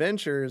of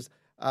adventures.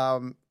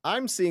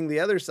 I'm seeing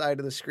the other side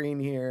of the screen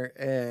here,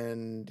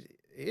 and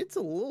it's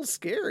a little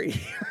scary.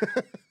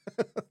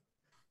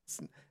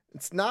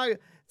 It's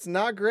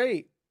not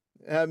great.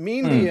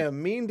 Mean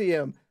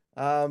DM.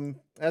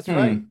 That's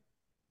right.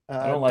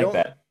 I don't like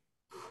that.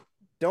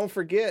 Don't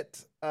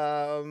forget.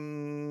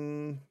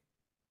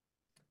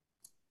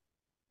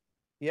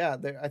 Yeah,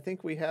 I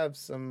think we have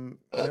some.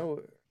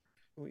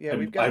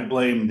 We've got. I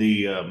blame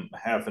the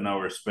half an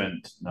hour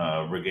spent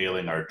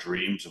regaling our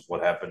dreams of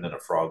what happened in a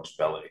frog's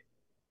belly.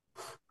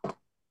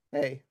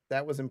 Hey,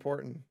 that was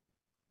important.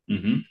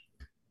 Mm-hmm.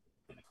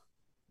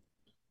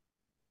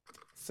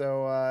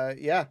 So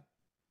yeah,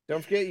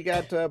 don't forget you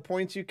got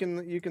points you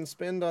can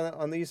spend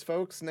on these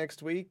folks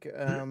next week.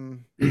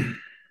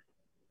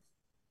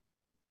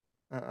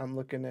 I'm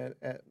looking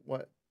at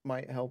what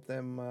might help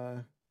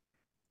them.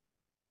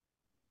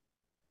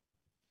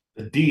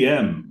 The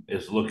DM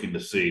is looking to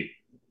see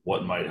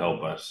what might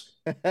help us.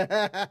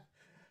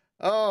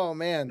 Oh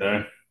man.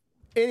 Okay?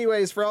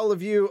 Anyways, for all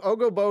of you,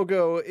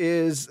 Ogobogo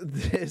is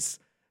this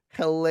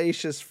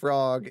hellacious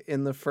frog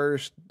in the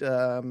first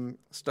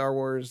Star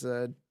Wars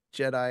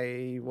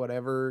Jedi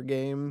whatever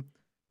game.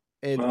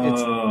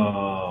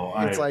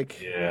 It's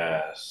like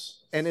yes,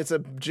 and it's a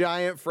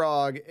giant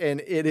frog,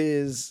 and it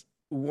is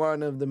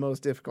one of the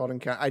most difficult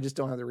encounters. I just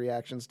don't have the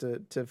reactions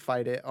to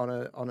fight it on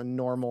a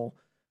normal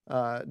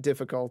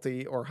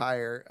difficulty or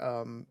higher.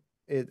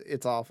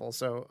 It's awful.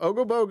 So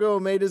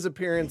Ogobogo made his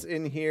appearance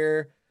in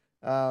here.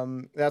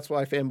 That's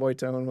why Fanboy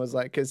Tone was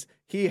like, because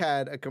he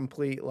had a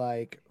complete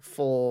like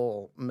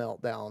full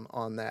meltdown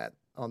on that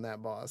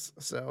boss.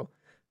 So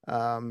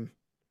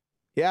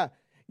yeah,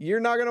 you're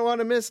not gonna want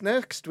to miss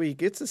next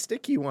week. It's a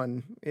sticky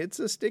one.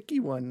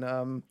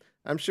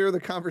 I'm sure the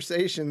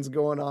conversations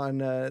going on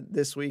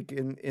this week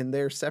in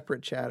their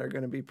separate chat are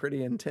going to be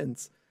pretty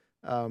intense,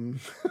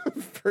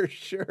 for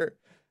sure.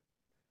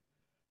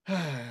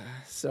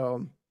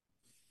 So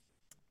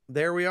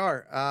there we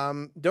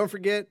are. Don't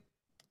forget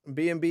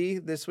B&B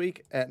this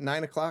week at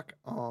 9:00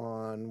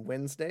 on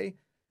Wednesday.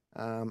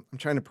 I'm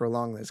trying to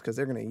prolong this because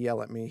they're going to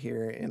yell at me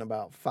here in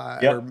about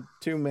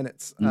 2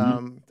 minutes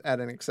at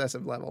an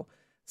excessive level.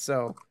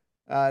 So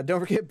don't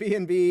forget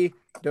B&B.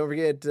 Don't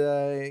forget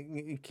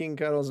King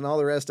Cuddles and all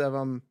the rest of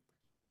them.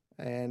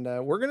 And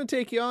we're going to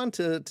take you on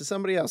to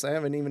somebody else. I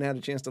haven't even had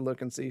a chance to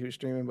look and see who's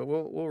streaming, but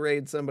we'll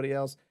raid somebody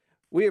else.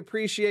 We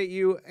appreciate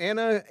you.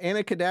 Anna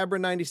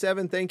Cadabra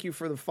 97, thank you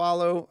for the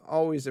follow.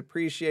 Always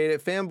appreciate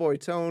it.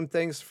 Fanboy Tone,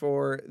 thanks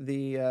for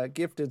the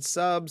gifted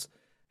subs.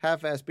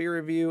 Half-Ass Beer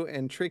Review,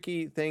 and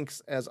Tricky,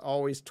 thanks as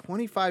always.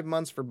 25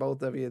 months for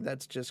both of you.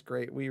 That's just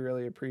great. We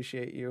really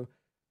appreciate you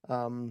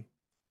and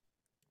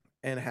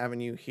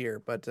having you here.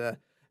 But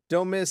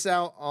don't miss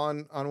out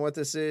on what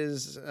this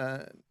is,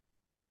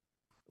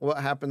 what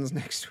happens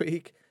next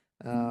week.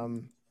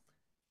 And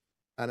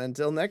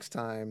until next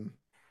time,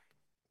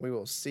 we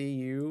will see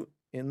you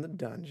in the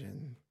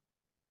dungeon.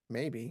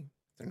 Maybe.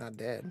 They're not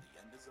dead.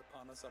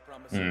 I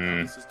promise you,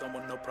 promises don't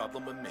want no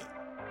problem with me.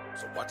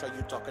 So watch how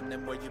you talking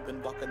and where you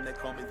been walking. They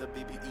call me the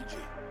BBEG.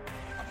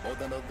 I'm more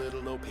than a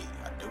little OP.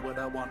 I do what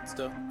I want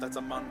to. That's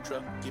a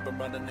mantra. Keep 'em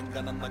running and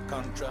gunning like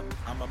Contra.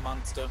 I'm a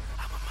monster.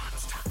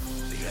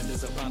 The end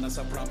is upon us,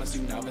 I promise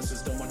you.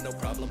 Novices don't want no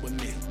problem with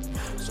me.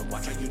 So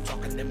watch how you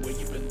talking and where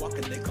you been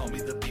walking. They call me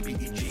the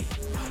BBEG.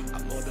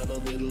 I'm more than a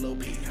little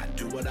OP. I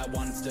do what I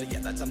want to. Yeah,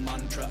 that's a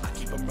mantra. I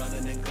keep 'em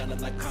running and gunning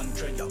like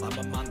Contra. Yo, I'm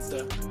a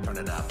monster. Turn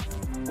it up.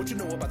 What you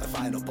know about the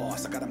final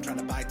boss? I got him trying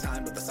to buy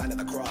time with the sign of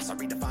the cross. I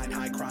redefine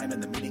high crime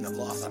and the meaning of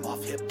loss. I'm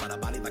off hip, but I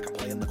body like I'm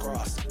playing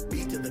lacrosse.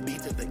 Beat to the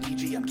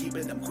EG, I'm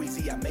keeping them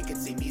queasy. I make it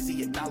seem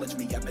easy, acknowledge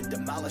me. I've been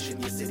demolishing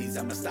your cities,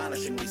 I'm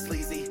astonishingly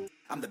sleazy.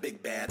 I'm the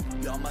big bad.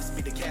 Y'all must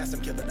be the cast.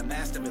 I'm killing a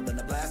master, villain,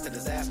 a blast, a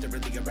disaster.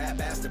 Really a rap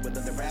bastard,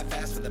 willing to rap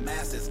fast for the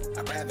masses.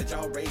 I ravage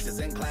all races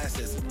and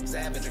classes.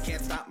 Savage, I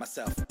can't stop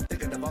myself.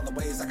 Thinking of all the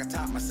ways I can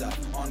top myself.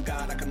 On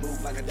God, I can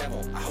move like a devil.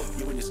 I hope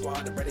you and your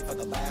squad are ready for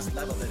the last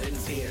level that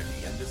ends here.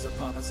 The end is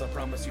upon us, I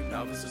promise you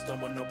novices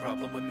don't want no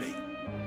problem with me.